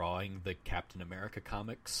drawing the Captain America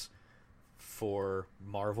comics for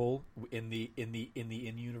Marvel in the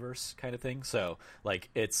in-universe kind of thing. So like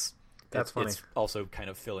it's funny. It's also kind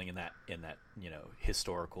of filling in that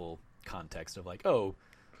historical context of like, oh,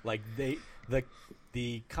 like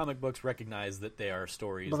the comic books recognize that they are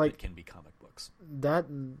stories that can be comic books. That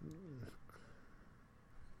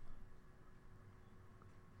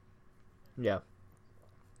yeah.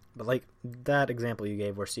 But like that example you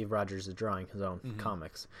gave where Steve Rogers is drawing his own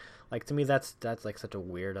comics, like to me that's like such a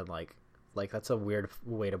weird and like that's a weird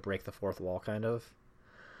way to break the fourth wall, kind of.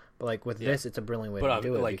 But like with this, it's a brilliant way to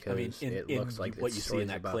do it, because it looks like what you see in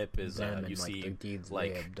that clip is you see the deeds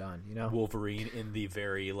like they have done. Wolverine in the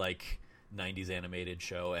very like 90s animated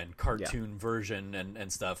show and cartoon version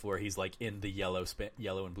and stuff, where he's like in the yellow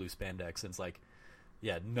and blue spandex, and it's like,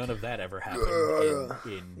 none of that ever happened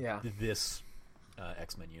in this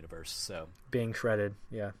X-Men universe. So being shredded,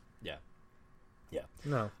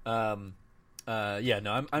 no.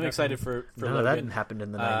 I'm excited for none Logan. of that didn't happen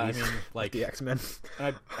in the 90s. I mean, like the X-Men.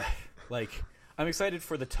 I'm excited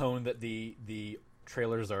for the tone that the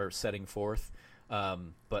trailers are setting forth.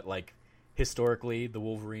 But like historically, the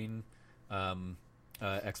Wolverine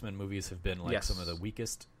X-Men movies have been like Yes. some of the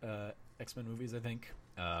weakest X-Men movies, I think.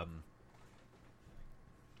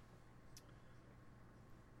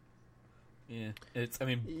 Yeah, it's. I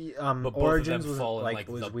mean, but both Origins of them was fall in, like like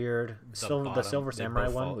was the weird. The bottom. Silver They Samurai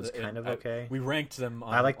both one fall- was and kind of I- okay. We ranked them.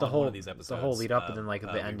 On, I like the on whole one of these episodes. the whole lead up, and then like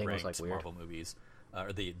the we ending was ranked like weird. Marvel movies,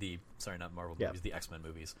 or the sorry, not Marvel Yeah. movies, the X-Men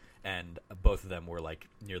movies, and both of them were like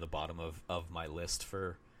near the bottom of my list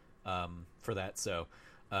for that. So,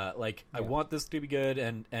 like, I want this to be good,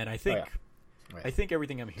 and I think. Right. I think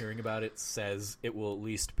everything I'm hearing about it says it will at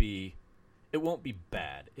least be. It won't be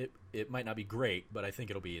bad. It might not be great, but I think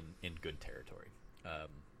it'll be in good territory. I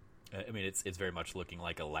mean, it's very much looking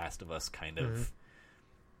like a Last of Us kind of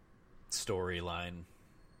storyline.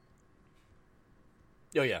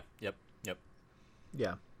 Oh yeah, yep.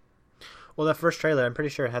 Yeah. Well, that first trailer, I'm pretty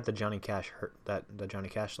sure it had the Johnny Cash the Johnny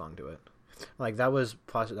Cash song to it. Like that was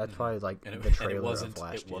that's probably like And the trailer it wasn't, of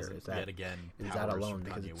last it year. wasn't Is that yet again. is that Powers alone from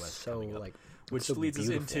because Kanye it's West so coming up. like Which so leads us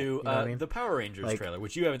beautiful, into you know what I mean? the Power Rangers Like- trailer,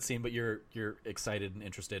 which you haven't seen, but you're excited and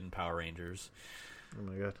interested in Power Rangers. Oh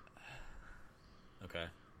my god. Okay,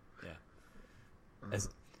 yeah.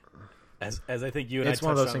 As I think you and It's I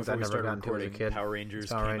one of touched those on things before I've we never started gotten to as a recording, kid. Power Rangers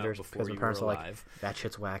Power came Rangers out before because my you were parents are like, alive. that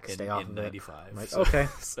shit's whack. in, Stay off in of it. 95. I'm like, So- okay.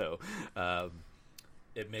 So,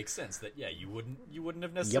 it makes sense that you wouldn't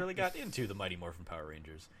have necessarily got into the Mighty Morphin Power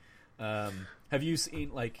Rangers. Have you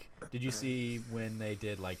seen did you see when they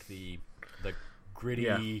did like the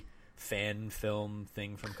gritty fan film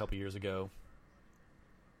thing from a couple years ago?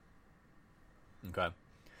 Okay.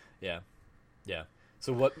 Yeah.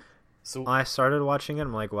 So I started watching it.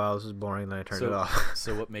 I'm like, wow, this is boring. Then I turned it off.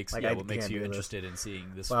 So what makes Like, I what makes can't you do this. interested in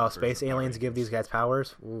seeing this? Wow, version space of Power aliens give Rangers? these guys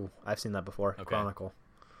powers. Ooh, I've seen that before. Okay. Chronicle.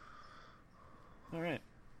 All right.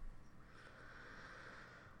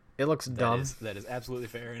 It looks dumb. That is absolutely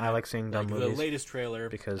fair. And I like seeing dumb movies The latest trailer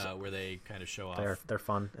because where they kind of show off they're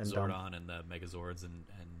fun and dumb. Zordon and the Megazords and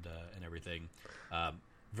everything,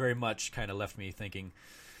 very much kind of left me thinking,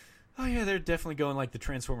 oh yeah, they're definitely going like the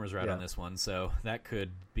Transformers route on this one. So that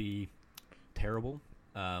could be terrible,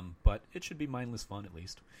 but it should be mindless fun at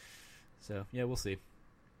least. So yeah, we'll see.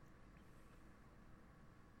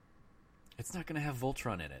 It's not going to have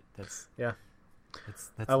Voltron in it. That's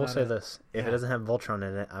I will not say this: if it doesn't have Voltron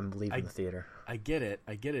in it, I'm leaving the theater. I get it.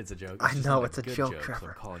 It's a joke. I just know not it's a good joke, so I'm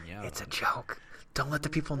Trevor. calling you out It's a on it. joke. Don't let the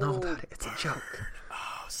people know about it. It's a joke.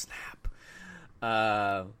 Oh snap!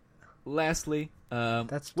 Lastly, what are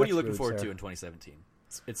That's you looking rude, forward sir. to in 2017?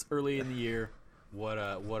 It's early in the year. What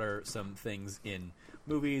are some things in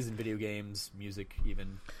movies and video games, music,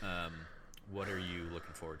 even? What are you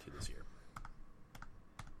looking forward to this year?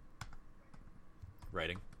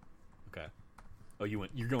 Writing. Okay. Oh,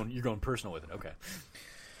 you're going personal with it. Okay.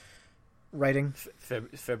 Writing.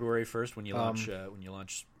 February 1st when you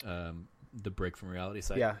launch the Break from Reality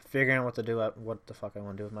site. Yeah, figuring out what the fuck I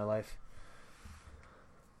want to do with my life.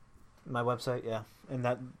 My website, yeah, and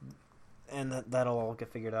that'll all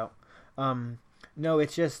get figured out. No,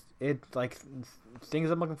 it's just things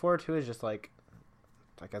I'm looking forward to is just like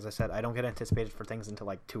as I said, I don't get anticipated for things until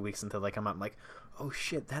like 2 weeks until they come out. I'm like, oh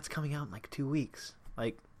shit, that's coming out in like 2 weeks.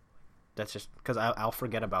 Like, that's just because I'll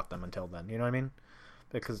forget about them until then. You know what I mean?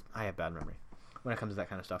 Because I have bad memory when it comes to that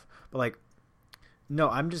kind of stuff. But like, no,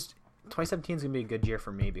 2017 is gonna be a good year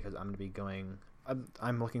for me because I'm gonna be going.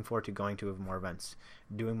 I'm looking forward to going to more events,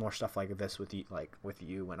 doing more stuff like this with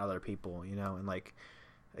you and other people, you know, and like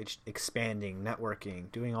expanding,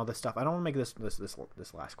 networking, doing all this stuff. I don't want to make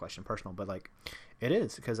this last question personal, but like it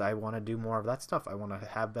is because I want to do more of that stuff. I want to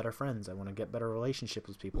have better friends. I want to get better relationships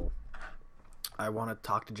with people. I want to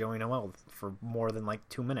talk to Joey Noel for more than like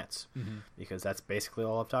 2 minutes because that's basically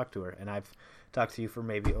all I've talked to her, and I've talked to you for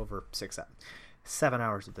maybe over 7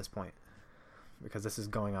 hours at this point because this is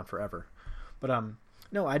going on forever. But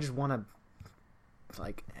no, I just want to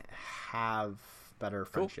like have better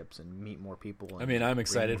friendships and meet more people. And I mean, I'm bring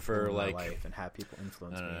excited more people for into my like life and have people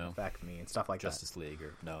influence me and affect me and stuff like Justice League,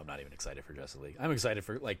 or no, I'm not even excited for Justice League. I'm excited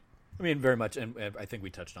for very much, and I think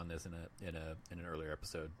we touched on this in an earlier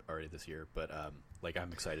episode already this year. But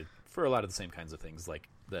I'm excited for a lot of the same kinds of things, like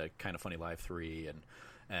the Kind of Funny Live 3,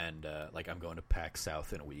 and like I'm going to PAX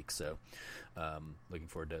South in a week, so looking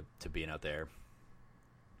forward to being out there.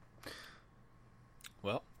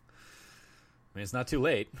 Well, I mean, it's not too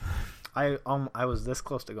late. that. I was this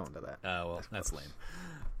close to going to that. Well, that's lame.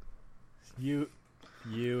 You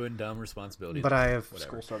and dumb responsibilities. But I have whatever.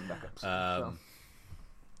 school starting back up. So.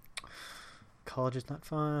 College is not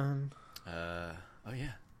fun. Oh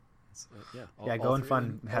yeah. Go and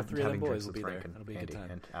fun. All three of them having boys drinks will with be there. Frank and It'll be a Andy good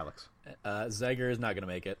time. and Alex. Zeiger is not going to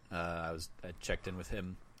make it. I checked in with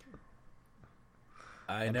him.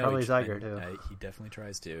 I and know. probably Zyger too. He definitely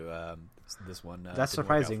tries to. This one. That's didn't work out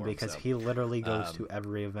surprising for him, because so. he literally goes to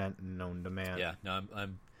every event known to man. Yeah, no,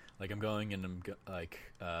 I'm going, and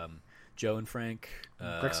Joe and Frank.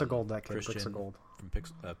 Bricks of gold, that kid. Christian Bricks of gold. From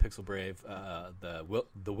Pixel Brave. The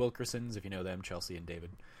Wilkersons, if you know them, Chelsea and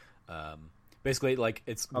David. Basically, like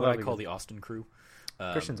it's what I call the Austin crew.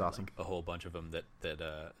 Christian's awesome. Like a whole bunch of them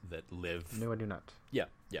that live. No, I do not. Yeah.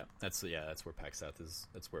 That's where PAX South is.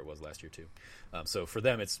 That's where it was last year too. So for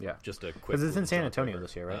them, it's just a quick. Because it's in San Antonio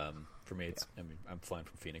this year, right? For me, it's. I mean, I'm flying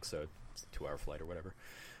from Phoenix, so it's a 2-hour flight or whatever.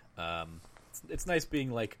 It's nice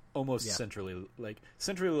being like almost centrally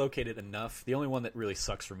located enough. The only one that really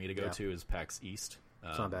sucks for me to go to is PAX East.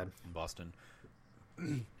 It's not bad in Boston.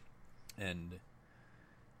 and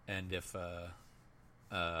if I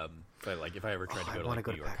ever tried to go to like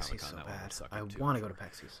New York Comic Con, that one would suck. I want to go to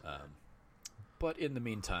PAX East. But in the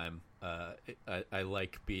meantime, I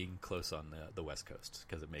like being close on the West Coast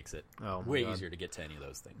because it makes it way easier to get to any of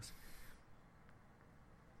those things.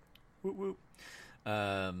 Whoop whoop.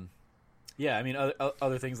 Yeah, I mean,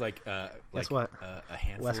 other things like guess what? A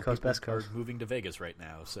handful West Coast, of people Best Coast. are moving to Vegas right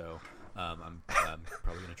now, so I'm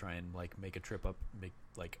probably gonna try and like make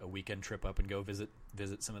a weekend trip up and go visit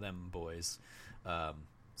some of them boys.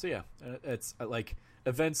 So yeah, it's like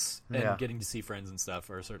events and getting to see friends and stuff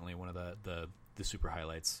are certainly one of the super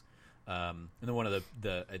highlights. And then one of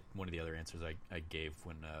the other answers I gave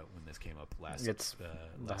when this came up last. It's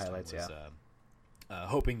the highlights, was,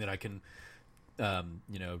 hoping that I can,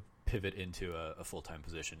 pivot into a full-time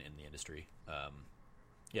position in the industry.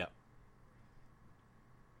 Yeah.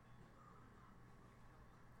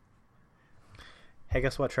 Hey,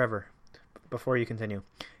 guess what, Trevor? Before you continue,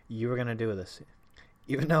 you were gonna do this,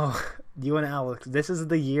 even though you and Alex. This is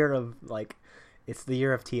the year of it's the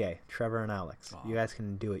year of TA. Trevor and Alex. Aww. You guys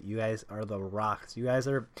can do it. You guys are the rocks. You guys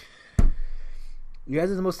are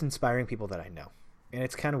the most inspiring people that I know, and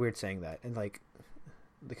it's kind of weird saying that, and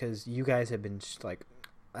because you guys have been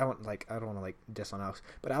I don't want to diss on Alex,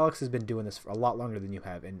 but Alex has been doing this for a lot longer than you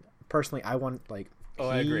have, and personally, I want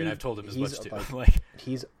I agree, and I've told him as much too.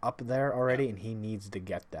 He's up there already, and he needs to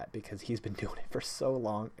get that because he's been doing it for so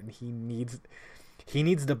long, and he needs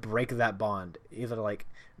to break that bond, either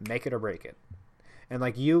make it or break it. And I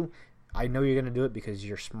know you're gonna do it because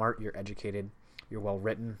you're smart, you're educated, you're well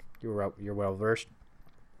written, you're well versed,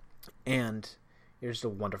 and you're just a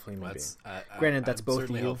wonderful human being. Granted, that's both of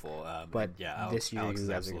you, helpful, but Alex, this year Alex you is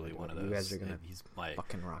guys absolutely one of those. You guys are gonna he's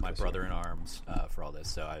fucking rock. My brother in arms for all this.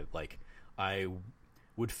 So I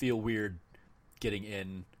would feel weird getting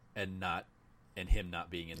in and him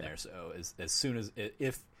not being in there. So as soon as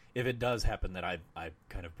if it does happen that I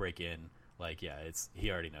kind of break in,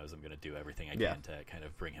 he already knows I'm going to do everything I can to kind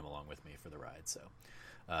of bring him along with me for the ride. So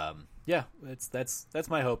that's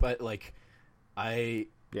my hope. I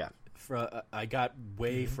got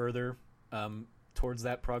way further towards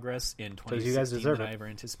that progress in 2016 than I ever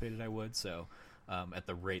anticipated I would. So at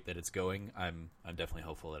the rate that it's going, I'm definitely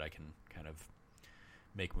hopeful that I can kind of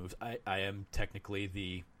make moves. I am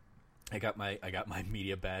technically I got my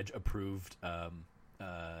media badge approved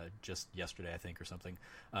just yesterday, I think, or something.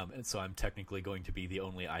 And so I'm technically going to be the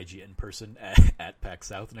only IGN person at PAX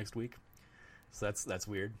South next week. So that's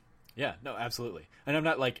weird. Yeah, no, absolutely. And I'm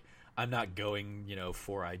not going,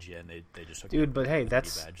 for IGN. They just took but hey,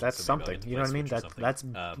 that's something. You know what I mean?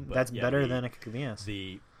 That's better than it could be. Yes.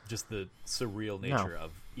 The surreal nature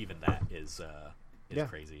of even that is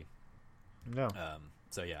crazy. No.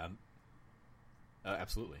 So yeah,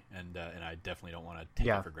 absolutely, and I definitely don't want to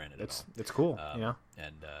take it for granted at all. It's cool,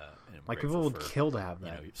 and people would kill to have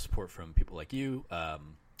that. Support from people like you,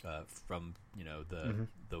 from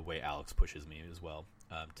the way Alex pushes me as well,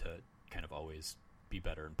 to kind of always be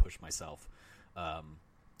better and push myself.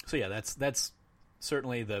 So yeah, that's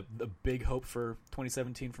certainly the big hope for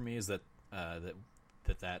 2017 for me is that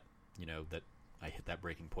that I hit that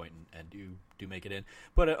breaking point and do make it in.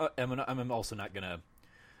 But I'm also not gonna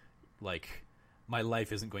my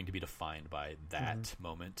life isn't going to be defined by that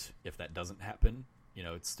moment. If that doesn't happen,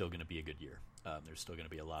 it's still going to be a good year. There's still going to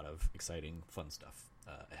be a lot of exciting, fun stuff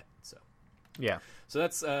ahead. So yeah. So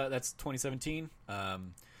that's 2017.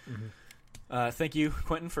 Thank you,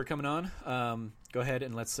 Quinten, for coming on. Go ahead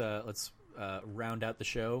and let's round out the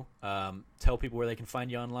show. Tell people where they can find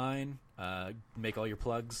you online. Make all your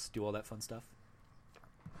plugs. Do all that fun stuff.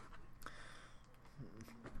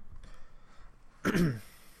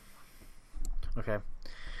 Okay.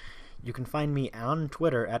 You can find me on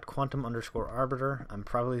Twitter at quantum_arbiter. I'm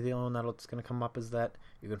probably the only one that's going to come up as that.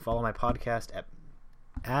 You can follow my podcast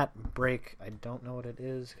at Break. I don't know what it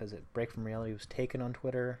is because Break from Reality was taken on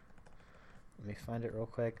Twitter. Let me find it real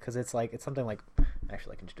quick because it's something like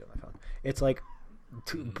Actually, I can just do it on my phone. It's like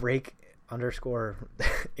break underscore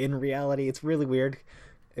in reality. It's really weird.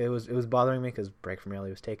 It was bothering me because break from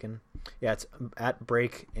reality was taken. Yeah, it's at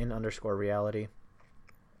break in underscore reality.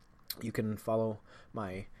 You can follow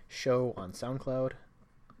my show on SoundCloud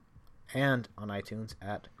and on iTunes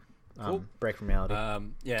at Break from Reality.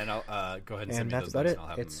 Yeah, and I'll go ahead and send me that's those about links. it. And I'll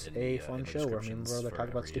have It's them a in fun the show where me and descriptions brother for talk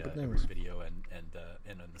about every, stupid every things. video and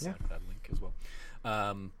on the SoundCloud link as well.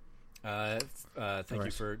 Thank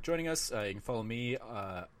you for joining us. You can follow me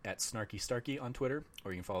at Snarky Starkey on Twitter,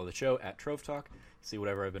 or you can follow the show at Trove Talk. See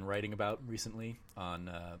whatever I've been writing about recently on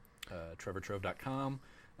trevortrove.com.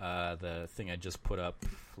 The thing I just put up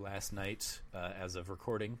last night as of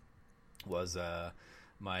recording was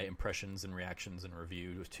my impressions and reactions and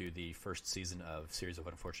review to the first season of Series of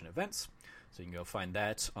Unfortunate Events. So you can go find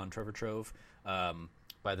that on Trevor Trove.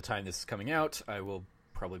 By the time this is coming out, I will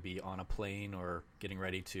probably be on a plane or getting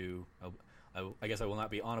ready to... I guess I will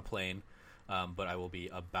not be on a plane, but I will be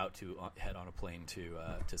about to head on a plane to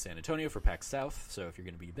San Antonio for PAX South. So if you're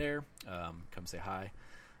going to be there, come say hi.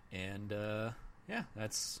 And yeah,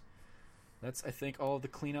 that's I think all of the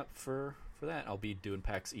cleanup for that. I'll be doing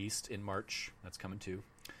PAX East in March. That's coming too.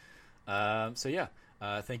 So yeah,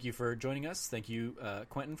 thank you for joining us. Thank you,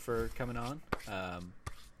 Quinten, for coming on.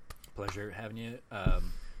 Pleasure having you.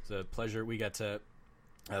 It's a pleasure. We got to,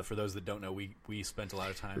 for those that don't know, we spent a lot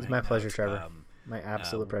of time. It was my pleasure, out. Trevor. My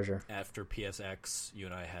absolute pleasure. After PSX, you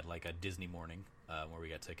and I had like a Disney morning where we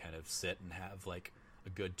got to kind of sit and have like a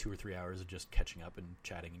good 2 or 3 hours of just catching up and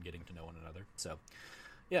chatting and getting to know one another. So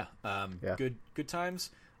yeah, good times.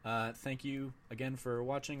 Thank you again for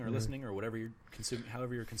watching or listening or whatever you're consuming,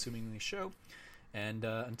 however you're consuming the show. And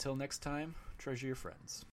until next time, treasure your friends.